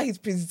 I feel like he's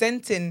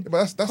presenting. But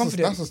that's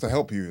confidence. just to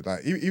help you.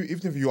 Like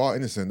even if you are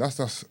innocent, that's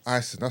just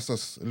icing. That's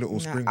just a little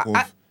sprinkle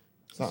I- of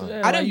something.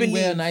 Yeah, I don't you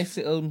wear a believe- nice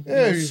little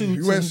Yeah, suit.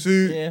 you wear a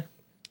suit. Yeah.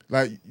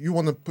 Like you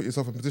want to put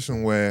yourself in a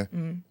position where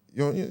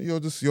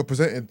you're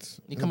presented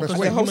You in come the best across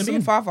way. a a wholesome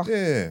being. father.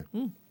 Yeah.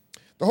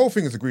 The whole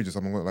thing is egregious.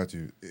 I'm not gonna lie to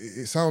you.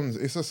 It sounds.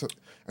 It's just. And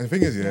the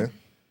thing is,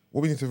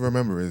 what we need to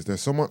remember is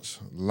there's so much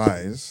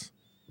lies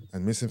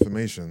and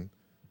misinformation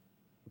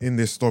in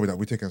this story that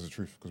we take as the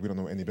truth because we don't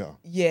know any better.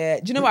 Yeah.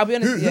 Do you know what? I'll be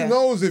honest. Who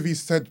knows if he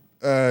said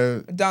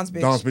Dance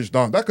bitch. dance bitch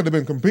dance? That could have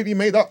been completely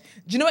made up.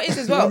 Do you know what it is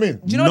as You know well? what I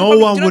mean? Do you know No what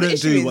the one do you know what the wouldn't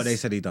issue do is? what they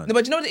said he done. No,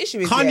 but do you know what the issue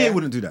is? Kanye yeah?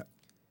 wouldn't do that.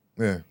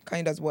 Yeah.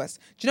 Kanye does worse.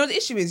 Do you know what the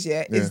issue is?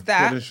 Yeah, Yeah. is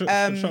that Shut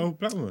up,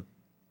 black woman.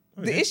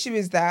 the issue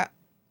is that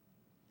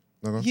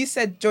No, go. you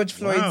said George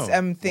Floyd's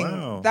Wow. thing.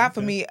 Wow. That for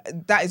Okay. me,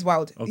 that is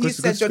wild. Oh, He good-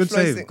 said good- George good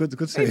Floyd's save. thing. Good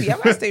Baby, save.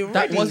 I must stay ready.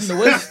 That wasn't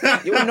the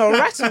worst. You would not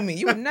rattle me.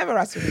 You would never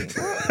rattle me.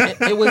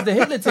 it was the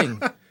Hitler thing.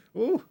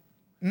 Ooh.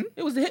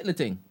 It was the Hitler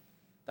thing.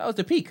 That was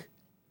the peak.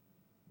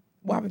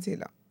 What happened to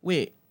Hitler?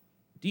 Wait,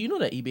 do you know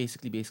that he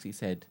basically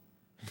said,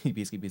 he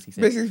basically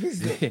said,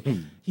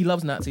 Basically. he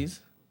loves Nazis.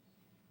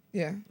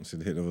 Yeah. I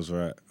said Hitler was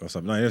right or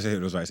something. No, he didn't say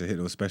Hitler was right. He said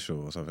Hitler was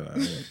special or something like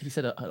that. He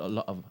said a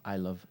lot of I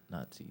love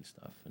Nazi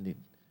stuff, and they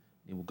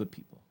were good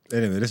people.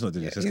 Anyway, let's not do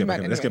this. Let's get back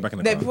in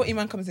the No, car. before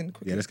Iman comes in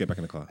quickly. Yeah, let's get back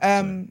in the car.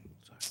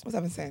 What's I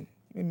been saying?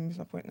 Maybe miss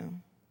my point now.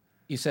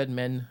 You said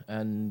men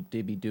and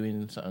they be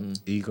doing something.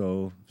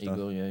 Ego. Stuff.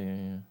 Ego,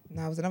 yeah.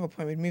 No, it was another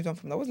point. We moved on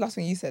from that. What was the last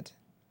thing you said?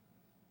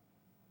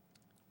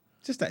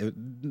 Just that.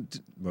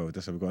 Well,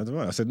 that's how we got into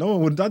it. I said no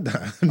one would have done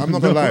that. I'm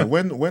not gonna lie.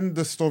 When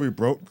the story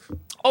broke,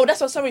 Oh,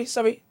 that's what.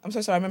 Sorry. I'm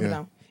so sorry. I remember Yeah.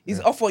 now. It's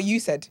off what you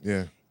said.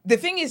 yeah, The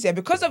thing is, yeah,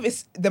 because of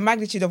the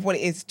magnitude of what it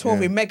is,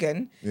 Tory, Yeah.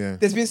 Meghan, Yeah.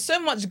 there's been so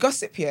much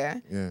gossip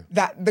here Yeah.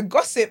 that the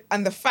gossip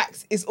and the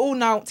facts is all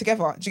now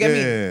together. Do you get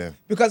me? Yeah.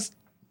 Because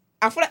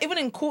I feel like even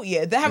in court,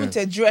 yeah, they're having Yeah. to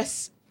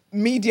address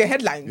media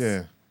headlines.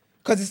 yeah.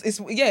 Because it's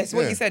what Yeah.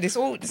 you said. It's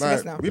all it's a Like,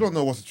 mess now. we don't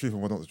know what's the truth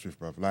and what's not the truth,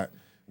 bruv. Like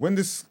when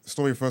this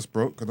story first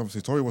broke, and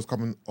obviously Tory was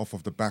coming off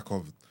of the back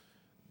of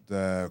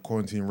the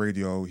quarantine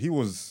radio, he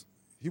was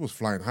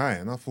flying high,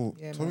 and I thought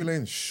Tory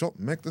Lanez shot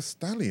Meg the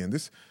Stallion.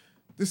 This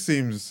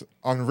seems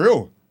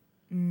unreal,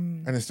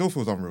 and it still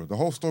feels unreal. The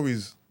whole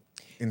story's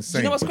insane.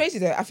 Do you know what's crazy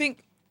though? I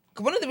think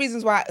one of the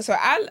reasons why. So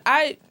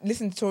I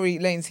listen to Tory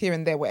Lanez here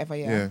and there, whatever.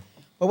 Yeah.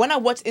 But when I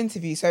watch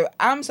interviews, so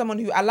I'm someone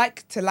who I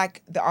like to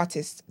like the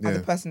artist as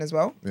a person as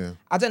well. Yeah.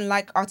 I don't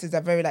like artists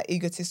that are very like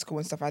egotistical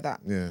and stuff like that.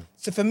 Yeah.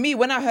 So for me,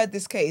 when I heard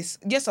this case,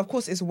 yes, of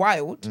course it's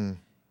wild,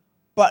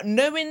 but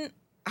knowing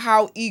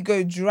how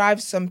ego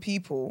drives some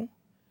people,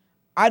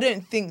 I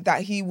don't think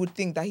that he would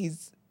think that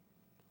he's.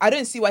 I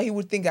don't see why he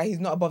would think that he's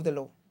not above the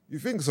law. You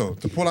think so?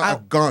 To pull out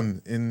a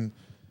gun in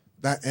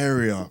that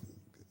area.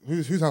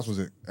 Whose house was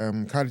it?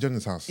 Kylie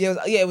Jenner's house. Yeah,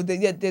 with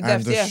the and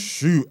deaths, just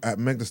shoot at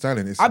Meg the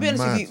Stallion. It's I'll be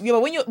honest mad. with you. Yeah,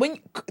 but when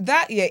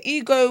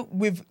ego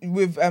with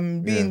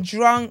being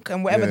drunk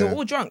and whatever, they're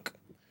all drunk.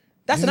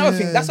 That's another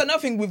thing. That's another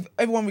thing with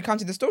everyone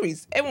recounting the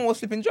stories. Everyone was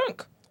flipping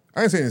drunk.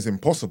 I ain't saying it's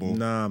impossible.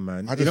 Nah,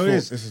 man. I just thought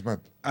this is mad.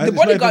 The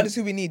bodyguard is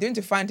who we need. They need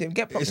to find him.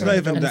 Get proper. It's not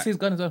even And that. his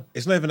gun as well.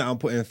 It's not even that I'm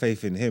putting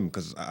faith in him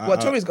because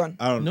Tory's gone?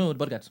 I don't No, the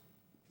bodyguards.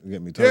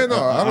 get me. Yeah, no,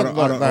 I don't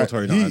know like,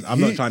 Tory. he- I'm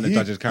not he- trying to he-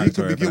 judge his he character could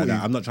or be anything like that.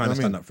 guilty. I'm not trying to I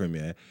mean- stand up for him.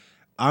 Yeah,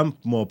 I'm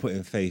more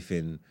putting faith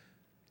in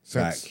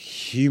like Sense.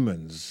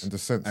 humans And the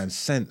sense. and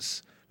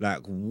sense.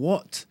 Like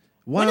what?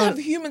 Why When on have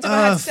humans ever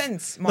had earth-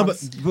 sense, No,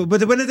 Mars?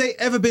 but when have they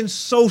ever been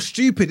so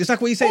stupid? It's like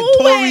what you said. Always.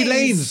 Tory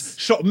Lanez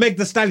shot Meg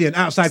the Stallion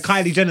outside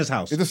Kylie Jenner's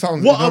house. It just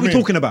sounds- What you know are we what I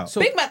mean? talking about?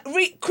 Big man,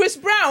 Chris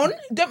Brown.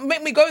 Don't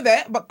make me go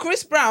there. But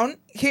Chris Brown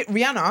hit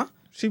Rihanna.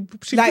 She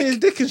like- put his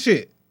dick and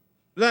shit.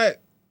 Like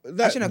I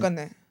that. shouldn't have gone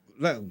there.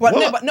 Like But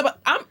what? no, but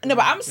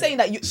I'm saying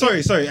that you. Sorry.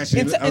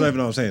 Actually, in ter- I don't even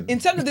know what I'm saying. In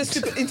terms of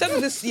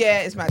this, yeah,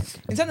 it's mad.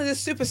 In terms of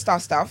this superstar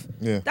stuff,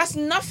 Yeah. that's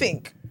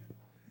nothing.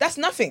 That's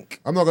nothing.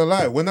 I'm not gonna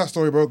lie. When that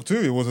story broke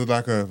too, it was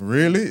like a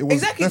really. It was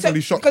Exactly.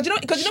 definitely shocked. Because you know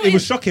It what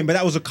was shocking, but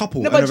that was a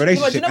couple No, and but a do you know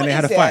relationship, what and they it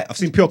had a is, fight. yeah? I've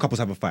seen pure couples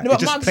have a fight. No, It but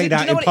just Mum, played do out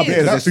you know in what it public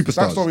is? because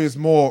they're that superstars. story is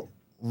more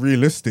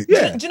realistic.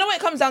 Yeah. Do you know what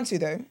it comes down to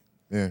though?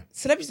 Yeah.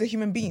 Celebrities are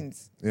human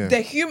beings. Yeah.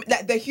 They're human.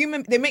 Like they're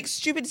human. They make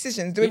stupid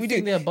decisions the way You we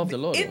think do. they're above the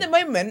law, In though? the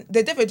moment,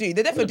 they definitely do.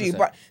 They definitely do. 100%.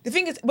 But the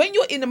thing is, when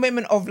you're in a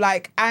moment of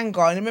like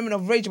anger, in a moment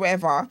of rage, or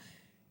whatever,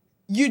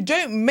 you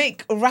don't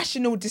make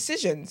rational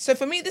decisions. So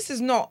for me, this is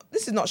not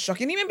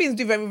shocking. Human beings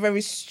do very,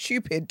 very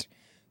stupid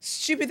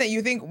that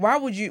you think, why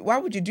would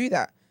you do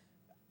that?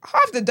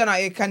 Half the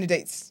done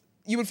candidates,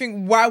 you would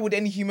think, why would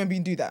any human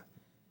being do that?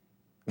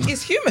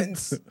 It's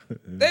humans.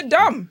 They're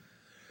dumb.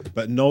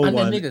 But no And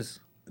one, then niggas.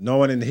 no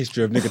one in the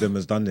history of niggerdom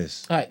has done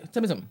this. All right,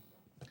 tell me something.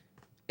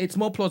 It's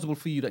more plausible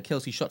for you that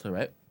Kelsey shot her,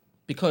 right?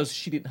 Because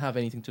she didn't have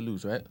anything to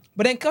lose, right?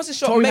 But then Kelsey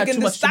shot Tory had Megan too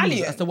the much to lose.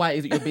 Stallion. That's the why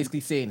is it you're basically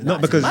saying Not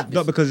 "Nah, it's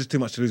madness." because it's too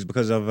much to lose,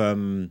 because of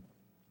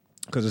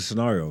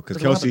scenario. Because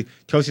Because what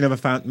Kelsey never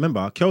found.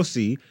 Remember,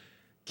 Kelsey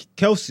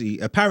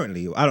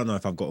apparently, I don't know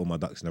if I've got all my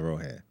ducks in a row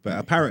here, but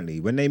apparently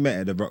when they met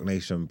at the Rock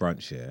Nation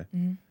brunch here,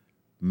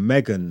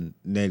 Megan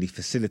nearly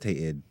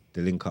facilitated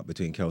the link up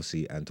between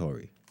Kelsey and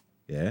Tory.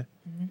 Yeah,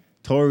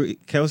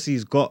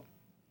 Kelsey's got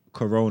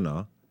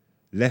corona,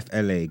 left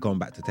LA, gone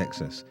back to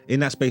Texas.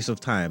 In that space of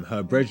time,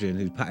 her brethren,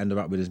 who's patterned her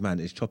up with his man,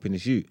 is chopping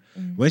his shoot.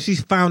 When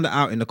she's found it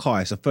out in the car,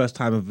 it's the first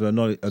time of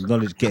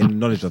getting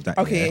knowledge of that.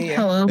 Okay, yeah.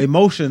 Hello.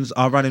 Emotions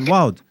are running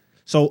wild.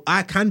 So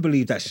I can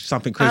believe that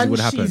something crazy And would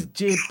she's happen.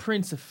 Jade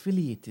Prince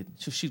affiliated,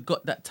 so she's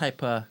got that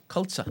type of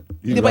culture.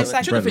 You Yeah, but love- it's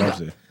like- Brent Trigger loves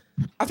finger.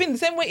 it. I think the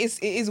same way it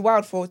is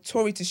wild for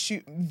Tory to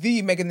shoot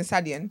the Megan Thee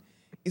Stallion,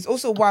 it's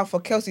also wild for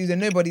Kelsey, who's a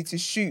nobody, to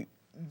shoot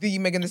the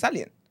Megan Thee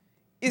Stallion.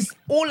 It's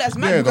all as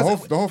mad. Yeah, the because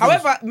whole thing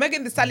however,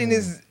 Megan Thee Stallion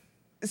is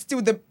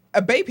still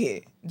a babe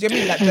here. Do you know what I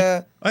mean? Like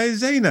the Hey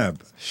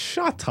Zainab,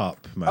 shut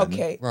up, man.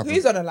 okay, What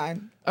who's on the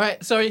line? All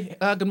right, sorry.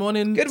 Good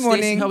morning. Good Stacey,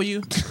 morning. how are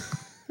you?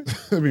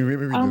 Let me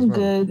read I'm this,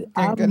 man. good.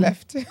 Don't go I'm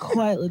left.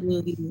 quite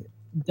literally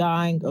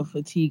dying of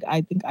fatigue.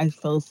 I think I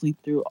fell asleep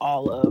through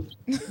all of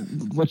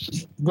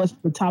what's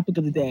the topic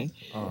of the day.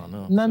 Oh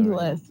no.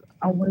 Nonetheless,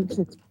 I wanted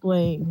to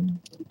explain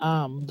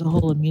the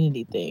whole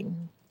immunity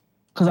thing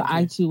because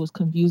I too was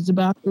confused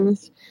about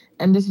this,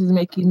 and this is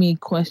making me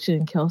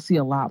question Kelsey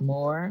a lot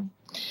more.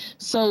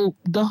 So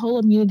the whole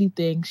immunity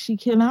thing, she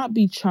cannot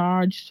be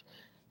charged.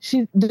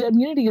 The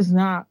immunity is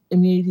not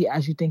immunity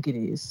as you think it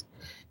is.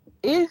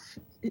 If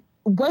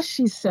what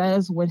she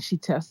says when she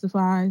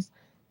testifies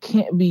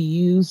can't be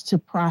used to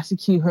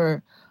prosecute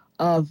her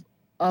of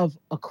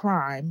a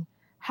crime.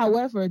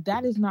 However,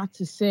 that is not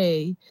to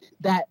say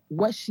that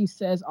what she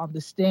says on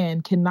the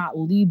stand cannot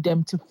lead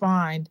them to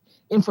find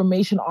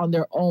information on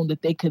their own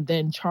that they could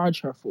then charge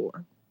her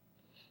for.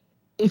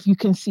 If you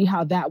can see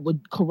how that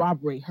would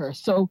corroborate her.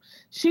 So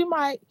she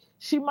might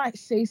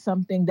say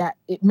something that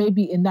it may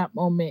be in that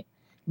moment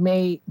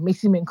may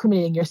seem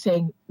incriminating. You're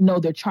saying, no,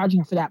 they're charging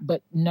her for that.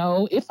 But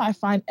no, if I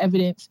find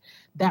evidence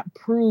that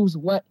proves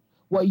what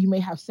you may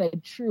have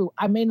said true,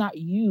 I may not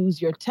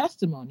use your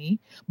testimony,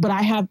 but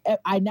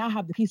I now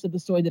have the piece of the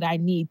story that I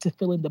need to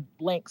fill in the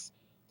blanks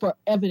for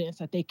evidence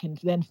that they can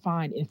then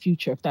find in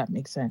future, if that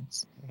makes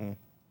sense.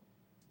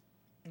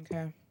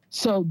 Okay.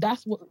 So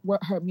that's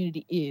what her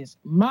immunity is.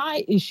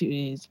 My issue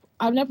is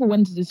I've never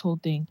went into this whole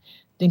thing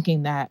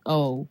thinking that,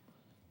 oh,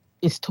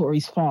 it's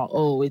Tori's fault.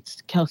 Oh,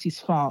 it's Kelsey's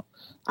fault.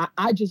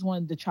 I just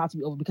wanted the trial to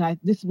be over because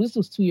this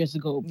was 2 years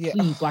ago. Yeah.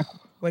 Please, like,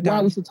 We're why are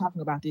done. we still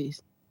talking about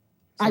this?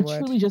 a I word.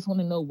 truly just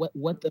want to know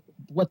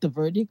what the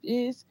verdict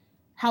is.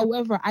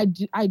 However, I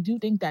do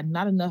think that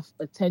not enough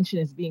attention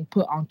is being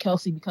put on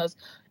Kelsey because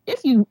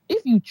if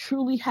you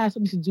truly had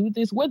something to do with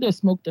this, where there's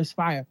smoke, there's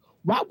fire.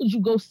 Why would you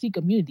go seek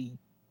immunity?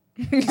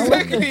 Unless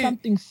there's Exactly.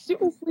 something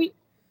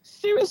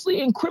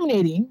seriously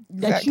incriminating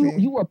that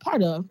Exactly. you were a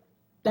part of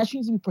that you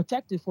need to be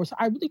protected for. So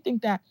I really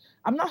think that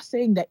I'm not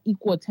saying that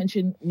equal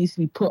attention needs to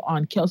be put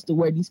on Kelsey the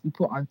way it needs to be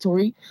put on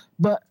Tori,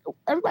 but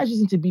everybody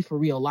just needs to be for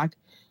real. Like,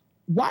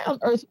 why on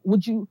earth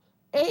would you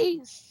A,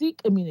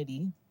 seek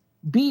immunity,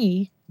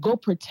 B, go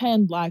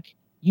pretend like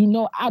you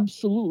know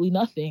absolutely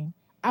nothing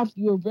after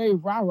you were very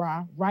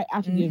rah-rah right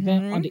after the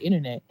event on the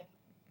internet?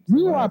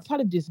 You are a word.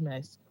 part of this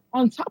mess.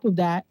 On top of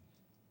that,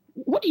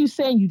 what are you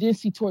saying you didn't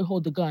see Tori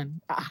hold the gun?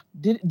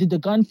 Did the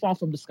gun fall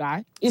from the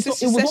sky? So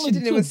she said she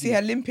didn't even see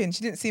her limping.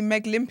 She didn't see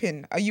Meg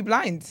limping. Are you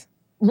blind?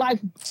 Like,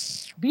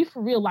 be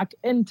for real. Like,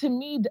 and to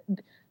me,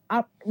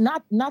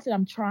 not that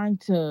I'm trying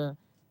to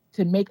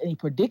make any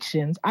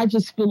predictions. I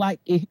just feel like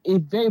it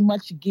very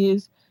much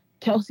gives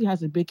Kelsey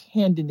has a big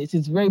hand in this.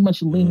 It's very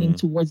much leaning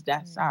towards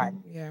that side.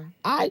 Yeah.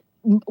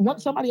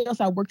 Somebody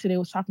else I worked today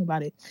was talking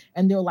about it,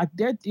 and they were like,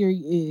 their theory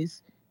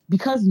is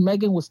because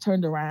Megan was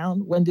turned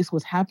around when this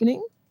was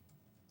happening,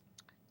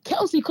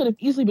 Kelsey could have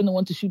easily been the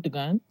one to shoot the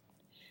gun,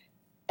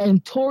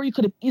 and Tori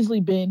could have easily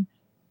been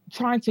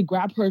trying to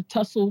grab her,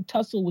 tussle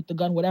with the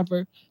gun,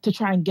 whatever, to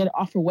try and get it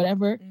off or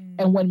whatever.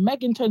 And when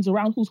Megan turns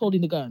around, who's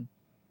holding the gun?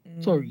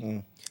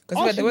 Tori.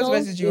 Because there was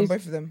residue on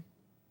both of them.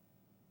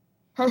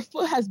 Her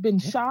foot has been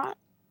shot.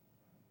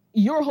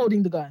 You're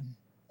holding the gun.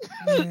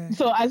 Yeah.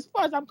 So as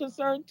far as I'm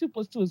concerned, 2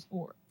 + 2 is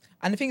 4.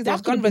 And the thing is, there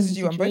was gun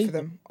residue on both of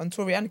them, on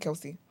Tori and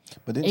Kelsey.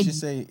 But didn't she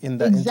say in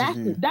that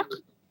interview?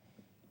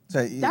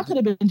 That could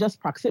have been just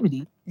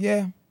proximity.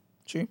 Yeah,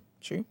 true.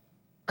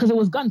 Because it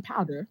was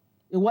gunpowder.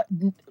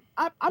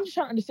 I'm just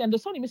trying to understand.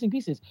 There's so many missing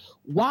pieces.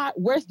 Why?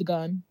 Where's the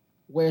gun?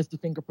 Where's the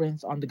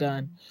fingerprints on the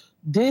gun?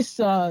 This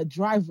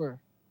driver,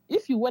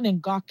 if you went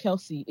and got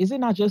Kelsey, is it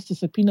not just to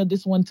subpoena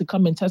this one to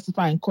come and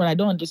testify in court? I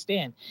don't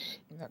understand.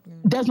 Exactly.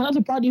 There's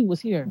another party who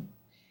was here.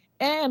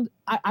 And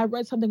I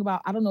read something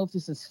about, I don't know if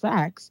this is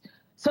facts,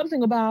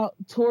 something about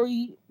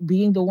Tori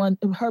being the one,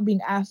 her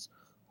being asked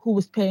who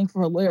was paying for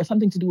her lawyer,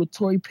 something to do with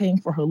Tori paying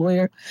for her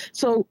lawyer.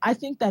 So I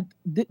think that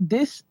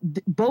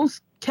both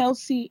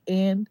Kelsey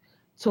and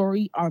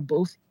Tori are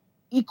both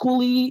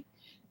equally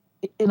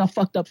in a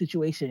fucked up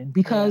situation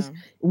because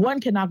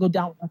one cannot go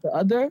down without the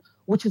other,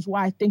 which is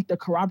why I think they're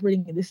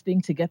corroborating this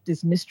thing to get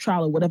this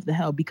mistrial or whatever the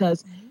hell.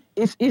 Because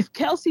if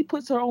Kelsey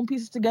puts her own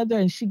pieces together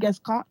and she gets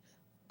caught,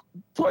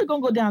 Tori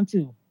gonna go down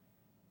too.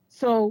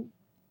 So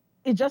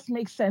it just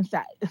makes sense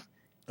that.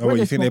 Oh,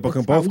 you think they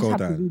can both go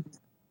down?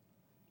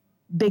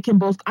 They can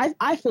both.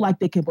 I feel like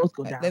they can both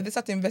go down. They just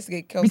have to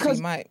investigate Kelsey.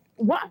 Because might.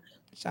 What?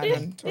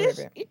 Shannon,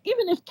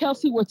 Even if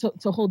Kelsey were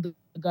to hold the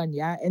gun,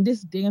 and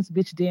this dance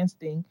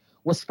thing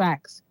was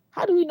facts,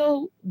 how do we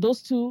know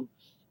those two?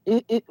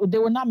 They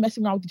were not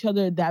messing around with each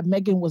other. That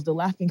Megan was the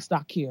laughing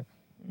stock here.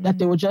 That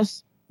they were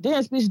just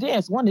dance, bitch,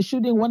 dance. One is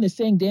shooting, one is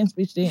saying dance,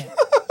 bitch, dance.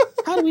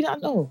 How do we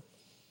not know?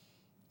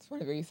 It's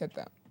funny that you said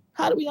that.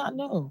 How do we not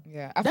know?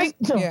 Yeah,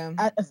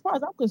 as far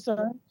as I'm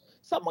concerned,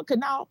 someone could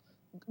now,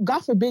 God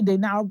forbid,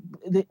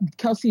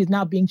 Kelsey is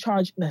now being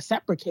charged in a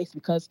separate case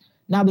because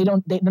now they're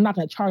not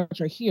going to charge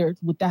her here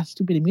with that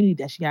stupid immunity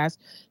that she has.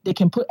 They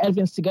can put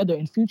evidence together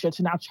in future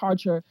to now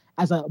charge her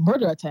as a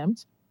murder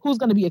attempt. Who's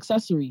going to be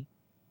accessory?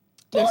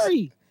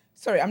 Tori.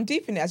 Sorry, I'm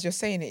deep in it as you're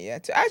saying it. Yeah,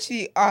 to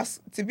actually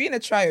ask to be in a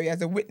trial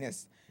as a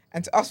witness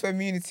and to ask for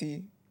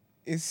immunity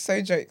is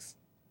so jokes.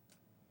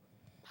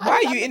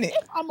 Why are you in it?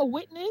 If I'm a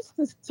witness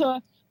to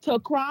a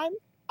crime,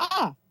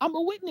 I'm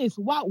a witness.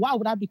 Why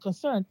would I be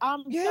concerned?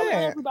 I'm telling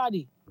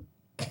everybody.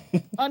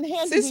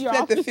 Unhanded Sis to your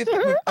fled the officer.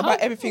 fifth about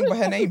everything but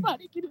her name.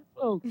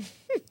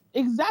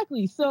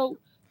 Exactly. So,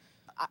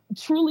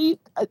 truly,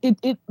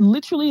 it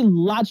literally,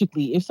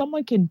 logically, if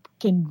someone can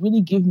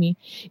really give me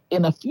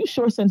in a few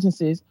short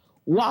sentences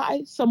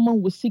why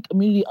someone would seek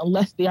immunity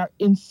unless they are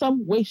in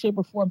some way, shape,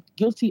 or form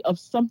guilty of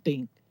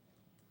something,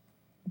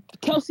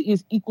 Kelsey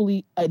is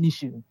equally an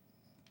issue.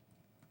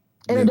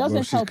 And it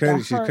doesn't help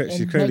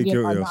she's clearly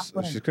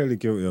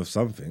guilty of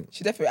something.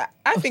 She definitely.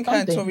 I think her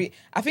and Tori.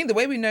 I think the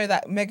way we know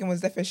that Megan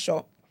was definitely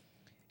shot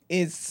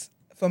is,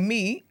 for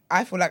me,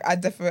 I feel like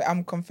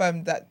I'm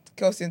confirmed that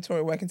Kelsey and Tori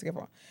are working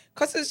together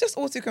because it's just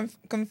all too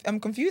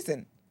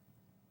confusing.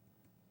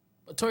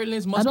 But Tory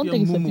Lanez must be a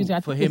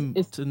mumu for him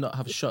to not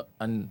have shot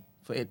and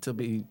for it to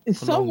be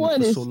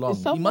prolonged for so long.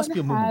 He must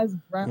be a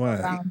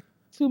mumu.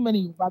 Too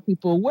many white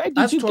people. Where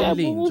did you get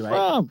mumu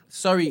from?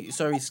 Sorry,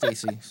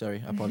 Stacey.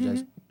 Sorry, I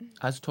apologize.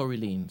 As Tory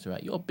Lanez,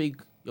 right? You're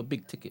big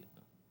ticket.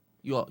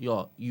 You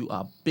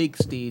are big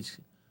stage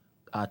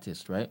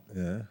artist, right?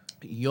 Yeah.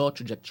 Your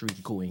trajectory is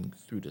going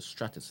through the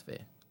stratosphere,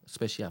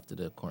 especially after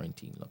the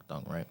quarantine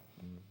lockdown, right?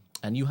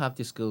 And you have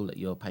this girl that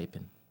you're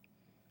piping.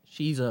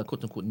 She's a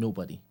quote unquote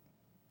nobody,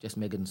 just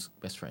Megan's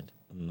best friend.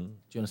 Do you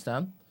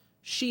understand?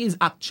 She is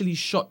actually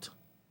shot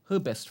her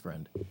best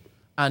friend,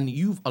 and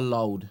you've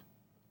allowed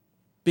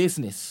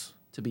business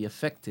to be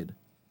affected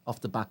off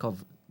the back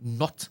of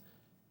not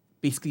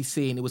basically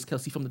saying it was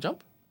Kelsey from the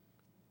jump.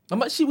 And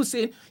what he was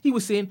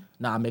saying,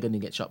 nah, Megan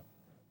didn't get shot.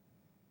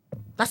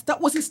 That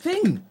was his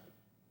thing. Do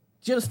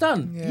you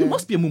understand? Yeah. You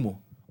must be a mumu.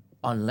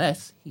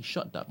 Unless he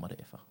shot that mother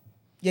effer.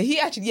 Yeah, he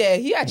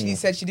actually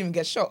said she didn't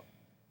get shot.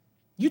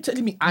 You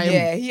telling me I am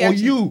Yeah, he or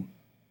actually- you?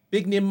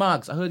 Big name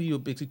Marks. I heard you were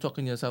basically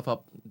talking yourself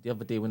up the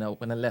other day when I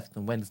left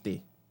on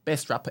Wednesday.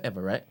 Best rapper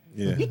ever, right?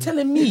 Yeah. You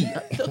telling me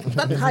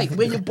that height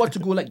when you're about to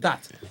go like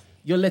that,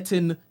 you're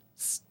letting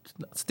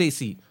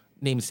Stacey,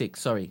 namesake,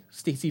 sorry,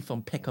 Stacey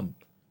from Peckham,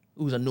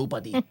 who's a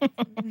nobody. Yeah,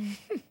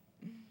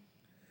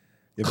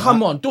 but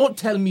Come on, don't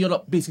tell me you're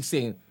not basically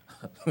saying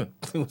it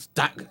was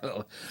that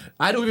girl.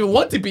 I don't even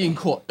want to be in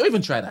court. Don't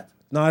even try that.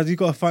 No, you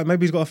got to find.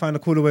 Maybe he's got to find a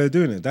cooler way of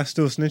doing it. That's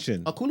still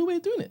snitching. A cooler way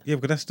of doing it. Yeah,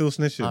 because that's still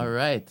snitching. All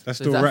right. That's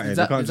So still ratting. Is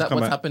You that, can't is just that come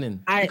what's out. happening?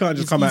 You can't just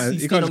He's- come out. he's You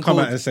stayed can't on just come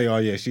out code. and say, "Oh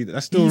yeah,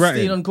 that's still He's ratting."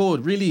 staying on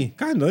code, really?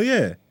 Kind of,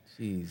 yeah.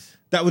 Jeez.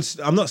 That would.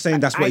 I'm not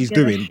saying that's what I he's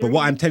can doing, assure but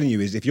what you- I'm telling you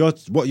is, if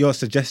what you're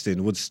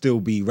suggesting would still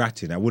be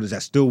ratting,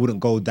 that still wouldn't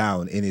go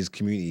down in his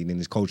community and in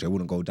his culture. It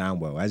wouldn't go down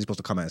well. How's he supposed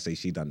to come out and say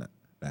she done that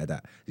like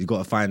that? He's got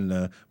to find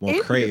a more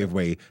If- creative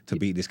way to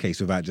beat this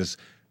case without just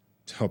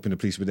helping the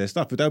police with their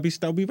stuff. But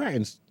that'll be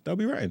ratting. That'll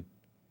be ratting.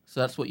 So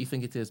that's what you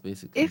think it is,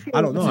 basically. If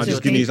I don't know. This I'm is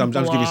just giving you some. I'm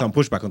people just giving you are- some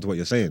pushback onto what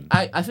you're saying.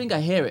 I think I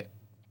hear it.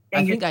 I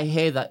And you- think I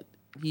hear that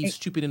he's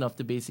stupid enough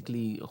to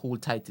basically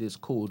hold tight to this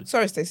code.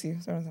 Sorry, Stacey.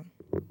 Sorry.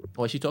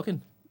 Or is she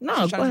talking? No,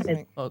 She's go trying to ahead.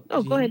 think. Oh,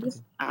 No, she- go ahead.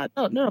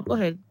 No, go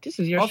ahead. This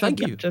is your Oh, show.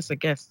 thank I'm you. just a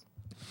guest.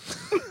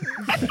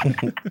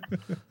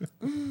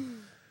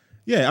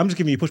 Yeah, I'm just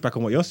giving you pushback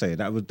on what you're saying.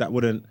 There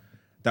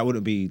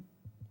wouldn't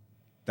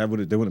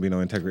be no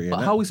integrity in But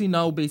that. how is he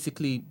now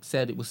basically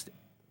said it was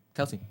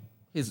Kelsey?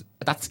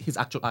 That's his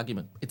actual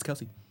argument. It's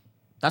Kelsey.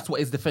 That's what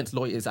his defense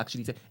lawyer is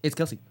actually saying. It's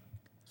Kelsey.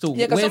 So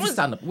Yeah, 'cause where's the someone's-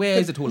 stand up? Where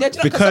is it all? Yeah, do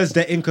you know- Because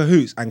they're in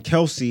cahoots, and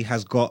Kelsey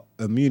has got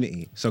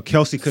immunity, so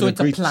Kelsey can So it's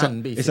a agree. plan,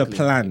 It's a basically.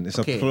 plan. It's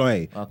Okay. a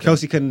ploy. Okay.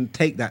 Kelsey can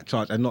take that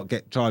charge and not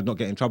get charged, not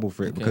get in trouble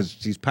for it Okay. because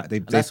she's they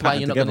That's why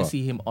patterned you're not together. going to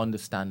see him on the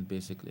stand,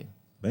 basically.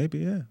 Maybe,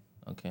 yeah.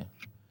 Okay.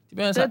 To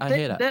be honest, I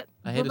hear that.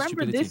 I hear the remember,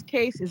 stupidity. this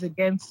case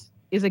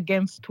is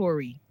against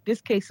Tory.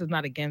 This case is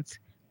not against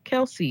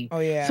Kelsey. Oh,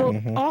 yeah. So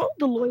all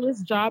the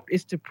lawyer's job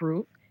is to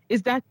prove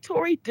is that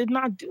Tory did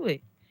not do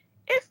it.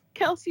 If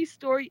Kelsey's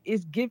story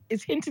is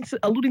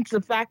alluding to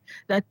the fact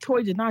that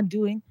Tory did not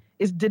do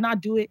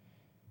it,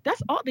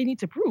 that's all they need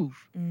to prove.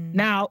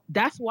 Now,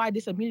 that's why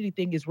this immunity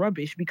thing is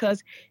rubbish,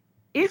 because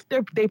if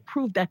they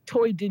prove that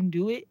Tory didn't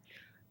do it,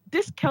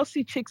 this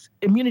Kelsey chick's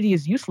immunity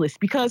is useless,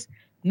 because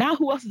now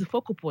who else is the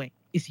focal point?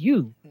 It's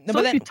you. No, So but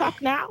if then- you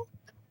talk now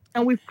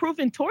and we've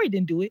proven Tory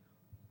didn't do it,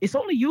 it's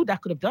only you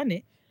that could have done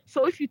it.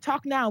 So if you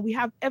talk now, we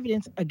have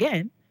evidence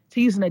again to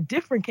use in a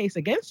different case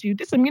against you.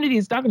 This immunity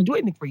is not going to do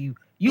anything for you.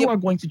 You Yep. are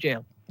going to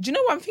jail. Do you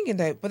know what I'm thinking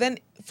though? But then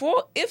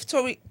if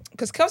Tory,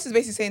 because Kelsey's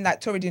basically saying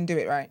that Tory didn't do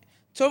it, right?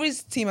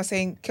 Tory's team are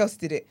saying Kelsey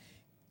did it.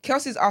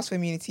 Kelsey's asked for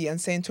immunity and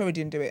saying Tory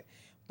didn't do it.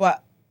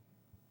 But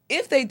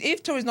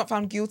if Tory's not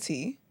found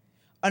guilty,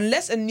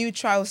 unless a new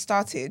trial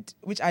started,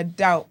 which I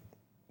doubt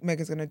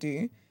Megan's gonna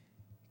do,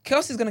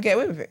 Kelsey's gonna get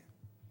away with it.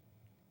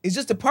 It's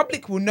just the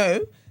public will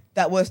know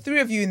that we're three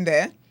of you in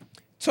there.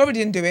 Tory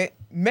didn't do it.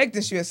 Meg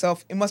didn't shoot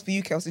herself. It must be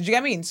you, Kelsey. Do you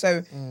get what I mean?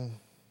 So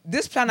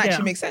this plan actually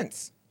Yeah. makes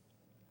sense.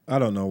 I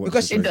don't know what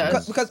Because the situation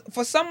is. because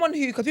for someone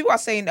because people are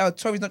saying, oh,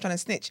 Tory's not trying to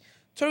snitch.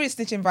 Tory is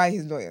snitching via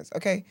his lawyers,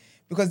 okay?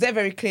 Because they're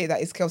very clear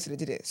that it's Kelsey that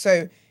did it.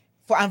 So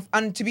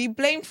and to be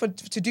blamed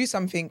to do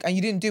something and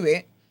you didn't do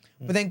it,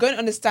 but then go and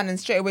understand and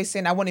straight away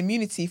saying I want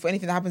immunity for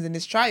anything that happens in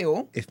this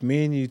trial. If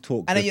me and you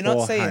talk And then you're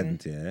not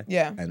beforehand, saying- yeah,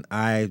 Yeah. and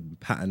I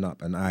pattern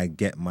up and I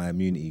get my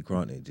immunity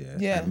granted,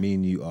 Yeah. and me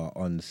and you are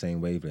on the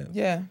same wavelength,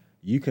 Yeah.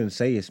 you can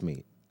say it's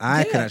me.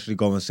 I can Yeah. actually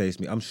go and say it's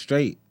me. I'm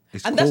straight.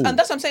 It's And cool. that's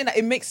what I'm saying, that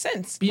it makes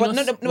sense. But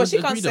Beanos no, she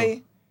would can't agree,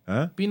 say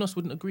Huh? Beanos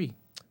wouldn't agree.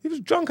 He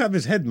was drunk out of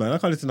his head, man. I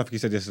can't listen to nothing he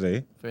said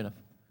yesterday. Fair enough.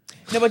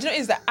 no, but you know what it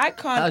is that I That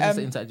was just an can't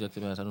inside joke, to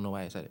be honest. I don't know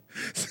why I said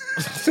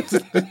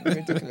it.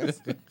 ridiculous.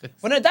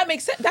 Well, no, that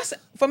makes sense. That's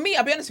for me.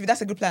 I'll be honest with you.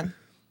 That's a good plan.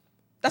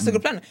 That's a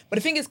good plan. But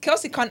the thing is,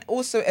 Kelsey can't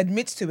also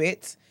admit to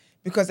it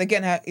because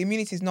again, her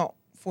immunity is not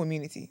full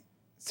immunity.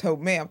 So,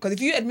 ma'am, because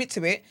if you admit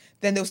to it,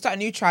 then they'll start a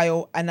new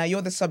trial, and now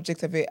you're the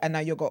subject of it, and now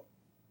you're got.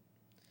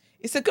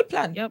 It's a good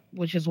plan. Yep,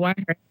 which is why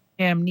her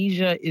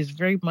amnesia is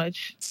very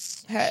much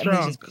Her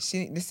strong.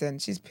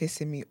 she's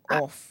pissing me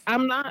off.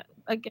 I'm not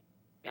again.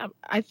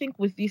 I think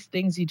with these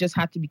things you just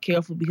have to be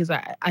careful, because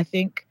I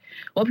think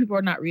what people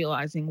are not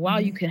realizing, while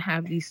you can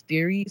have these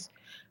theories,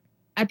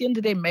 at the end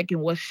of the day,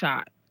 Megan was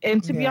shot.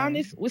 And to be Yeah.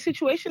 honest, with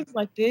situations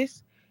like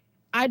this,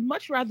 I'd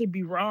much rather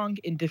be wrong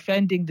in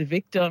defending the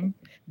victim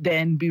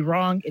than be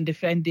wrong in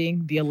defending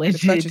the The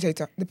alleged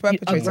perpetrator. The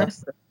perpetrator.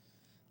 aggressor.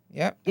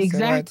 Yep. that's the word.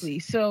 Exactly.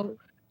 So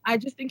I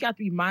just think you have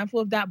to be mindful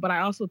of that. But I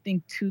also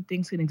think two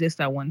things can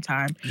exist at one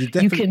time. You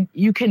definitely-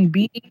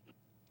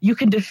 You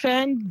can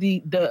defend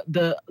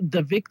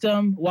the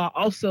victim while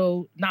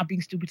also not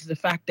being stupid to the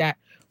fact that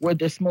where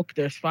there's smoke,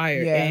 there's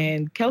fire. Yeah.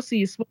 And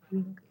Kelsey is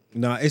smoking.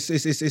 No, it's.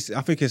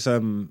 I think it's.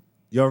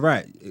 You're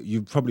right.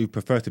 You probably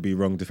prefer to be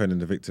wrong defending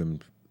the victim,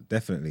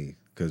 definitely,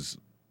 because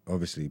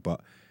obviously.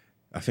 But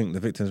I think the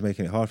victim's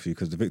making it hard for you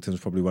because the victim's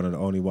probably one of the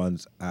only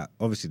ones.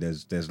 Obviously,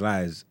 there's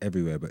lies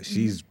everywhere, but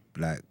she's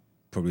like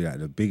probably like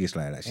the biggest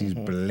liar. Like she's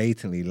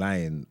blatantly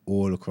lying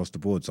all across the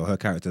board. So her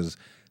character's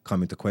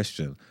come into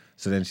question.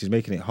 So then she's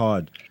making it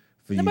hard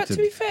for you but to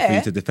to be fair, for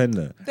you to defend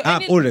her. the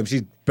Out of only- all of them,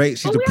 she's Oh,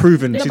 the yeah.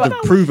 proven Yeah, she's but the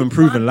no,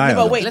 proven liar.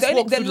 No, but wait, Let's the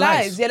walk through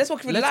lies. Yeah, let's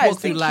walk through the Let's lies. walk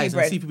through Thank the lies you, and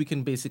Brett. see if we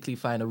can basically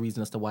find a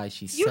reason as to why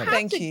she You said have it.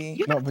 Thank to, you.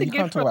 you No, have but to you give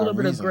can't her talk a little about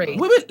bit of reason, grace.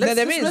 though. Wait, No,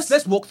 there is.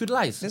 let's walk through the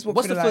lies. Let's walk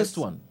What's through the the first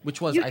lies. one? Which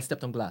was You- I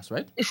stepped on glass,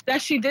 right? It's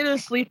that she didn't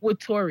sleep with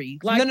Tori.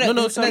 No, no, No,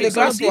 no, sorry, the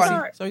glass sorry,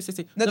 one. Sorry,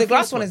 Cissy. No, the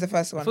glass first one is the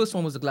first The one. first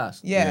one was the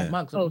glass. Yeah.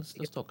 Mark, Oh,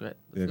 let's talk, right?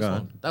 Yeah, First go on.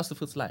 one. That was the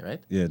first lie,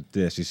 right?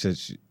 Yeah, she said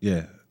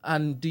yeah.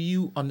 And do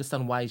you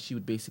understand why she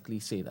would basically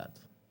say that?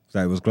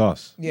 That it was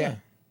glass. Yeah.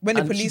 When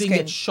the And she police didn't came.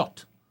 get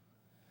shot.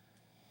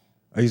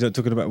 Are you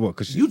talking about what?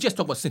 Because You just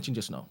talked about snitching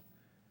just now.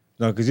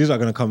 no, because he's not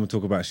going to come and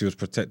talk about she was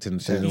protecting.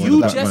 She didn't want You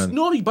the black just man.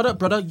 no,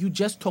 brother. You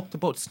just talked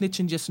about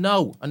snitching just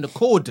now and the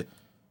code.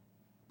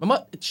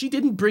 Mama, she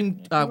didn't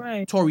bring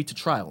Right. Tory to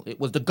trial. It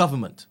was the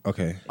government.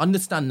 Okay,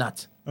 Understand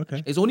that.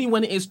 okay. It's only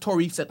when it is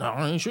Tory said, "Oh,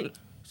 I should."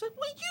 Said,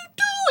 "What are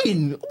you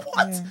doing?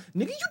 What,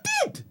 nigga? You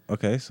did."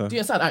 Okay, so Do you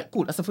understand? All right,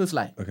 cool. That's the first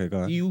lie. Okay, go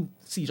on. Do you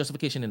see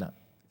justification in that?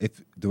 if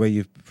the way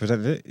you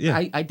presented it, yeah.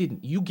 I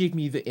didn't. You gave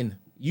me the in.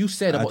 You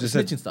said I about the just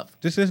said- snitching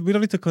stuff. we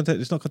don't need to content.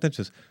 It's not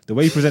contentious. The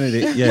way you presented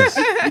it, yes.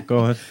 Go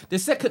on. The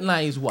second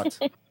lie is what?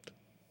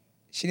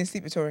 She didn't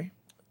sleep with Tori.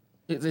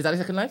 Is that the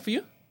second lie for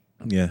you?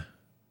 Yeah.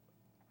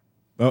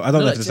 Well, I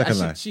don't know if it's the second she,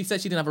 lie. she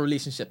said she didn't have a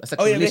relationship. A Oh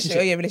sexual yeah,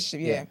 relationship.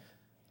 relationship. Yeah.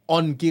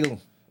 On Gil.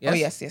 Oh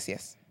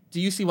yes. Do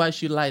you see why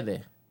she lied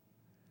there?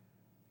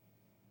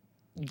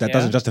 That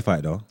doesn't justify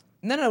it though.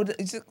 No.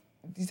 It's just,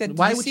 you said.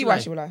 Why Why you would see you why lie?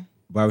 she would lie?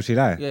 Why would she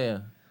lie? Yeah.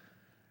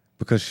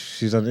 Because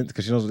she's on.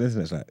 Because she knows what the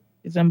internet's like.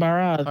 It's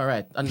embarrassed. All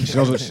right. And, She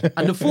knows what. She,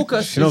 and the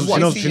focus she knows. is what?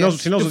 She knows. She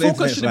knows. She knows The what the focus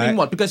internet's should have been like.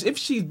 what? Because if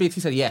she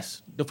basically said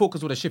yes, the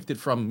focus would have shifted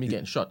from me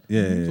getting shot.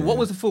 Yeah. So what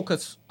was the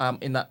focus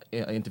in that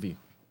interview?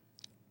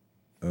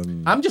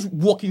 I'm just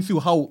walking through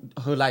how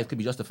her life could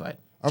be justified.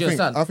 Do you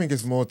understand? I think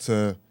it's more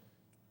to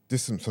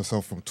distance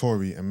herself from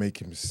Tory and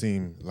make him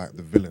seem like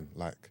the villain.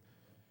 Like,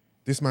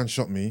 this man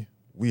shot me.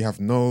 We have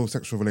no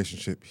sexual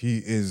relationship. He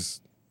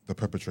is the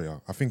perpetrator.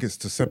 I think it's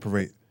to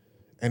separate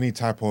any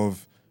type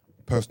of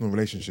personal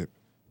relationship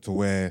to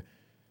where, you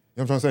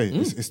know what I'm trying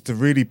to say? It's to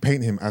really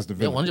paint him as the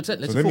villain. 100%.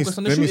 Let's let focus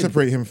on the let me shooting.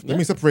 separate him. Yeah. Let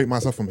me separate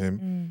myself from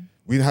him.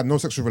 We had no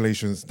sexual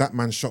relations. That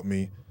man shot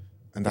me,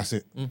 and that's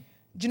it. Do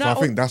you know? So I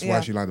think that's yeah.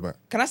 why she lied about it.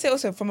 Can I say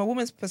also from a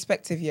woman's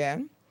perspective? Yeah,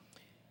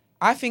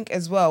 I think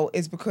as well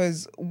is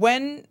because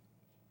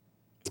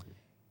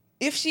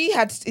if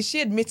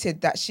she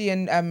admitted that she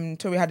and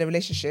Tori had a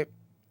relationship,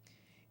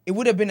 it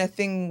would have been a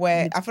thing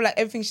where I feel like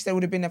everything she said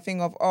would have been a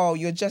thing of, oh,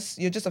 you're just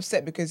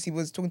upset because he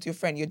was talking to your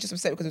friend. You're just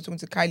upset because he was talking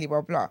to Kylie,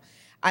 blah, blah.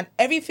 And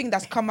everything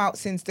that's come out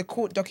since the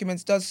court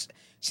documents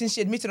since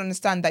she admitted on the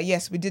stand that,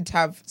 yes, we did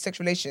have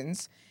sexual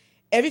relations,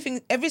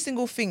 every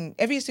single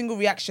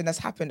reaction that's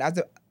happened that's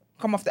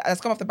come off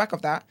the back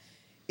of that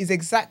is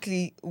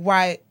exactly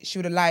why she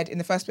would have lied in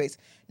the first place.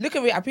 Look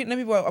at Rihanna.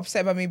 People were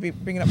upset about me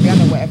bringing up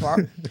Rihanna or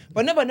whatever.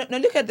 but no,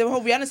 look at the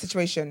whole Rihanna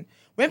situation.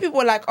 When people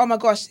were like, oh my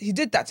gosh, he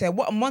did that to her,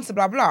 what a monster,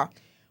 blah, blah.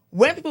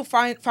 When people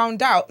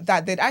found out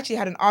that they'd actually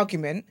had an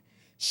argument,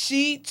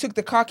 she took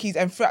the car keys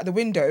and threw out the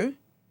window.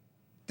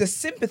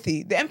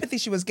 The empathy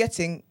she was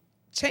getting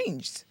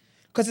changed.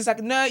 Because it's like,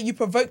 no, you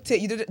provoked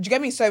it. Do you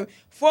get me? So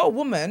for a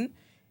woman,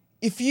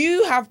 if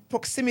you have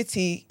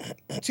proximity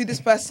to this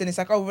person, it's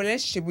like, oh,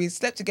 relationship, we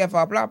slept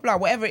together, blah, blah,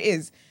 whatever it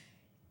is,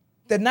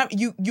 then now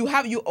you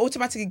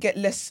automatically get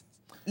less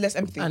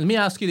empathy. And let me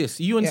ask you this.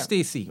 You and Yeah.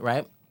 Stacey,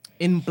 right?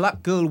 In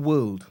black girl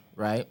world,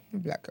 right?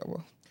 Black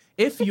girl.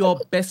 If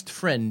your best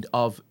friend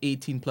of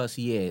 18 plus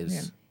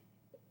years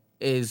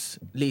is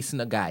lacing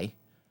a guy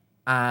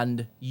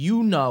and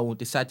you now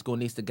decide to go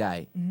and lace the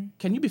guy,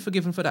 can you be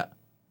forgiven for that?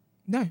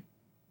 No.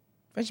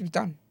 Friendship's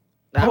done.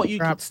 How I've about you,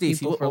 dropped Stacey?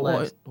 people for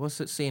less. What's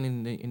it saying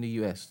in the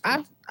US?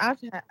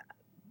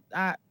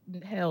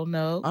 Hell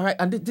no. All right,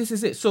 and this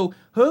is it. So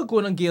her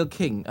going on Gayle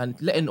King and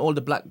letting all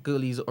the black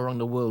girlies around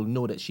the world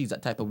know that she's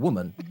that type of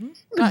woman,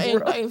 that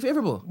ain't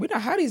favorable. We're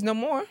not hotties no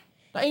more.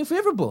 That ain't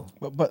favorable.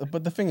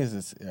 But the thing is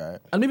this, yeah.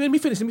 And let me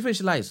finish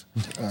the lies.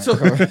 So,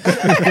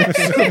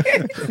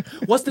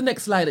 what's the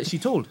next lie that she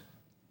told?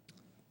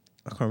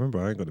 I can't remember.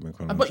 I ain't got them in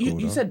chronological But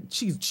you order. said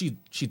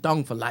she's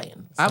down for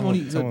lying. I've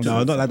only heard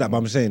No, not like that. But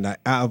I'm saying like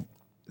out of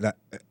like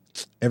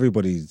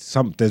everybody,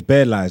 there's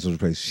bare lies all the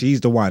place.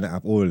 She's the one out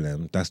of all of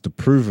them that's the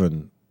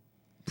proven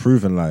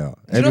liar.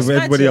 you know what's mad,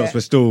 Everybody yeah? else, we're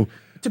still.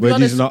 To be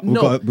honest, no. We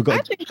I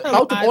got. think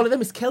out of all of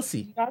them is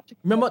Kelsey. got to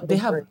Remember, give they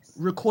her have grace.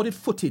 recorded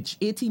footage,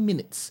 80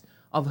 minutes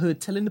of her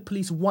telling the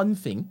police one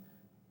thing,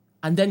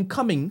 and then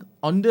coming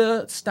on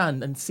the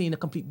stand and saying a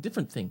completely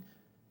different thing.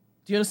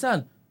 Do you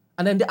understand?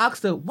 And then they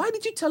asked her, why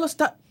did you tell us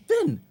that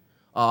then?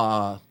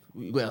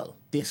 Well,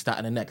 this, that,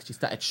 and the next. She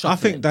started shuffling. I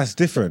think that's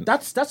different.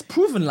 That's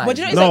proven lies. But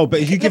you know, it's No, like- but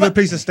if you yeah, give a but-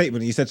 piece of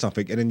statement, you said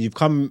something, and then you've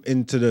come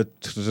into the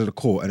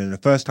court, and then the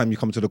first time you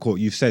come to the court,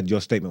 you've said your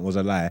statement was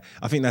a lie.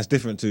 I think that's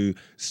different to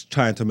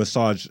trying to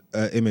massage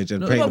image and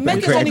No, create but and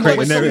Megan's create only a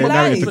got narrative two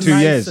lies. for Proven 2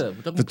 lies, years, sir. We're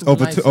talking For-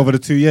 proven lies, sir. over the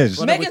 2 years.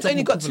 Well, Megan's we're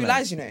only got talking two lies.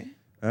 lies, you know.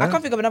 I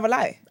can't think of another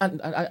lie. And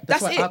That's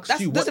that's why it. I asked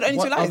That's- you, those are the only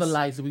two what other lies.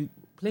 lies are we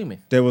playing with?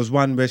 There was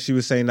one where she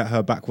was saying that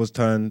her back was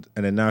turned,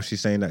 and then now she's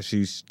saying that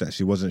she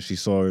wasn't. She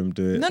saw him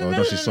do it, No, no, or no, no,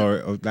 no, she no, saw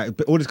it, or like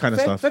but all this kind of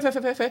stuff.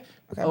 Fair.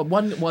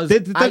 One was They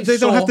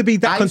don't have to be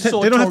that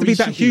content. They don't have to be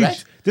that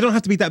huge. They don't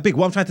have to be that big.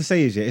 What I'm trying to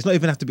say is, it's not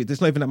even have to be.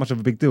 It's not even that much of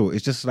a big deal.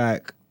 It's just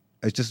like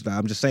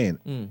I'm just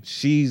saying,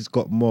 she's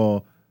got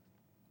more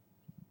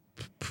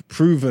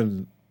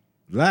proven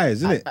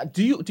lies, isn't it?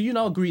 Do you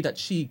now agree that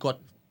she got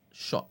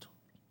shot?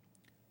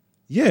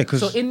 Yeah, because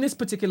So in this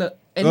particular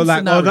I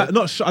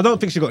scenario, don't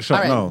think she got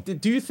shot. all right, No,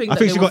 do you think? I that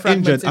think there she were got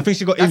injured. fragments I think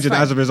she got That's injured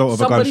fine. as a result of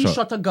Somebody a gunshot.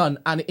 shot a gun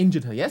and it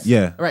injured her. Yes.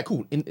 Yeah. All right.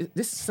 Cool. In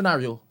this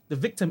scenario, the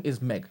victim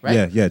is Meg. Right.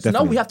 Yeah, So now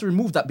definitely. we have to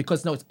remove that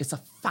because now it's a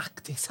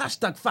fact. It's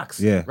hashtag facts.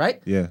 Yeah, Right.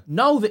 yeah.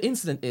 Now the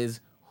incident is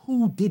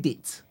who did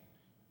it.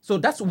 So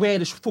that's where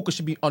the focus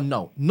should be on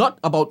now, not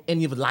about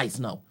any of the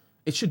lies. Now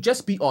it should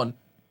just be on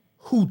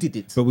who did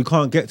it. But we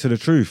can't get to the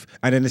truth.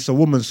 And then it's a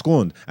woman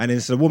scorned. And then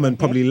it's a woman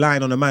probably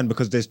lying on a man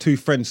because there's two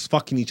friends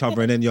fucking each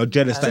other and then you're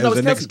jealous that it now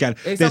was the it's next guy.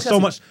 Kelsey. It's There's now so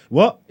Kelsey. much.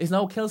 What? It's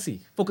now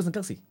Kelsey. Focus on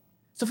Kelsey.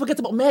 So forget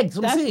about Meg. That's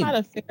what I'm That's saying. not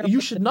a fair You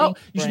way should to not.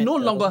 think, You should no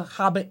Brent, longer though.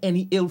 harbor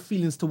any ill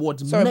feelings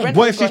towards Sorry, Meg. Brent-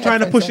 What if Go she's trying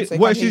to ahead, push Fenton, it?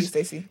 so What you if can't hear you, she's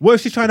Stacey. what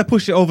if she's trying to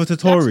push it over to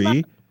Tory?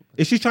 not-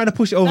 If she's trying to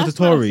push it over to That's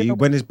not a Tory fair-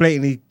 when it's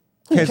blatantly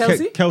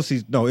Kelsey?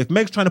 Kelsey's no, if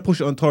Meg's trying to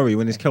push it on Tory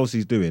when it's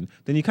Kelsey's doing,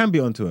 then you can be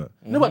onto her.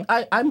 No, but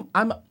I'm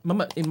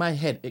mama, in my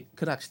head, it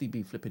could actually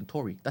be flipping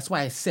Tory. That's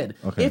why I said,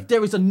 Okay. if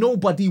there is a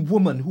nobody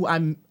woman who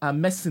I'm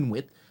messing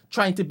with,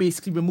 trying to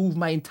basically remove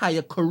my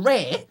entire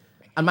career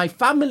and my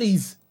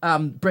family's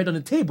bread on the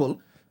table,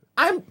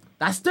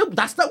 that's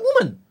that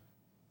woman.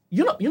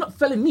 You're not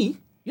felling me.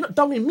 You're not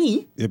downing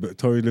me. Yeah, but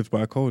Tory lives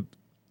by a code.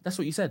 That's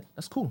what you said.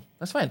 That's cool.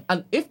 That's fine.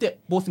 And if they're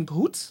both in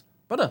cahoots,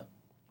 brother,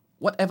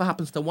 whatever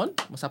happens to one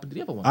must happen to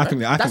the other one. I right?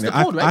 think That's the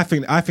code, right?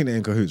 I think they're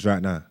in cahoots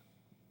right now.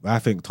 I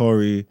think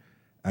Tory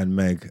and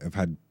Meg have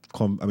had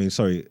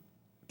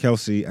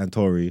Kelsey and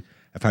Tory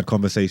have had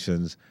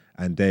conversations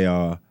and they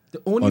are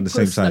the only on the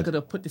same person that side. could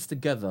have put this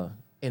together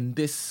in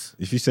this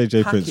If you say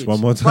J Prince package. one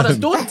more Brothers, time,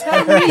 don't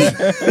tell me.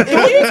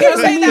 You keep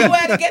saying that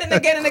word again and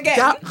again and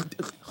again.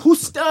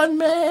 Houston,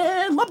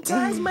 man. Mob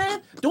ties,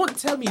 man. Don't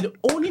tell me the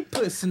only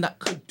person that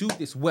could do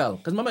this well.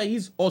 Because remember,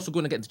 he's also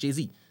going against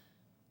Jay-Z.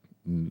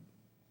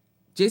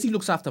 Jay-Z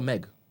looks after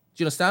Meg. Do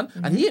you understand?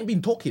 And he ain't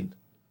been talking.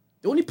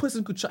 The only person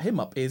who could shut him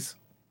up is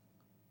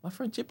my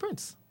friend J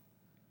Prince.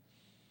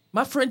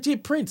 My friend J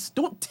Prince.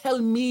 Don't tell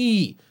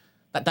me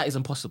that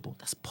isn't possible.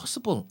 That's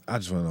possible. I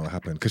just want to know what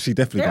happened because she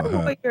definitely Their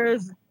got hurt.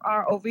 lawyers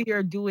are over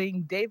here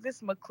doing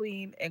Davis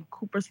McLean and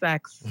Cooper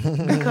Sachs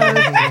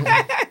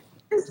because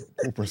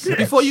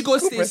Before you go,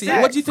 Stacey,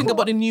 Sachs. what do you think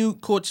about the new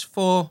coach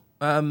for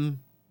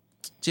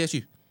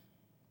JSU?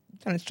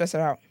 Trying to stress her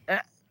out.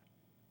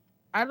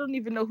 I don't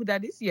even know who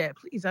that is yet.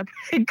 Please, I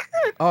beg.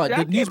 Oh, That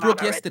the news came broke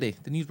out already. yesterday.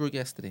 The news broke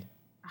yesterday.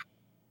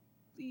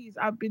 Please,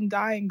 I've been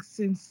dying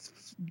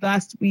since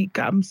last week.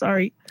 I'm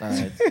sorry. All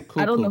right,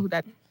 cool. I don't cool. know who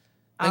that is.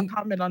 I'll Thank-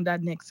 comment on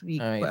that next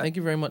week. All right, but thank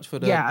you very much for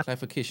the yeah.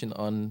 clarification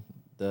on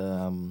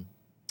the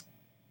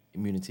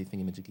immunity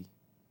thingamajiggy.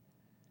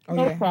 Oh,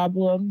 no yeah.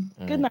 problem.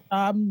 All Good right. night.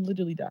 I'm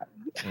literally done.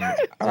 All right,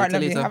 See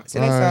lovely. you later. See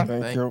you later.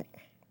 Thank you.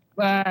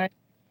 Bye.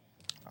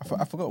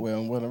 I forgot we're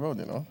on the road,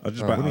 you know. I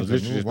was Nah, we need to literally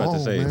just move about to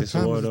on, say man. this is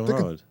Time a word is on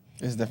ticking. road.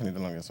 It's definitely the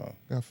longest one.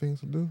 Got things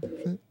to do.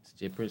 Shit. It's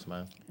J Prince,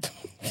 man.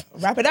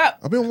 Wrap it up.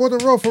 I've been on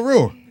the road for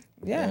real.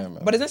 Yeah. Yeah,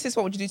 man. But isn't this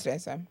what would you do today,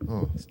 Sam?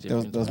 Oh. It's J There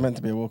was, Prince, there was man. meant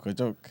to be a walk or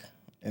joke.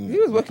 He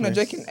was working on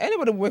place, joking.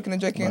 Anybody working on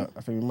joking? but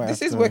I think we might This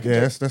have is to, working. Yeah,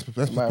 let's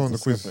postpone might have the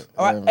to quiz. skip it.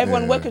 All right,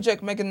 everyone Yeah. work a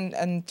joke, Megan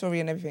and Tori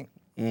and everything.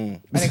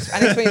 Mm. And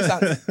explain your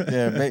stance.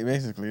 Yeah,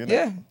 basically. Innit?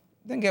 Yeah.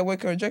 Don't get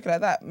woke or a joke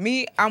like that.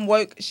 Me, I'm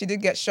woke. She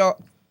did get shot.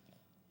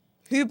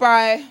 Who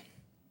by?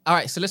 All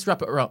right, so let's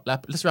wrap it up.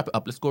 Let's wrap it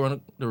up. Let's go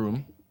around the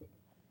room.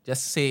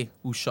 Just say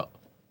who shot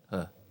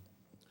her.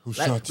 Who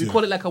Like, shot we you?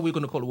 call it like how we're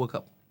gonna call it World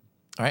Cup.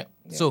 All right.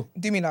 So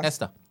Do me last.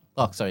 Esther.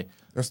 Oh, sorry.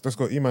 Let's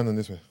go E-Man in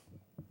this way.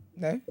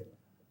 No.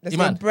 Let's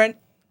Iman. go Brent.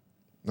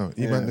 No,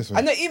 E-Man this way.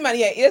 I know Eman,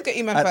 yeah. Let's go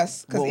Eman I-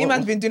 first. Because what-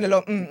 Eman's been doing a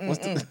lot.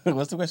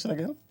 What's the question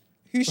again?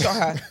 Who shot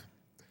her?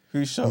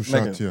 Who shot Who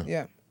shot Megan? you?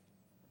 Yeah.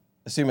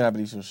 Assuming I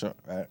believe she was shot,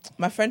 right?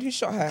 My friend who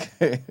shot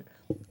her.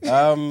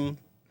 um,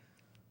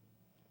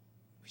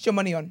 Who's your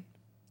money on?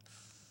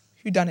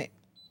 Who done it?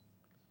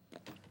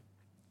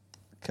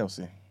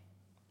 Kelsey.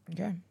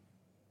 Okay.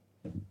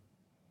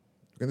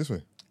 Go this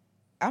way.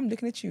 I'm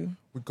looking at you.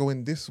 We're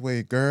going this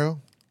way,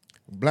 girl.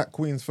 Black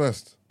Queens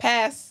first.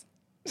 Pass.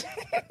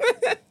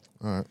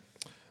 All right.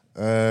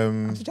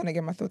 I'm just trying to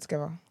get my thoughts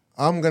together.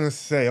 I'm gonna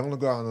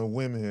go out on a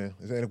whim here.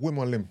 Is it a whim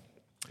or limb?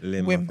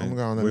 Limb, Whim. I think. I'm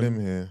going on a Whim. limb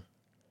here.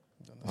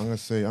 I'm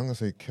gonna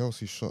say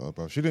Kelsey shot her,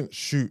 bro. She didn't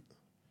shoot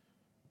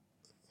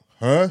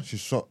her. She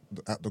shot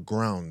at the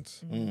ground,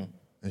 and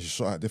she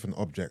shot at different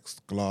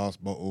objects, glass,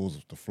 bottles,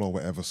 the floor,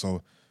 whatever.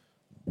 So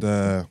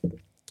the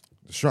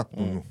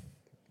shrapnel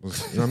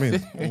was, you know what I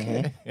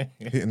mean,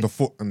 hitting the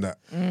foot and that.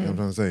 You know what I'm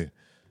trying to say.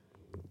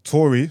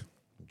 Tory,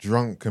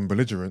 drunk and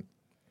belligerent,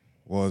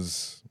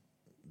 was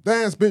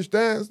dance, bitch,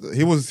 dance.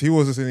 He was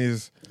just in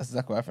his That's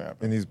exactly what I think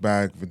happened.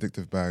 bag,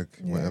 vindictive bag,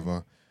 Yeah.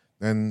 whatever.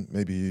 Then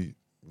maybe he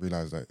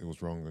realized that it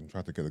was wrong and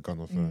tried to get the gun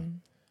off her.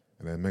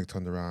 And then Meg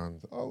turned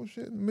around. Oh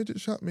shit, the midget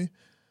shot me.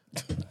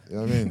 You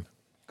know what I mean?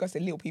 Because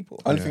they're little people.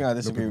 Only Yeah, thing I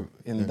disagree look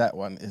at- in that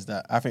one is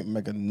that I think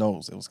Megan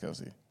knows it was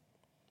Kelsey.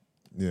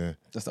 Yeah.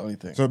 That's the only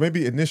thing. So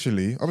maybe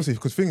initially, obviously,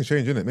 because things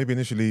change, innit? Maybe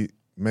initially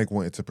Meg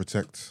wanted to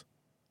protect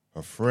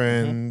her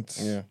friend.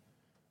 Yeah.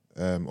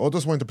 Or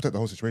just wanted to protect the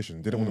whole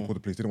situation. Didn't want to call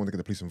the police. Didn't want to get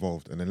the police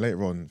involved. And then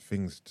later on,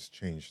 things just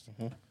changed.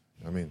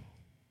 I mean,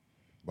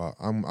 but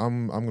I'm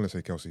gonna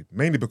say Kelsey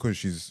mainly because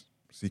she's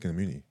seeking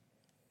immunity.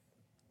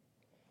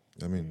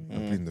 I mean,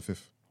 I'm pleading the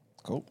fifth.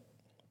 Cool.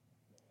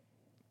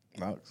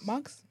 Marks.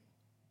 Mugs?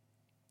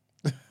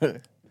 I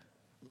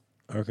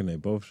reckon they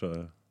both shot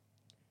her.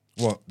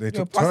 What they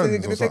took passing-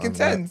 turns? they're or taking something,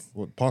 like, turns.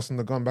 what, passing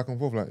the gun back and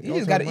forth, like You your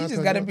just turn, got my to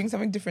turn, bring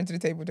something different to the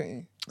table, don't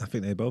you? I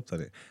think they both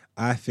done it.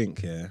 I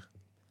think, yeah,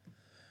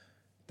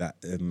 that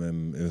it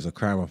was a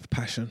crime of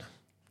passion.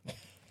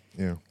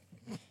 Yeah.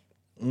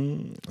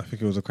 I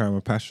think it was a crime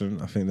of passion.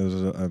 I think there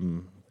was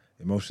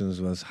emotions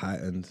was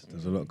heightened.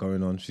 There's a lot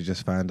going on. She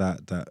just found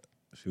out that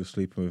she was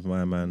sleeping with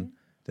my man.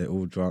 They're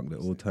all drunk. They're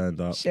all turned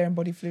up. Sharing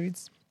body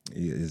fluids.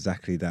 Yeah,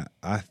 exactly that.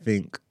 I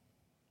think,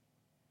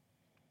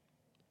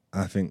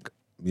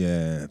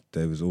 yeah,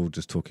 they was all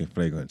just talking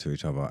flagrant to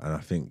each other, and I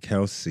think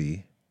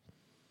Kelsey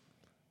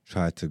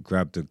tried to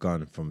grab the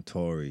gun from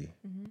Tory,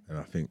 and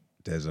I think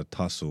there's a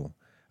tussle.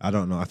 I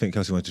don't know. I think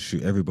Kelsey wanted to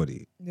shoot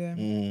everybody. Yeah.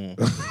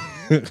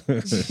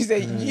 Mm. She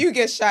said, you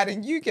get shot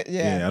and you get,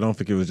 Yeah, I don't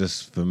think it was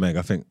just for Meg.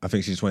 I think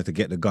she just wanted to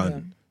get the gun Yeah.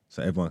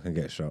 so everyone can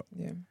get shot.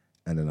 Yeah.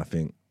 And then I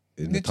think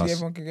in the Literally tussle,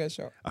 everyone can get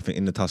shot. I think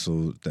in the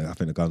tussle, I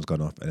think the gun's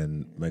gone off, and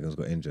then Megan's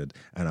got injured.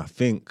 And I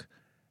think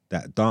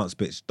that dance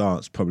bitch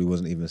dance probably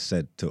wasn't even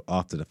said till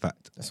after the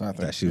fact That's what I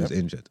think. that she was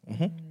injured.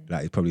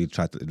 Like he probably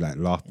tried to like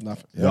laugh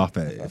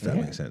at it, if that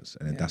makes sense.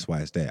 And then that's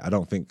why it's there. I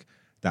don't think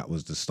that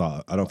was the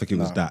start. I don't think it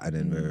was that, and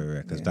then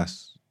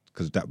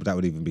because that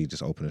would even be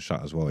just open and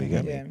shut as well. You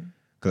get me? Yeah.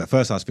 Because at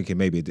first I was thinking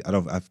maybe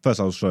at first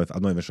I was sure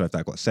I'm not even sure if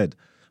that got said,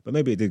 but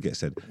maybe it did get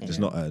said, just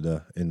not at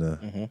in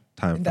the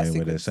time In that frame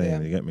where they're sequence, saying. yeah.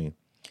 You get me?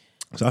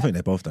 So I think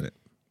they both done it.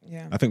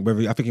 Yeah. I think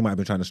he might have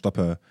been trying to stop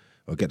her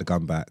or get the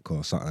gun back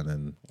or something,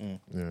 and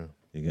Yeah.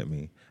 you get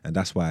me. And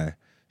that's why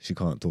she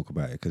can't talk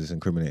about it because it's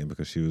incriminating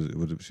because she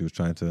was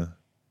trying to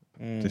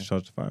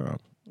discharge the firearm.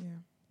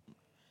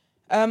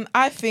 Yeah.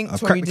 I think I've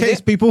Tory cracked the did case,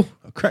 it. people.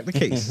 I've cracked the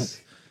case.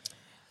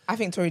 I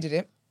think Tory did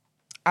it.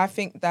 I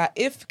think that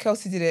if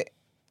Kelsey did it,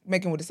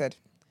 Megan would have said.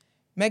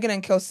 Megan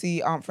and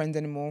Kelsey aren't friends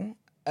anymore.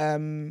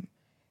 They've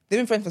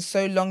been friends for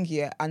so long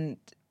here, and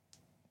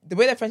the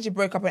way their friendship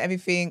broke up and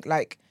everything,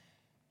 like,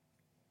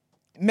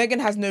 Megan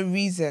has no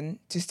reason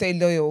to stay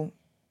loyal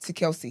to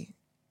Kelsey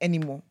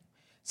anymore.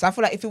 So I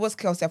feel like if it was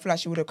Kelsey, I feel like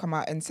she would have come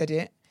out and said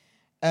it.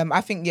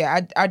 I think,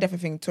 I definitely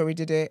think Tory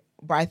did it,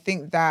 but I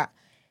think that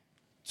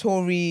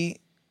Kelsey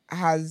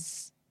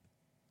has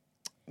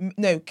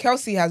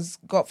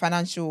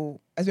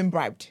been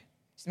bribed.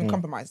 She's been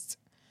compromised.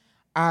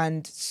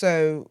 And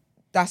so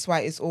that's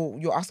why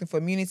you're asking for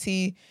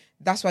immunity.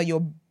 That's why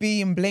you're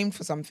being blamed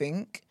for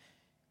something.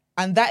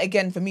 And that,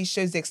 again, for me,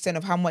 shows the extent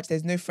of how much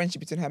there's no friendship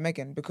between her and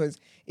Megan. Because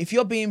if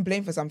you're being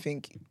blamed for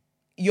something,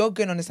 you're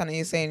going to understand and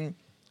you're saying,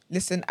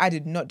 listen, I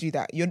did not do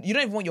that. You don't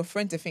even want your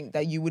friend to think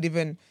that you would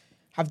even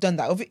have done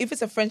that. If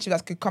it's a friendship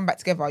that could come back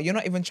together, you're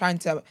not even trying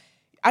to...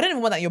 I don't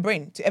even want that in your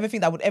brain, to ever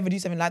think that I would ever do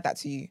something like that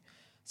to you.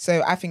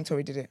 So I think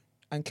Tory did it.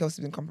 And Kelsey's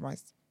been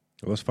compromised.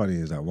 What's funny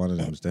is that one of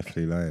them is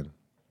definitely lying.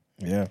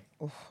 Yeah.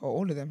 Or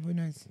all of them, who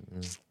knows?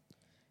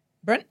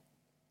 Brent?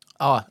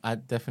 Oh, I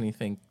definitely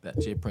think that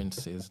Jay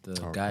Prince is the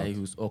guy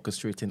who's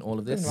orchestrating all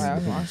of this.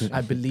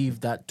 I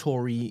believe that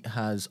Tory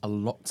has a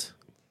lot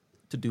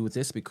to do with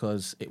this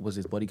because it was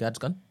his bodyguard's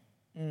gun.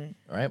 All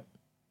right?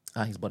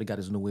 His bodyguard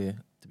is nowhere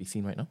to be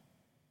seen right now,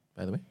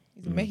 by the way.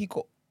 He's in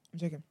Mexico. I'm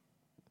joking.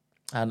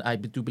 And I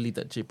do believe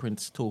that Jay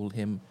Prince told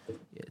him,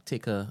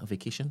 take a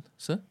vacation,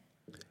 sir.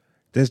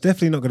 There's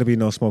definitely not going to be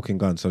no smoking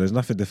gun, so there's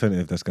nothing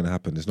definitive that's going to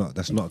happen.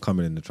 That's not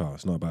coming in the trial.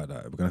 It's not about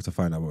that. We're going to have to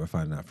find out what we're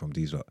finding out from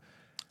these lot.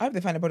 I hope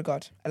they find a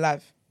bodyguard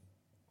alive.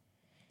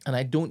 And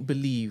I don't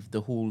believe the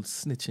whole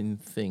snitching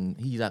thing.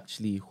 He's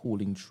actually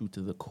holding true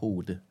to the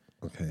code.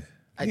 Okay.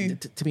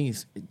 To me,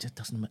 it just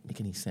doesn't make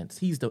any sense.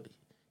 He's the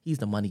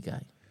money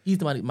guy. He's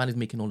the man who's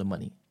making all the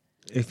money.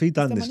 If he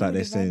done this like money they're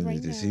with the saying, vibe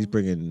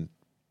right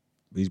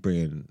he's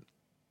bringing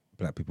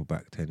black people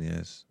back 10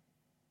 years.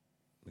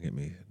 You get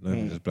me? Not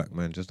even just black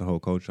men, just the whole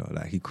culture.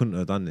 Like he couldn't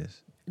have done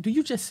this. Do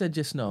you just said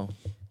just now?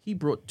 He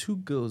brought 2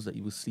 girls that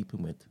he was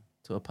sleeping with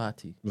to a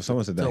party. Well,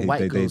 someone said To a that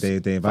white girls' they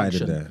invited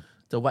function. him there.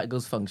 the white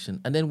girl's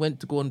function and then went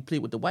to go and play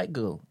with the white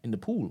girl in the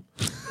pool.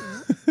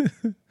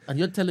 And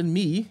you're telling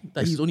me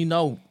that he's only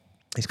now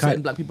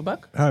setting black people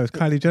back? Oh, it's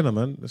Kylie Jenner,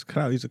 man. It's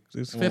Kylie.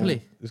 It's Fair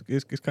play. It's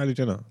Kylie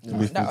Jenner.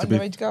 That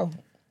underage girl.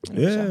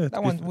 Yeah,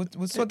 That one.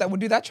 We'll sort that. We'll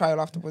do that trial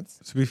afterwards.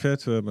 To be fair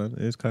to her, man,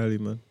 it is Kylie,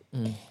 man.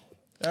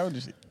 How old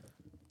is she?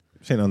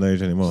 She ain't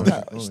underage anymore.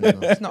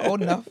 It's not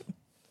old enough.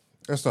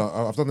 Esther,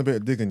 I've done a bit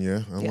of digging,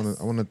 yeah. Yes.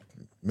 I wanna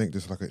make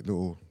this like a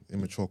little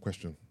immature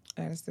question.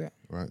 Yeah, let's do it.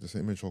 Right, just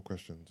an immature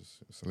question, just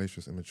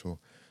salacious, immature.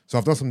 So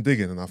I've done some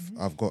digging and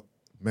I've got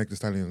Meg Thee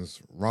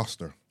Stallion's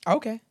roster,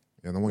 Okay.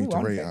 and I want you to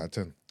Ooh, rate it okay. out of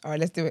 10. All right,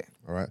 let's do it.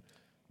 All right,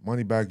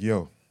 Moneybag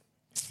Yo,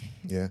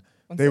 yeah,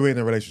 they were in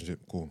a relationship,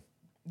 cool.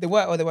 They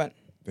were or they weren't.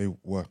 They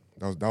were.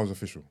 That was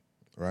official,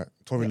 right?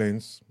 Tory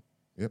Lanez,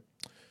 yep.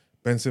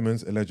 Ben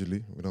Simmons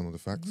allegedly, we don't know the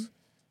facts.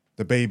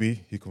 The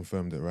Baby, he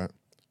confirmed it, right?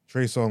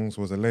 Trey Songz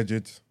was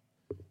alleged.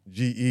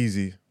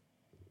 G-Eazy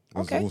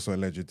was also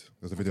alleged.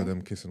 There's a video of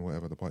them kissing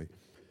whatever at the party.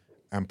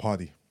 And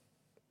Party.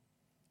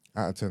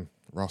 Out of 10,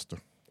 roster.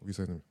 What are you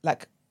saying to me?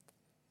 Like,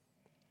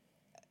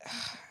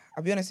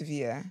 I'll be honest with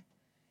you, yeah.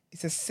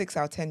 It's a 6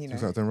 out of 10, you know.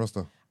 6 out of 10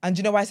 roster. And do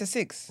you know why it's a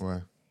 6?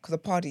 Why? Because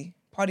of Party.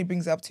 Party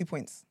brings up 2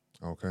 points.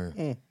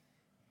 Okay.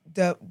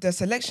 The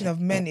selection of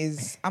men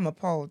is, I'm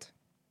appalled.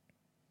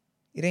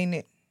 It ain't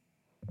it.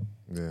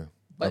 Yeah.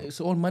 But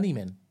it's all money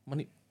men.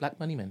 Black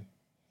money men.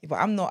 But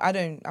I'm not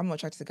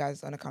attracted to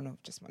guys on account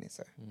of just money.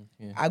 So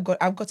Yeah. I've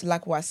got to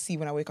like what I see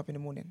when I wake up in the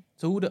morning.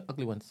 So who are the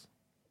ugly ones?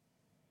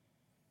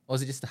 Or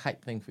is it just a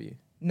hype thing for you?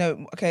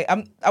 No, okay.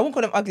 I won't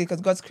call them ugly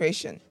because God's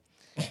creation.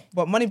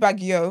 But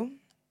Moneybag Yo,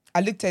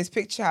 I looked at his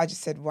picture. I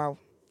just said, wow,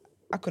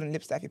 I couldn't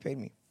lip stack if he paid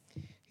me.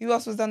 Who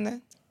else was done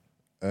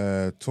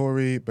there?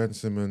 Tory, Ben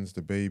Simmons,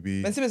 The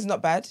Baby, Ben Simmons is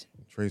not bad.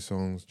 Trey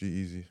Songz,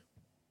 G-Eazy.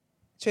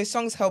 Trey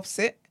Songz helps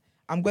it.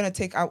 I'm going to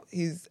take out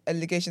his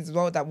allegations as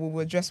well that we will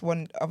address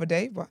one other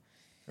day. But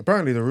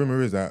Apparently the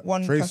rumor is that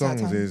One Trey person at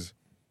a Songz time. is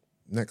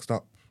next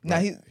up. Nah,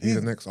 Like, he's he's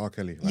the next R.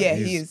 Kelly. Like, Yeah,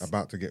 he's he is.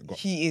 about to get got.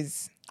 he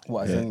is.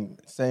 What,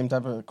 same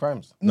type of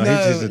crimes? No,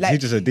 he's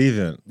just a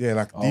deviant. Yeah,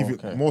 like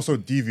deviant, okay. more so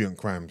deviant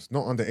crimes,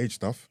 not underage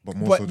stuff, but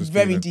more But so just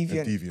very being a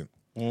deviant.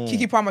 deviant.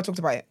 Kiki Palmer talked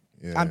about it.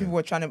 Yeah, And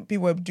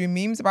people were doing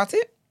memes about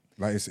it.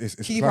 like it's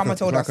Keke like, Palmer it's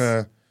told like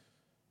us. a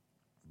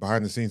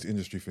behind the scenes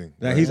industry thing.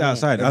 Like, he's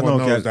outside. I Everyone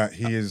know, knows Gad, that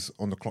he is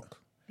on the clock.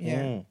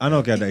 Yeah. I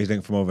know, Gad, that he's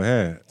linked from over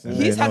here.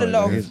 He's had a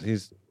lot of-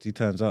 He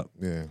turns up.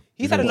 Yeah,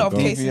 He's had a lot of Go.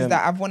 cases Deviant.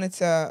 that I've wanted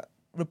to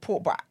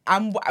report, but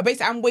I'm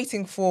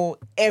waiting for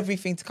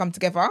everything to come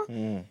together.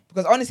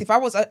 Because honestly,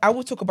 I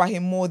would talk about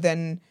him more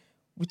than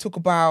we talk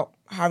about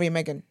Harry and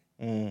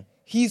Meghan.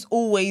 He's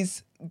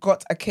always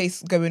got a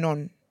case going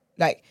on.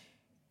 Like,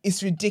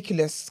 it's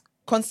ridiculous.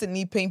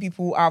 Constantly paying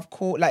people out of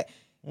court. Like,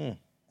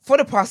 for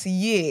the past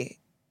year,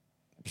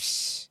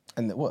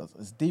 And what?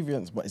 It's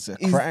deviance, but it's a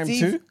It's crime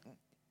too?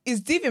 it's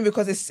deviant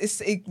because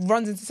it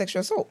runs into sexual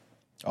assault.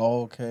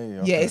 Okay.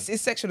 Yeah,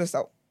 it's sexual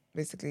assault,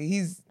 basically.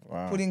 He's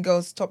Wow. putting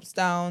girls' tops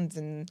down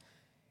and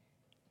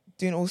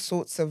doing all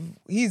sorts of...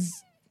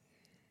 He's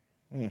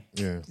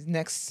yeah.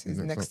 next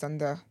next on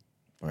the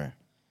Right.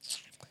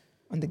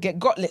 get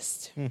got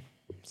list.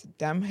 It's a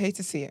damn hate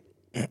to see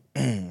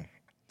it.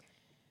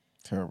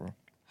 Terrible.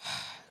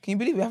 Can you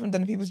believe we haven't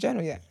done the People's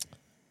Journal yet?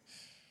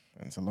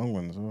 And it's a long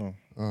one as well.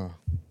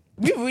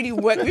 We've really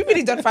worked. We've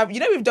really done 5. You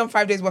know, we've done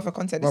 5 days worth of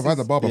content. Bro, I've had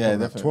the barber Yeah, from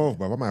like definitely. 12,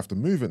 bro. I might have to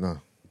move it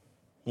now.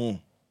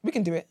 We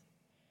can do it.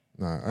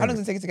 Nah, How long does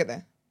it take you to get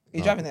there? Are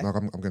you driving there? No,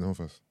 I'm getting home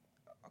first.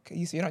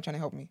 Okay, so you're not trying to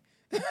help me.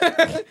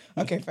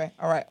 Okay, fair.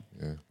 All right.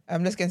 Yeah.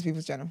 Let's get into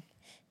People's Journal.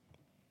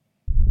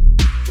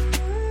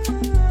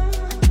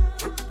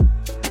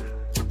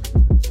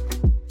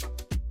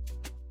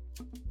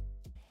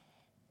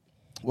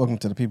 Welcome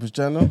to the People's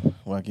Journal,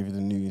 where I give you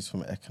the news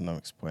from an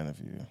economics point of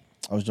view.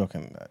 I was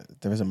joking.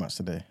 There isn't much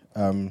today.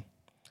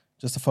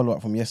 Just to follow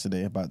up from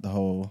yesterday about the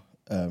whole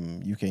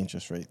UK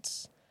interest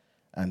rates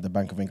and the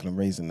Bank of England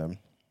raising them.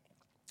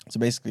 So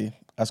basically,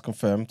 as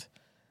confirmed,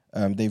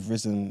 they've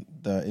risen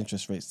the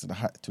interest rates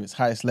to its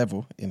highest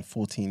level in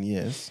 14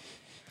 years.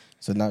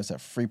 So now it's at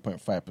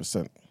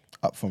 3.5%,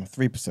 up from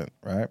 3%,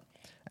 right?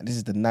 And this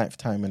is the 9th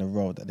time in a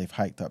row that they've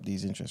hiked up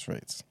these interest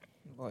rates.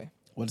 Boy.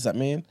 What does that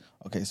mean?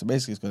 Okay, so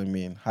basically it's going to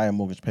mean higher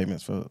mortgage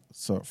payments for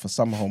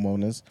some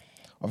homeowners.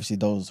 Obviously,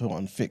 those who are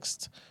on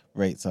fixed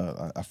rates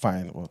are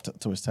fine, or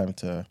till it's time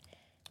to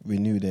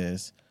renew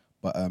theirs.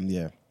 But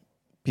yeah,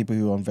 people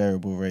who are on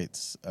variable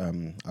rates are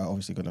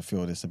obviously going to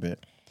feel this a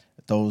bit.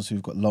 Those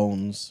who've got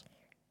loans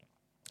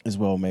as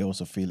well may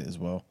also feel it as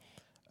well.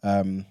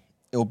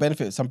 It will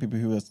benefit some people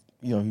who are,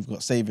 who've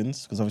got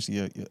savings, because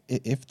obviously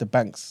if the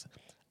banks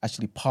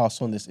actually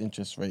pass on this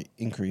interest rate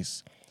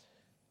increase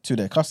to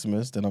their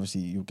customers, then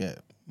obviously you'll get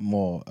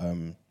more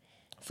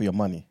for your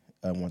money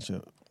once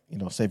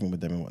you're saving with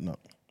them and whatnot.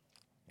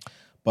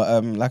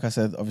 But like I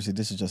said, obviously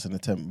this is just an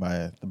attempt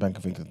by the Bank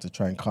of England to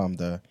try and calm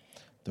the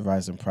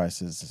rise in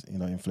prices,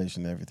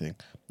 inflation and everything.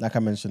 Like I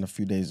mentioned a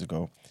few days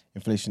ago,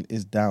 inflation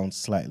is down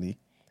slightly.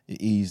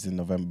 It eased in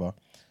November,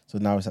 so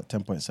now it's at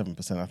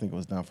 10.7%. I think it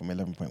was down from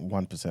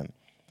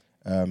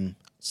 11.1%.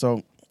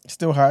 So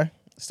Still high,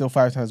 still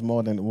 5 times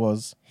more than it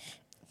was,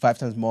 5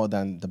 times more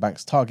than the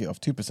bank's target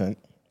of 2%,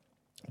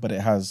 but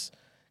it has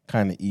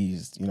kind of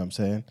eased, you know what I'm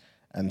saying?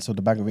 And so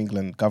the Bank of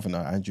England governor,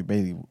 Andrew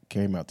Bailey,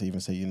 came out to even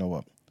say, you know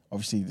what,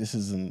 obviously this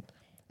isn't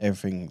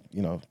everything,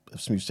 you know,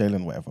 smooth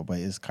sailing or whatever, but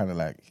it's kind of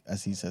like,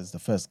 as he says, the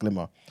first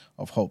glimmer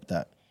of hope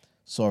that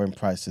soaring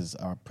prices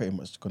are pretty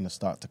much going to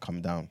start to come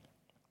down.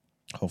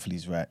 Hopefully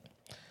he's right.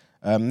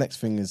 Next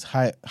thing is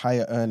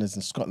higher earners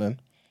in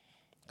Scotland,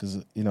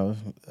 because, you know,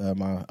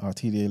 our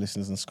TDA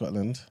listeners in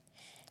Scotland,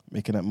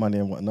 making that money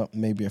and whatnot,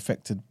 may be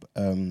affected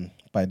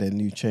by their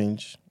new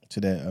change to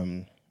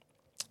the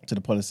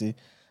policy.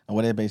 And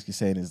what they're basically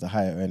saying is the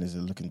higher earners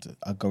are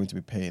going to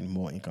be paying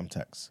more income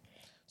tax.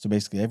 So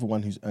basically,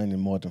 everyone who's earning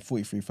more than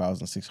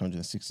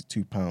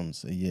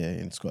 £43,662 a year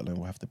in Scotland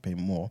will have to pay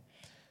more.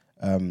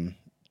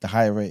 The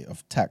higher rate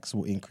of tax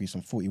will increase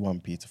from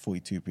 41p to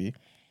 42p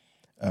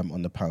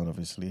on the pound,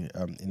 obviously,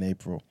 in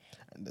April.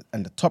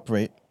 And the top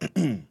rate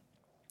will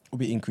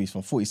be increased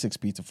from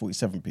 46p to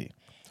 47p.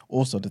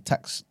 Also, the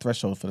tax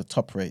threshold for the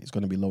top rate is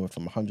going to be lowered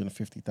from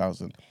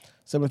 150,000.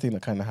 Similar thing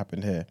that kind of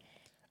happened here.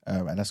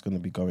 And that's going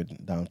to be going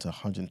down to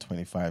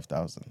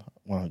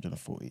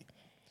 125,140.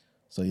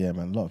 So yeah,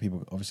 man, a lot of people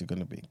are obviously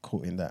going to be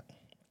caught in that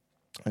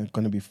and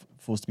going to be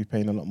forced to be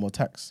paying a lot more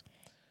tax.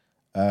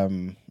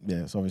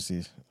 It's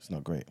obviously it's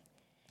not great.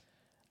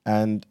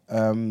 And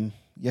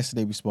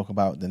yesterday we spoke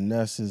about the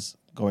nurses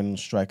going on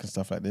strike and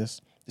stuff like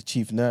this. The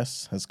chief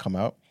nurse has come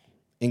out,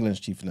 England's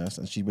chief nurse,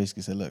 and she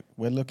basically said, "Look,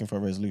 we're looking for a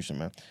resolution,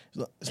 man.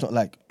 It's not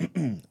like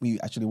we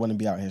actually want to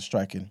be out here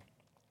striking."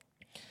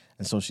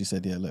 And so she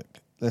said, "Yeah, look,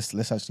 let's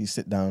actually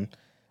sit down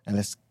and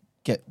let's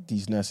get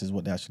these nurses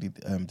what they actually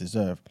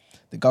deserve."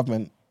 The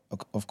government,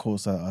 of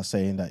course, are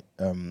saying that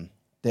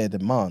their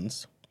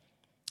demands,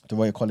 the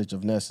Royal College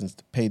of Nursing's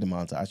pay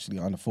demands, are actually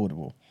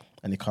unaffordable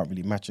and they can't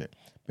really match it.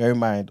 Bear in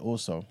mind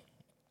also,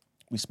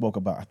 I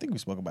think we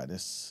spoke about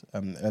this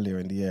earlier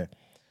in the year,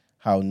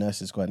 how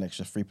nurses got an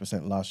extra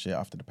 3% last year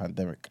after the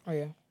pandemic. Oh,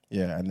 yeah.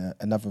 Yeah, and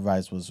another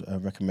rise was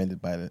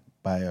recommended by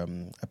a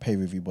pay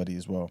review body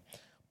as well.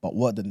 But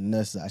what the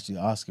nurses are actually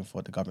asking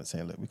for, the government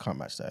saying, look, we can't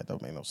match that. It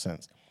don't make no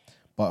sense.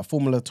 But a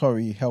former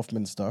Tory health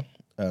minister,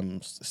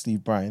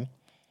 Steve Bryan,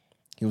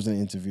 he was in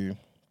an interview.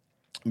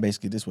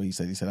 Basically, this is what he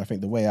said. He said, I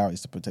think the way out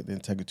is to protect the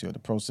integrity of the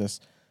process,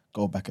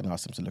 go back and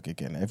ask them to look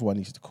again. Everyone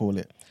needs to call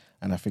it.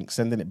 And I think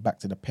sending it back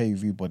to the pay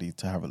review body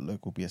to have a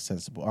look will be a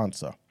sensible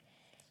answer.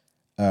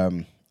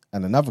 And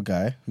another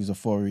guy who's a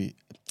former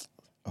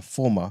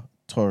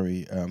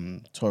Tory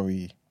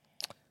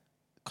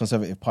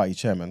Conservative Party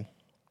chairman,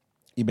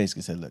 he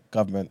basically said, look,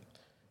 government,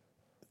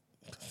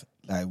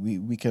 like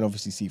we can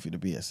obviously see through the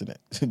BS, innit?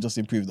 Just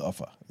improve the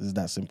offer. It's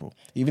that simple.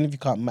 Even if you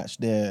can't match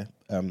their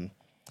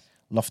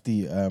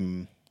lofty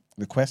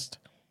request,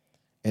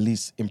 at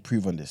least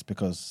improve on this,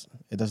 because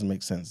it doesn't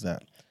make sense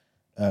that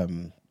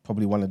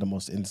probably one of the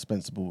most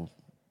indispensable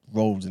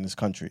roles in this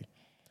country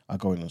are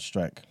going on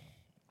strike.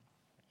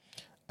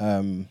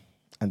 And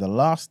the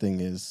last thing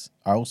is,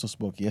 I also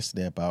spoke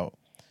yesterday about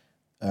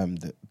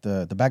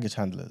the baggage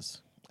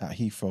handlers at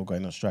Heathrow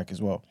going on strike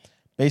as well.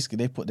 Basically,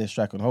 they put their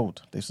strike on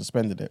hold. They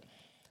suspended it.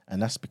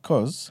 And that's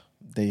because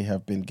they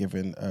have been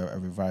given a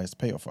revised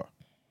pay offer.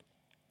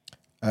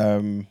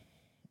 So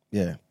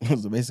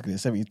basically a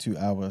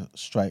 72-hour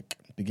strike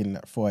beginning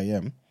at 4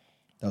 a.m.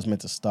 that was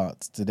meant to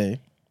start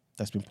today.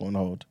 That's been put on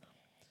hold.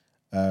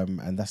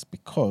 And that's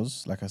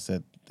because, like I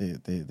said,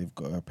 they've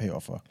got a pay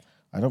offer.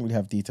 I don't really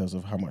have details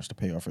of how much the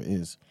pay offer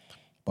is.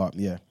 But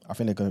yeah, I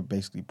think they're going to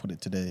basically put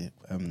it to the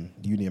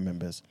union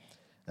members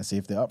and see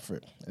if they're up for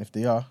it. And if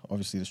they are,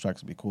 obviously the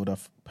strikes will be called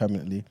off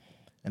permanently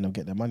and they'll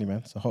get their money,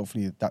 man. So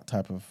hopefully that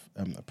type of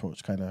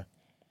approach kind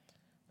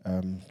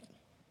of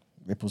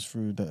ripples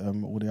through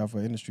all the other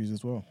industries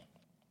as well.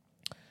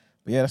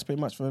 But yeah, that's pretty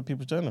much for the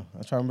People's Journal.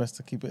 I try my best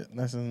to keep it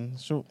nice and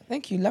short.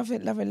 Thank you. Love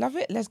it, love it, love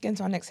it. Let's get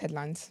into our next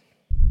headlines.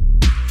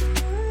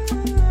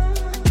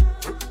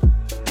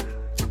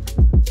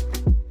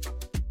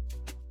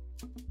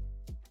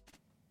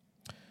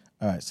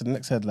 All right, so the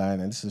next headline,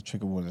 and this is a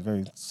trigger warning, a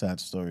very sad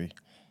story,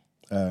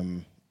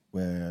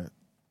 where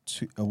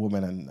a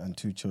woman and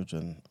two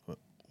children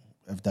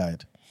have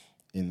died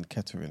in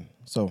Kettering.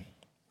 So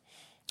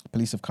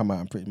police have come out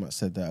and pretty much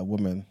said that a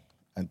woman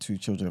and two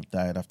children have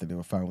died after they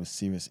were found with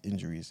serious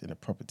injuries in a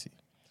property.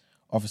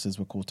 Officers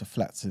were called to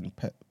flats in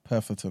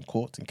Purfleton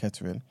Court in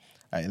Kettering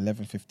at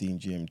 11:15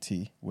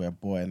 GMT, where a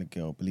boy and a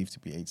girl believed to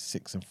be aged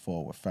 6 and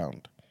 4 were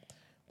found.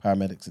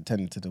 Paramedics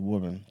attended to the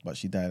woman, but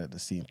she died at the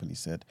scene,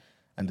 police said,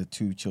 and the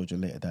two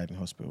children later died in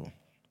hospital.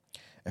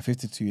 A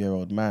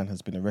 52-year-old man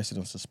has been arrested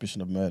on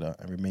suspicion of murder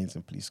and remains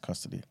in police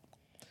custody.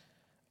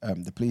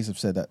 The police have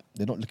said that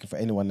they're not looking for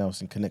anyone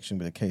else in connection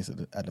with the case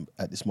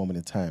at this moment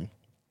in time.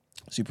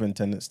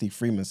 Superintendent Steve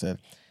Freeman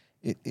said,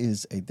 "It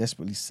is a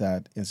desperately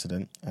sad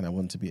incident, and I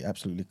want to be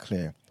absolutely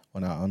clear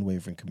on our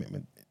unwavering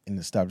commitment in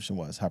establishing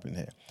what has happened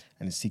here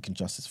and in seeking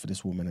justice for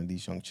this woman and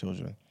these young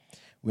children.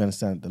 We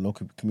understand that the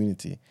local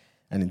community,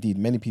 and indeed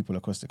many people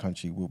across the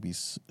country, will be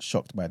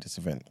shocked by this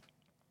event.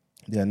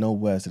 There are no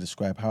words to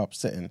describe how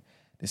upsetting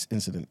this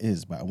incident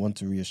is, but I want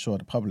to reassure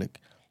the public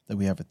that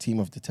we have a team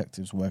of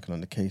detectives working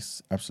on the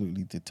case,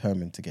 absolutely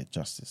determined to get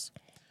justice.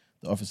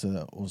 The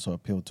officer also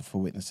appealed to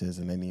full witnesses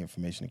and any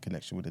information in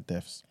connection with the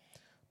deaths.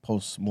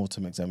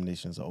 Post-mortem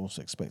examinations are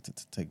also expected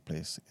to take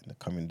place in the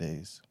coming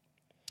days.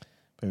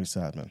 Very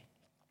sad, man.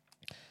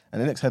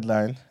 And the next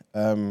headline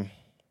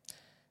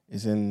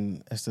is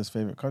in Esther's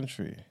favourite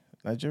country,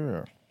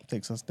 Nigeria.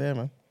 Takes us there,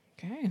 man.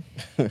 Okay.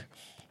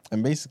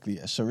 And basically,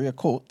 a Sharia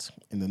court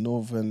in the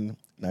northern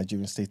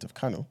Nigerian state of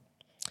Kano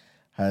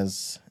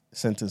has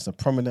sentenced a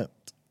prominent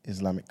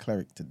Islamic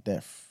cleric to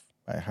death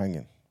by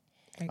hanging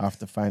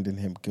after finding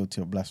him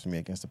guilty of blasphemy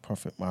against the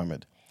Prophet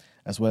Muhammad,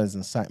 as well as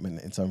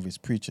incitement in some of his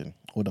preaching,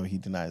 although he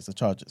denies the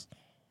charges.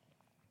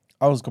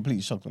 I was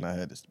completely shocked when I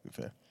heard this, to be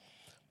fair.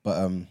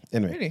 But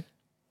anyway. Really?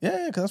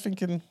 Yeah, because I was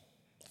thinking,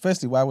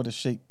 firstly, why would a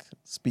sheikh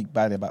speak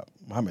badly about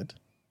Muhammad,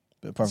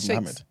 the Prophet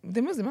Muhammad?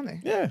 They're Muslim, aren't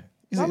they? Yeah,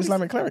 he's Why an would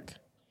Islamic cleric.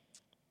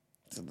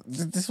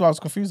 This is what I was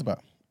confused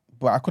about.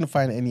 But I couldn't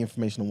find any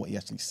information on what he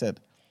actually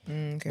said.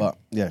 Okay. But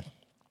yeah.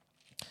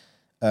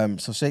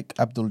 So Sheikh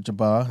Abdul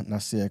Jabbar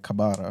Nasir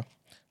Kabara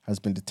has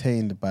been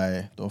detained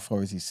by the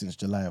authorities since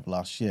July of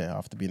last year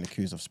after being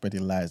accused of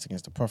spreading lies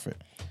against the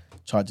Prophet,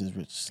 charges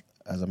which,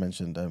 as I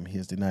mentioned, he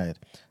has denied.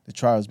 The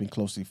trial has been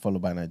closely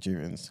followed by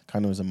Nigerians.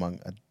 Kano is among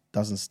a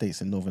dozen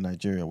states in northern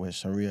Nigeria where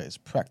Sharia is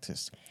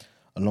practiced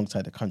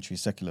alongside the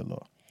country's secular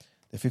law.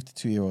 The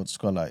 52-year-old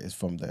scholar is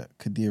from the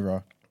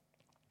Kadira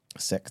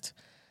sect,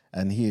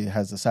 and he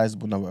has a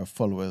sizable number of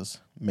followers,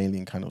 mainly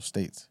in Kano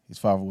State. His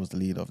father was the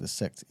leader of the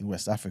sect in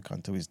West Africa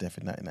until his death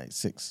in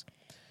 1996.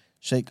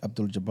 Sheikh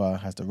Abdul Jabbar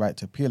has the right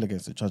to appeal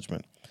against the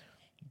judgment,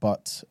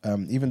 but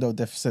even though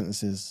death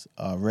sentences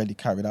are rarely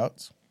carried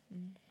out,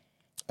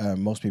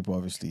 most people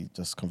obviously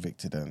just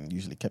convicted and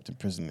usually kept in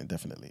prison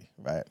indefinitely,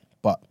 right?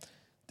 But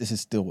this is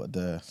still what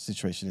the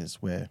situation is,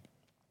 where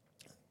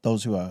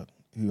those who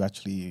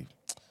actually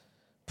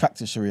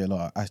practice Sharia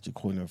law are actually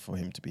calling for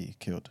him to be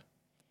killed.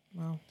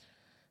 Wow.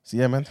 So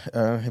yeah, man,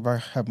 if I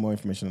have more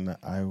information on that,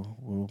 I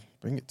will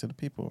bring it to the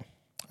people.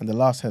 And the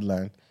last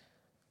headline,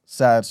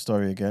 sad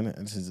story again,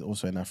 and this is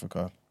also in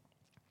Africa.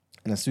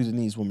 And a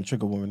Sudanese woman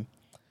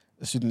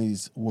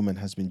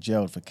has been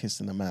jailed for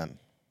kissing a man.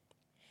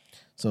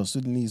 So a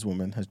Sudanese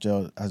woman has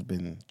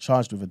been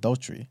charged with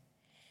adultery,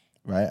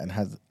 right, and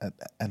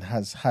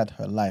has had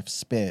her life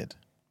spared,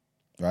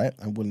 right,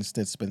 and will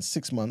instead spend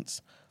 6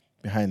 months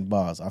behind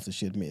bars after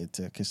she admitted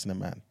to kissing a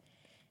man.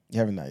 You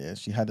hearing that, yeah?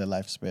 She had her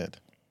life spared.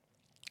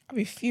 I'd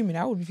be fuming.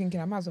 I would be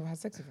thinking I might as well have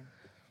sex with him.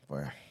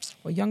 Boy.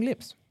 Or young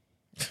lips.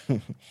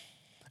 And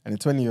the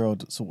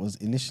 20-year-old was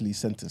initially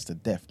sentenced to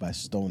death by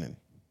stoning,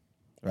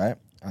 right?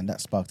 And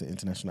that sparked an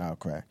international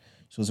outcry.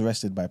 She was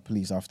arrested by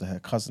police after her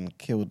cousin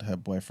killed her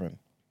boyfriend.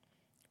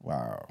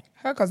 Wow.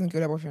 Her cousin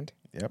killed her boyfriend.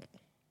 Yep.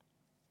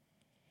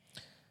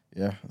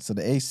 Yeah. So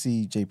the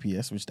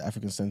ACJPS, which is the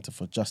African Center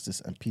for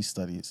Justice and Peace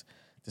Studies,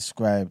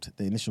 described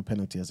the initial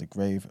penalty as a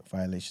grave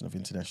violation of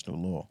international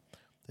law.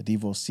 The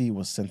divorcee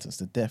was sentenced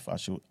to death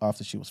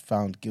after she was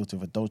found guilty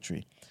of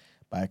adultery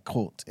by a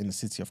court in the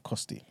city of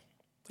Kosti.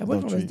 Her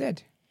boyfriend was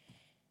dead.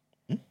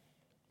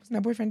 Wasn't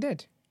her boyfriend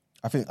dead?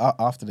 I think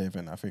after the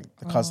event, I think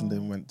the cousin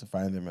then went to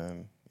find him,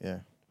 and yeah.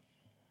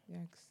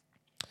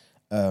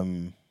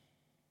 Yikes.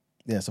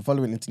 So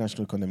following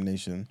international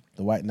condemnation,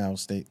 the White Nile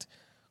State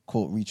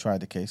Court retried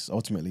the case.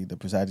 Ultimately, the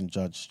presiding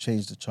judge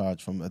changed the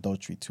charge from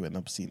adultery to an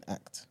obscene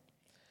act,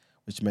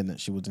 which meant that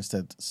she would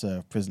instead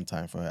serve prison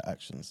time for her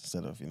actions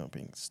instead of,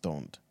 being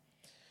stoned.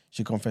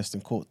 She confessed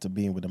in court to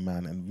being with a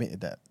man and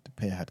admitted that the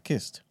pair had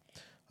kissed.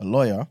 A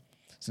lawyer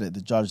said that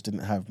the judge didn't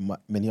have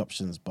many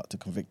options but to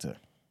convict her.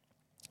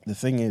 The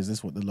thing is, this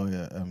is what the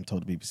lawyer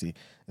told the BBC,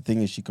 the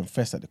thing is she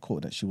confessed at the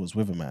court that she was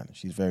with a man.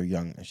 She's very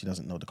young and she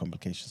doesn't know the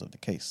complications of the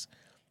case.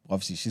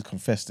 Obviously, she's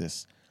confessed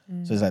this.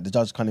 So it's like the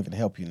judge can't even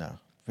help you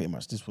now, pretty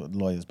much. This is what the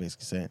lawyer is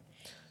basically saying.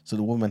 So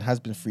the woman has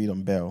been freed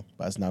on bail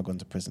but has now gone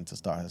to prison to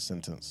start her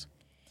sentence.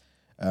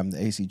 The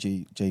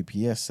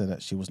ACJPS said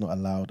that she was not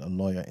allowed a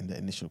lawyer in the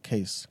initial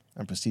case,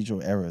 and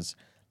procedural errors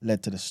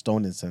led to the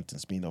stoning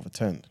sentence being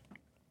overturned.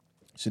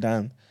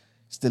 Sudan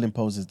still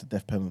imposes the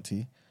death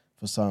penalty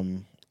for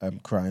some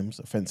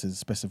offences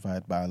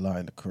specified by Allah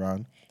in the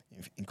Quran,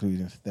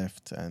 including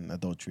theft and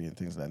adultery and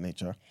things of that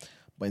nature.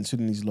 But in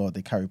Sudanese law,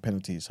 they carry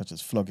penalties such as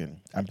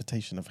flogging,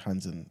 amputation of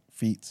hands and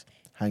feet,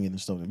 hanging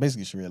and stoning,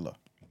 basically Sharia law.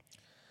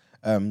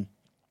 The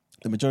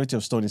majority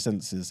of stoning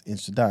sentences in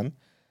Sudan,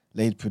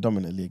 laid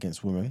predominantly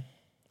against women,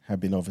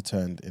 have been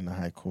overturned in the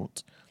High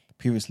Court.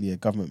 Previously, a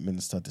government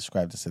minister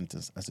described the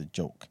sentence as a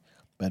joke,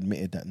 but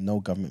admitted that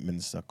no government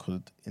minister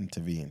could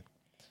intervene.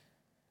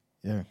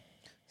 Yeah.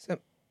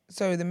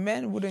 So the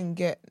men wouldn't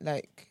get,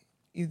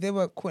 if they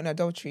were caught in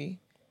adultery...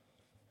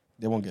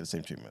 They won't get the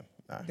same treatment.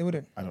 Nah, they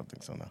wouldn't? I don't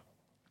think so,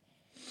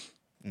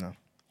 no.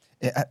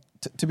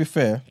 To be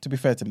fair to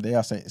them, they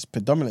are saying it's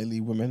predominantly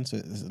women, so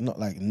it's not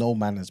like no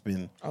man has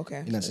been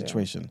in that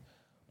situation. Yeah.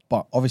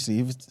 But obviously,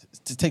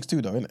 it takes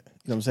two, though, innit? You know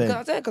what I'm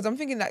saying? Because I'm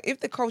thinking if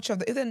the culture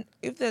of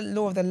if the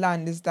law of the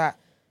land is that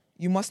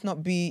you must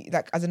not be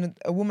like as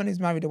a woman who's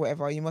married or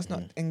whatever, you must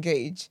not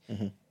engage.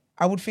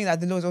 I would think that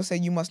the laws also say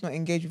you must not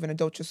engage with an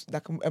adulteress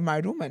like a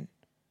married woman.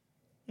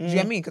 Do you know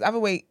what I mean? Because either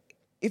way,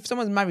 if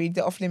someone's married,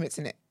 they're off limits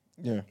in it.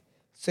 Yeah.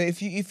 So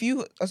if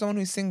you are someone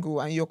who's single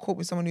and you're caught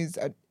with someone who's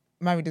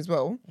married as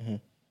well,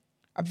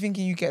 I'm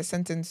thinking you get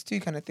sentenced too,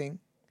 kind of thing.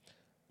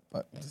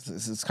 But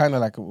it's kind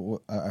of like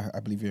what I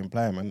believe you're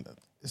implying, man.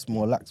 It's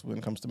more lax when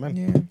it comes to men.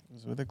 Yeah.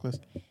 It's ridiculous.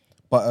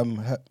 But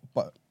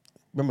but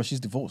remember, she's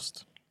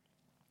divorced,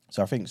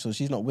 so I think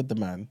she's not with the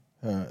man,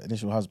 her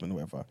initial husband, or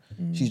whatever.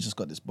 She's just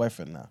got this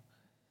boyfriend now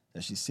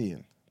that she's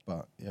seeing.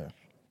 But yeah.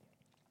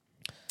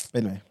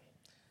 But anyway,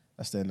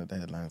 that's the end of the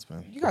headlines,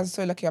 man. You guys are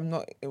so lucky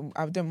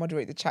I don't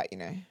moderate the chat, you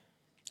know.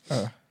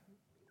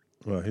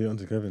 Well, here on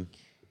to Kevin.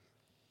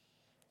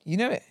 You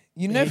know it.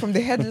 You know from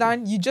the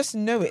headline, you just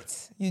know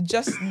it. You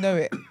just know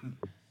it.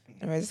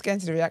 Anyway, let's get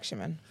into the reaction,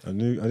 man. I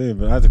didn't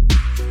even have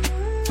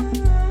to.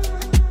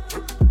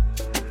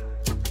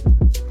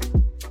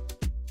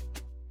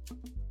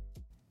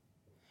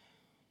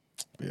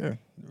 But yeah,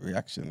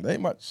 reaction. There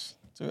ain't much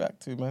to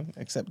react to, man,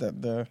 except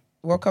that the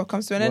World Cup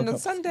comes to an end on World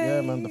Cup's- Sunday.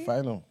 Yeah, man, the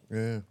final.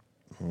 Yeah.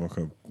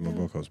 My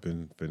World Cup's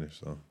been finished,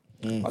 so.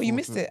 Oh, you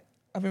missed it.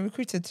 I've been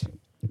recruited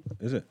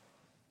Is it?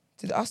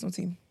 to the Arsenal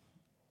team.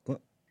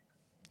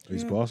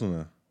 He's for Arsenal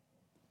now.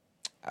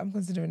 I'm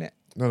considering it.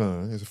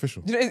 No, it's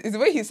official. You know, it's the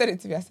way he said it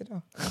to me. I said,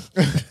 oh.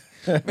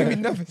 Made me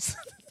nervous.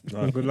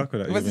 No, good luck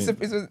with that. It was You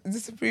mean- a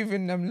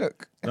disapproving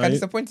look. Like No, I you-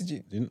 disappointed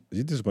you.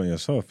 You disappoint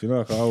yourself. You know,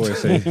 like I always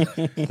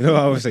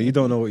say. You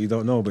don't know what you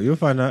don't know, but you'll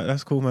find out.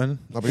 That's cool, man.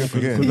 No, but you're Good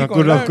forgetting. luck, You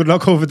good luck, gotta good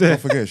luck over there. Don't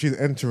forget, she's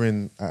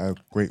entering at a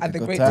great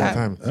Great time.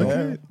 time. So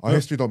Okay. our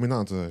history don't mean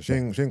nothing to her. She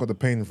ain't got the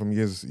pain from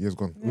years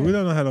gone. We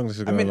don't know how long this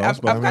is I going mean, to last,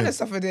 I've but kind of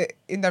suffered it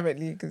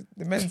indirectly because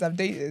the men's I've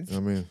dated, You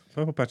know what I mean?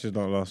 purple patches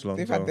don't last long.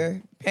 they've so had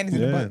the pennies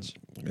in the bunch.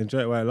 enjoy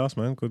it while it lasts,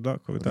 man. Good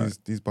luck with that.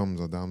 These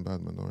bums are down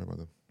bad, man. Don't worry about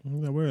them.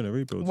 Yeah, we're in a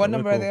rebuild. What so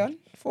number we're are they on?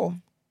 4.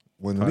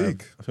 We're in the Five.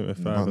 league. I think we're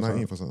 5 About or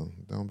something. 19th or something.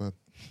 Down bad.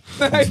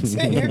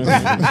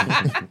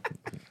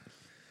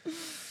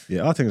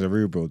 Yeah, our things are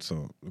rebuild,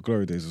 so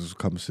glory days will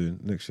come soon.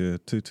 Next year,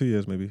 2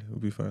 years maybe, we'll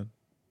be fine.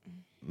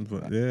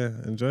 But yeah,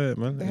 enjoy it,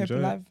 man. The hope Enjoy it.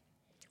 alive.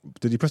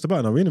 Did you press the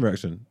button? Are we in the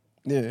reaction?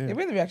 Yeah, They yeah.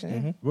 win the reaction,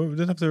 yeah. What we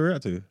didn't have to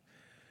react to.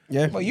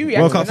 Yeah. Well, you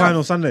reacted World Cup enough.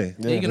 final Sunday.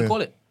 Yeah, you're gonna Yeah.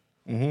 call it.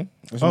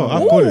 Oh,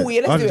 I've Ooh, called it. yeah,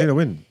 let's do Argentina it.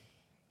 win.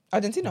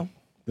 Argentina.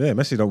 Yeah,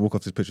 Messi don't walk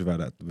off this pitch without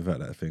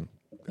that thing.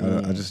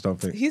 I just don't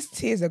think. His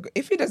tears are good.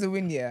 If he doesn't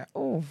win, yeah.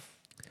 Oh,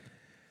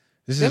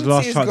 This is them the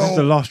last tears chance. This is go-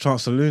 the last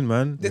chance saloon,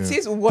 man. the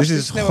tears will wash This the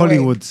is snow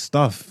Hollywood away.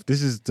 stuff.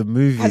 This is the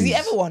movie. Has he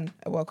ever won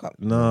a World Cup?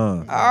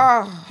 Nah.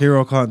 Ah,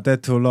 Hero can't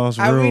dead till last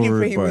I real really rude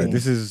pray he boy. wins.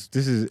 This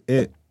is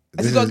it.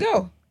 has This he got a is-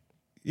 girl?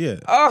 Yeah.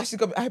 Oh, she's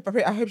got. I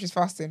hope she's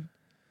fasting.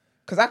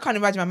 Because I can't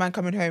imagine my man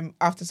coming home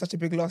after such a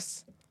big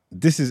loss.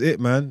 This is it,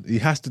 man. He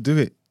has to do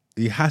it.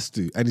 He has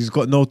to. And he's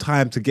got no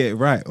time to get it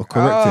right or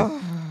correct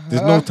it.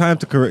 There's no time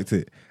to correct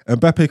it.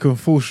 And Mbappe can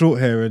fall short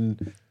here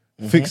and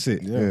fix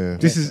it. Yeah.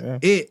 This is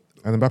it.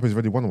 And Mbappe's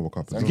already won a World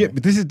Cup. as You well. get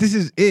me? This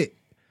is it.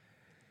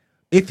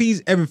 If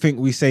he's everything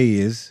we say he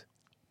is,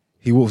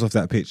 he walks off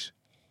that pitch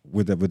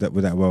with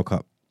that World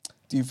Cup.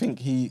 Do you think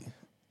he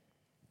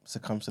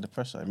succumbs to the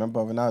pressure? Remember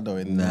Ronaldo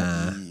in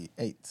Nah.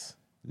 98?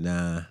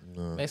 Nah.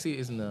 Messi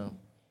isn't a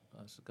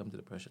succumb to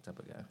the pressure type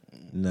of guy.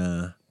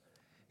 Nah.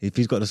 If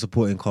he's got the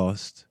supporting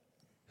cast,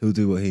 he'll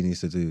do what he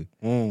needs to do.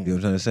 You know what I'm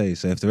trying to say?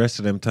 So if the rest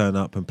of them turn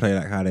up and play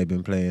like how they've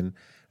been playing,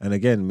 and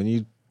again, when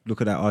you look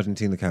at that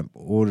Argentina camp,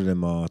 all of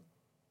them are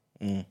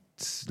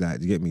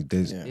like, you get me?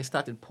 There's, Yeah. They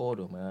started poor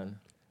though, man.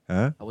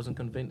 huh? I wasn't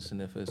convinced in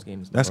their first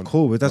games. That's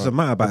cool. It doesn't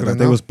matter about Look at that. them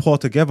They now. was poor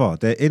together.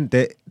 They're in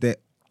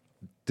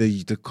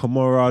the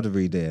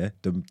camaraderie there.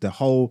 The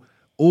whole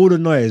all the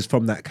noise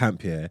from that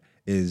camp here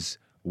is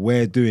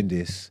we're doing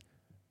this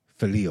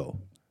for Leo.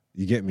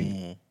 You get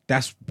me?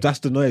 That's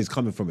the noise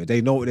coming from it.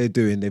 They know what they're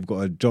doing. They've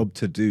got a job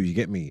to do. You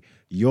get me?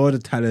 You're the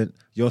talent.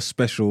 You're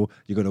special.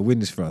 You're gonna win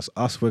this for us.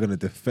 Us, we're gonna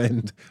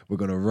defend. We're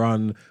gonna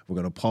run. We're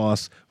gonna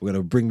pass. We're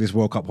gonna bring this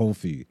World Cup home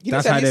for you. He That's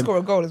needs to how at least they. score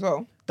a goal as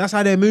well. That's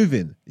how they're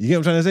moving. You get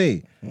what I'm trying to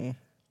say?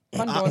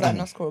 One goal that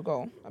not score a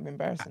goal. That'd be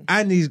embarrassing.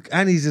 And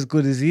he's as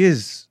good as he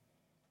is.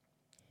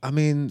 I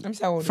mean, Let me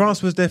see how old he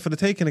France was there for the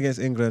taking against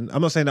England.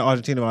 I'm not saying that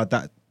Argentina are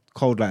that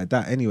cold like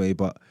that anyway,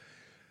 but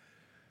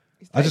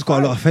I just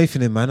got a lot of faith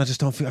in him, man. I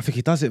think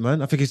he does it,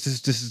 man. I think it's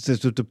just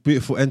the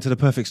beautiful end to the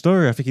perfect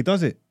story. I think he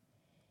does it.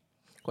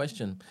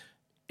 Question: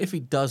 if he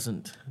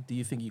doesn't, do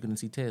you think you're going to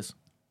see tears?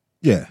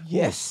 Yeah,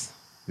 Yes.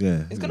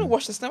 yeah. It's gonna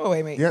wash the snow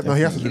away, mate. Yeah, no,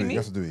 he has to do Kidding it. me? He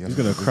has to do it. He's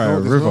gonna There's cry no,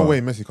 a there's no river.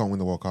 way Messi can't win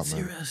the World Cup, man.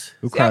 Serious?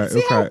 He'll See cry. how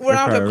He'll cry.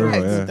 Ronaldo He'll cry.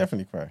 cries? Yeah.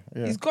 Definitely cry.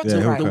 Yeah. He's got Yeah, to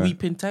he'll cry. The cry.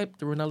 weeping type,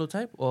 the Ronaldo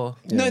type, or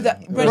No,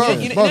 that bro,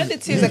 Bruv, you know the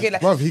tears I get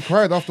like. bruv, he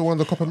cried after one of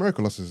the Copa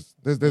America losses.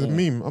 There's a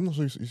meme. I'm not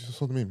sure you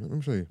saw the meme. Let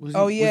me show you. was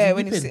Oh was yeah,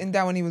 when he was weeping? sitting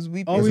down when he was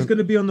weeping. Oh, he's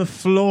gonna be on the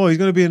floor. He's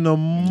gonna be in the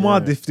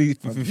mud if he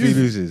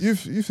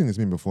loses. You've seen this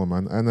meme before,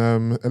 man.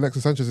 And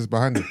Alexis Sanchez is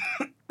behind him.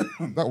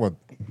 That one.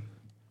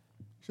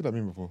 Seen that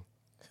meme before.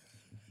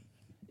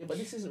 Yeah, but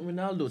this isn't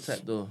Ronaldo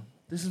type though.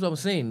 This is what I'm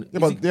saying. Yeah,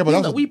 but He's that's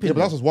not just, weeping. yeah,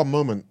 but that's just one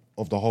moment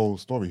of the whole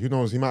story. Who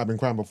knows? He might have been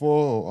crying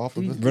before or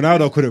after.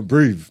 Ronaldo couldn't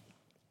breathe.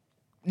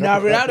 No,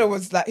 Ronaldo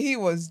was like he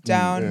was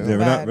down. Yeah,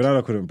 bad.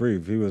 Ronaldo couldn't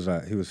breathe. He was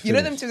finished. You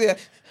know them two. Yeah,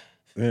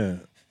 Yeah,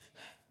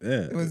 yeah.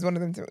 it was one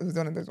of them. It was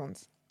one of those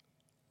ones.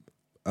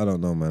 I don't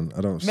know, man.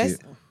 I don't see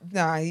it.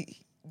 Nah,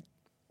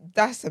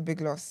 that's a big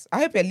loss.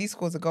 I hope he at least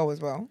scores a goal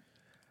as well.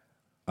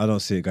 I don't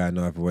see it going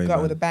no other way, Go out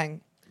man. with a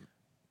bang.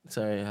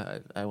 Sorry,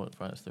 I want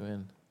France to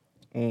win.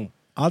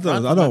 I France don't.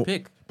 is I my don't.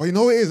 pick. But you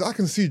know what it is? I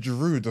can see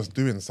Giroud just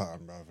doing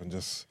something, bruv, and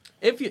just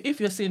If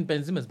you're seeing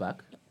Benzema's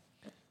back,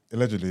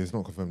 allegedly it's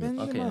not confirmed yet.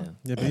 okay. Then.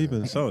 Yeah, but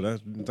even so,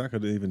 that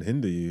could even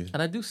hinder you.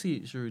 And I do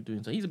see Giroud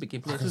doing so. He's a big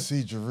game I player. can too.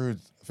 see Giroud.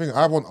 I think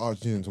I want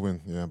Argentina to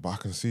win, yeah, but I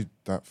can see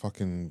that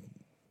fucking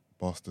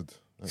bastard,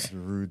 that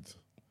Giroud,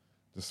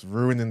 just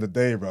ruining the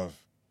day, bruv.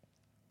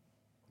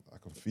 I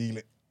can feel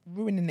it,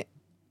 Ruining it.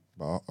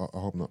 but I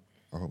hope not.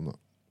 I hope not.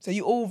 So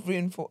you all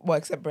rooting for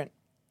except Brent.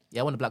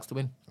 Yeah, I want the Blacks to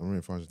win. I'm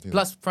rooting for Argentina.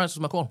 Plus, France was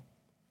my call.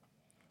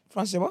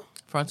 France, what?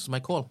 France was my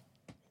call.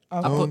 Oh,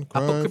 I put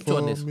crypto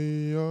on this.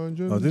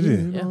 Oh, did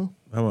you? Yeah.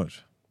 How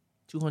much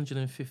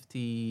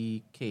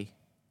 250k.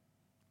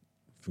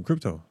 from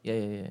crypto?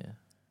 Yeah.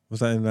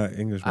 What's that in like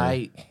English?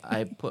 Man?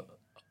 I put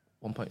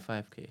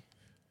 1.5k.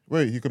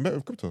 Wait, you can bet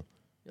with crypto?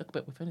 I could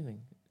bet with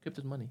anything.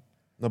 Crypto's money.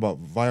 No, but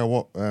via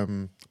what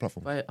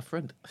platform? By a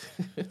friend.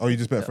 Oh, you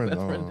just bet a friend? By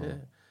Oh. yeah.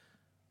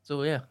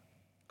 So yeah,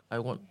 I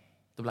want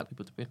the black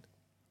people to win.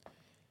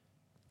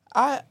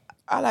 I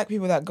like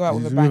people that go out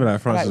with a You bang. remember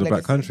that France I is a like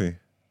black legacy. country?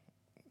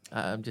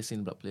 I'm just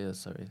seeing black players.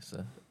 Sorry,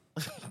 so.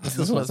 This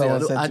is what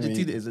someone said to me.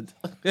 Argentina isn't.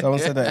 Someone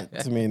said that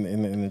to me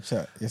in the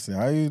chat yesterday.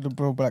 How are you the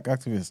pro-black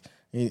activist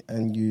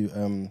and you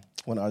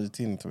want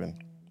Argentina to win?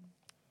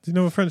 Do you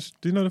know the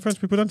French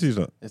people done to you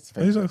that? It's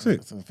He's not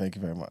sick. so thank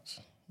you very much.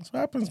 That's what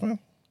happens, man.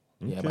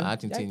 Yeah, Okay. but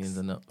Argentinians Yikes.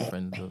 are not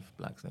friends of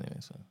blacks anyway.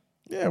 So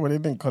Yeah, well, they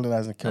didn't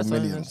colonize and kill that's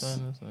fine, millions.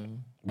 that's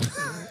fine.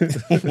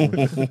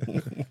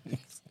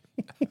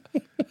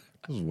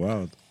 That was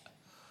wild.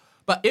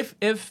 But if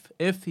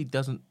he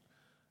doesn't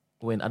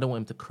win, I don't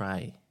want him to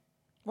cry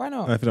Why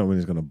not? If you don't win,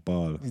 he's gonna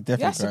bawl. He's He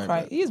definitely has to crying, cry.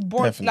 man. He's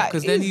born Definitely. like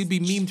because then he's- he'd be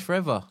memed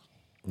forever,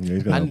 Yeah,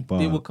 he's gonna and bawl.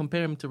 they will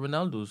compare him to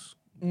Ronaldo's.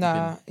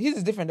 Nah,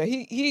 he's different though.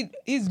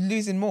 He's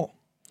losing more.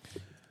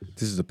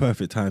 This is the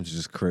perfect time to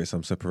just create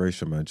some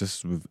separation, man.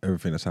 Just with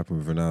everything that's happened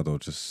with Ronaldo,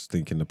 just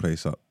stinking the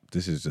place up.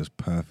 This is just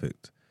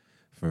perfect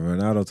for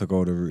Ronaldo to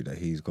go the route that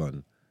he's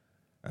gone,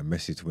 and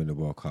Messi to win the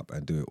World Cup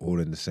and do it all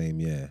in the same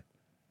year.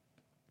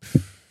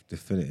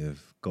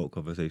 Definitive GOAT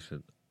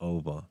conversation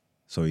over.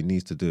 So he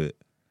needs to do it.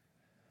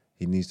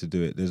 He needs to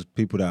do it. There's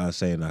people that are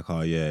saying like,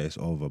 "Oh yeah, it's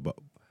over," but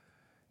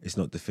it's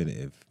not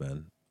definitive,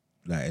 man.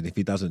 Like, and if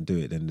he doesn't do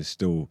it, then there's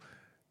still.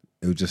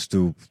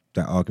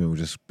 That argument will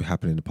just be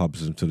happening in the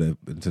pubs until the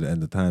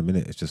end of time,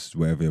 innit? It's just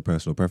wherever your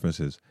personal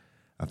preference is.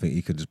 I think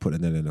he could just put the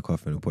nail in the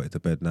coffin and put it to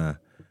bed now.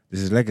 This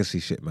is legacy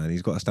shit, man.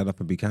 He's got to stand up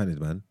and be candid,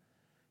 man.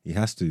 He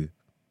has to.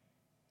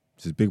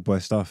 This is big boy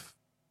stuff.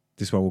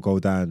 This one will go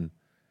down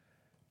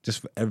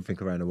just for everything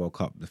around the World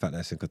Cup, the fact that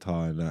it's in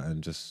Qatar and that,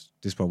 and just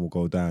this one will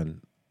go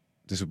down.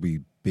 This will be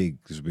big.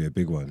 This will be a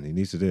big one. He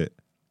needs to do it.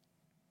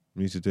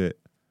 He needs to do it.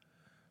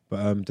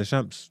 But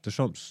Deschamps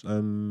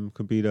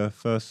could be the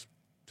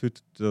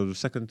the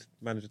second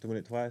manager to win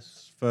it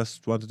twice.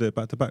 First one to do it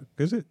back to back,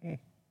 is it?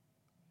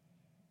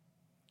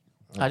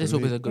 I just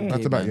hope it's a good Back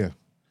game, to back, man. yeah.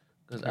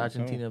 Because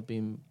Argentina have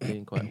been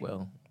playing quite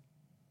well.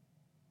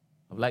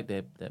 I've liked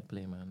their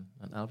play, man.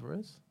 And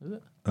Alvarez, is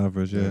it?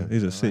 Average, yeah. Yeah.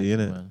 He's I a City, like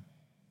him, innit? man.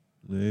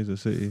 Yeah, he's a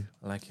City.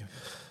 I like him.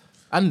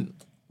 And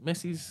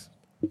Messi's,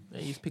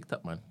 he's picked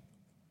up, man.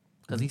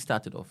 Because he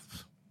started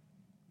off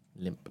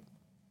limp.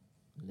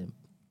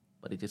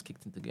 But he just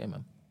kicked into the game,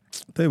 man.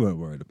 They weren't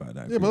worried about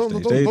that. Yeah, group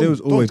but stage. They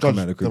was always don't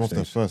coming out of the judge them group off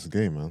their stage. first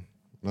game, man.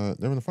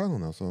 They're in the final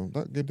now, so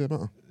that game didn't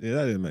matter. Yeah,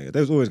 that didn't matter. They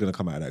was always going to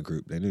come out of that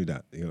group. They knew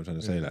that. You know what I'm trying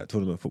to say? Like,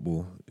 tournament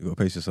football, you got to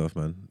pace yourself,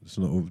 man. It's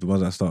not all, the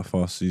ones that start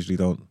fast usually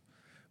don't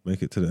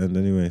make it to the end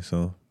anyway,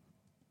 so.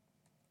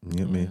 You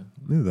get me?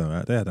 They was all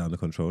right. They had that under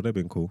control. They've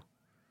been cool.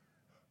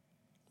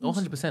 Oh,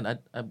 100%.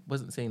 I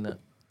wasn't saying that.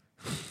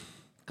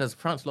 Because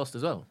France lost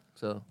as well.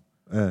 So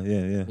Yeah.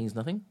 it means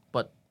nothing.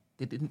 But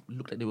they didn't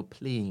look like they were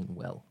playing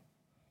well.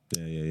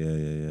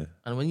 Yeah.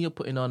 And when you're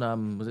putting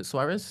on, was it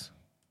Suarez?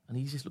 And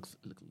he just looks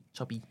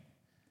chubby.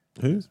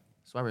 Who?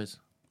 Suarez.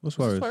 What's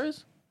Was it Suarez?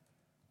 Suarez?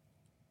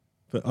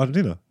 For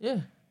Argentina?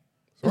 Yeah.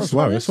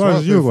 Suarez played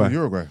for Uruguay.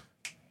 Uruguay.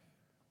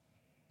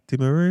 Di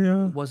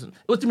Maria? It wasn't.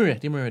 It was Di Maria.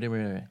 He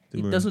Maria.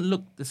 doesn't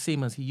look the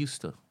same as he used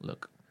to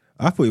look.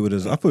 I thought he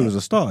was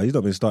a starter. He's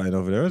not been starting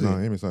over there, has he? No,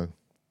 him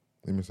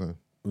inside.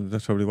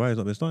 That's probably why he's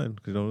not been starting,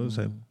 because he don't look the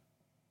same.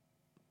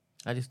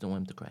 I just don't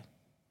want him to cry.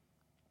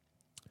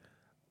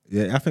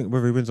 Yeah, I think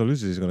whether he wins or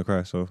loses, he's going to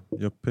cry, so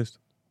you're pissed.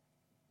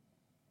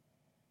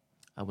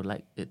 I would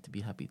like it to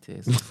be happy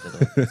tears instead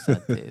of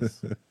sad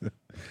tears.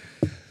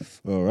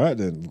 All right,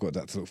 then. We've got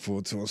that to look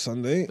forward to on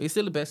Sunday. But he's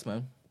still the best,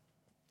 man.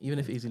 Even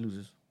if easy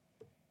loses.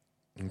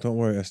 And don't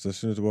worry, Esther. As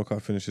soon as the World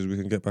Cup finishes, we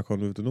can get back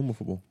on with the normal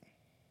football.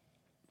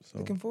 So,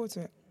 Looking forward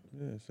to it.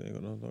 Yeah, so you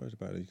got no worries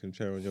about it. You can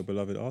cheer on your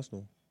beloved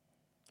Arsenal.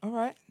 All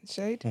right,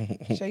 Shade.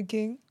 Shade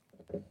King.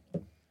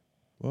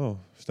 Well,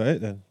 is that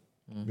it then?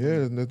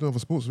 Yeah, there's no other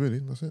sports really.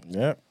 That's it.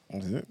 Yeah,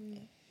 that's it.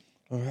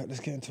 All right, let's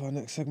get into our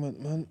next segment,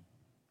 man.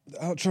 The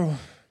outro.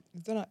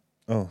 Is that not?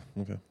 Oh,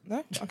 okay.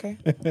 No? Okay.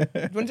 Do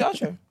you want the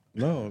outro?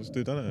 No, let's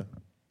do that.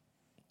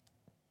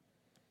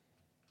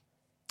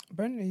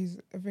 Brendan, is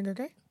everything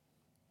okay?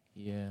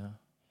 Yeah.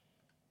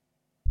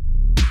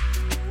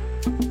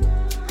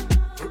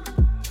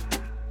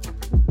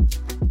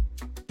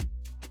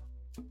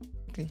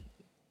 Okay.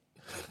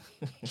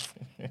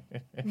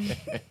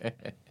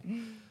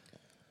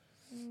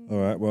 All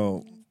right,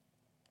 well,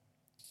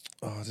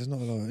 there's not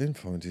a lot of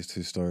info in these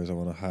two stories I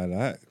want to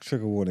highlight.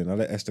 Trigger warning, I'll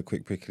let Esther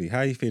quickly. How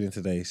are you feeling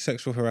today?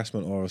 Sexual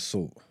harassment or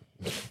assault?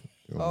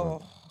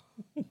 Oh,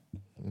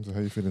 So how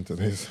you feeling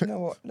today? you know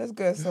what? Let's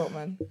go assault,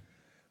 man.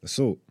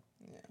 Assault.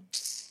 Yeah.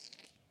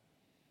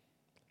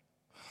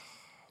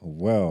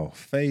 Well,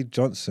 Faye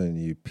Johnson,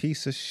 you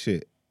piece of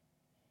shit.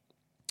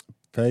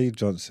 Faye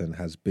Johnson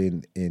has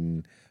been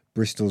in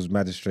Bristol's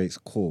magistrate's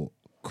court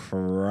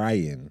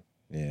crying,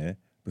 yeah,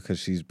 because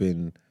she's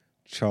been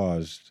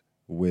charged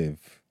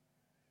with,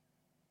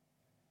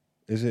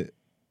 is it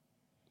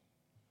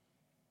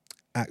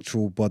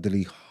actual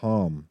bodily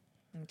harm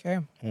Okay.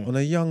 on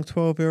a young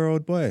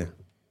 12-year-old boy?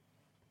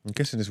 I'm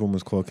guessing this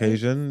woman's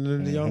Caucasian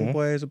and the young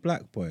boy is a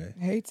black boy.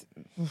 Hate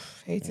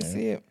to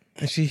see it.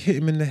 And she hit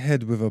him in the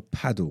head with a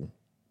paddle.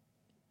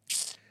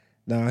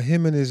 Now,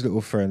 him and his little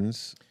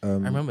friends... I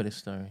remember this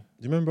story.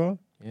 Do you remember?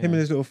 Yeah. Him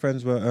and his little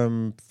friends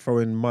were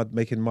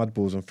making mud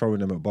balls and throwing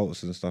them at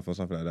boats and stuff or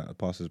something like that,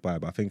 passers-by.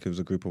 But I think it was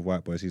a group of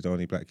white boys. He's the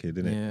only black kid,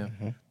 isn't it?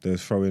 Yeah. They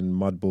was throwing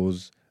mud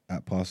balls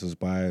at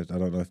passers-by. I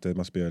don't know if there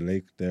must be a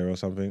lake there or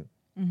something.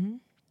 Mm-hmm.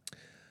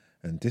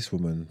 And this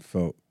woman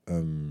felt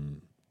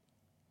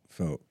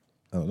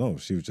I don't know.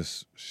 She was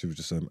just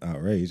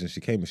outraged, and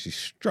she came and she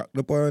struck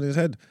the boy on his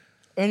head.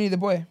 Only the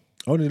boy.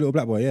 Only little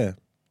black boy, yeah.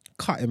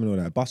 Cut him and all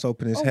that. Bust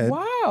open his Oh, head.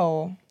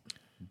 wow.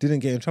 Didn't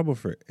get in trouble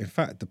for it. In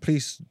fact, the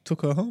police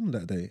took her home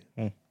that day.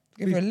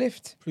 Give her a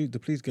lift. The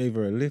police gave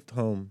her a lift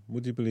home.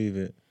 Would you believe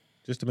it?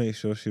 Just to make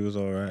sure she was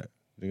all right.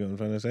 You know what I'm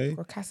trying to say?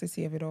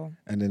 Caucasity of it all.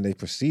 And then they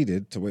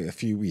proceeded to wait a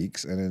few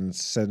weeks and then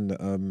send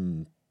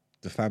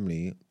the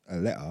family a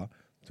letter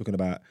talking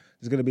about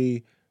there's going to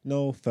be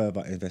no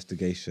further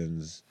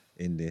investigations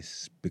in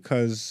this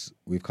because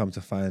we've come to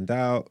find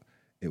out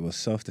it was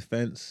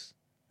self-defense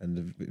and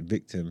the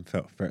victim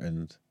felt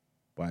threatened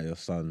by your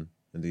son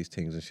and these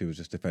things and she was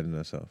just defending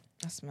herself.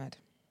 That's mad.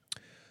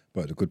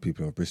 But the good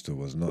people of Bristol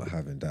was not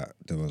having that.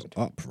 There was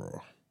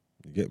uproar.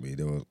 You get me?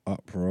 There was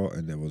uproar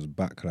and there was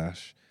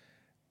backlash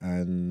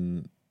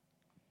and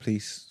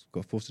police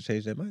got forced to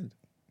change their mind.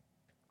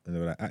 And they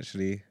were like,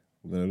 actually,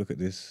 we're going to look at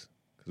this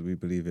because we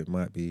believe it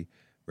might be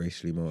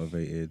racially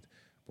motivated.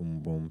 Boom,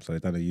 boom. So they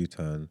done a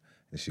U-turn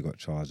and she got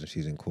charged and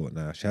she's in court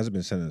now. She hasn't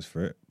been sentenced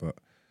for it, but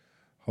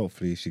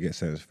hopefully she gets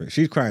sentenced for it.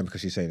 She's crying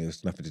because she's saying it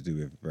was nothing to do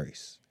with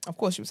race. Of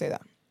course you would say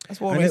that. That's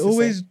what And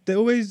racists they're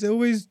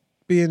always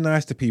being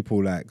nice to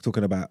people, like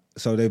talking about.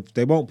 So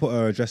they won't put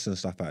her address and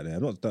stuff out there.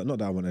 Not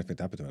that I want anything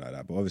to happen to her like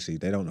that, but obviously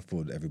they don't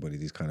afford everybody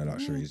these kind of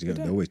luxuries.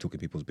 They're always talking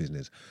people's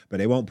business, but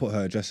they won't put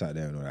her address out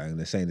there and all that. And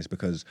they're saying it's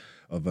because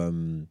of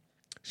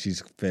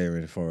she's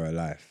fearing for her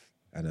life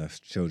and her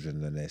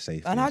children and their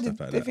safety. And how stuff did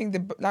like they that. think the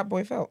black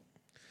boy felt?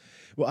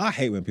 Well, I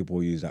hate when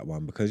people use that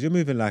one because you're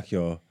moving like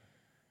you're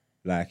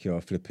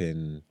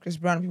flipping. Chris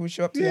Brown, people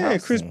show up to your Yeah,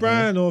 house. Chris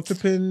Brown or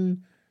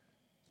flipping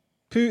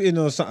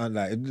Putin or something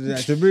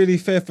like to really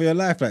fear for your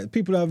life. Like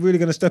people are really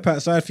gonna step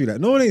outside for you. Like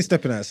no one ain't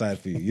stepping outside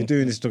for you. You're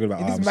doing this talking about.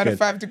 It Oh, is I'm mad at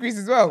scared. 5 degrees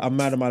as well. I'm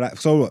mad at my life.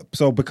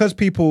 So because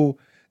people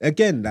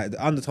again like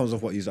the undertones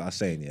of what you are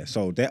saying, yeah.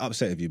 So they're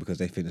upset with you because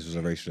they think this was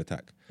a racial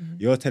attack.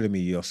 You're telling me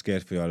you're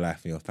scared for your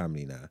life and your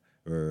family now.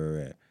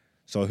 Right.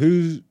 So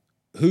who's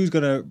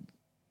gonna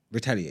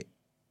retaliate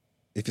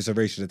if it's a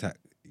racial attack?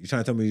 You're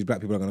trying to tell me these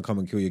black people are gonna come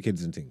and kill your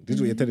kids and things. This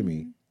is what you're telling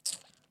me.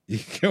 You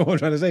get what I'm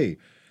trying to say?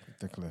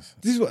 Ridiculous.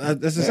 This is what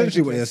that's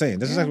essentially what they're saying.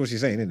 That's exactly what she's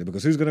saying, isn't it?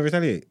 Because who's going to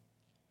retaliate?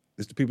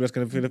 It's the people that's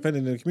going to feel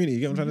offended in the community. You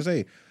get what I'm trying to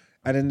say?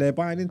 And then they're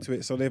buying into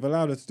it, so they've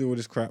allowed her to do all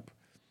this crap.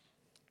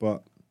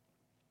 But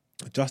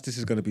justice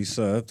is going to be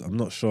served. I'm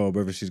not sure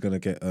whether she's going to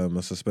get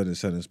a suspended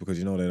sentence because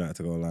you know they like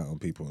to go light on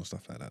people and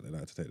stuff like that. They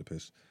like to take the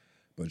piss.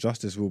 But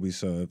justice will be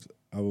served.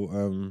 She's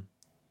going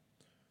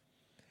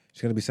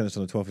to be sentenced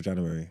on the 12th of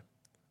January.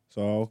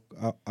 So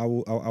I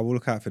will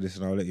look out for this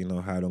and I'll let you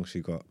know how long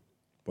she got.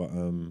 But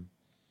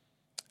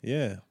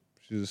yeah,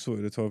 she's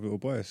assaulted a 12-year-old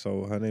boy.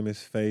 So her name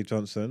is Faye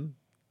Johnson.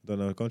 Don't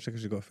know. Go and check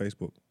if she's got a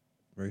Facebook.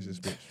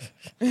 Racist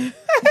bitch.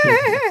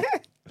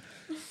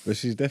 But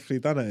she's definitely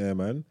done it here,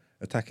 man.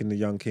 Attacking the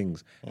young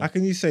kings. How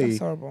can you say That's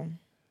horrible.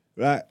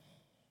 like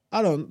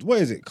what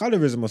is it?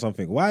 Colorism or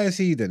something? Why is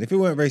he then? If it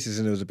weren't racist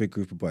and there was a big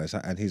group of boys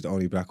and he's the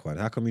only black one,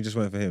 how come you just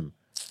went for him?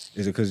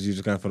 Is it because you're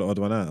just going for the odd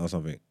one out or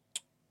something?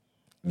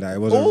 Like it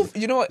wasn't.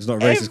 You know what? It's not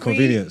racist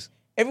convenience.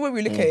 Everywhere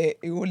we look at it,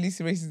 it all leads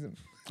to racism.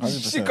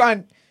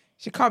 100%.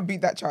 She can't beat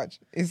that charge.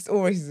 It's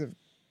all racism.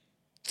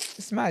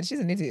 just mad. She's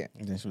an idiot.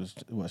 And then she was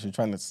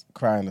trying to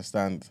cry on the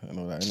stand and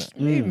all that,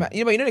 innit?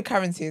 You know the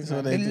currency is,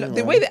 That's man. what they do, The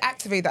man. way they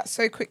activate that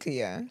so quickly,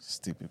 yeah.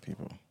 Stupid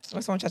people.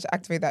 When someone tried to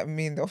activate that with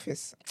me in the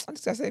office, I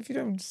just say, if you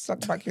don't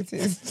suck back your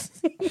tears,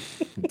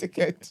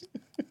 dickhead.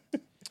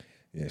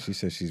 Yeah, she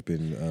says she's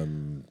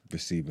been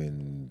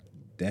receiving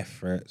death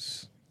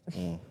threats.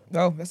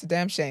 No, that's a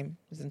damn shame,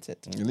 isn't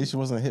it? At least she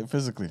wasn't hit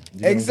physically.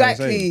 You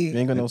Exactly.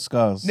 ain't got no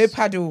scars. No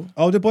paddle.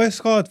 Oh, the boy is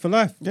scarred for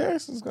life.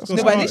 Yes, it's got He's got,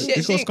 No, but scar, this shit-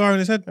 he's got a she- scar on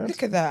his head.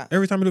 Look at that.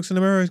 Every time he looks in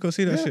the mirror, he's got to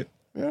see that shit.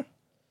 Yeah.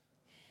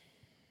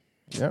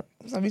 Yep.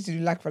 Somebody used to do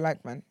like for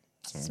like, man.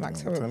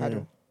 Smacks her with a telling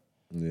paddle.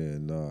 Yeah,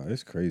 no,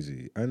 it's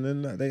crazy. And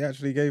then they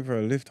actually gave her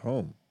a lift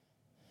home.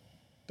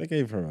 They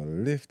gave her a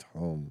lift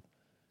home.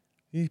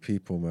 You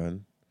people,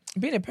 man.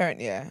 Being a parent,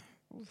 yeah.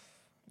 Oof,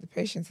 the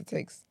patience it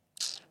takes.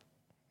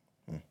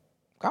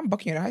 I'm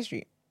bucking you on the high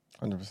street.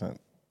 100%.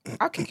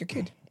 I'll kick your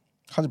kid.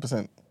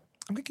 100%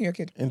 I'm kicking your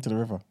kid. into the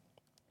river.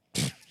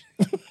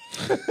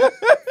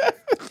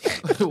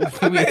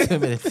 Wait a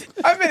minute.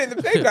 I'm in the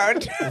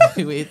playground.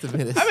 Wait a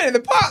minute. I'm in the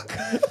park.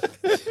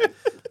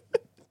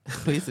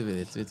 Wait a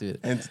minute.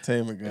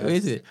 Entertainment, guys.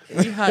 Wait a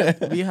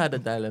minute. We had a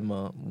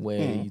dilemma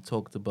where you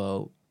talked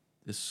about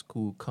the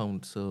school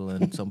council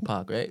and some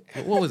park, right?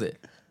 What was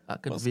it? I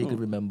could What vaguely school?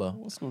 remember.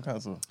 What school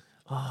council?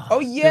 Oh,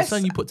 The yes.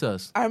 son you put to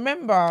us. I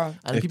remember.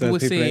 And If people the were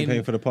people ain't saying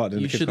paying for the park,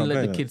 then you the kids shouldn't can't let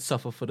play the now. kids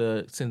suffer for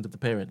the sins of the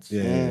parents.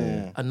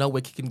 Yeah. And now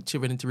we're kicking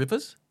children into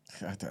rivers.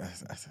 I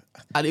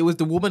And it was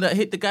the woman that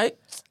hit the guy.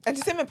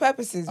 Entertainment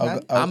purposes, I'll man.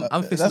 go- I'll-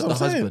 I'm that's fixing what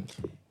the I'm saying. husband.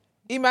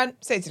 Iman,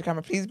 say it to the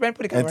camera, please. Brent,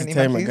 put the camera on Iman,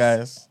 Entertainment, please.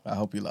 guys. I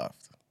hope you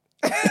laughed.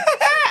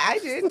 I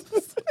did.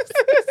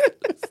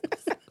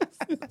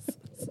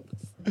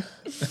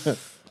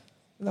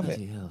 Love it.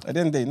 Bloody hell. At the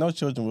end of the day, no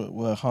children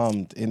were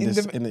harmed in In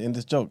this the- in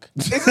this joke.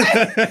 I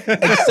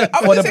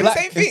Except was for the saying the black,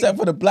 same thing. except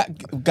for the black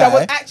guy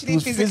was actually who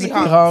was physically physically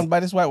harmed. harmed by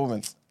this white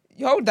woman.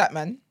 You hold that,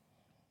 man.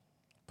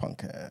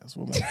 Punk ass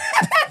woman.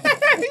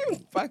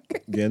 Fuck.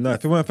 Yeah, no,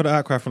 if it weren't for the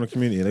outcry from the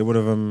community, they would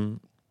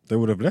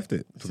have left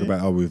it. Talking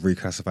about, we've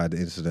reclassified the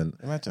incident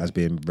Imagine. as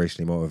being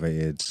racially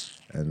motivated,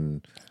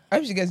 and I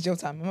hope she gets jail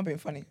time. I'm not being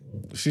funny.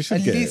 she should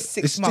At get least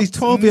it. 6 He's months,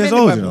 12 years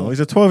old, you minimum. know. He's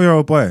a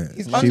 12-year-old boy.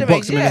 He's She underage,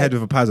 boxed him in the yeah. head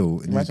with a paddle,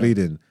 and he's Imagine.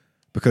 bleeding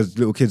because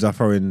little kids are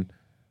throwing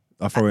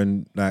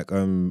like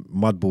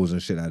mud balls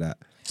and shit like that.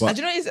 But And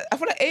do you know what it is? I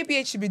feel like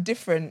ABH should be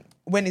different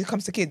when it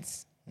comes to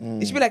kids.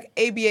 It should be like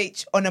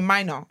ABH on a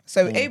minor.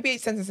 So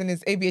ABH sentencing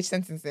is ABH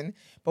sentencing,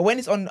 but when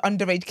it's on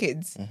underage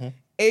kids,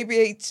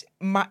 ABH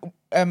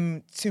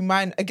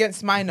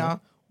against minor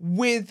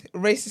with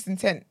racist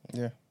intent.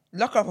 Yeah.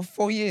 Lock her up for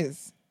 4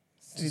 years.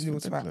 It's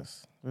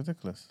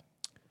ridiculous.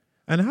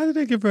 and how did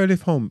they give her a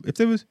lift home? If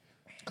there was,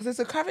 Because there's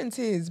a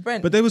currencies,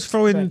 Brent. but they was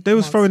throwing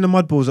Brent, throwing the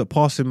mud balls at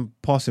passing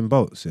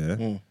boats.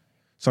 Yeah.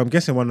 So I'm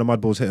guessing one of the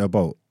mud balls hit her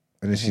boat,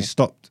 and then she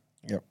stopped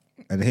Yep.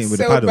 and hit him with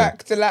the sailed paddle.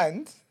 back to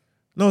land.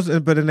 No,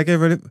 but then they gave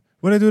her a lift.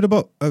 What did they do with the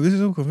boat? Oh, this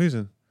is all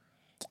confusing.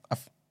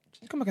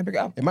 Come back and pick it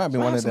up. It might have been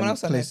Might one have of someone them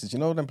else on there. places. You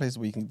know them places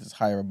where you can just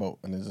hire a boat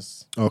and it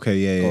just Okay,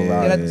 yeah, go yeah, around.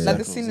 yeah, like- yeah, like yeah.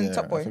 the scene in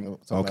Top Boy. I think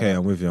something like Okay, that.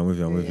 I'm with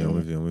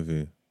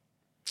you.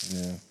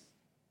 Yeah.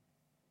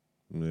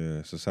 Yeah,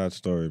 it's a sad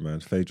story, man.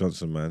 Faye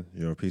Johnson, man,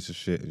 you're a piece of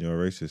shit and you're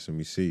a racist, and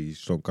we see you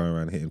stop going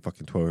around hitting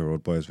fucking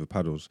 12-year-old boys with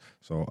paddles.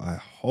 So I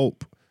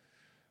hope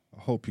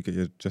you get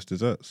your just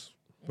desserts,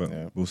 but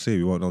Yeah. we'll see.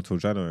 We won't know till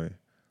January.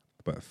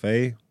 But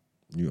Faye,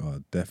 you are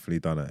definitely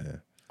done at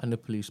here, And the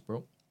police,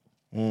 bro.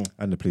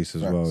 and the police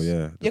as Facts. well.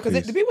 Yeah, Yeah,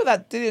 because the people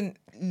that didn't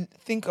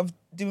think of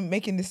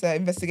making this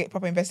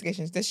proper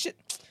investigations, there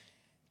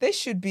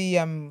should be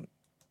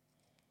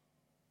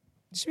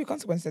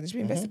consequences. There should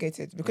be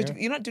investigated because Yeah.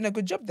 you're not doing a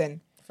good job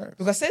then. Facts.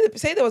 Because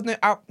say there was no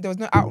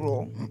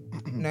uproar.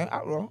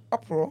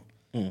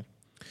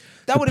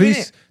 That would have been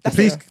it. That's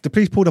it. The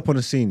police pulled up on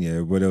a scene, yeah,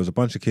 where there was a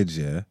bunch of kids,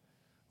 yeah.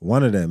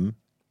 One of them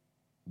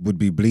would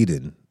be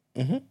bleeding,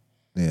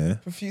 yeah,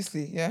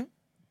 Profusely, yeah.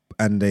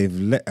 and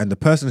the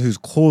person who's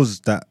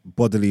caused that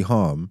bodily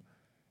harm,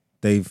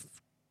 they've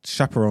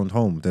chaperoned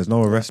home. There's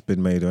no arrest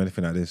been made or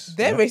anything like this.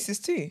 They're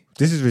racist too.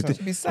 This is Should be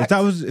ridiculous. sacked.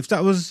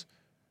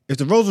 If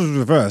the roles was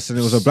reversed and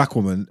it was a black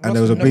woman and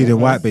there was a Roles were bleeding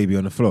reversed. white baby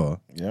on the floor,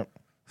 Yep.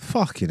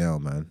 fucking hell,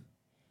 man.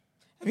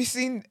 Have you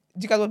seen? Do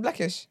you guys watch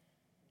Blackish?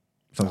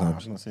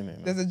 Sometimes. I've not seen it.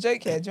 No. There's a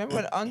joke here. Do you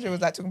remember when Andre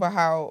was like talking about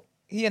how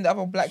he and the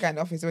other black guy in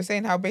the office, they were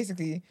saying how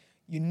basically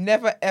you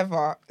never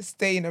ever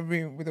stay in a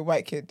room with a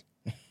white kid.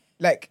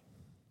 Like,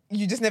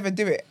 you just never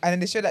do it. And then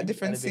they showed that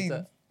different scene.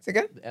 Elevator. Say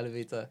again? The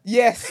elevator.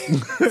 Yes.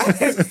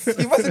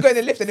 He wasn't going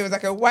to lift and there was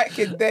like a white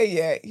kid there,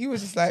 yeah. He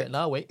was just like,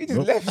 Now wait. he just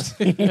left.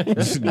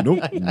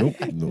 nope.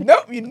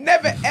 Nope, you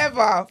never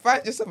ever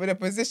find yourself in a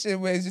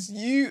position where it's just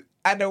you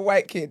and a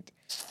white kid.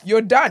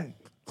 You're done.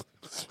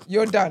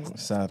 You're done.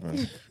 Sad,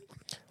 man.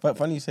 But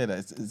funny you say that.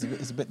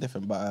 It's a bit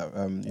different. But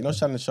you know,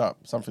 Shannon Sharp,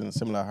 something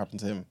similar happened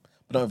to him,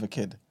 but not with a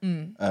kid.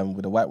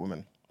 With a white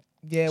woman.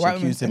 Yeah, She white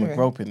women. accused him of anyway.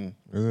 groping.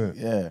 Is it?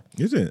 Yeah,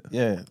 Is it?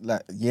 yeah,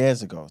 like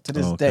years ago. To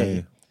this Okay.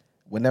 day,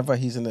 whenever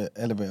he's in the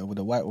elevator with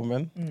a white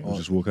woman, He'll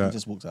just walk out. He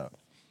just walks out.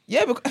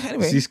 Yeah, but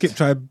anyway. See, Skip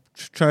tried.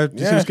 Did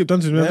you see what Skip done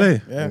to him the other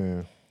day?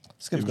 Yeah.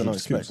 Skip's got no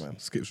respect, man.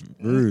 Skip's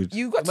rude.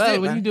 You got to do Well, it,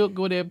 when man. you don't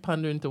go there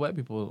pandering to white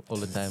people all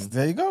the time.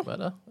 There you go.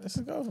 Brother. Let's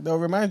go. They'll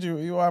remind you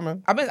who you are,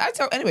 man. I mean, I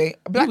tell anyway,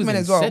 He black was men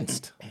as well.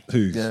 incensed.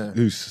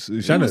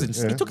 Who's Shannon?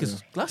 He took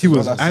his glasses He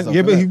was, off.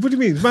 yeah, but what do you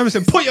mean? His man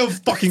said, "Put your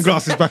fucking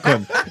glasses back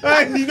on."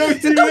 Hey, you know,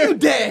 Don't you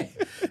dare!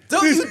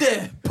 Don't you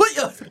dare! Put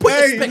your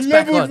specs back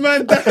leveled on.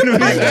 man down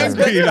with his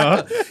angry, you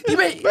know. You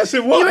ain't, I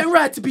said, what? you ain't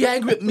right to be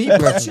angry at me.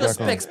 Put your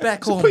specs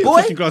back on, Put your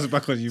boy. fucking glasses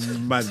back on, you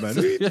madman.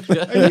 Are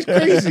you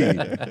crazy?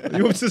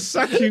 You want to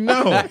sack you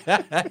now?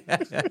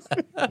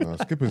 No,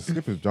 Skip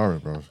is jarring,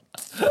 bro.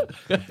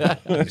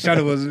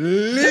 Shadow was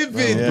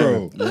livid,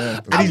 bro.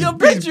 And I'm he's your big-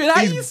 brethren.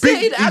 How he's you big-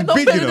 saying I'm he's not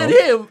big, better you than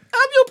know. him?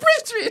 I'm your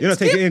brethren. You're not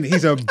taking it in.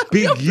 He's a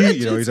big youth,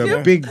 you know. He's a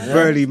Skip. big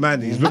burly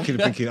man. He's looking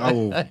and thinking, "I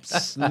will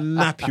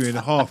snap you in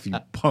half, you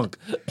punk."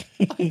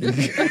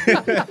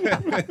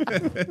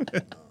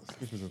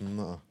 Skip is a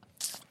nutter.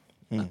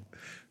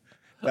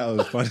 That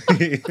was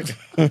funny.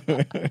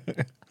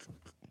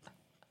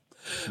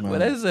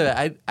 But as I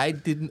said, I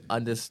didn't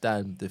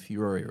understand the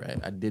fury, right?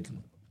 I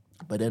didn't.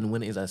 But then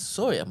when I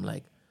saw it, I'm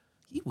like,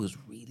 he was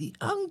really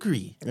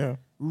angry. Yeah.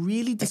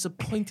 Really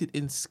disappointed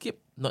in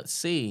Skip not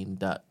saying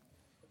that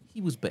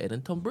he was better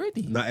than Tom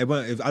Brady. No, it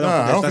won't. I I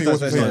don't don't think think that's he not was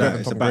that. saying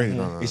It's Tom about Brady,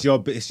 no.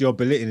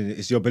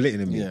 it's your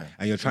belittling me, Yeah.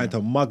 and you're trying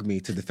to mug me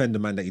to defend a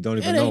man that you don't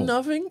It even ain't know.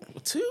 nothing.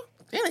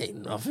 It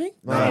ain't nothing.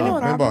 No,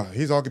 remember,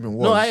 his argument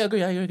was... No, I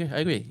agree.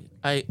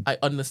 I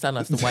understand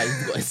as to why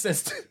he got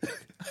assessed.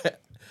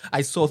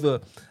 I saw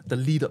the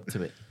lead up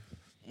to it.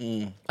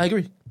 I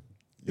agree.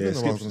 Yeah, You know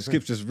what I was gonna say.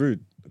 Skip's just rude.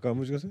 Go on,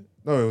 what you gonna say?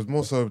 No, it was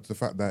more so the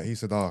fact that he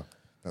said, that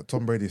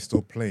Tom Brady is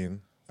still playing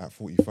at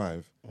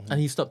 45, And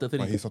he stopped at but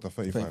 30. he stopped at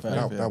 35.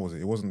 35, That was it.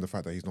 It wasn't the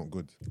fact that he's not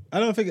good. I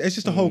don't think it's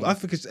just a whole. I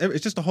think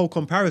it's just a whole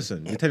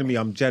comparison. You're telling me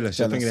I'm jealous.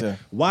 You're Jealous, thinking, yeah.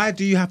 why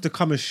do you have to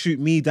come and shoot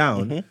me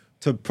down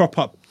to prop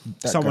up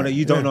someone guy. that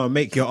you don't know and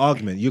make your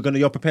argument?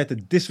 You're prepared to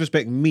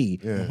disrespect me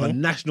Yeah.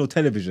 on national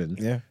television.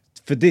 Yeah.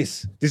 For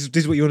this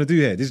is what you want to do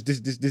here. This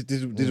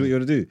is what you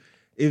want to do.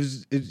 He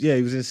was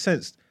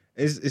incensed.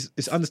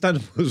 It's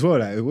understandable as well.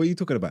 Like, what are you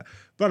talking about,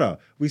 brother?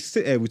 We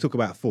sit here, we talk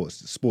about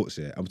sports.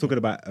 Yeah, I'm talking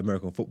about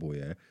American football.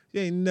 Yeah,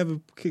 you ain't never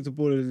kicked a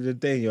ball in a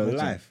day in your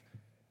life.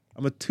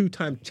 I'm a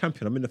 2-time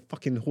champion. I'm in the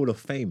fucking Hall of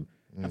Fame.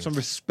 Have some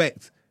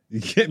respect. You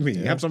get me?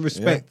 Have some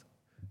respect.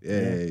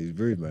 Yeah, he's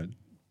rude, man.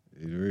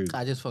 He's rude.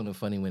 I just found it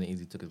funny when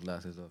Easy took his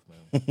glasses off,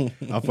 man.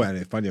 I thought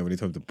it funnier when he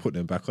told him to put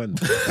them back on.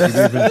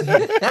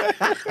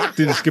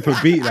 Didn't skip a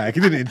beat, like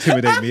he didn't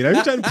intimidate me. You know,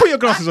 he's trying to put your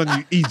glasses on,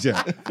 you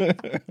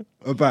idiot.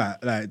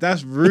 About like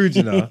that's rude,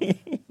 you know.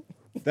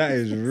 That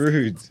is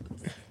rude.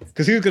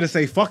 Because he was gonna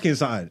say fucking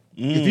something.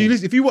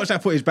 If you watch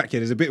that footage back here,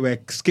 there's a bit where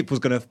Skip was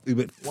gonna. He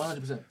went,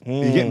 100%.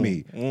 you get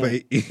me?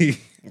 But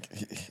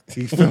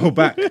he fell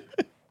back.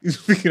 He's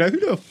thinking, like, who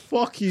the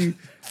fuck you?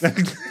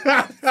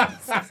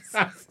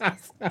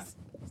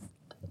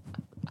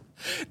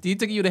 Do you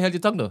think you would have held your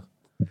tongue, though?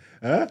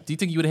 Huh? Do you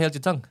think you would have held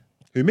your tongue?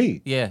 Who,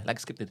 me? Yeah, like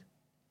Skip did.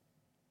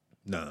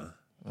 Nah,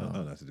 I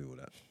don't have to do all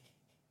that.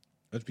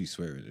 I'd just be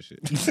swearing and shit.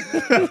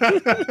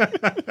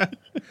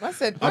 I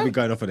said, I'll be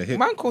going off on a hip.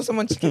 man call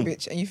someone chicken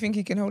bitch and you think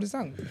he can hold his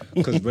tongue?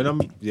 Because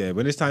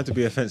when it's time to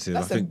be offensive,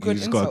 That's I a think you good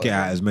just got to insult, get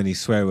out yeah. as many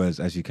swear words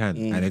as you can,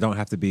 and they don't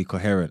have to be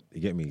coherent. You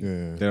get me?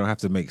 Yeah. They don't have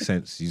to make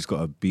sense. You just got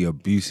to be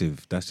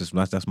abusive. That's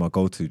my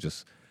go-to.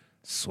 Just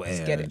swear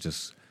get it. and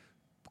just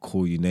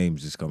call you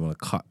names. Just I'm gonna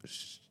cut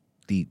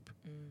deep.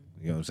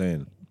 You know what I'm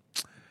saying?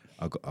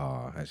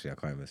 Actually, I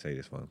can't even say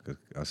this one because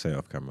I'll say it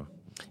off camera.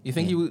 You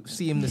think you will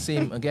see him the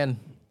same again?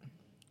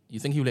 You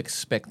think he will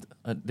expect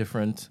a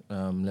different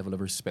level of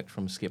respect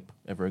from Skip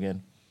ever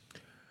again?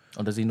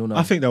 Or does he know now?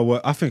 I think they'll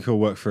work. I think he'll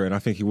work for it, and I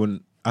think he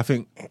wouldn't. I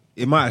think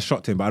it might have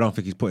shocked him, but I don't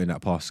think he's putting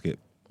that past Skip.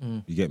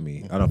 You get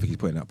me? I don't think he's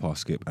putting that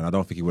past Skip, and I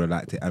don't think he would have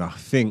liked it. And I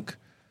think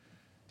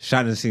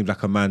Shannon seems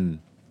like a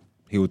man.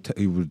 He would tell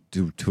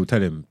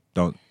him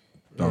don't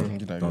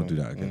do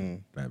that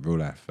again. Like real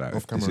life, like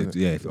Off if this camera, is-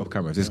 yeah, if off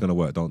camera. If this is gonna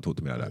work, don't talk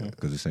to me like that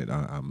because this ain't.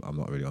 I'm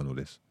not really on all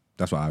this.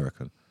 That's what I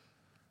reckon.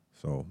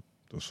 So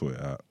they'll sort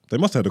it out. They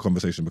must have had a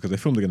conversation because they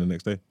filmed again the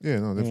next day. Yeah,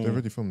 no, they've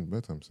already filmed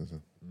bedtime since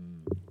then.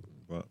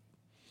 But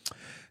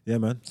yeah,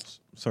 man.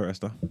 Sorry,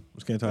 Esther.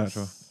 Let's get into our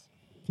outro.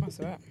 That's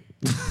all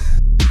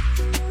right.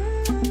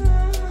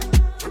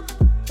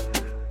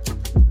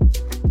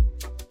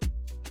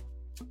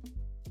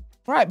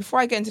 Right, before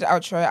I get into the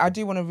outro, I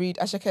do want to read,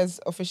 Ashaka's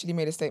officially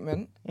made a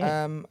statement,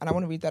 and I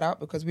want to read that out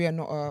because we are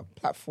not a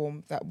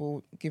platform that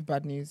will give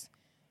bad news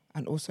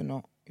and also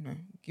not,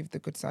 give the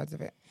good sides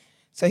of it.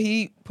 So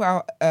he put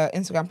out an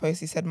Instagram post.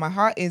 He said, "My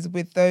heart is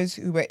with those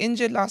who were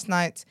injured last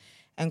night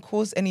and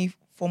caused any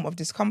form of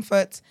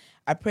discomfort.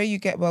 I pray you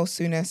get well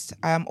soonest.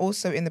 I am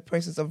also in the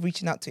process of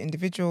reaching out to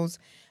individuals.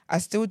 I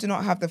still do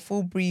not have the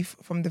full brief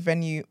from the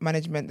venue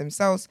management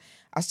themselves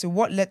as to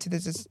what led to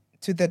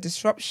the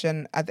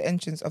disruption at the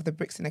entrance of the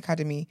Brixton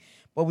Academy,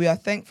 but we are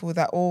thankful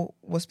that all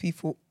was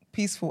peaceful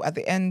at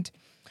the end.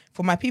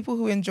 For my people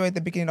who enjoyed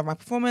the beginning of my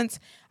performance,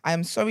 I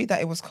am sorry that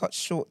it was cut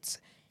short.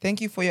 Thank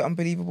you for your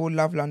unbelievable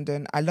love,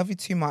 London. I love you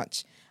too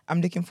much.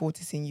 I'm looking forward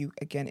to seeing you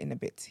again in a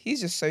bit.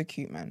 He's just so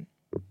cute, man.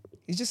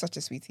 He's just such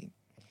a sweetie.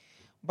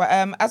 But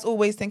as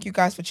always, thank you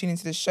guys for tuning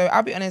into the show.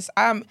 I'll be honest,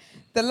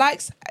 the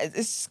likes, it's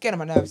just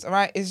getting on my nerves, all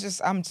right? It's just,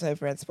 I'm just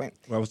over at this point.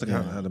 Well, what's the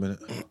count? Had a minute.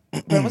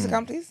 Ben, what's the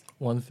count, please?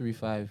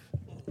 135.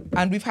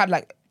 And we've had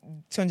like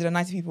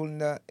 290 people in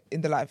the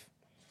live.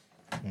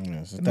 Yeah,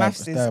 it's The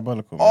maths is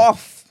diabolical. Man.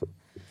 off.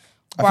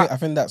 I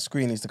think that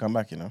screen needs to come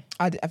back, you know?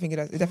 I think it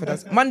does. It definitely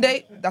does.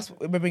 Monday, that's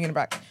what we're bringing it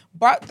back.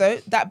 But though,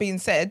 that being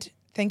said,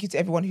 thank you to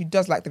everyone who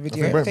does like the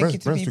video. Thank you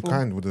to Brent's too people.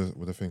 kind with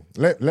the thing.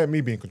 Let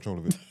me be in control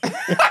of it.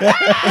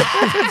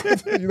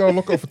 You know, I'll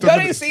look up for 20 Don't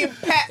even minutes. seem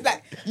pet.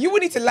 Like, you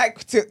would need to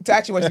like to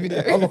actually watch the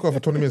video. I'll look up for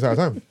 20 minutes at a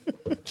time.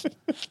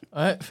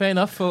 All right, fair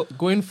enough. For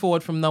going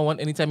forward from now on,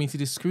 anytime you see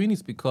the screen,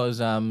 it's because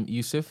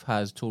Yusuf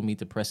has told me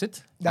to press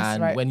it. That's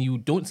and right. when you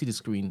don't see the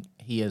screen,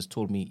 he has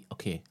told me,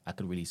 okay, I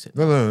could release it.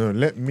 No.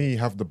 Let me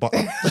have the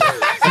button.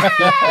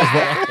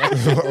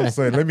 That's what I'm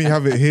saying. Let me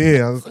have it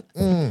here.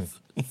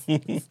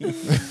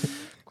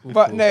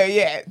 But no,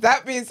 yeah.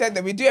 That being said,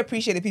 that we do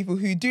appreciate the people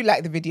who do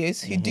like the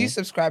videos, who do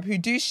subscribe, who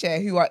do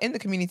share, who are in the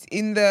community,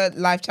 in the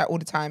live chat all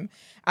the time,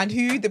 and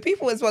who the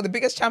people as well, the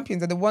biggest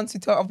champions are the ones who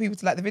tell other people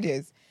to like the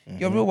videos.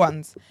 You're real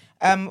ones.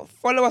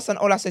 Follow us on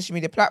all our social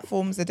media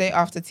platforms. The Day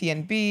After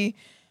TNB.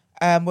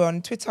 We're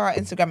on Twitter,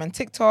 Instagram, and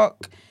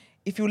TikTok.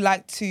 If you'd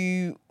like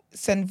to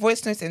send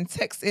voice notes and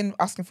text in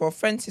asking for a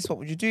friend, sis, what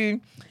would you do?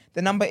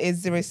 The number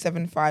is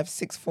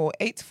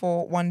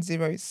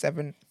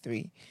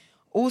 07564841073.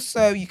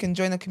 Also, you can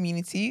join the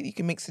community. You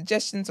can make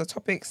suggestions or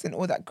topics and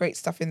all that great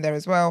stuff in there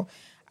as well.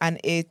 And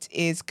it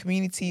is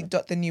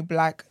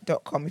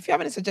community.thenewblack.com. If you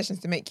have any suggestions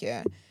to make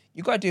here,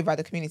 you got to do it by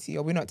the community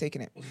or we're not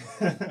taking it.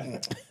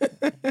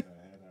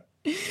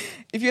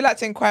 If you'd like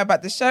to inquire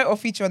about the show or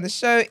feature on the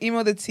show,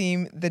 email the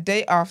team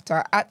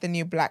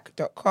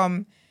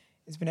thedayafter@thenewblack.com.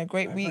 It's been a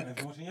great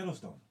week.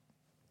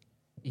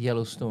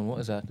 Yellowstone, what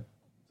is that?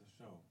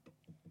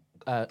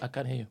 I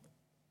can't hear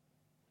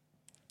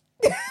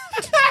you.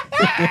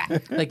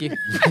 Thank you.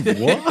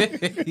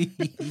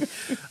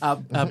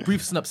 What?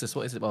 Brief synopsis.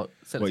 What is it about?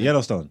 What,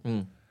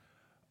 Yellowstone?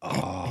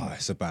 Oh,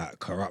 it's about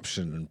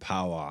corruption and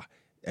power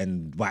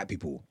and white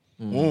people.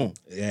 Yeah,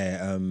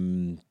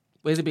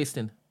 Where's it based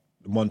in?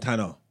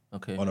 Montana.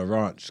 Okay. On a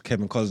ranch.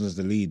 Kevin Costner's is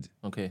the lead.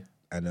 Okay.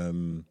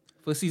 And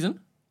First season?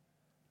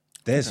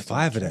 there's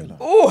 5 of them.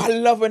 Oh, I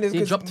love when there's They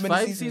good dropped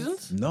many 5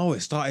 seasons? No,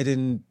 it started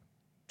in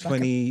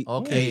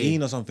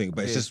 2018 or something.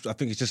 But it's just, I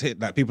think it's just hit,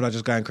 like, people are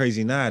just going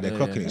crazy now. They're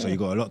clocking it, so you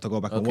got a lot to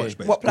go back and watch.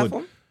 But What it's good.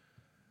 platform?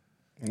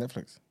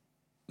 Netflix.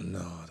 No,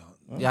 I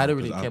don't. Yeah, I don't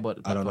really 'Cause care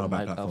about the I don't know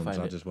platform. about I'll platforms.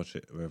 find I it. just watch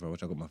it wherever I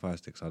watch. I got my Fire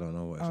Sticks. I don't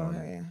know what it's Oh, on.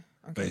 yeah.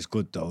 But Okay. it's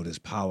good though. There's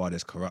power.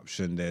 There's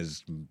corruption.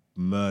 There's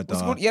murder.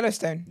 It's called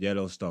Yellowstone.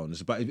 Yellowstone.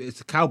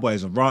 It's a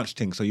cowboys and ranch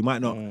thing. So you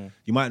might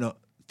not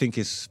think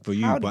it's for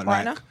you, Howdy, but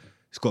partner. like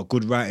it's got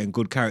good writing,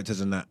 good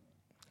characters, and that.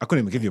 I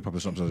couldn't even give you a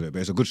proper synopsis of it, but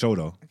it's a good show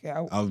though. Okay,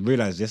 I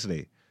realized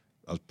yesterday,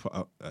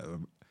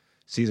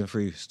 season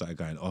 3 started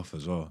going off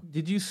as well.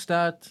 Did you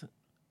start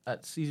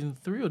at season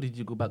 3 or did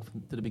you go back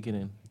to the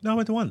beginning? No, I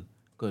went to 1.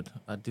 Good.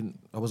 I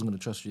wasn't going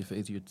to trust you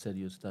if you had said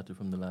you had started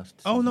from the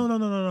last. Oh season.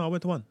 no! I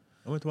went to 1.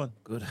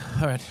 Good.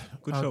 All right.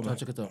 Good I'll show, man.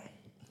 check it out.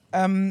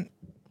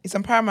 It's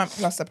on Paramount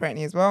Plus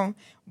apparently as well.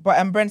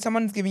 But Brent,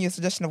 someone's giving you a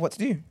suggestion of what to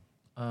do.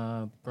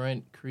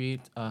 Brent,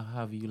 create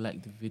have you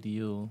like the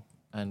video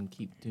and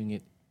keep doing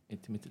it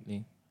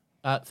intermittently.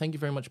 Thank you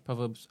very much,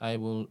 Proverbs. I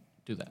will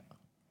do that.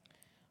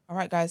 All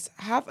right, guys.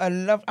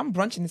 I'm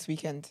brunching this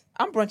weekend.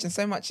 I'm brunching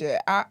so much here.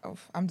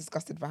 I'm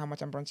disgusted by how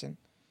much I'm brunching.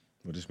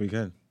 Well, this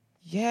weekend.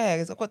 Yeah,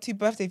 'cause I've got 2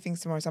 birthday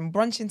things tomorrow. So I'm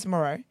brunching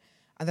tomorrow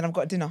and then I've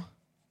got dinner.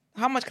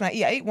 How much can I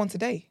eat? I eat once a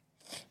day.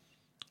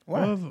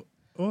 Why? Why don't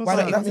you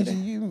That eat once a means day?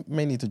 you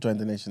may need to join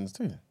the nations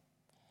too.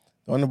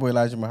 The Honorable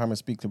Elijah Muhammad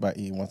speaks about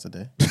eating once a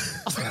day.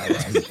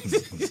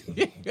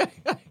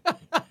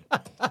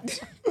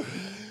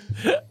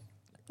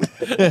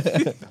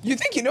 You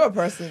think you know a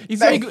person? He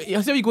Like,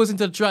 said he goes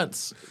into a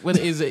trance when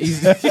it is.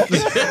 He's The thing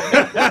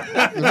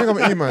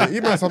about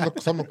Iman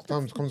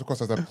sometimes comes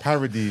across as a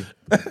parody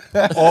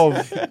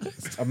of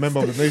a member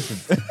of the nation.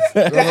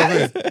 You know what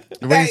I'm saying?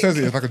 The way he says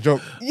it, it's like a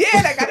joke. yeah,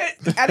 like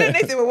I don't know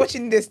if they were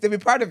watching this, they'd be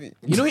proud of you.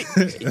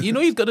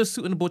 he's got a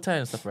suit and a bow tie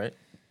and stuff, right?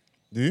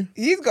 Do you?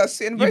 He's got a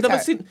suit and bow You've never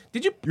tie. seen?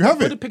 Did you? You have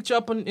put it? a picture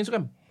up on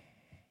Instagram?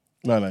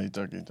 No, you're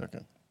joking.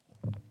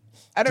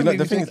 I don't Do you know, really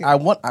the thing is, think I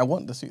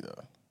want the suit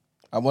though.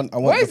 I want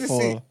What the is the full.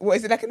 suit? What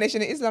is it, like a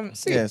Nation of Islam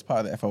suit? Yeah, it's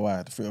part of the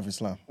FOI, the Fruit of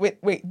Islam.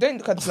 Wait, don't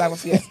look at the slide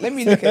off yet. Let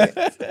me look at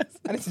it.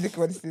 I need to look at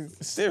what this is.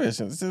 It's serious.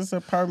 This is a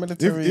If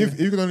paramilitary.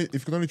 you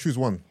could only choose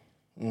one,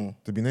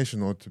 to be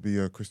nation or to be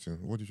a Christian,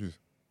 what do you choose?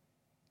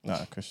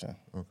 Nah, Christian.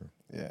 Okay.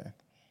 Yeah.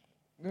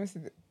 Let me see.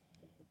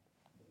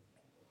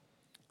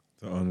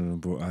 The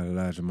Honorable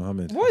Elijah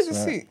Muhammad. What is the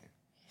That's right. suit?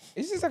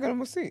 It's just like a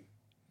normal suit.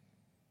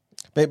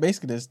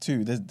 Basically, there's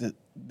 2. Is it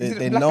They're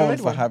black and known red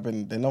for one?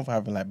 having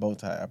like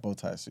a bow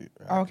tie suit.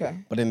 Right? Oh, okay.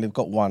 But then they've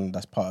got one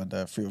that's part of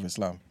the Fruit of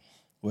Islam,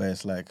 where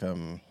it's like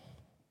a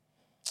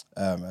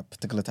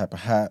particular type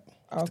of hat,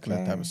 particular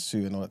Okay. type of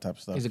suit and all that type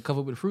of stuff. Is it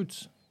covered with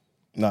fruits?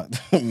 No,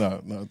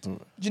 not at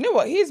all. Do you know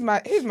what? Here's my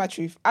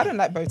truth. I don't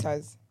like bow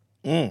ties.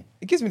 It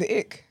gives me the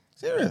ick.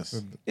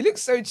 Serious? It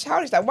looks so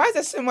childish. Like, why is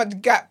there so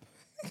much gap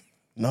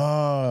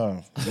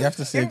No, you have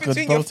to see a in good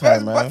between bow your tie,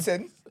 first man.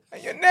 button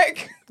and your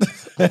neck?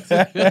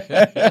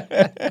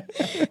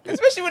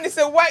 Especially when it's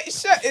a white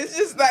shirt. It's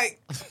just like,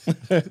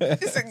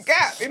 it's a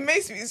gap. It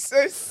makes me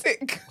so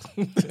sick.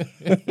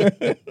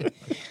 I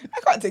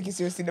can't take you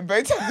seriously, the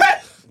bow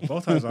tie. Bow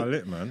ties are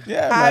lit, man.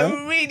 Yeah, I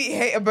man. really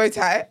hate a bow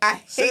tie. I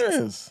hate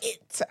Serious?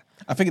 it.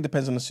 I think it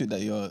depends on the suit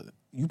that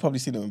you probably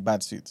seen them in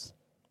bad suits.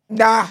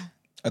 Nah,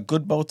 A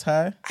good bow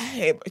tie? I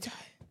hate a bow tie.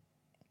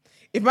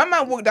 If my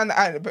man walked down the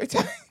aisle in a bow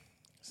tie,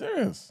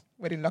 Serious?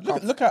 wedding lock Look,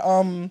 up. look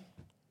at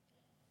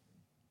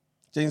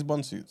James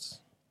Bond suits.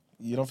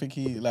 You don't think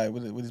he like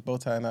with his bow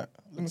tie and that?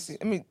 Let me see.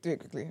 Let me do it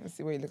quickly. Let's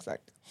see what he looks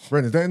like.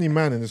 Brent, is there any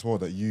man in this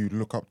world that you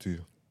look up to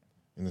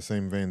in the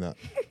same vein that,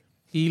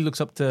 He looks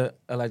up to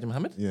Elijah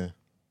Muhammad. yeah?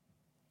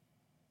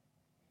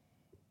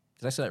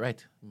 Did I say that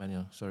right,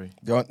 Emmanuel? Sorry.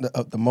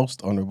 The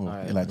most honourable All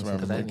right, Elijah because I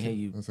Muhammad. didn't hear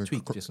you That's a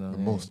tweak cr- just now. the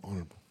Yeah. most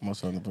honourable.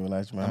 Most honourable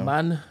Elijah A Muhammad.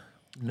 man,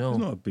 no.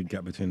 There's not a big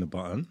gap between the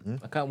button.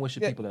 I can't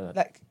worship Yeah, people like that.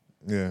 like,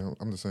 Yeah,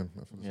 I'm the same.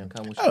 Yeah, I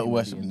can't worship I don't human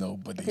worship beings.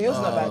 nobody. He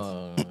also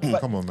not bad.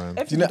 But Come on, man.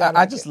 everything Do you know? about I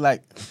like just it.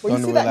 like Well, you see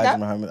honourable that Elijah gap?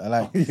 Muhammad. I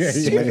like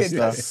Stupid.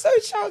 stuff. That's so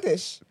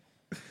childish.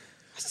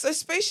 It's so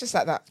spacious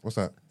like that. What's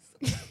that?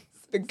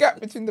 The gap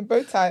between the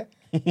bow tie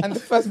and the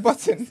first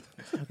button.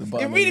 The It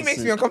button on really the makes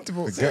suit. me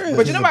uncomfortable. The gap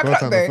But you know between my the bow tie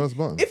clock and the though? first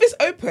button. If it's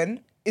open,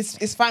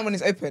 it's fine when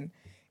it's open.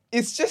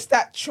 It's just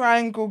that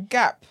triangle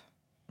gap.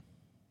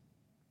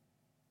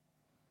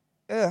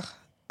 Ugh.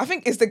 I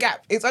think it's the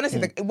gap. It's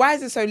honestly, why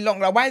is it so long?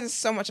 Like, why is there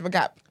so much of a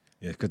gap?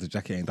 Yeah, because the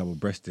jacket ain't double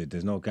breasted.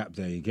 There's no gap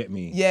there. You get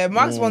me? Yeah,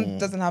 Mark's one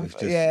doesn't have, It's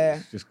just, yeah.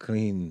 it's just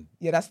clean.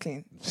 Yeah, that's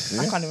clean.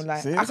 I can't even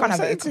lie. See, I that's can't what have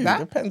I'm it saying to to you.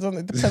 that. It depends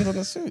on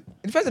the suit.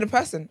 It depends on the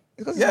person.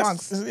 Because it's Yes,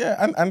 Mark's.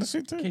 yeah, and the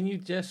suit too. Can you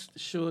just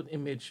show an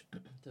image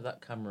to that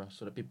camera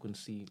so that people can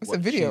see? It's what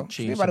a video.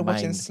 changed Everybody your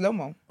watching mind? slow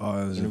mo.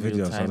 Oh, it was In a real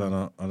video, so I time. don't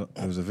know.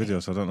 It was a video,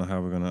 so I don't know how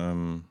we're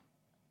gonna.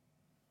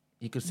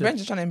 You could say,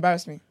 Ben's just trying to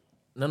embarrass me.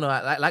 no.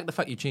 I like the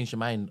fact you changed your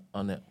mind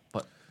on it,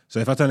 but So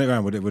if I turn it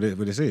around, would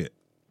it see it?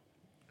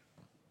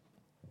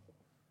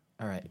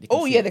 all right. they can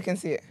Oh see yeah, it. they can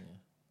see it.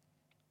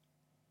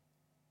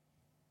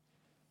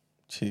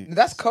 Jeez.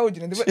 That's cold,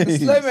 you know. The Jeez.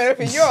 slow mo and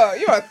everything.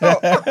 You're a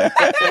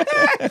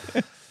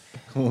thought.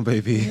 Come on,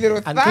 baby. Little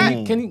And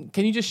thigh.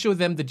 can you just show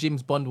them the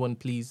James Bond one,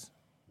 please?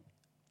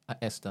 At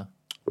Esther,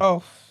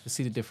 Oh, to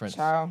see the difference.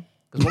 child.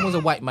 Because one was a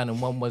white man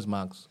and one was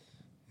Marx.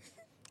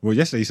 Well,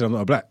 yesterday you said I'm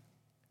not a black.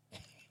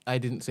 I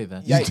didn't say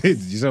that. Yeah. You did.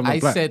 You said I'm not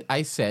black.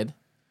 I said,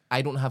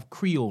 I don't have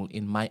Creole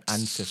in my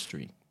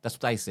ancestry. That's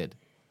what I said.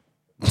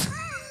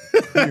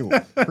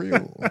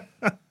 Creole.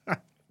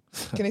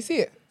 Can they see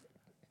it?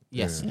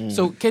 Yes.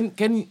 So can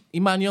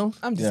Emmanuel?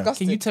 I'm Yeah.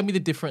 disgusted. Can you tell me the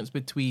difference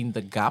between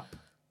the gap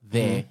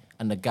there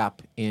and the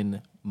gap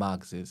in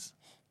Marx's?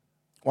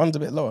 One's a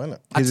bit low, isn't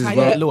it? A His is tiny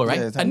well- bit lower, right?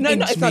 Yeah, it's An No,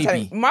 inch it's not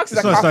maybe. tiny. Mark's is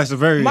It's like not. half. It's a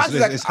very. Mark's It's,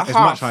 is like it's, a it's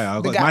half much higher.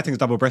 I've the got, gap. my thing's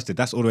double breasted.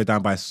 That's all the way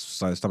down by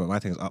stomach. My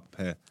thing's up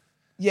here.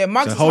 Yeah,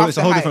 Mark's It's a is whole- half it's a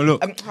the whole height,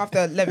 different look. half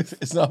the length.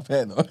 It's not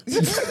fair though.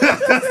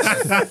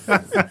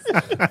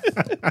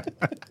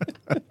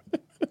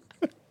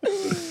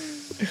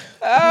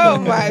 Oh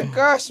my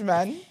gosh,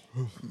 man.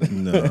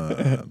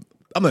 No,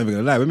 I'm not even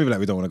gonna lie. We're maybe like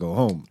we don't want to go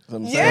home.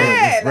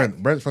 Yeah.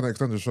 Brent's trying to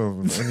extend the show.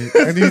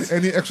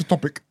 Any extra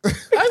topic?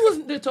 I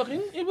wasn't there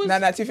talking. It was. No,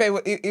 to be fair, it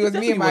was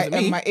me definitely and my wasn't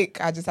me. my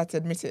ick. I just had to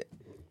admit it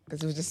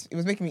because it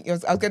was making me. I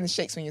was getting the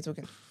shakes when you're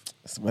talking.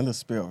 It's when the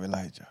spirit of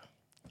Elijah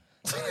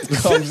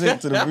comes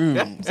into the room.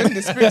 In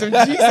the spirit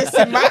of Jesus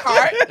in my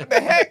heart. What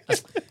the heck?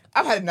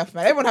 I've had enough,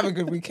 man. Everyone have a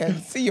good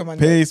weekend. See you, man.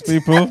 Peace,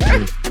 people.